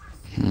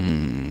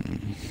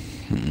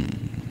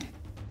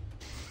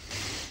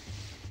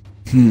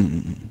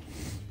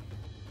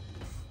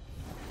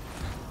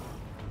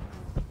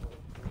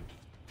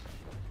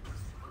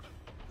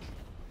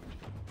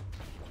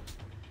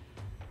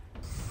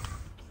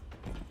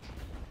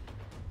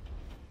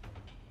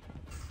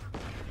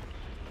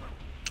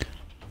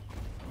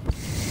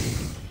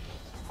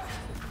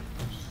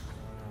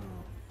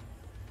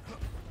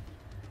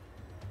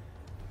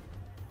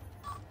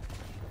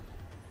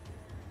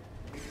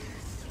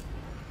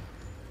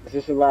 Is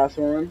this the last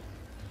one?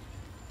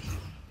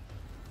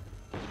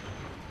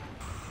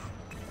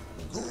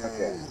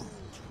 Okay.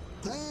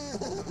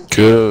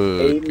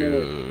 Good, 8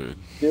 minutes.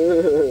 good.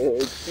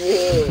 Good.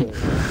 Good.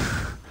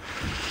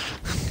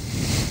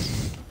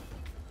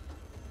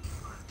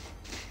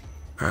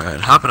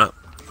 Alright, hopping up.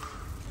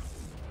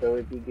 So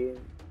it begins.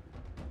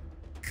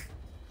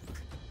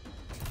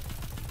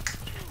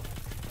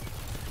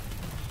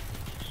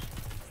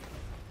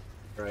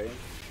 Right.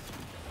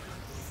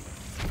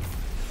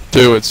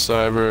 Do it,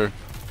 Cyber.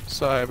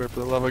 Cyber, for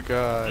the love of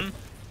God.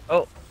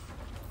 Oh,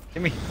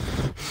 give me.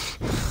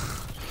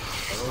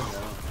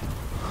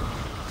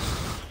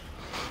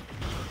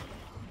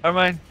 Never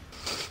mind.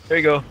 There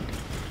you go.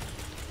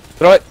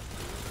 Throw it.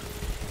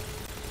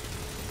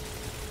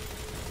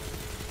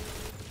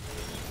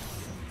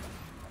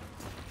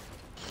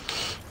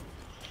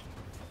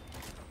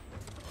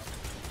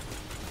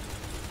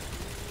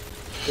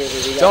 Okay, we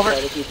got Silver.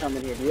 quite a few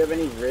coming here. Do you have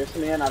any rifts,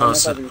 man? I don't know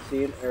if I can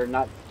see it or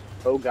not.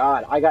 Oh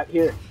god, I got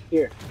here.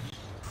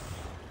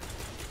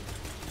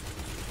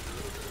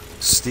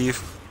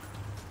 Steve.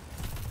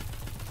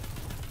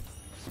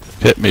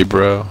 Hit me,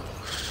 bro.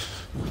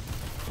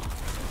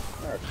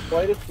 There are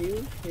quite a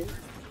few here.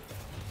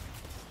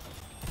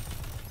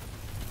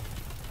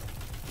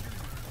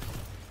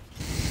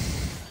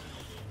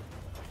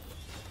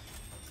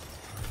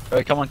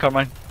 Alright, come on,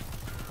 Carmine.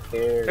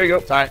 There you go.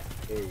 Sorry.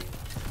 There you go.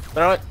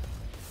 Throw it.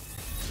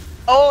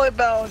 Oh, it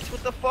bounced.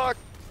 What the fuck?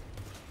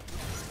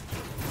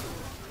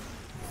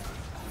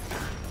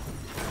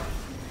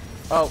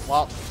 Oh,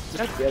 well.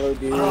 Yellow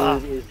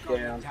dude is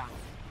down.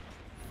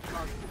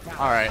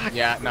 Alright,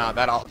 yeah, no,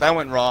 that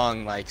went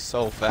wrong, like,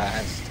 so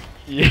fast.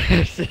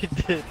 Yes,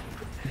 it did.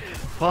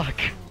 Fuck.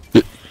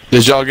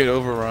 Did y'all get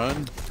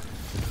overrun?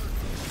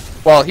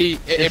 Well, it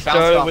bounced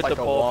started off with like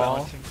the a ball wall,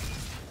 bouncing.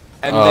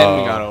 and then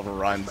we got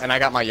overrun, and I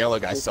got my yellow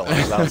guy solo, so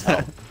that was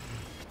help.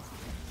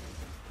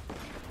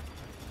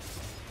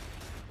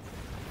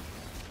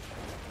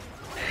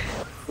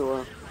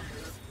 Sure.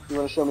 You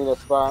want to show me that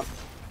spot?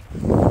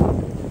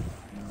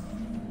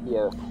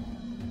 Yeah.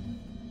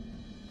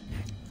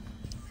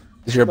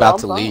 Because you're No, about I'm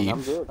to fine.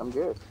 leave, I'm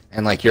good.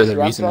 and like you're the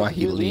Yeah, reason I'm why trying to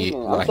he do leaves,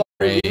 leaving. why I'm he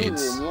trying to do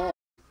raids. leaving,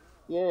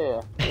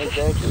 yeah,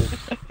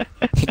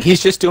 exactly.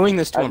 He's just doing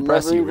this to I've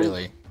impress never you, even-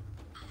 really.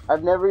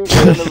 I've never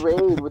even done a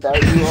raid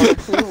without you on the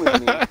team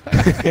with me.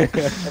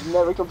 I've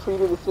never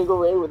completed a single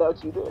raid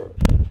without you there.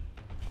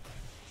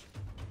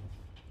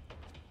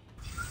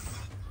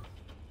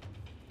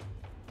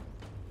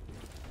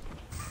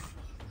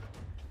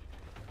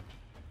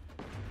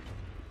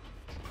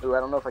 Ooh, I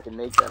don't know if I can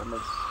make that. I'm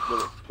gonna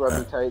little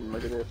scrubby titan.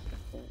 Look at this.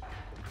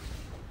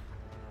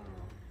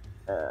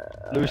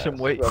 Lose some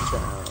weight. scrub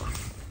down.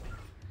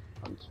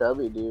 I'm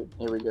chubby, dude.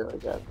 Here we go. I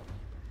got it.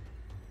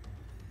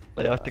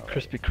 Lay out the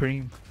Krispy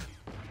Kreme.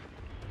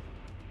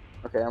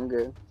 Okay, I'm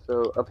good.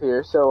 So up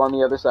here. So on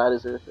the other side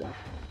is Earth. Then.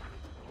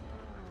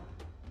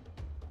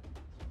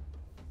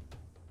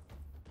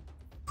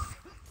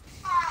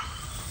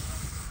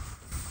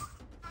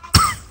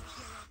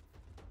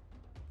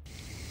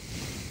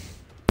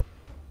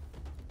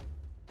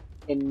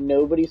 And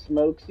nobody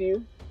smokes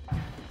you?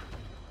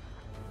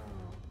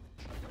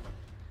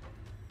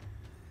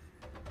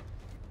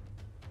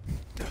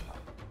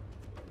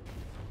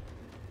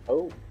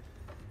 Oh.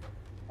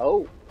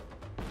 Oh.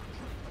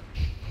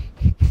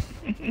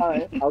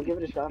 Alright, I'll give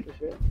it a shot for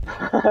sure.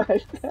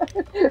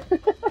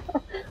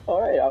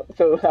 Alright,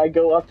 so I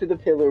go up to the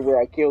pillar where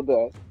I killed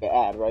the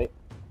ad, right?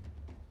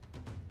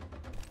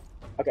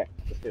 Okay,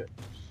 let's do it.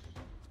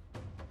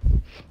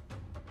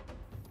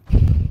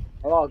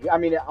 Well, I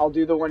mean, I'll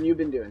do the one you've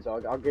been doing,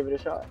 so I'll give it a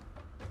shot.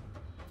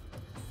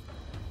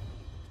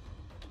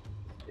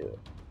 Let's do it.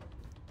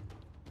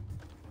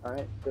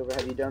 Alright, Silver,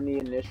 have you done the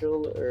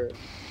initial, or...?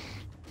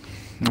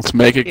 Let's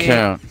make it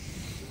count.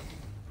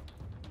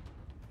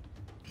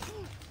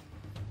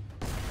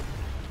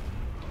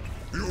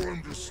 You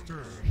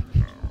understand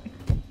now?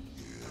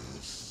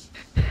 Yes.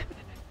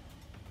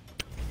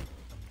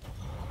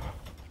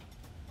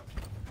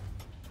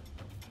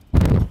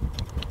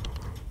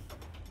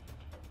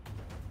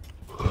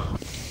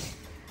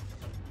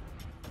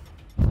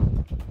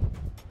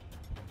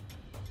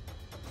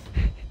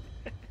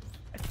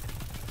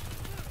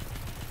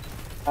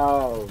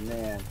 Oh,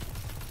 man.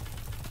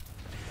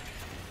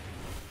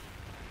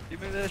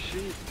 Give me that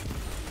sheet.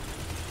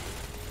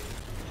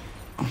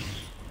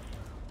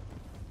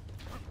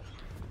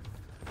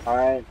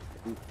 Alright.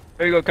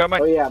 There you go,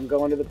 Carmine. Oh yeah, I'm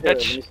going to the pillar.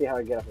 Catch. Let me see how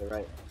I get up there,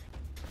 right.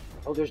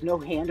 Oh, there's no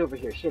hand over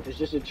here. Shit, there's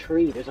just a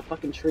tree. There's a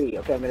fucking tree.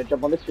 Okay, I'm gonna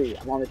jump on the tree.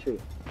 I'm on the tree.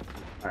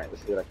 Alright,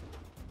 let's see what I can.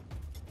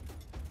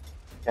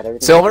 Got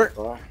everything. Silver?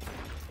 so far.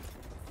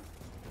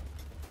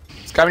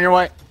 It's coming your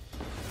way.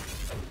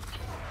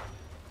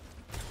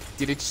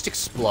 Did it just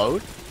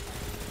explode?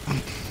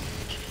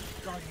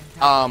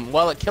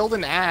 Well, it killed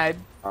an ad,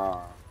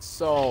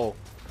 so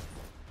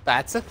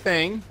that's a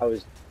thing. I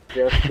was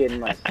just kidding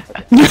myself.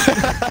 Okay.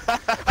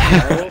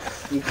 Alright,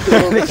 you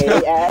killed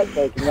a ad,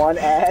 like one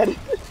ad.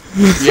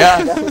 Yeah.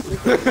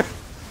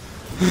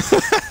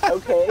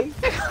 Okay.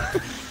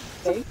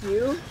 Thank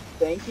you.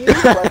 Thank you.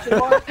 Question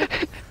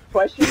mark?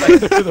 Question mark?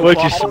 Would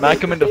you I don't smack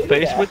know him in if the you did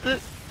face that. with it?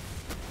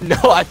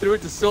 No, I threw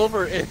it to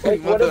Silver, and Like,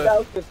 one what of the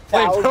about the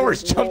flamethrowers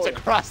thousands jumped more?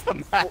 across the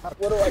map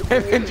What do I do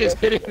and then with just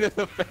the hit it in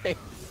the face.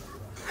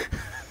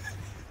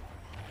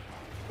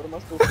 What am I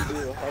supposed to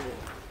do?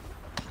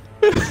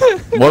 I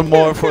have One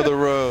more for the a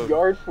road.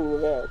 yard full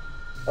of that.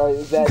 Alright,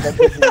 is that's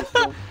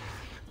it.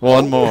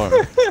 One more.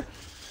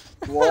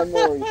 One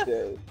more, he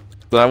says.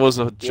 That was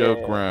a joke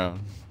Yeah. round.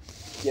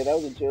 Yeah, that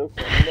was a joke.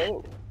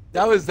 No.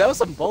 That was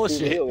some Be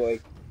bullshit. real,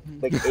 like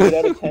 8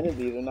 out of 10 of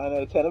these, or 9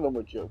 out of 10 of them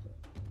were jokes.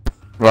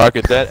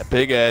 Rocket, that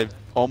big ad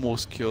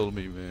almost killed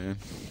me, man.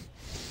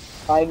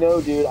 I know,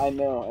 dude. I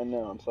know.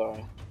 I'm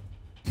sorry.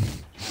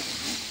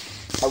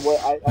 I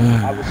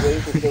was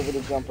waiting for Silver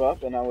to jump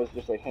up, and I was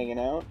just like hanging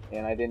out,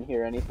 and I didn't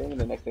hear anything.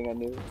 And the next thing I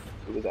knew,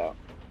 it was out.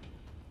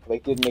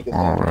 Like didn't make a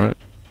sound.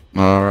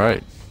 All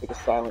right. Like a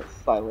silent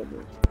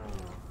move.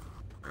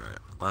 Alright,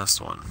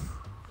 last one.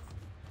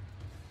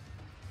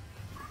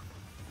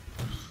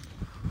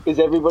 Is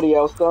everybody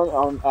else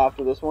done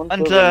after this one?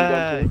 Silver, you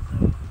done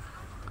too?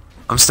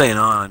 I'm staying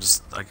on.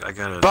 I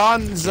gotta.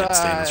 Can't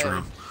stay in this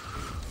room.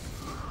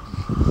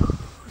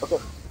 Okay.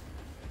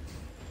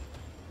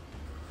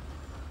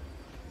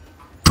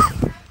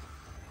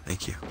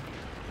 Thank you.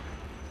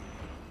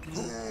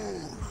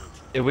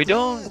 If we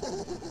don't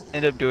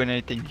end up doing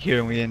anything here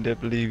and we end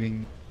up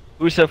leaving,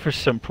 who's up for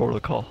some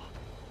protocol?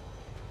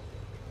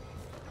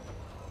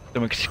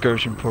 Some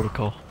excursion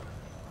protocol.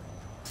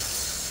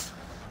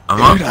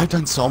 Dude, I've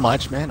done so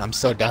much, man. I'm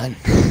so done.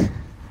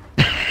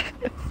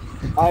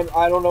 I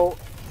don't know.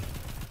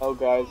 Oh,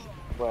 guys.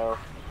 Well.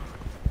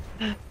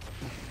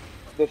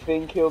 The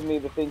thing killed me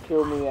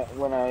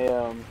when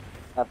I,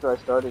 after I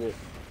started it.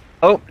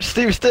 Oh,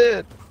 Steve's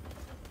dead!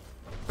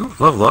 Ooh,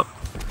 level up.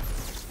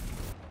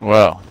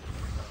 Well.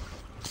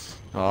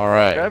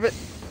 Alright. Grab it.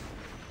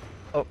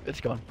 Oh, it's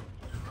gone.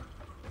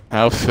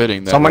 How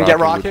fitting that Someone get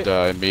Rocket Rocket? would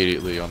die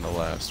immediately on the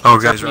last Oh,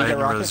 one. guys, Something right, to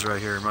get Rose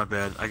right here. My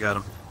bad. I got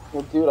him.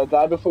 Well, dude, I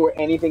died before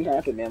anything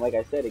happened, man. Like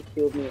I said, it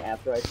killed me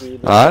after I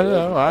freed. I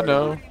know.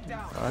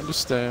 I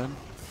understand.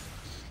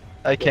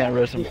 I can't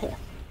res him. Yeah.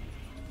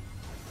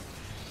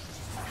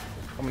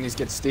 Someone needs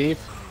to get Steve.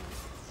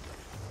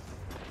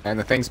 And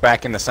the thing's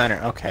back in the center.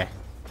 Okay.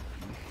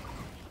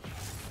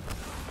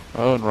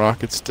 Oh, and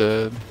Rocket's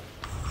dead.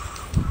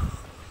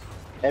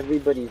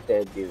 Everybody's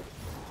dead, dude.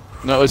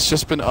 No, it's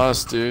just been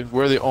us, dude.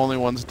 We're the only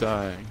ones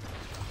dying.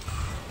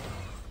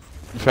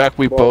 In fact,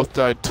 we Well, both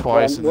died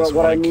twice in this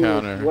one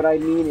encounter. What I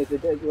mean is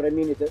it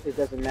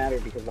doesn't matter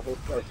because the whole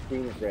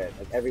screen is red.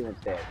 Like everyone's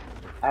dead.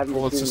 I haven't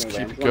Well, been let's shooting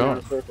just anybody. keep I'm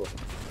just running in a circle.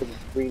 Because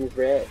the screen is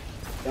red.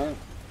 Done.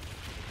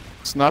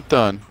 It's not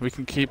done. We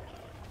can keep...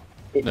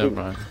 Never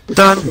mind.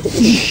 Done.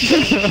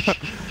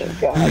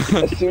 God,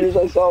 as soon as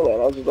I saw that,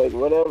 I was just like,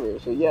 whatever.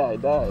 So yeah, I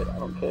died. I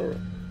don't care.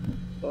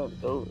 Done.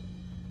 It's over.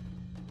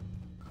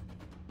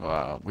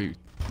 Wow,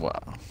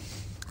 wow.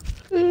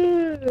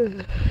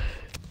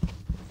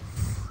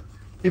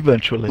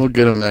 Eventually. We'll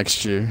get him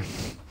next year.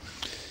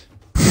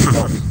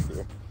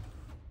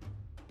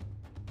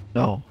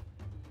 No.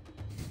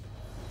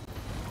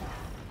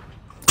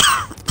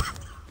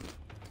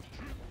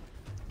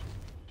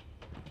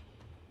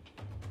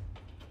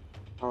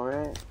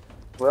 Alright.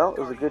 Well, it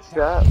was a good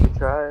shot. We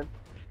tried.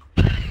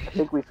 I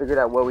think we figured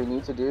out what we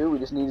need to do. We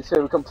just needed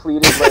to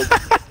complete it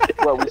like,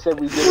 well, we said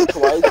we did it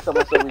twice.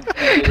 Someone said we did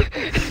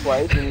it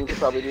twice. We need to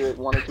probably do it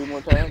 1 or 2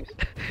 more times.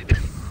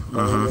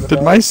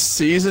 Did my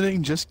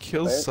seasoning just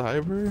kill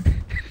Cyber?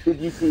 Did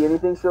you see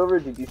anything, Silver?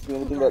 Did you see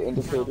anything that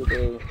indicated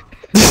a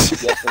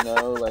yes or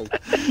no? Like,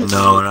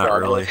 No, not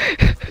really.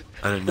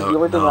 I didn't know. The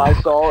only thing No. I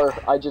saw,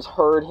 or I just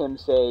heard him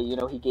say, you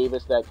know, he gave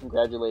us that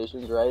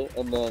congratulations, right?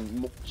 And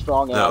then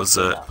strong ass That was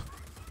came it. out.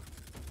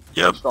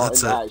 Yep, Strong,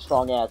 that's it.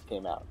 Strong ass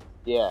came out.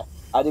 Yeah,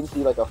 I didn't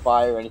see like a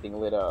fire or anything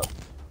lit up.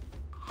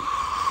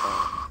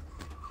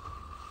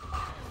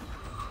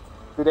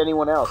 Did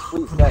anyone else?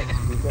 Please, guys,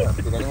 speak up.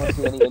 Did anyone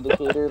see any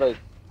indicator, like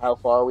how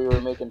far we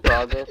were making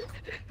progress?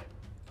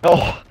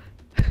 Oh.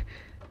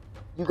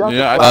 You got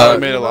Yeah, I the thought fire,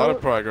 we made a lot you know?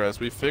 of progress.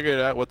 We figured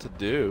out what to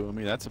do. I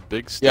mean, that's a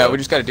big step. Yeah, we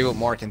just gotta do it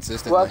more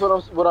consistently. Well,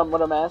 that's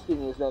what I'm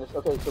asking is then.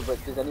 Okay, so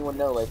but does anyone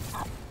know like?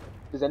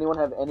 Does anyone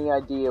have any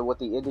idea what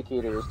the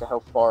indicator is to how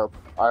far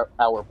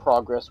our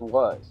progress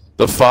was?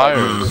 The Is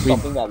fires. there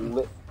something that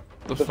lit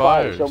The fires.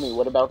 fires. Show me.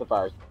 What about the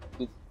fires?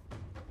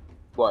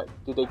 What?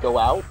 Did they go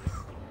out?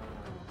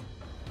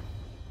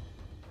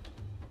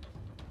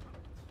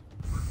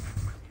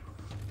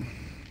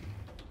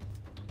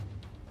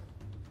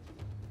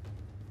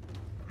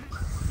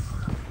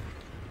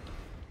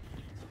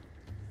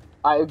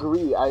 I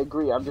agree.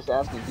 I'm just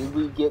asking. Did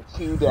we get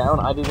 2 down?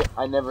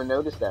 I never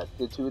noticed that.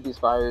 Did 2 of these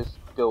fires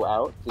go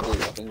out? Did they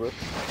extinguish?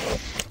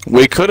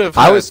 We could have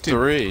I had was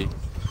 3.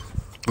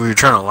 We were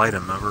trying to light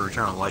them, remember? We were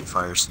trying to light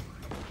fires.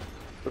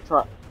 We're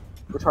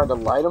trying to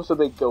light them so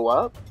they go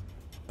up?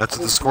 That's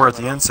what the score at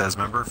the end says,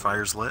 remember?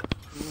 Fires lit.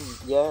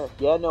 Yeah,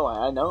 no,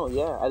 I know,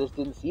 yeah. I just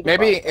didn't see the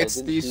Maybe fires. I it's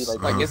didn't these, see,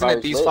 like, the isn't it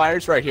fires these lit.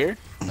 fires right here?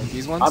 Like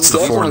these ones? I'm It's the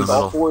guessing 4 in it's the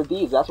all middle. 4 of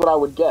these. That's what I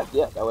would guess.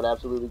 Yes, I would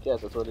absolutely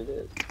guess. That's what it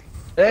is.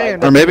 Hey,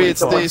 Like, Or maybe did it's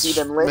someone these. see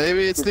them lit?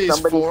 Maybe it's Did these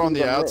somebody 4 on see the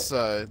them lit?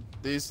 outside.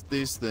 These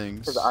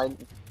things. Because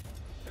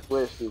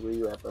where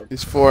you at, bud?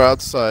 These 4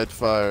 outside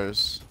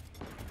fires.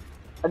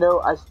 I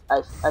know.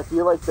 I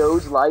feel like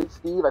those light,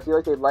 Steve. I feel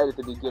like they light at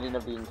the beginning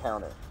of the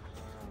encounter,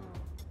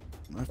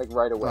 like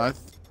right away.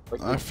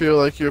 I feel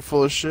like you're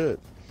full of shit.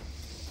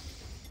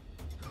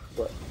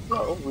 But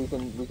no, we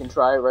can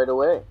try it right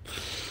away.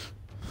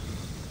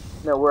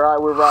 No, where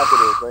Rocket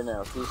is right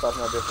now. Steve's talking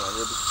about this one.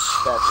 We're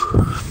just back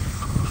here.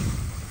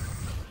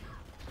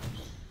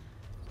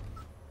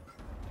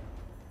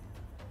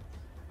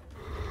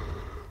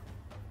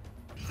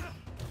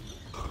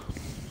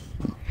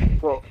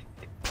 Well,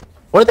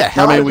 What the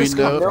hell? I mean, did we this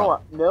come know-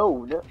 from?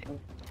 no.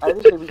 I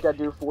just think we gotta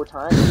do it 4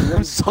 times. We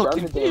haven't so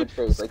done the damage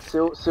phase. Like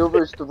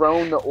Silver's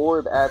thrown the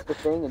orb at the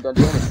thing and done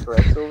damage,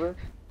 correct, Silver?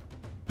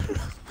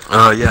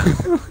 Yeah.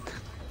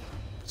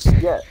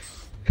 Yeah.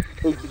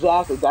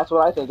 Exactly. That's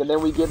what I think. And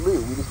then we get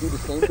loot. We just do the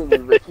same thing. We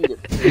repeat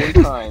it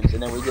 4 times,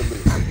 and then we get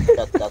loot.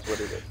 That's what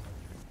it is.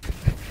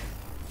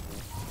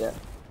 Yeah.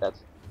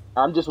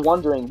 I'm just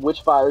wondering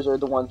which fires are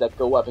the ones that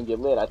go up and get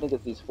lit. I think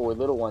it's these 4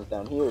 little ones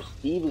down here.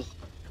 Steve is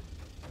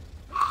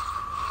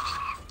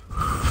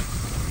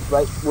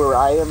right where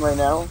I am right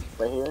now,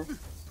 right here.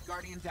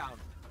 Guardian down.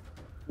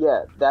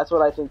 Yeah, that's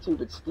what I think too.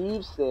 But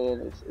Steve's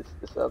saying it's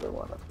this other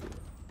one up here,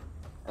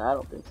 and I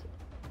don't think so.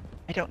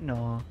 I don't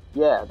know.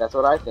 Yeah, that's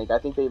what I think. I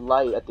think they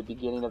light at the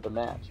beginning of the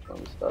match when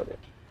we started.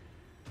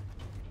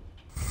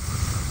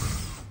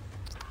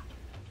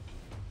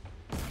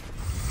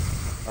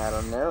 I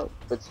don't know,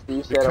 but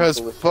Steve said Because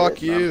I'm full of fuck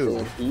shit. And I'm you.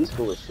 saying he's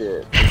full of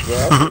shit.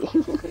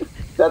 Exactly.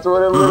 That's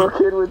what a little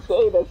kid would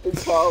say. That's in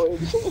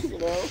college, you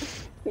know.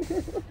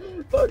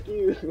 Fuck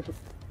you.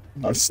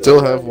 I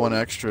still have 1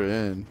 extra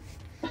in.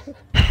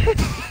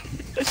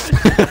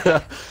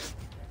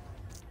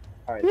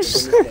 Alright,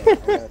 so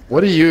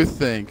What do you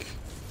think?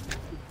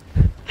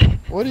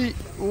 What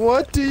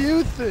do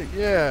you think?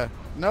 Yeah.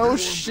 No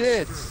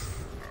shit.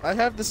 I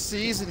have the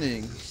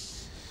seasoning.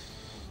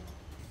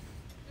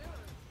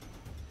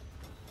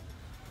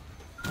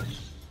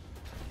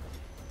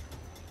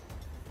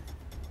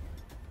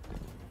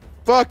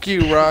 Fuck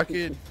you,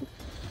 Rocket.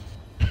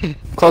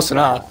 Close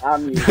enough.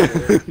 I'm used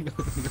to it.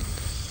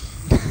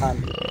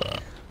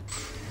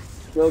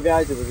 Well,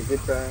 guys, it was a good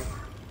try. I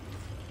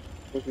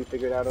think we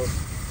figured out a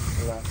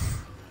lot.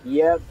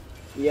 Yep.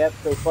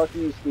 So fuck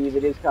you, Steve.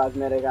 It is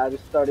cosmetic. I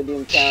just started the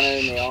encounter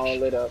and they all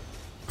lit up.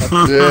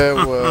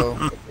 Yeah, well.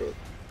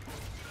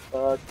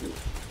 Fuck you.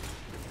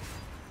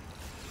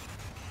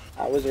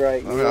 I was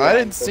right. I mean, I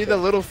didn't see the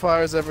little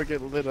fires ever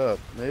get lit up.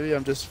 Maybe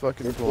I'm just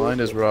fucking blind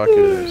as Rocket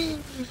is.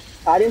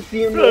 I didn't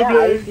see him. Yeah,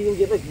 I didn't see him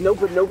get lit. No,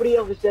 but nobody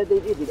ever said they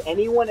did. Did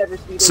anyone ever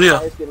see those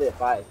fires get lit?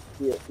 Bye.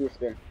 See you,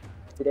 Spin.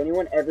 Did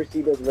anyone ever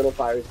see those little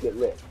fires get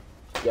lit?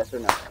 Yes or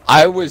no?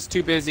 I was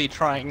too busy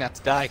trying not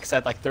to die because I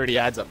had like 30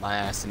 ads up my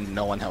ass and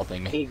no one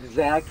helping me.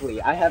 Exactly.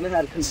 I haven't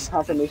had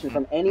confirmation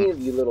from any of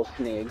you little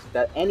snigs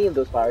that any of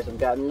those fires have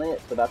gotten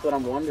lit, so that's what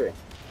I'm wondering.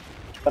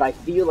 But I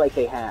feel like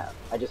they have.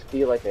 I just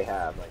feel like they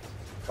have. Like,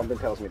 something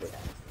tells me they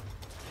have.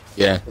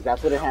 Yeah. Because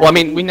that's what it happened. Well, I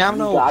mean, we now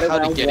know how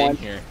to get in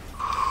here.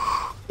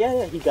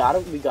 Yeah, we got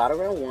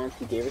around once.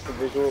 He gave us a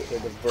visual, or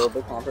the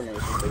verbal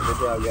confirmation. So good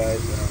job,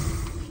 guys. You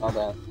know, all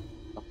that.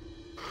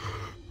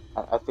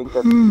 I think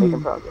that's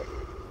making progress.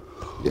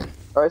 Yeah.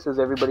 All right, so is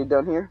everybody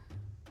done here?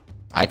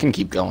 I can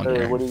keep going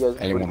here. What do you guys?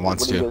 Anyone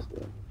wants what do you to? guys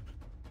do?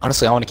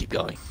 Honestly, I want to keep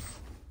going.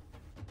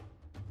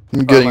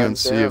 I'm getting Warmind, on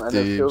Sea of Sam, and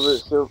then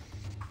Thieves.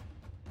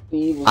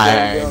 Steve is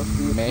I going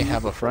down. may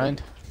have a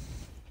friend.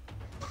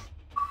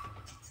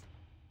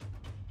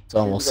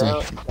 So we'll see.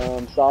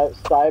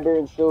 Cyber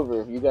and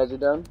Silver, you guys are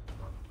done?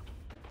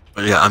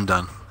 Yeah, I'm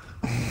done.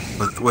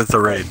 With the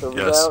raid, Silver's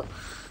yes. out.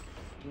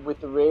 With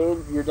the raid,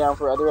 you're down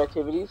for other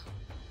activities?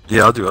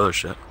 Yeah, I'll do other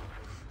shit.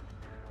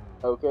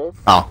 Okay.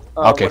 Oh,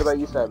 okay. What about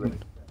you, Cyber?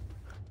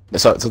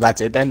 So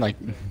that's it then? Like,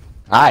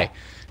 hi.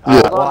 Yeah.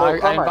 Hold Well, on, I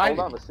hold on, invited. hold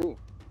on, let's see.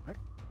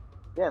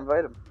 Yeah,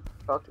 invite him.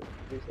 Talk to him.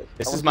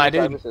 This is my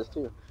dude. Says too.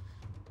 You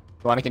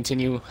want to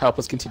continue? Help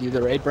us continue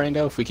the raid,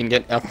 Brando? If we can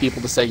get enough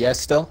people to say yes,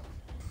 still.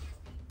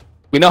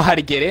 We know how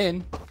to get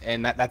in,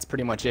 and that's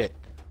pretty much it.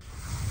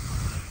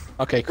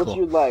 Okay, cool. What's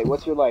your light?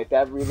 What's your light?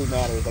 That really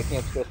matters. I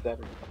can't stress that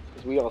enough.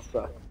 Because we all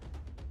suck.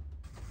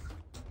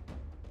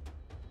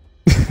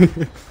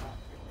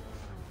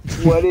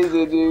 What is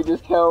it, dude?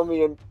 Just tell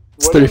me. And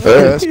It's what is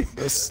 350.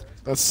 it?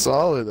 That's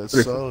solid.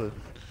 That's solid.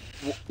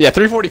 Yeah, What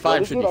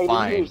 345 is should it? I be didn't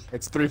fine. hear.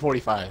 It's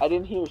 345. I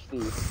didn't hear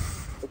Steve.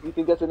 If you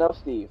think that's enough,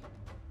 Steve.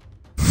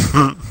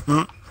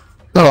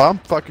 No, I'm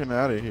fucking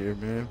out of here,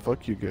 man.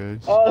 Fuck you guys.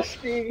 Oh,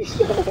 Steve.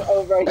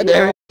 Oh, right God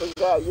here. damn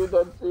Yeah, you're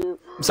done too.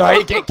 I'm sorry,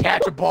 you can't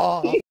catch a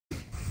ball.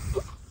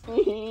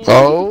 Steve.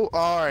 Oh,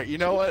 alright. You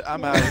know what?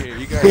 I'm out of here.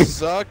 You guys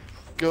suck.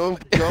 Go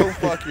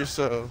fuck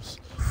yourselves.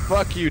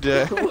 Fuck you,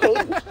 Dad.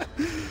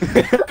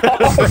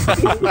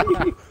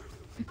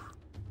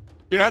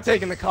 You're not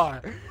taking the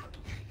car.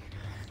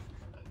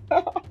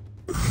 Damn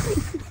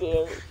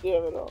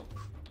it all.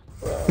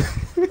 Well,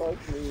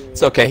 fuck me,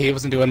 It's okay, he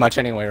wasn't doing much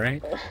anyway,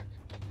 right?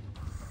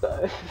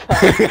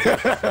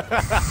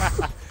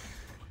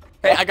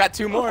 Hey, I got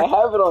 2 I more.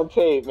 have it on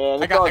tape,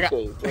 man. I It's got- on I got-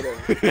 tape.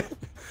 Whatever.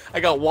 I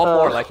got 1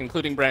 more, like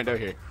including Brando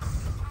here.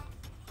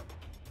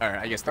 Or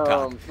I guess the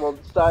cock. Well,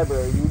 Cyber,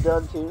 are you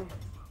done too?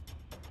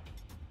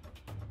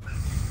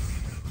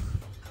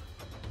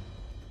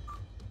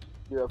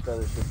 You have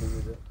other shit to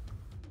do.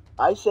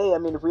 I say, I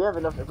mean, if we have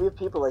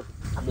people like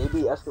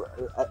maybe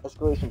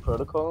escalation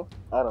protocol.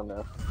 I don't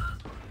know.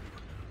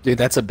 Dude,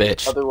 that's a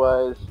bitch.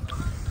 Otherwise,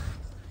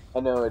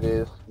 I know it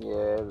is.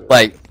 Yeah. But...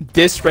 Like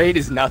this raid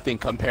is nothing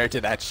compared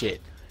to that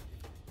shit.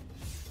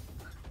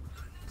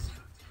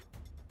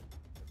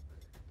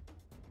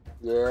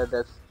 Yeah,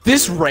 that's...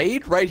 This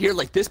raid right here,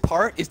 like this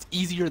part, is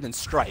easier than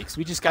strikes.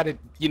 We just gotta,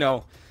 you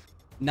know,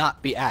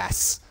 not be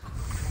ass.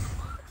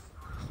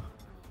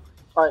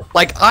 Alright.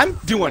 Like, I'm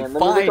doing Man, let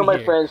fine me look on my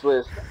here. friends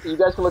list. You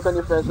guys can look on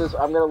your friends list.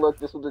 I'm gonna look.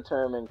 This will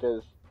determine,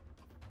 because...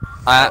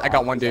 I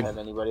got one, dude. Have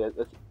anybody...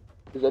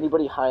 Is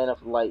anybody high enough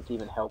light to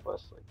even help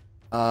us? Like,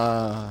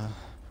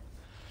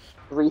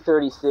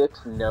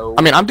 336? No.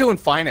 I mean, I'm doing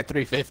fine at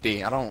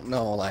 350. I don't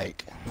know,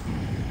 like...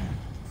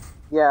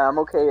 Yeah, I'm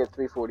okay at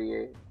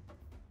 348.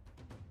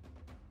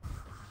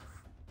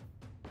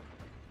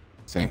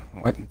 See,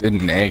 what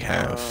did Neg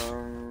have?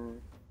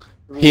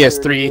 He has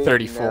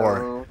 334.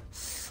 No.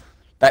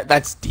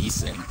 That's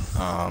decent.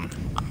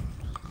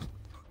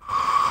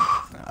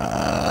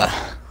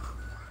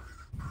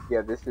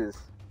 Yeah, this is...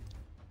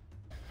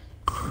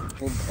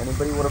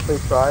 Anybody want to play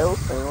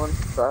Trials? Anyone?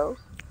 Trials?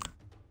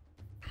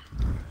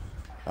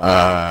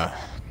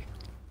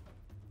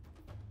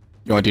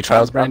 You want to do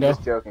Trials, Brando? I'm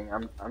just joking.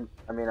 I'm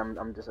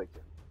just like...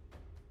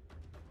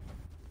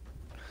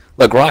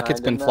 Look, Rocket's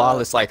been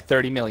flawless like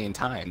 30 million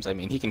times. I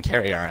mean, he can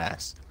carry our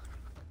ass.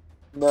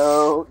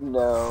 No.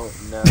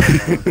 Not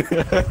true.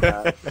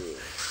 Not true.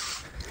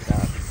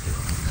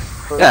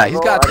 Yeah, he's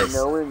got this.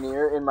 I'm nowhere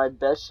near in my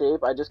best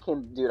shape. I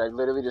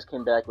literally just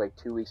came back like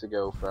 2 weeks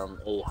ago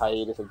from a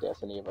hiatus of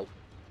Destiny of like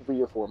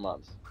 3 or 4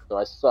 months. So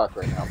I suck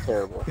right now. I'm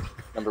terrible.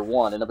 Number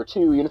one. And number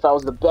two, even if I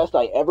was the best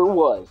I ever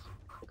was,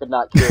 I could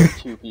not carry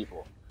 2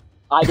 people.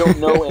 I don't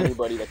know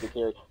anybody that could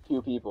carry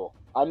 2 people.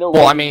 I know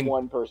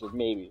one person,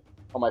 maybe.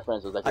 On my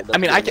friends list.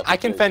 I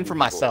can fend for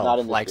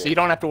myself, like, so you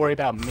don't have to worry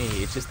about me.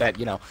 It's just that,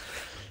 you know.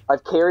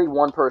 I've carried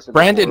one person.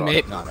 Brandon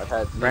made... No, I've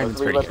had... Brandon's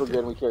 3 of us pretty were good, good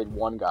and we carried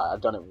one guy.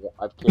 I've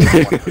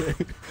carried one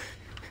person.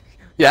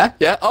 Yeah?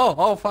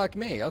 Oh, fuck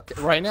me. Okay,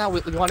 right now?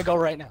 We want to go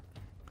right now.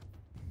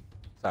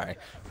 Sorry.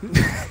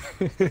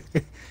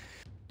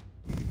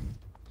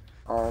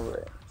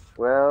 Alright.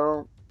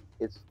 Well,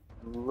 it's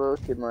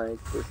looking like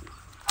this is...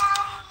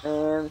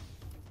 Man...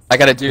 I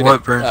gotta do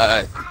what,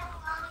 the,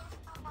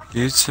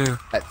 you too.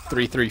 At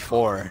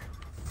 334.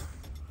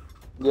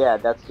 Yeah,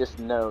 that's just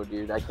no,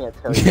 dude. I can't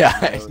tell you.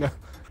 Yeah, no.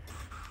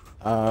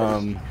 I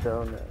know.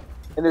 So no.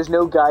 And there's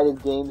no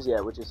guided games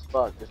yet, which is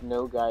fucked. There's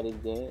no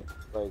guided games.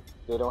 Like,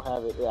 they don't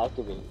have it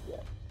activated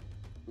yet.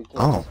 We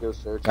can't just go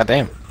search.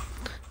 Goddamn.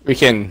 We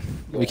can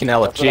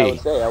LFG.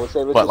 That's what I would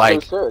say. Let's go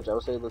search. I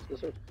would say let's go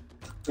search.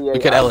 So, yeah, we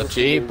could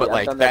LFG, but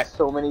like that.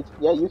 So many.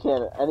 Yeah, you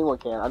can. Anyone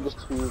can. I'm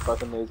just too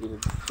fucking lazy to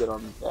get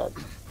on that.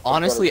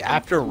 Honestly,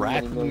 after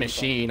Rat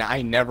Machine,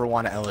 I never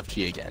want to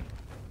LFG again.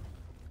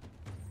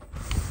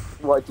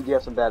 What, did you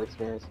have some bad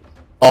experiences?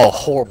 Oh,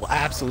 horrible.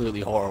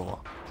 Absolutely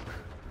horrible.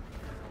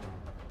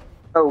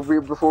 Oh,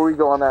 before we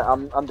go on that,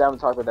 I'm down to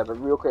talk about that,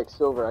 but real quick,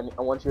 Silver,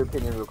 I want your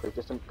opinion real quick,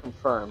 just to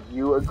confirm.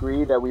 You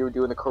agree that we were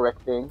doing the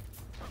correct thing?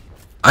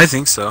 I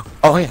think so.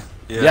 Oh, yeah.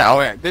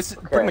 Yeah, This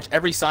pretty much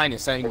every sign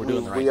is saying we're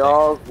doing the right thing.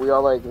 We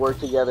all like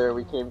worked together, and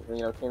we came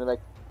to that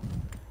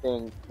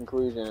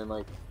conclusion, and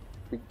like,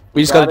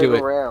 we just gotta do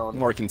it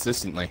more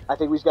consistently. I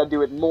think we just gotta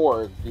do it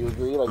more. Do you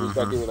agree? Like, we just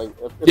gotta do it like...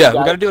 If yeah, we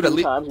gotta do it at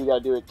least... times, we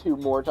gotta do it 2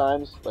 more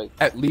times. Like,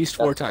 at least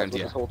 4 times,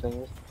 yeah. This whole thing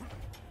is.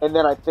 And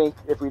then I think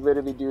if we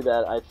literally do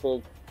that, I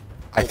think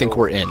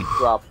we're in.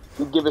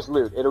 It'll give us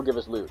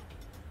loot.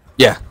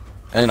 Yeah.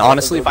 And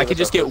honestly, if I could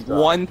just get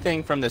one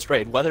thing from this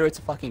raid, whether it's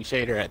a fucking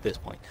shader at this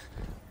point,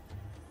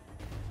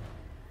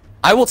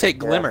 I will take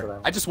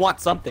Glimmer. I just want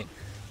something.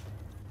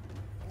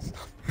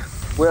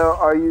 Well,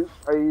 are you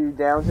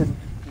down to...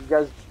 You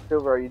guys,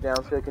 Silver, are you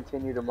down to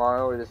continue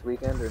tomorrow or this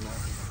weekend or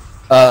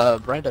no?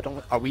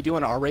 Brenda, are we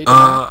doing our raid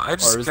tomorrow? I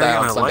just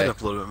gotta get my light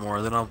up a little bit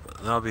more, then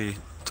I'll be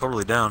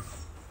totally down.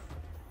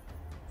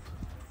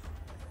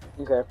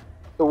 Okay.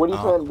 So what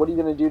are you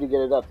gonna do to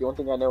get it up? The only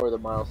thing I know are the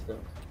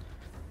milestones.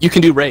 You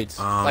can do raids.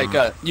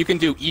 You can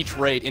do each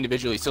raid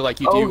individually. So like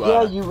you do.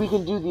 Oh yeah, we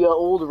can do the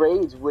old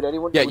raids. Would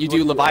anyone? Yeah, you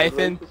do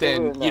Leviathan,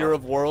 then Eater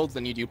of Worlds,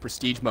 then you do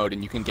Prestige mode,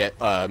 and you can get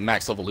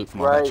max level loot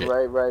from all that shit.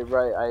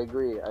 Right. I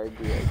agree.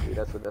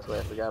 That's what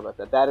I forgot about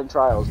that. That and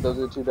Trials. Those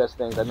are the 2 best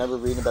things. I remember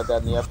reading about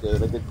that in the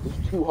update. Like the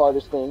 2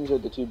 hardest things are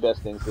the 2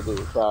 best things to do: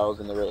 Trials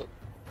and the raid.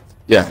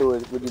 Yeah. So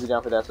would you be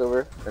down for that,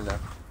 Silver, or no?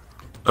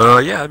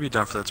 Yeah, I'd be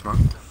down for that tomorrow.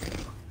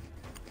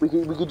 We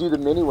could do the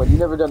mini one. You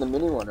never done the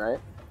mini one, right?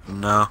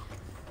 No.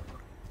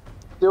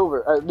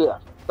 Silver,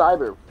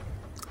 Cyber.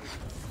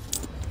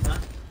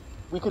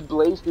 We could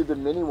blaze through the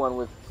mini one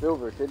with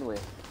Silver, couldn't we?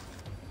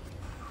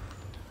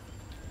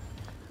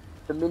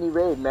 The mini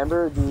raid,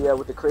 remember the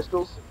with the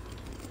crystals?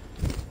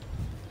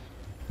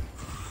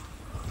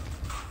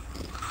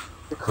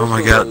 The Oh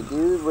my official god. raid,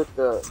 dude, with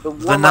the The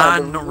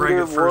Warmind,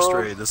 non-regular first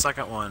world, raid, the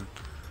second one.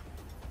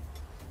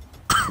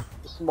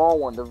 the small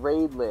one, the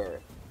raid lair.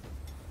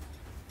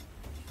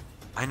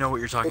 I know what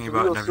you're talking It's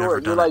about, real and I've never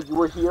short. You're done like, you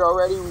were here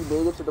already. We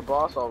made it to the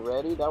boss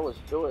already. That was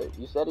short.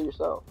 You said it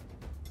yourself.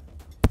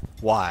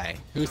 Why?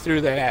 Who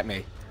threw that at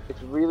me?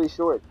 It's really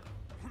short.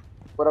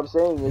 What I'm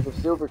saying is, if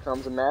silver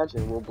comes,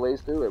 imagine we'll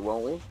blaze through it,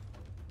 won't we?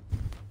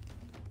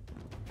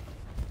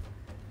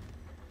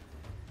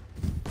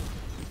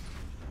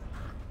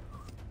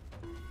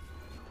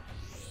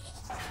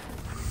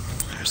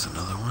 There's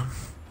another one.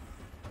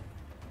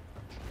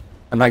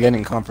 I'm not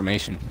getting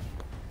confirmation.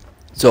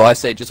 So I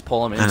say just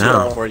pull him into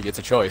know. it before he gets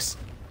a choice.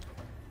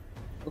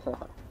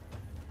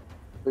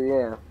 But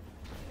yeah.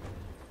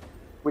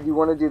 Would you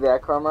want to do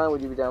that, Carmine?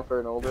 Would you be down for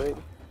an old raid?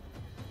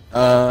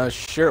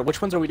 Sure.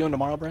 Which ones are we doing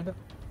tomorrow, Brenda?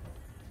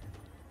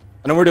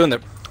 I know we're doing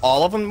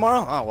all of them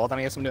tomorrow? Oh, well then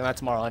I guess I'm doing that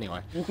tomorrow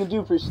anyway. You can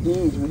do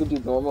prestige. We can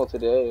do normal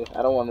today.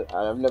 I don't want to.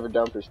 I've never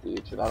done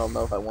prestige, and I don't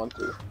know if I want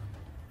to.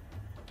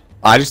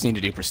 I just need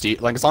to do prestige.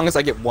 Like, as long as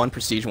I get one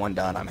prestige one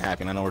done, I'm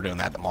happy. And I know we're doing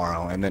that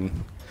tomorrow. And then,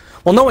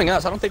 well, knowing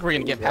us, I don't think we're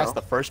going to get past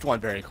the first one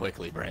very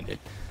quickly, Brandon.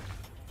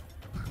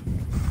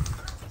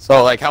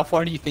 So, like, how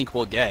far do you think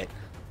we'll get?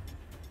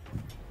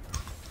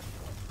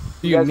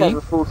 Do You guys me? have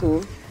a full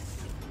team?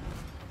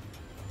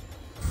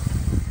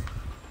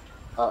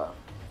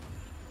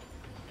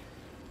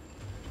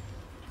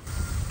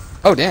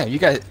 Oh, damn, you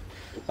guys...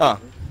 Oh.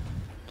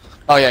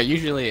 Oh, yeah,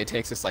 usually it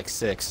takes us, like,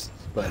 6.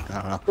 But,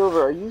 I don't know.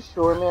 Silver, are you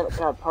sure, man?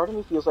 God, part of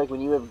me feels like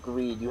when you have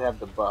greed, you have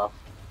the buff.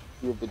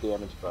 You have the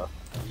damage buff.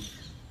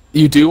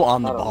 You do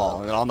on the I don't ball,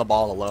 know. and on the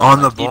ball alone.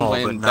 On the like, even ball,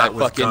 when but that not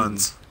with fucking,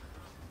 guns.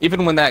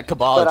 Even when that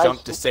Cabal But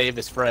jumped to save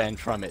his friend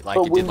from it, like,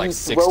 But it when did, like, you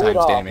 6 throw it times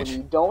off, damage. when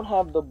you don't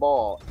have the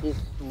ball, it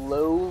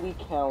slowly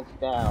counts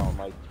down,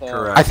 like 10.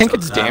 Correct. I think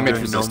it's I'm damage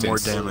doing no more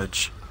resistance.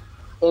 damage.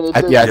 And it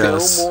I- does yeah, no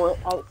yes. more.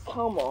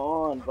 Come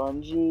on,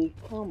 Bungie.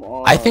 Come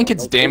on. I think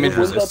it's like, damage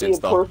wouldn't resistance,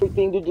 that be a though. perfect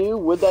thing to do?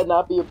 Would that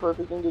not be a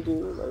perfect thing to do?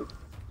 Like,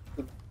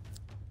 to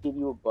give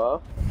you a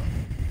buff?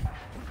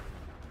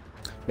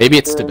 Maybe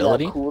it's during that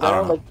stability? cooldown? I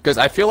don't know. Like, Because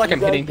I feel like you I'm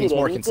guys hitting things did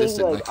more anything?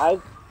 consistently.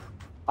 Like,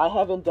 I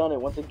haven't done it.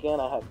 Once again,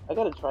 I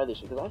gotta try this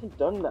shit, because I haven't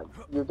done that,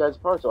 your guys'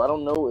 part, so I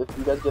don't know if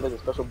you guys get like a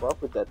special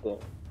buff with that thing.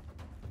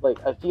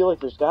 Like, I feel like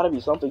there's gotta be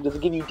something. Does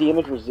it give you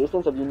damage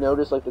resistance? Have you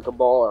noticed, like, the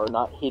Cabal are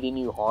not hitting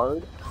you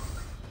hard?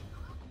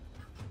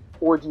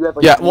 Or do you have,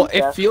 like, Yeah, really well, it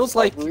fast feels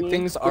like recovery?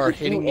 things Does are it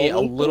do hitting me a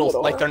anything little,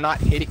 at like all? they're not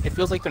hitting, it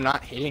feels like they're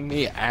not hitting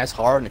me as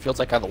hard, and it feels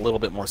like I have a little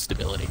bit more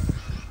stability.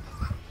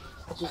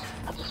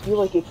 I just feel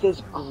like it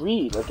says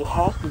greed, like it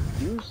has to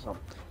do something.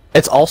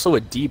 It's also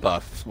a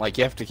debuff, like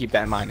you have to keep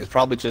that in mind. It's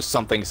probably just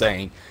something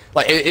saying,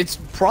 like, it's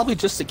probably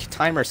just a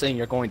timer saying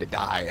you're going to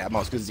die at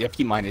most, because you have to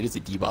keep in mind it is a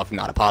debuff,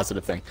 not a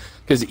positive thing.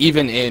 Because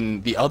even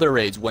in the other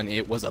raids, when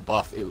it was a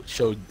buff, it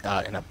showed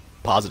in a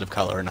positive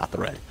color and not the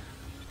red.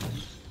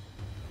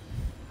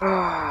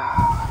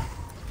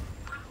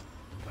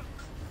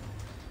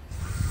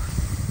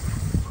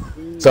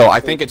 So I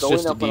think it's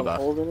just a Going up when I'm debuff.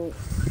 holding it,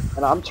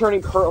 and I'm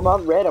turning purple. I'm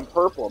not red. I'm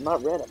purple. I'm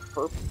not red. I'm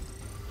purple.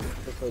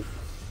 It's like,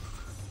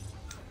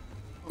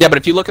 Yeah, but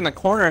if you look in the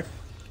corner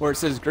where it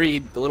says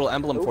greed, the little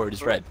emblem for it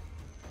is red.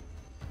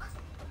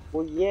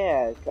 well,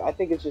 yeah. I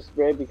think it's just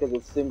red because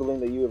it's symboling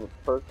that you have a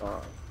perk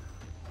on.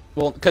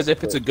 Well, because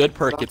if it's a good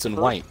perk, it's in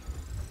white.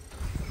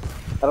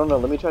 I don't know.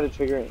 Let me try to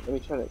trigger it. Let me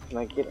try to. Can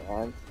I get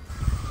ads?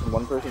 Can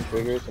one person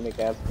trigger it to make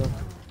ads stuff?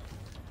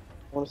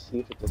 I want to see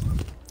if it does.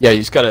 Yeah, you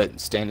just gotta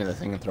stand in the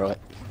thing and throw it.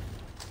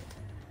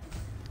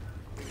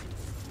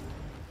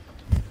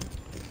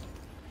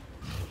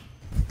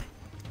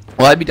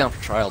 Well, I'd be down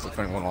for trials if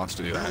anyone wants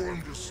to do that.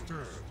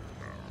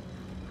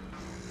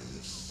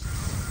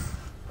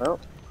 Oh,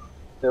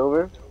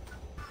 silver.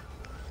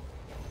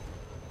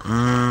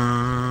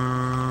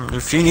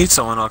 If you need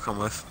someone, I'll come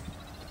with.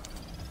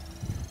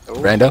 Oh.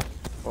 Rando?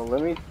 Well,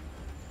 let me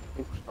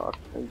talk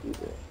and do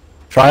this.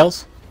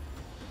 Trials?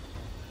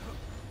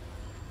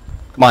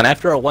 Come on,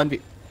 after a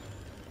 1v...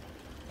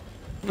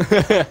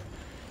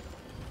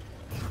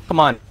 Come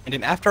on, and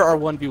then after our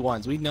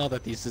 1v1s, we know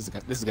that this is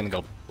gonna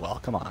go well.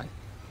 Come on.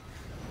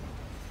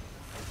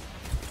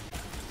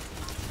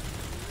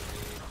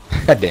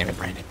 God damn it,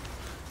 Brandon.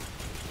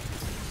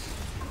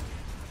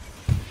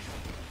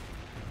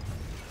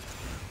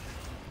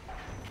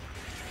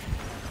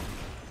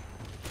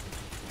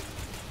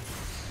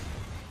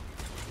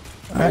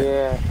 Alright.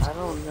 Yeah, I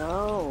don't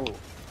know.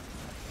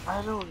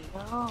 I don't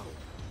know.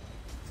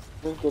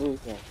 Think it is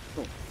then.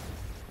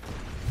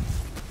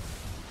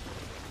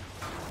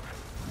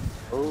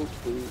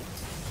 Okay.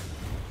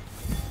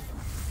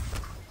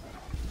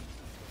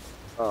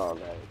 Oh,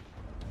 nice.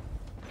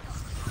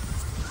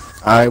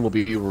 I will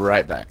be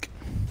right back.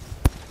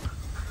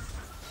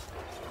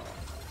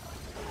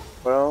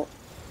 Well,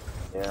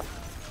 yeah.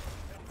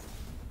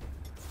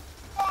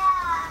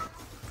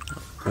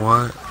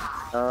 What?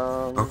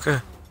 Okay.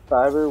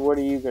 Cyber, what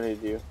are you gonna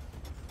do?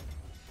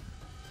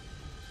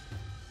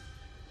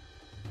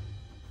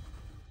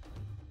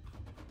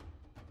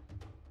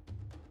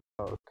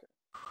 Okay.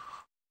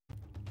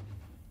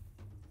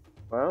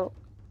 Well,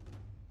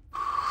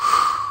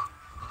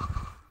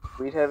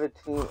 we'd have a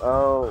team.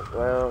 Oh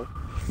well,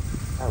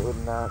 that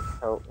would not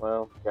help.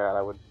 Well, God,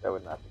 that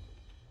would not be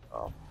good.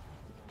 Oh,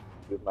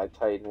 with my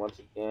Titan once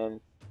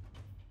again.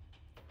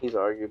 He could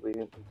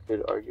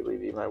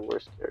arguably be my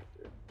worst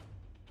character.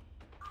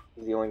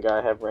 He's the only guy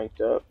I have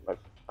ranked up. My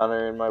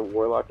Hunter and my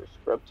Warlock are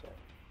scrub tank.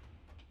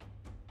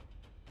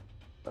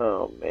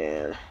 Oh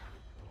man.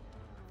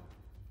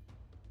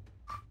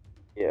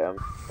 Yeah, I'm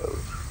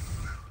toast.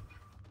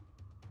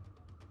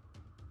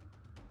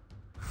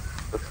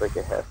 Looks like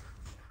it has.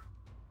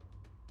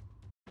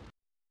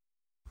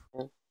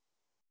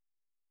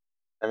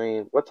 I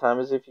mean, what time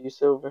is it for you,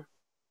 Silver?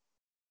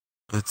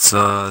 It's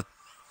 10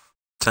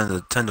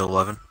 to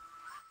 11.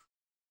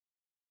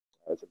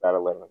 It's about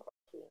 11 o'clock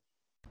here.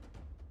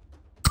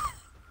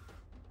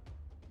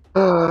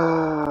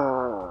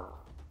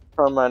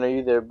 Carmine, are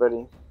you there,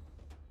 buddy?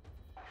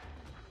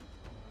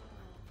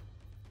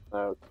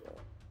 Okay.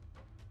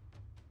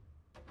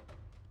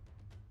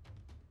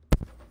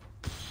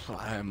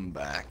 I'm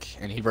back.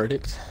 Any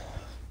verdict?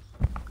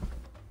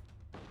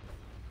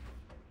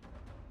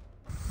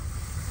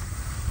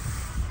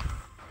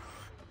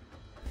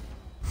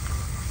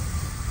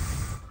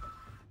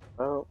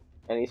 Well,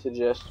 any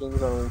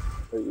suggestions on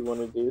what you want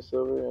to do,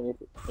 Silver?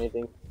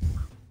 Anything?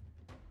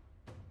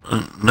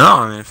 No,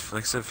 I mean,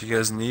 like I said, if you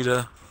guys need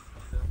a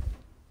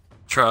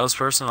trials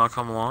person, I'll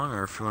come along,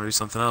 or if you want to do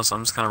something else,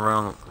 I'm just kind of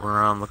running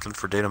around looking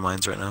for data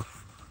mines right now.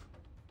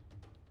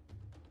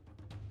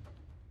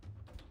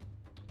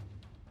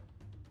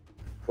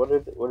 What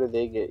do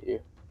they get you?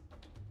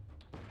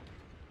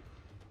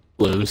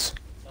 Blues.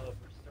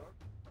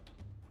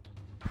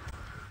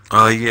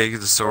 Oh, yeah, you get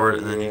the sword, Oh,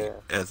 and then yeah. you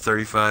at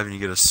 35, and you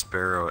get a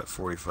sparrow at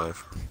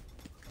 45.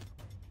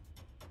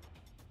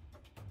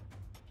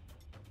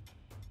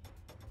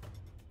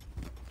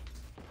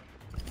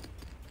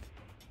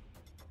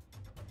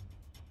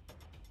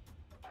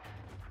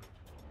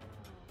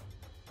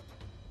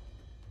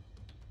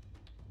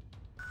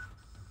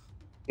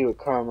 Do with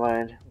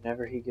Carmine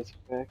whenever he gets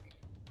back.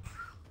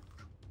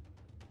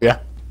 Yeah.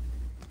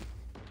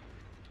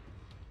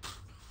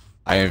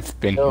 I have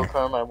been No, here.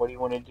 Carmine, what do you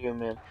want to do,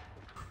 man?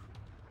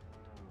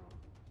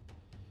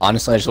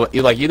 Honestly, I just want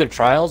either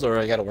trials or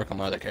I gotta work on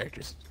my other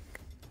characters.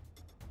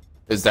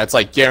 Because that's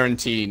like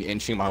guaranteed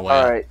inching my way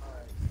up. Alright,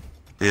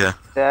 Yeah.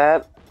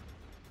 that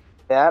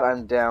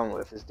I'm down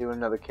with, is doing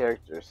another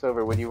character.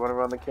 Silver, would you want to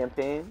run the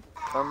campaign,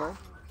 Carmine?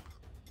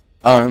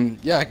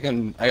 Yeah, I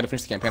gotta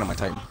finish the campaign on my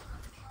Titan.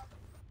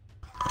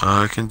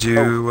 I can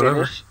do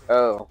whatever. Finish?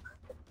 Oh.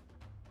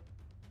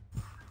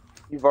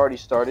 You've already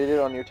started it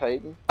on your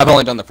Titan? I've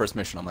only done the first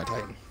mission on my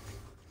Titan.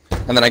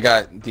 And then I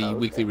got the Okay.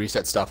 weekly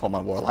reset stuff on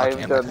my Warlock I've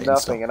and my done Titan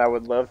nothing, still. and I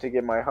would love to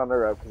get my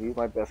Hunter up, because he's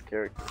my best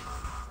character.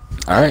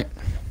 Alright.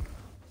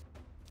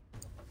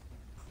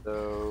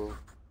 So,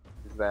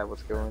 is that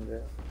what's going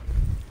there?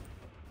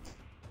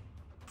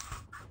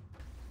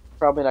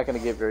 Probably not going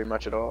to get very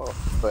much at all,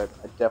 but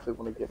I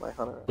definitely want to get my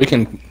Hunter up. We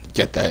can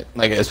get that.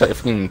 Like,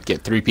 if we can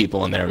get 3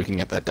 people in there, we can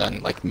get that done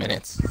in like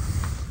minutes.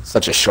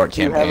 Such a short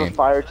Do you have campaign. a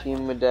fire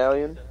team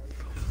medallion?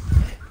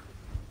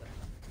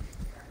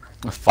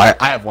 Fire.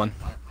 I have one.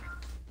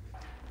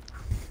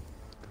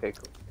 Okay,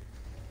 cool.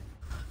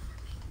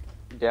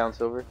 You down,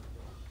 Silver?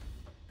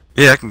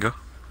 Yeah, I can go.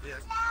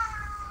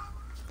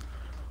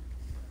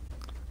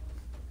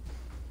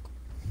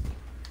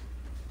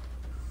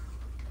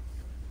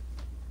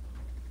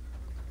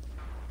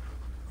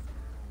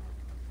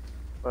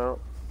 Well,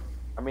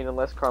 I mean,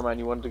 unless Carmine,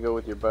 you wanted to go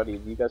with your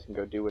buddy, you guys can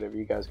go do whatever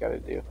you guys got to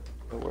do.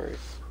 No worries.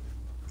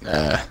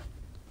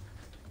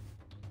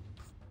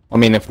 I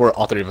mean, if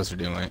all 3 of us are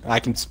doing it, I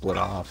can split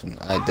off, and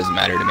it doesn't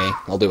matter to me.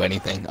 I'll do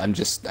anything. I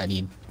just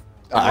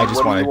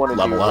want to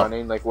level up.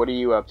 Running? Like, what are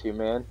you up to,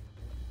 man?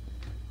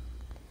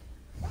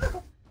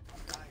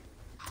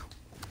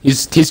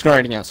 He's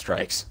grinding out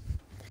strikes.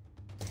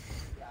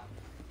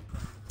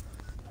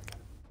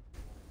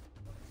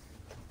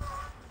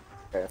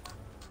 Okay.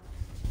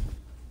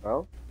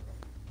 Well,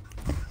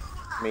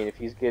 I mean, if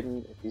he's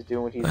doing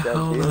what he's got to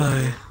How do. did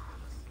I?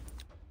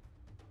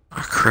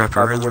 Oh crap!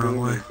 I ran the What do wrong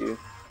you way. need to do?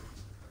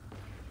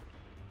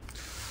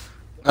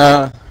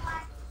 Yeah,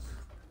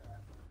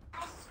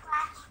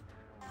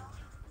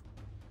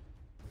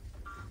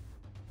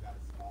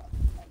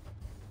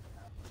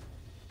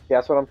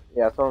 that's what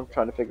I'm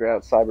trying to figure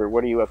out. Cyber,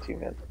 what are you up to,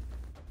 man?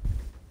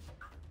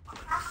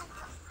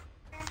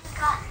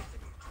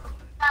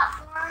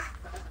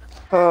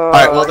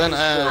 Alright, well then,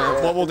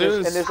 what we'll do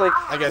and is, there's like,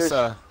 I guess,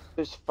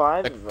 there's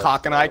 5 the of us.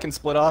 Cock and I can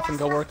split off and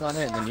go work on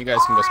it, and then you guys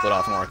can go split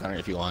off and work on it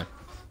if you want.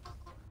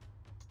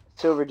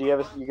 Silver, do you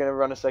have you gonna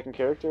run a second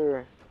character?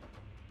 Or?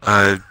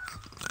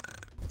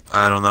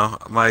 I don't know.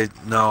 My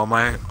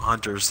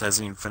Hunters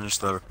hasn't even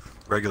finished the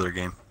regular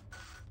game.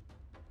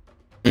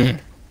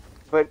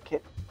 But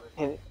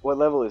what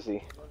level is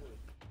he?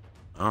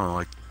 I don't know,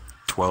 like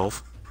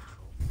 12.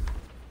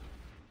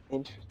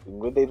 Interesting.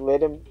 Would they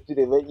let him? Do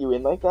they let you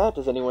in like that?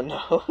 Does anyone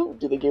know?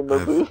 Do they give him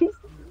a boost?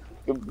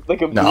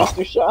 Like a No.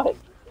 booster shot?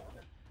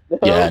 No?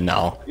 Yeah,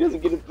 no. He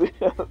doesn't get a boost.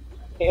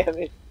 Damn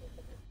it.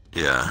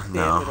 Yeah,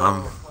 no, Damn it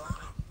all.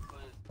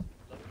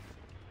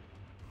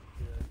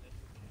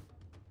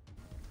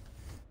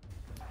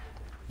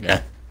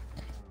 Yeah.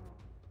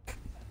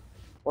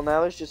 Well, now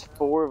there's just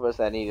 4 of us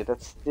that need it.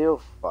 That's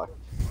still fucked.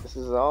 This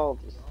is all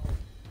just...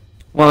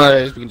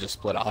 Well, we can just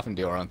split off and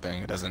do our own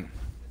thing. It doesn't.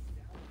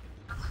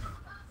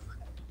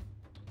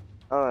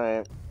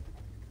 Alright.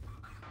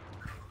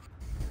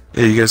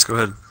 Yeah, you guys go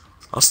ahead.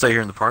 I'll stay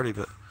here in the party,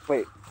 but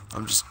Wait,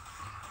 I'm just.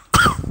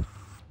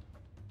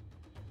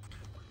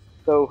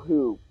 so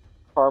who?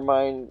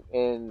 Carmine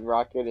and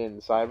Rocket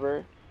and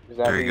Cyber? Is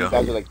that There who you you go.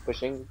 guys are like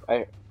pushing?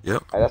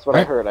 Yep. That's what I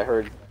Right. heard. I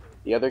heard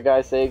the other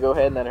guy say go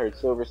ahead, and then I heard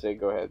Silver say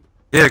go ahead.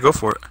 Yeah, go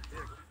for it.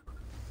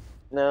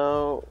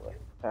 No.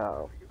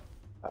 Oh.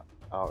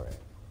 Alright.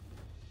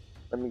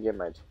 Let me get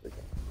my chicken.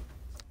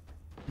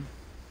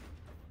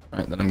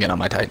 Alright, then I'm getting on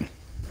my Titan.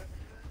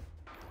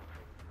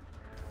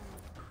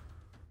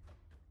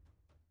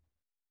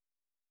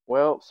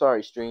 Well,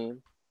 sorry,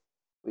 stream.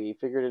 We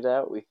figured it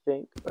out, we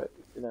think, but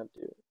we did not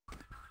do it.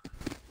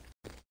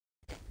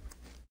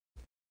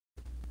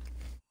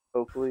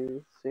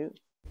 Hopefully soon.